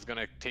button and I was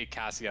gonna take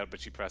Kassie out,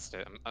 but she pressed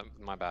it.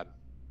 My bad.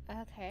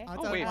 Okay.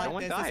 Oh wait, no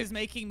one died. This is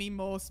making me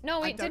more... No,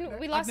 wait,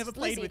 we lost I've never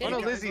played Lizzie, with didn't you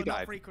we? guys, Lizzie so not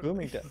died.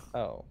 frequently.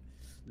 Oh.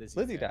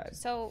 Lizzie died.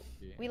 So,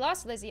 we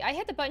lost Lizzie. I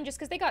hit the button just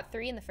because they got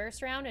 3 in the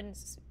first round, and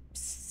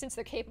since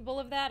they're capable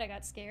of that, I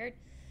got scared.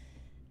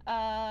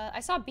 I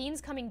saw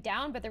Beans coming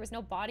down, but there was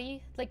no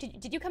body. Like,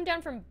 did you come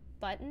down from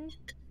button,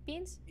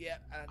 Beans? Yeah,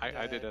 and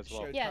I did as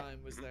well. ShowThyme Yeah.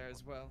 was there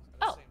as well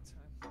at Oh. the same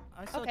time.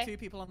 I saw Okay. 2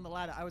 people on the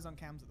ladder. I was on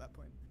cams at that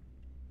point.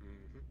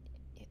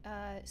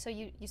 So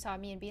you saw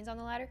me and Beans on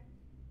the ladder?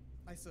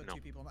 I saw 2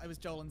 people. It was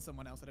Joel and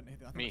someone else. I don't know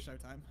who. I think Me. it was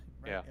ShowThyme.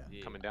 Right?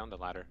 Yeah, coming down the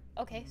ladder.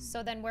 Okay,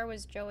 so then where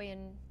was Joey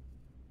and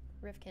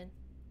Rifkin?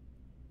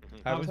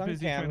 I was on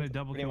busy trying cam to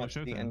double pretty kill much the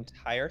Showtime.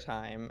 entire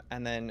time,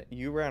 and then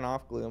you ran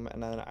off Gloom,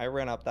 and then I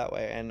ran up that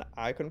way, and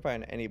I couldn't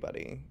find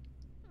anybody.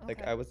 Like,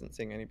 Okay. I wasn't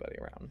seeing anybody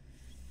around.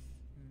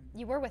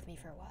 You were with me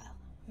for a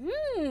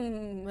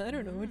while. I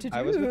don't know what to do.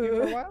 I was with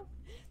you for a while?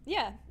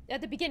 Yeah,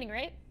 at the beginning,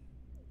 right?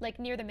 Like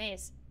near the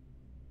maze.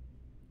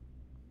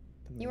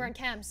 You were on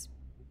cams.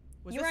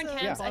 Was You were on this a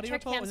cams. I body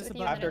checked report? cams Was this with a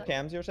you. body and After I-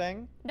 cams, you're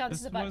saying? No, this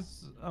is a button.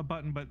 was a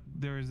button, but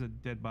there is a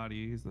dead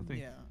body. Is the thing.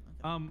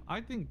 Yeah.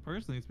 I think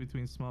personally it's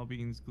between Small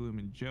Beans, Gloom,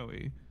 and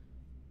Joey.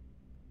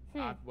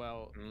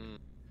 Well,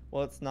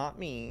 Well, it's not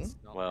me.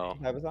 Well,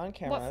 I was on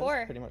cameras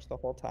for? pretty much the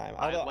whole time.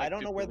 I'd Although I like don't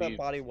to know where the believe-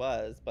 body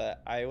was,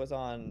 but I was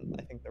on,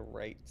 I think, the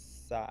right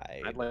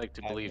side. I'd like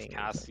to at believe me.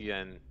 Kassie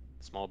and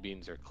Small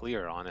Beans are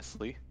clear,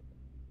 honestly.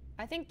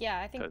 I think, yeah,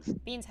 I think 'Cause-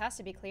 Beans has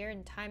to be clear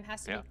and time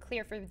has to Yeah. be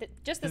clear for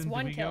just this Then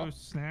one do we kill. go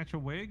snatch a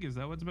wig? Is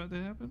that what's about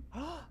to happen?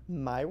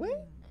 My way?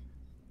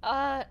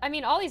 I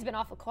mean, Ollie's been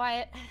awful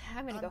quiet.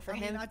 I'm gonna go for I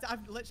him. mean,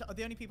 I've literally,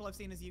 the only people I've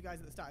seen is you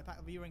guys at the start.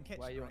 You were in kitchen.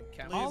 Why you on right?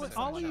 camera? Liz Ollie, and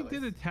someone Ollie else.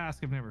 did a task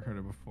I've never heard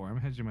of before. I'm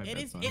hedging my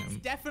bets on It's him.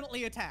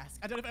 definitely a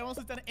task. I don't know if anyone else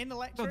has done it in the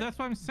lecture. No, that's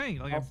what I'm saying.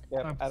 Like, I'll skip.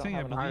 I'm I don't saying I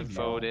have enough believe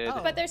info. you. Voted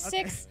But there's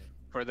okay. 6.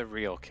 for the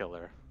real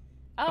killer.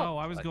 Oh,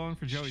 I was Like, going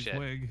for Joey's shit.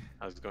 wig.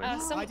 I was going. I didn't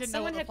know Someone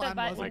what hit the the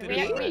plan was. button. I We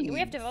didn't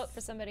have to vote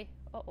for somebody.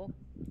 Uh-oh.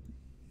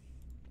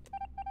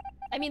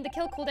 I mean, the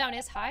kill cooldown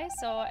is high,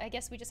 so I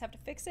guess we just have to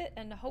fix it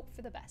and hope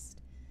for the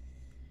best.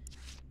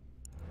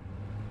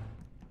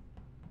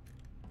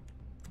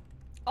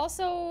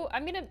 Also,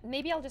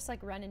 maybe I'll just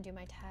like run and do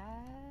my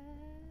tasks.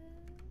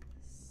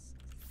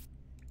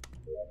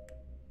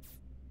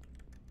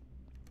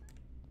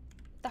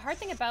 The hard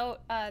thing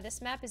about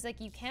this map is like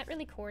you can't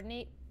really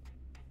coordinate.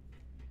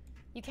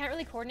 You can't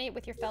really coordinate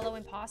with your fellow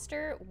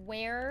imposter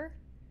where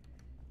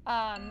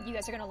you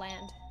guys are gonna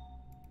land.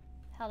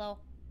 Hello.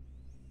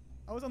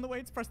 I was on the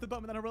way to press the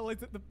button, and then I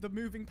realized that the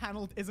moving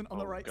panel isn't on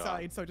the Oh, right God.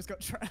 side, so I just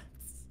got trapped.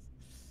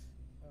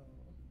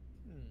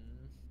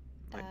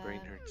 My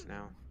brain hurts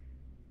now.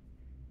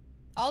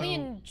 Ollie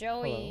So- and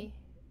Joey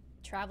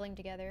traveling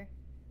together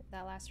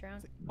that last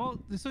round. Well,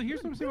 so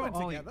here's what I'm saying We about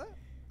went Ollie. together.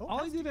 Oh, Ollie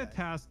that's did a together.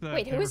 task that Wait,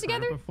 I've who never was heard of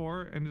together?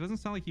 before, and it doesn't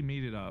sound like he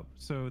made it up.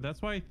 So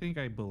that's why I think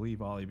I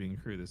believe Ollie being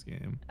crew this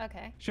game.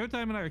 Okay.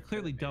 Showtime and I are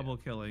clearly double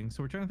killing,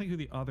 so we're trying to think who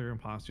the other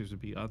imposters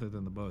would be other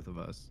than the both of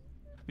us,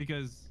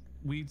 because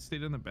we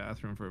stayed in the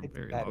bathroom for a It's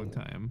very Betty. long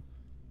time.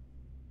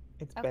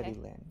 It's Okay. Betty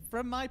Lynn.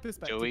 From my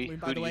perspective, Joey, Gloom,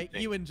 who by do the you way,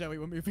 think? you and Joey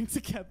were moving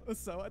together,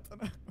 so I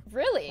don't know.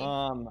 Really?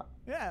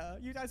 Yeah,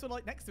 you guys were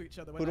like next to each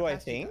other. When Who do I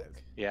passed you think?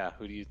 guys. Yeah,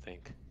 who do you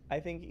think? I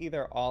think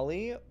either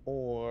Ollie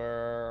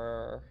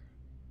or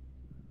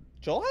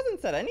Joel hasn't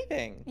said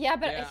anything. Yeah,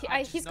 but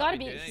I've he's just got not to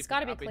been be. doing He's anything. got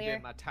to be I've been clear.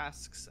 doing my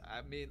tasks.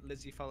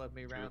 Lizzie followed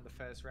me around the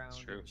first round.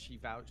 true. And she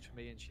vouched for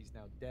me, and she's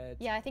now dead.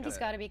 Yeah, I think he's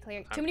got to be clear.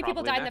 I'm Too many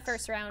people probably died in the next.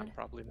 first round. I'm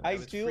probably I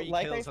next. do, 3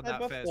 like I kills on said that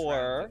first round,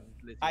 before, and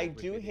Lizzie I was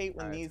with do me the hate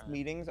when entire these time.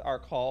 meetings are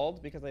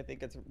called because I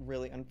think it's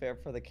really unfair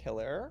for the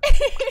killer.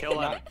 Kill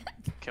him.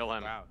 Kill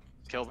him. Wow.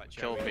 Kill Like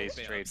kill Joey, base a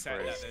bit trade upset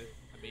for that his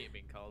the meeting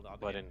being called on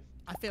button.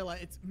 I feel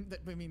like it's.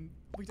 I mean,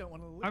 we don't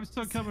want to. I'm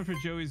still coming for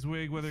Joey's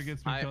wig, whether it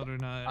gets me killed or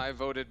not. I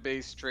voted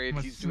base trade.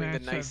 Must He's doing the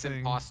smash that nice thing.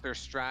 imposter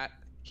strat.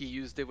 He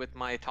used it with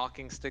my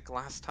talking stick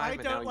last time, I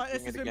and now don't like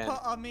he's this doing has it been again.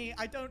 put on me.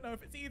 I don't know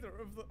if it's either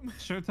of them.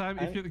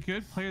 Showtime, if you're the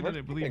good player that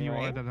I believe keeping you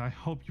are, rank. then I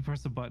hope you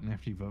press the button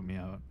after you vote me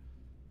out.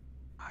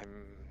 I'm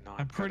not.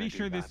 I'm pretty gonna do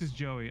sure this that. is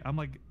Joey. I'm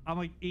like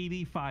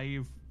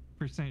 85%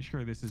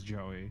 sure this is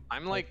Joey.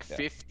 I'm like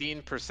Okay.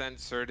 15%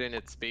 certain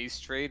it's base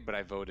trade, but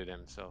I voted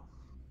him, so.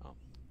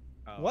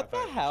 Oh, What I the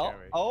voted hell?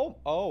 Joey.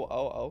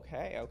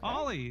 Okay.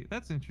 Ollie,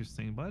 that's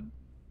interesting, bud.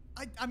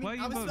 I Why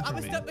mean, you I voting was for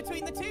me? stuck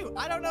between the two.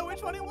 I don't know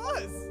which one it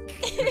was.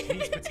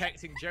 He's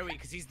protecting Joey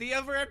because he's the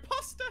other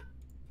imposter.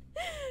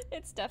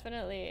 It's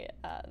definitely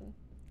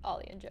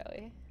Ollie and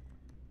Joey.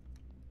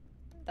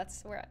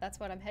 That's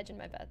what I'm hedging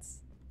my bets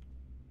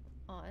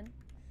on.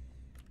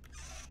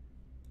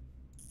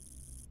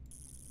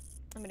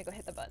 I'm gonna go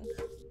hit the button.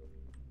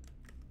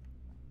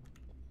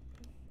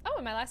 Oh,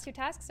 and my last 2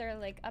 tasks are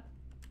like up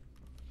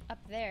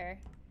there.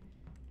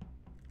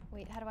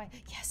 Wait, how do I?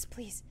 Yes,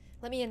 please.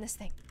 Let me in this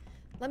thing.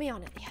 Let me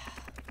on it.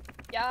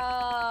 Yeah.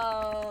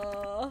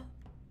 Yo.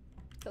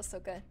 Feels so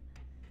good.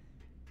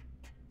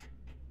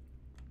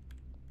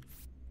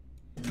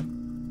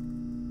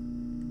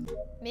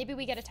 Maybe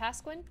we get a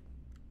task win?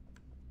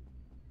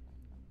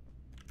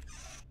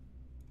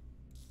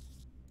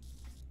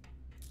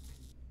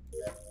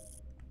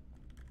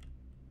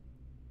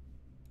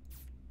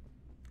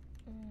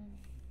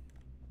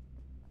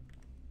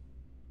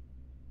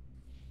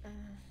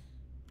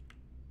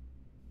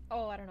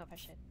 Oh, I don't know if I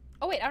should.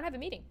 Oh wait, I don't have a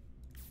meeting.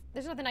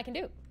 There's nothing I can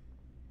do.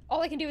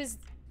 All I can do is...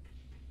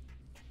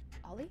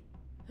 Ollie?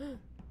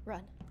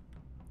 Run.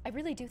 I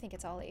really do think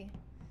it's Ollie.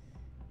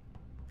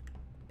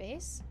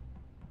 Base?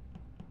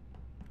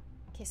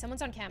 Okay,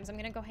 someone's on cams. I'm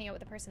gonna go hang out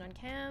with the person on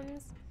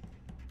cams.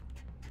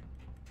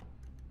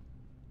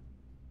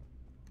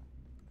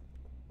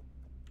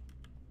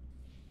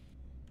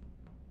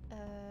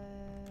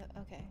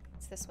 Okay,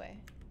 it's this way.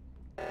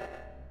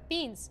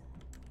 Beans!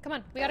 Come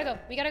on, we gotta go.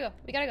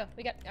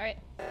 Alright.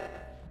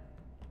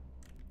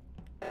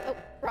 Oh,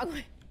 wrong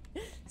way.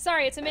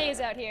 Sorry, it's a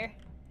maze out here.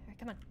 Alright,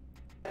 come on.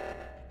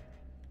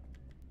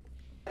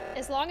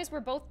 As long as we're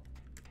both...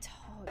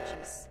 Oh,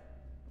 jeez.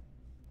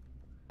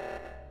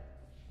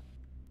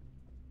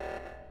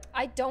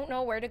 I don't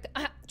know where to go.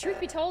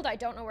 Truth be told, I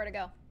don't know where to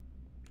go.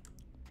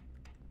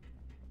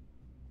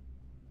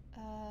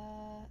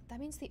 That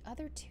means the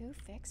other 2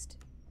 fixed.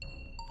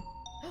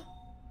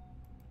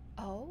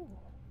 Oh.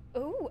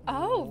 Ooh,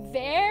 oh,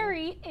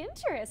 very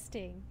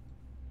interesting.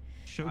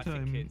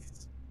 Showtime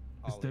is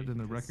dead in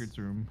the records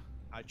room.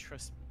 I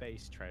trust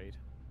base trade.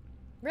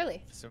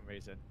 Really? For some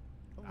reason.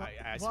 Why?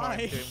 I saw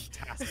him doing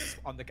tasks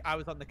on the. I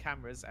was on the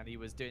cameras and he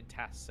was doing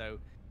tasks, so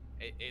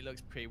it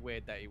looks pretty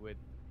weird that he would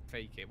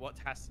fake it. What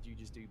tasks did you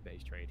just do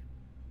base trade?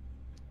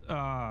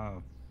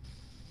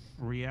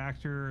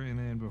 Reactor, and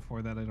then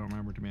before that, I don't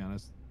remember, to be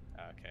honest.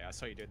 Okay, I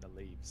saw you doing the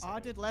leaves.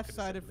 I did left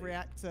side of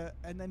reactor,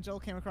 and then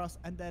Joel came across,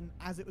 and then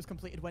as it was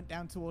completed, went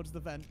down towards the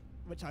vent,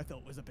 which I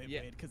thought was a bit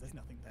weird because there's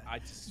nothing there. I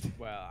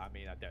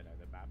mean, I don't know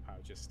the map.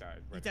 I just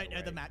started. You don't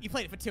know the map. You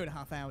played it for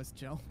 2.5 hours,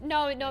 Joel.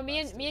 No, me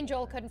and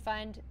Joel couldn't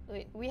find.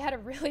 We had a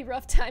really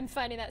rough time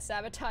finding that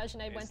sabotage,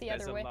 and I went the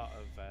other way.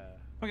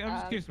 Okay,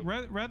 I'm just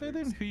curious. Rather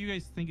than who you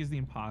guys think is the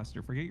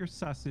imposter, forget your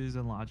susses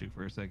and logic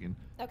for a second.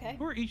 Okay.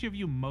 Who are each of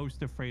you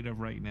most afraid of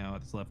right now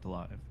that's left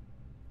alive?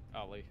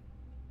 Ollie.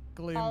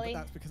 Gloom, Ollie.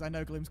 but that's because I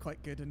know Gloom's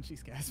quite good and she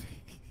scares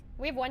me.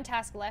 We have 1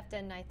 task left,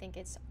 and I think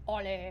it's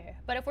Ollie.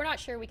 But if we're not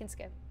sure, we can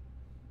skip.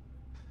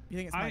 You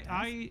think it's my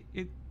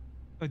task?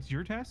 It's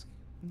your task?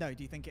 No,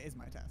 do you think it is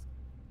my task?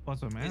 Well,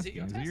 that's what I'm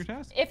asking. Is it your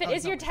task? If it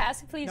is your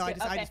task, please no,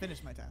 do. I just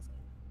finished my task.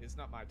 It's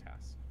not my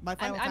task. My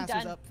final I'm task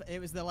was done. up. It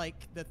was the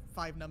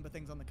 5 number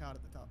things on the card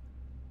at the top,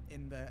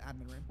 in the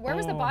admin room. Where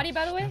was the body,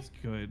 by the way? That's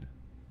good.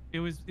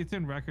 It's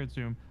in records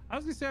room. I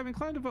was gonna say I'm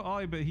inclined to vote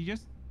Ollie, but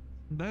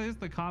that is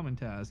the common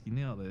task. He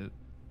nailed it.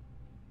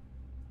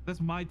 That's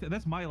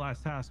my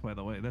last task, by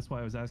the way. That's why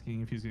I was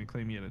asking if he was gonna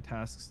claim he had a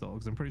task still,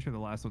 because I'm pretty sure the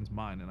last one's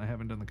mine, and I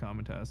haven't done the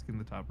common task in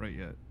the top right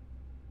yet.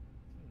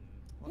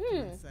 What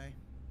can I say?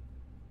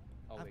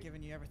 I've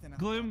given you everything.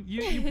 Gloom,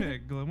 you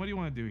pick. Gloom, what do you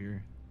want to do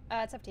here?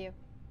 It's up to you.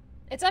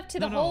 It's up to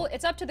the whole.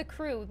 It's up to the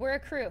crew. We're a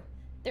crew.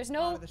 There's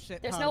no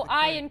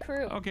I in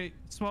crew. Okay,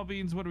 Small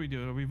Beans, what are we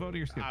doing? Are we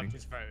voting or skipping? I'm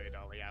just voting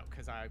Ollie out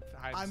because I'm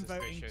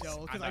voting suspicious,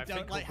 Joel because and I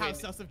don't like how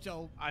sus of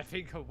Joel. I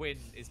think a win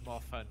is more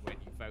fun when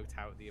you vote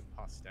out the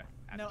imposter.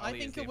 No, Ollie I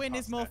think is a win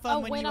is imposter. more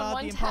fun when you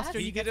are the imposter.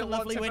 You get a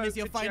lovely win as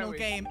your final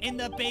game in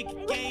the big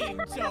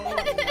game, Joel.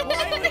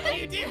 Why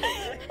would you do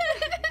that?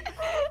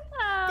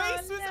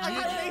 I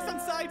had Base on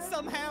side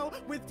somehow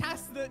with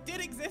tasks that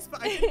did exist,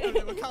 but I didn't know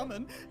they were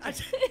common.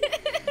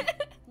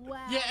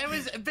 Wow. Yeah, it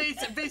was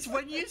Base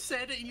when you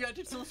said it and you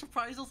acted so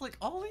surprised. I was like,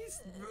 Ollie's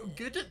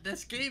good at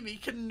this game. He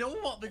can know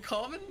what the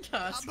common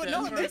task but is.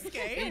 not in this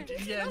game.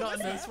 Yeah, not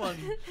in this one.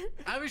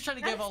 I was trying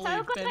to give Ollie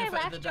so the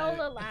benefit of the doubt.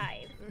 Joel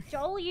alive.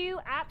 Joel, you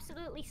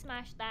absolutely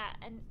smashed that,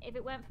 and if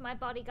it weren't for my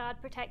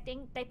bodyguard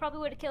protecting, they probably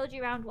would have killed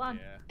you round 1.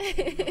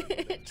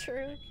 Yeah.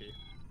 True.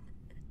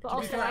 But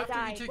also I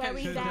died. Where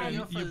we died.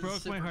 You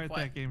broke my heart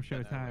that game,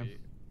 Showtime.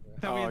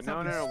 Oh,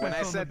 no. When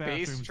I said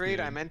base trade,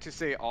 I meant to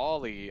say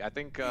Ollie. I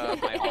think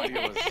my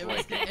audio was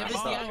like...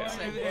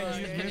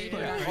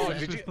 Oh,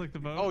 did you...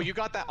 Oh, you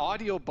got that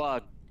audio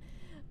bug.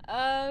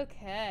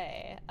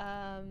 Okay.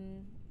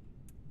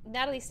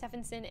 Natalie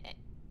Stephenson,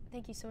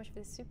 thank you so much for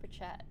the super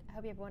chat. I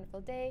hope you have a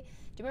wonderful day.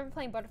 Do you remember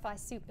playing Butterfly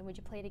Soup, and would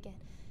you play it again?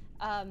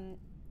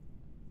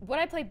 Would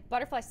I play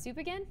Butterfly Soup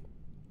again?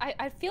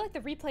 I feel like the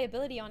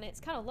replayability on it is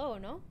kind of low,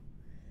 no?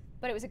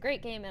 But it was a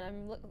great game, and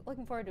I'm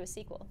looking forward to a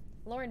sequel.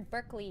 Lauren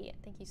Berkeley,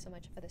 thank you so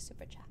much for the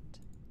super chat.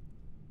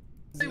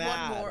 Play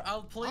one more.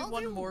 I'll play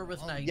one more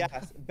with 9.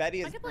 Yes,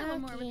 Betty is. I can play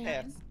one more with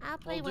 9. I'll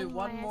play we'll do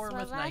one more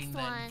with 9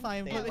 then.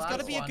 Fine, but it's got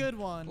to be a good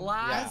one.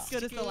 As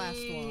good as the last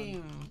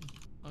one.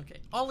 Okay.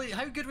 Ollie,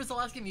 how good was the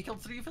last game? You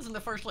killed 3 of us in the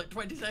first like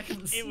 20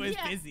 seconds. It was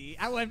busy.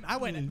 I went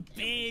in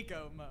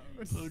big-o mode.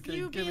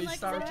 Okay, give me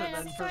started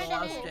then for the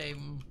last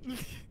game.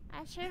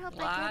 I sure hope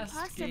I do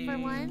imposter for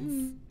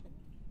once.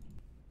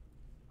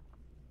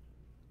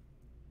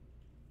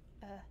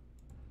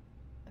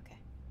 Okay.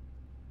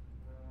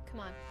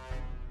 Come on.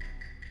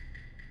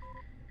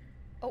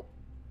 Oh.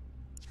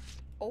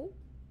 Oh.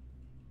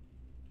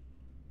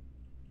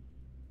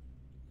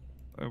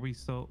 Are we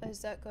still? Is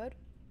that good?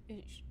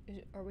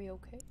 Are we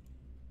okay?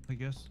 I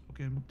guess.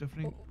 Okay, I'm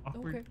definitely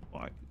awkward. Okay.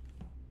 Why?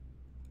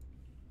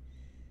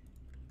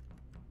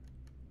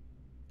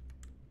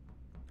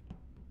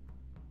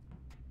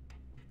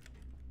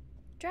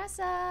 Dress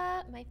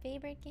Up, my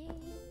favorite game.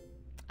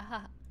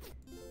 Ah,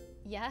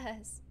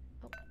 yes.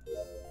 Oh,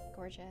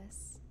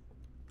 gorgeous.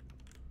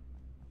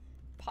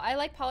 I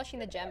like polishing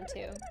the gem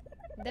too.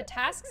 The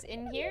tasks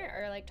in here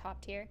are like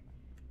top tier.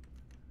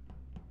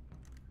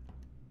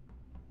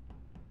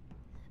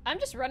 I'm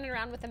just running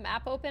around with the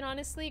map open,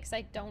 honestly, because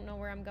I don't know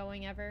where I'm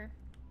going ever.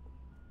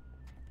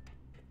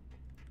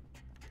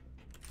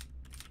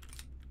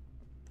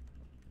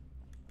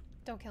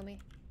 Don't kill me.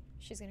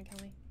 She's gonna kill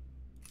me.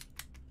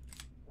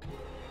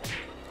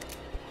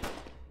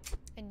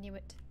 I knew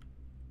it.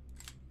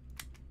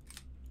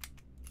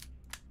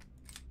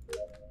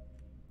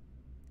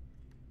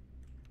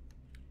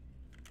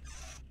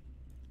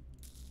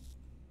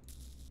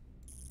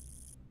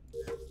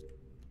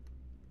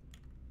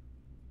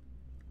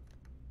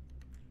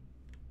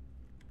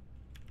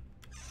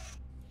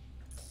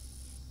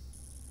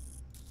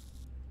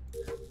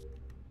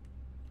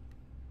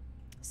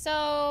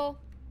 So,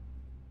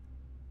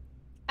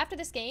 after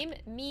this game,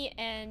 me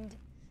and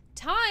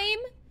Time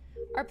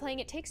are playing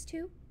It Takes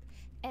Two,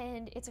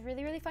 and it's a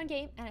really, really fun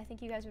game, and I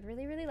think you guys would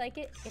really, really like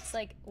it. It's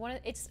like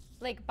it's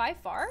like by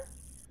far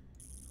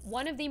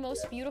one of the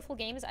most beautiful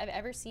games I've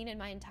ever seen in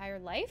my entire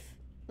life.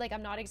 Like,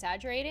 I'm not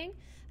exaggerating.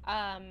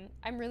 I'm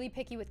really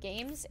picky with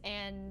games,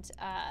 and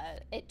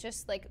it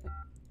just like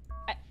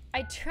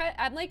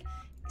I'm like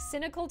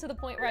cynical to the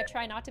point where I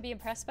try not to be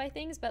impressed by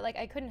things, but like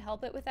I couldn't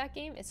help it with that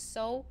game. It's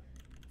so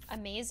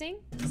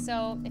amazing.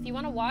 So if you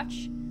want to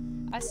watch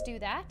us do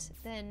that,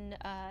 then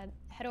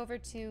head over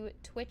to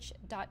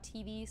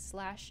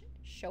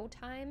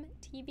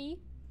twitch.tv/ShowThyme.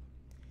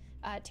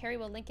 Terry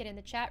will link it in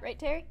the chat, right,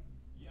 Terry?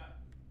 Yeah.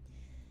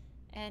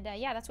 And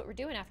yeah, that's what we're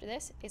doing after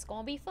this. It's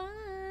gonna be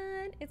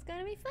fun. It's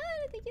gonna be fun.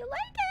 I think you'll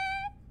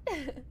like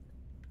it.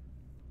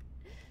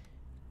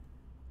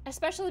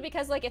 Especially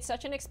because like it's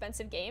such an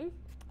expensive game.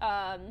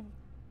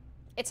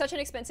 It's such an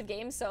expensive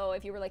game, so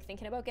if you were like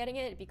thinking about getting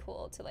it, it'd be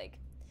cool to like,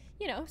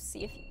 you know,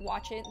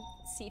 watch it,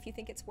 see if you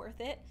think it's worth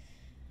it.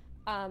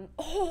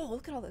 Oh,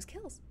 look at all those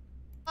kills.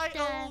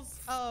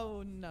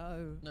 Oh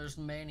no. There's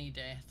many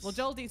deaths. Well,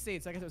 Joel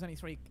DC'd, so I guess it was only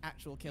 3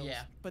 actual kills.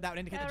 Yeah. But that would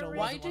indicate that Joel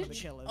wasn't one of the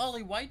killers.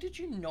 Ollie, why did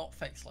you not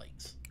fix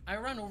lights? I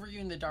ran over you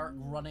in the dark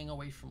running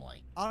away from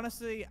light.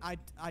 Honestly, I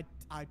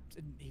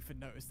didn't even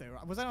notice they were.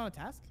 Was I on a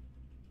task?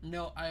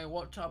 No, I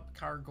walked up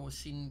cargo,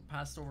 seen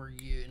passed over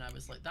you, and I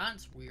was like,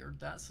 that's weird,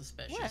 that's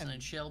suspicious. When? And then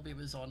Shelby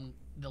was on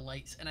the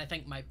lights, and I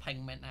think my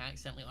ping meant I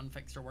accidentally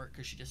unfixed her work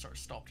because she just sort of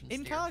stopped and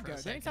in stared cargo. for a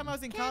The second. only time I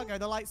was in cargo,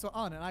 the lights were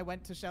on, and I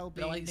went to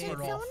Shelby. The lights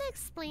were off. Someone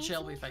explain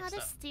to me how fixed the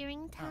it.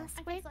 steering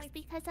task works,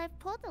 because I've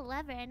pulled the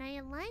lever and I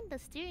aligned the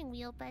steering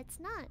wheel, but it's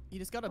not. You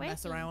just gotta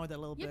mess working. around with it a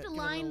little bit. You have to give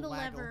it a line little the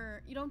waggle.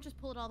 lever. You don't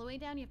just pull it all the way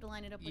down. You have to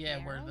line it up with the Yeah,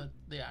 arrow. where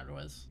the arrow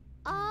is.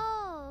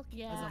 Oh,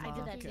 yeah, I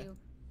did that too.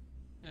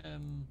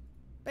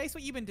 Base,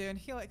 what you been doing?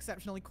 You're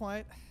exceptionally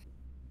quiet.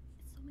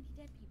 So many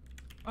dead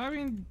people. I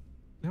mean,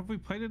 have we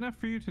played enough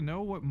for you to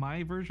know what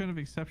my version of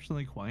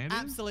exceptionally quiet is?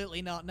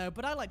 Absolutely not, no.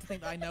 But I like to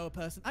think that I know a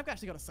person. I've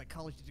actually got a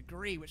psychology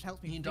degree, which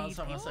helps me. He does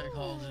have a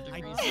psychology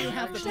degree. I do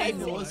have the He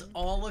knows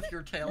all of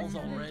your tales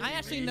already. I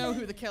actually know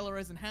who the killer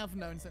is and have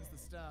known since the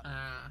start.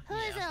 Who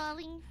is it,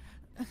 Ollie?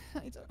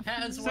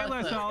 Say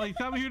less, Ollie.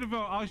 Tell me who to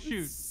vote. I'll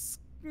shoot.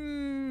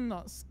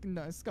 No,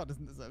 Scott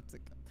doesn't deserve to.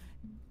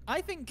 I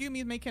think Gumi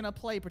is making a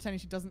play pretending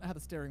she doesn't know how the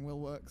steering wheel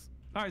works.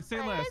 All right, say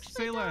less.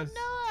 Say less.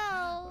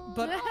 No.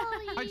 But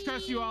I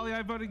trust you, Ollie.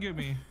 I voted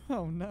Gumi.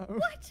 Oh no.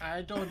 What?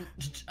 I don't.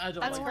 That's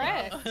like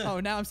correct. that. Oh,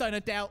 now I'm starting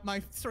to doubt my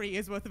 3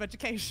 years worth of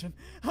education.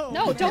 Oh,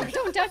 No, man.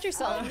 don't doubt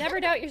yourself. Never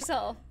doubt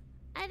yourself.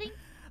 I think.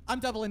 I'm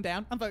doubling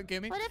down. I'm voting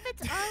Gumi. What if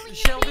it's Ollie?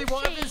 Shelby,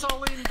 what if it's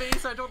Ollie in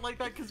base? I don't like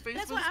that because base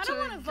That's was why I don't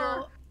want to too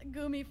vote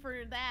Gumi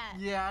for that.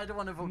 Yeah, I don't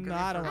want to vote Gumi No,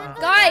 I for don't that.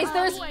 Guys,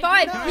 there's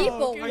 5 no.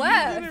 people Are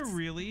left. you gonna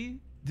really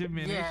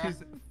diminish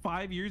his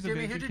 5 years of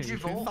Gumi, education? who did you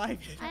vote? I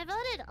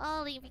voted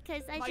Ollie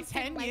because I My just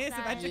 10 didn't like years of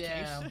that.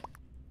 education.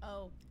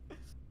 Oh.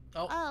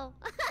 Oh.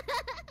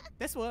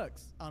 This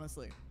works,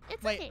 honestly.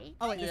 It's wait. okay.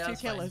 Oh wait, there's 2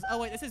 it's fine. killers. Oh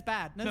wait, this is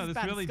bad. No, No, this is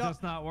this bad. really Scott,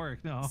 does not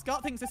work. No.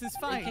 Scott thinks this is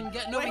We fine. can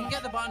get we can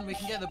get the button. We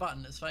can get the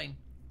button. It's fine.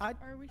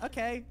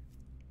 Okay.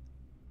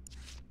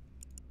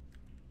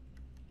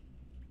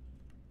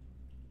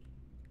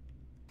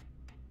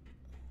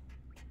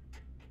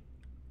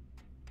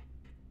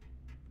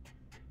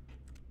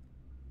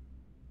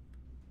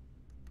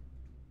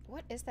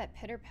 What is that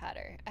pitter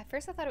patter? At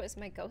first I thought it was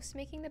my ghost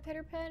making the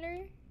pitter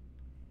patter.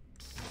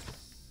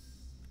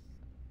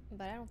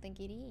 But I don't think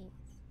it is.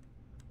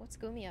 What's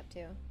Gumi up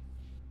to?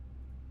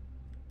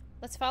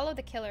 Let's follow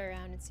the killer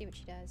around and see what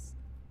she does.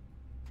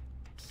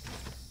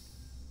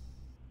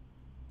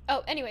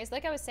 Oh, anyways,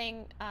 like I was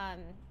saying,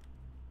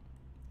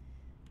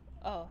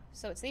 oh,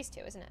 so it's these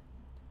 2, isn't it?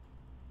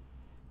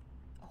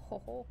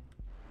 Oh.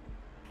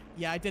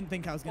 Yeah, I didn't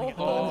think I was gonna get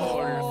the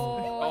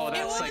Oh,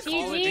 that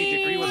psychology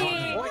degree was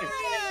on point.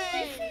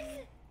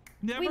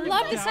 Never We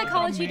love the doubt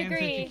psychology a man's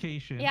degree.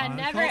 Education, Yeah,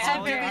 honestly. never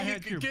Ollie, ever. I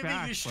had your Gumi,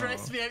 back, you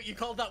stressed bro. me out. You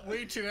called that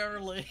way too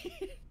early.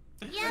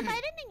 Yeah, but I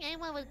didn't think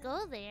anyone would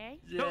go there.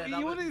 No,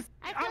 you would've-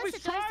 I I was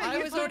closed the doors trying. I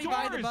It's was the already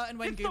by the doors. button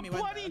when It's Gumi the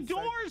went bloody there,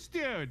 so- doors,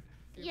 dude.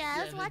 Yeah,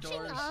 I was the watching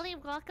doors. Ollie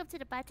walk up to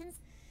the buttons.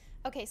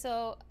 Okay,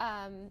 so,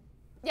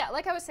 yeah,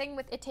 like I was saying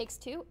with It Takes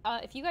Two,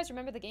 if you guys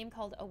remember the game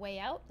called A Way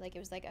Out, like it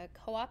was like a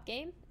co-op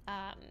game,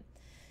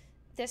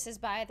 this is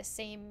by the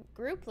same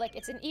group. Like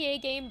it's an EA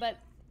game, but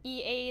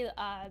EA,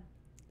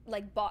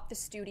 like bought the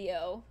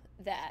studio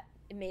that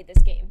made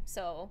this game.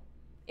 So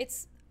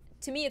it's,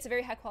 to me, it's a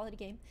very high quality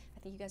game. I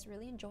think you guys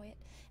really enjoy it.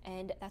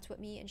 And that's what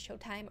me and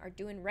ShowThyme are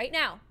doing right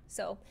now.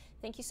 So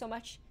thank you so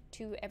much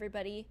to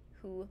everybody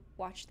who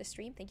watched the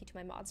stream. Thank you to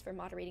my mods for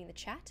moderating the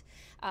chat.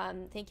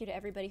 Thank you to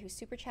everybody who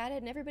super chatted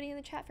and everybody in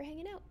the chat for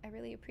hanging out. I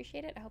really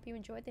appreciate it. I hope you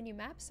enjoyed the new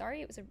map.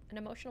 Sorry, it was an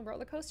emotional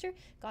roller coaster.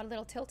 Got a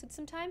little tilted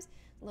sometimes,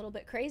 a little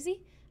bit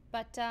crazy.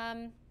 But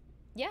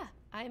yeah,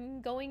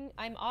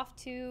 I'm off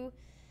to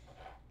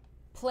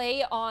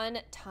play on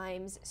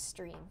Time's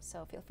stream.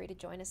 So feel free to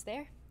join us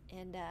there.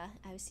 And I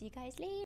will see you guys later.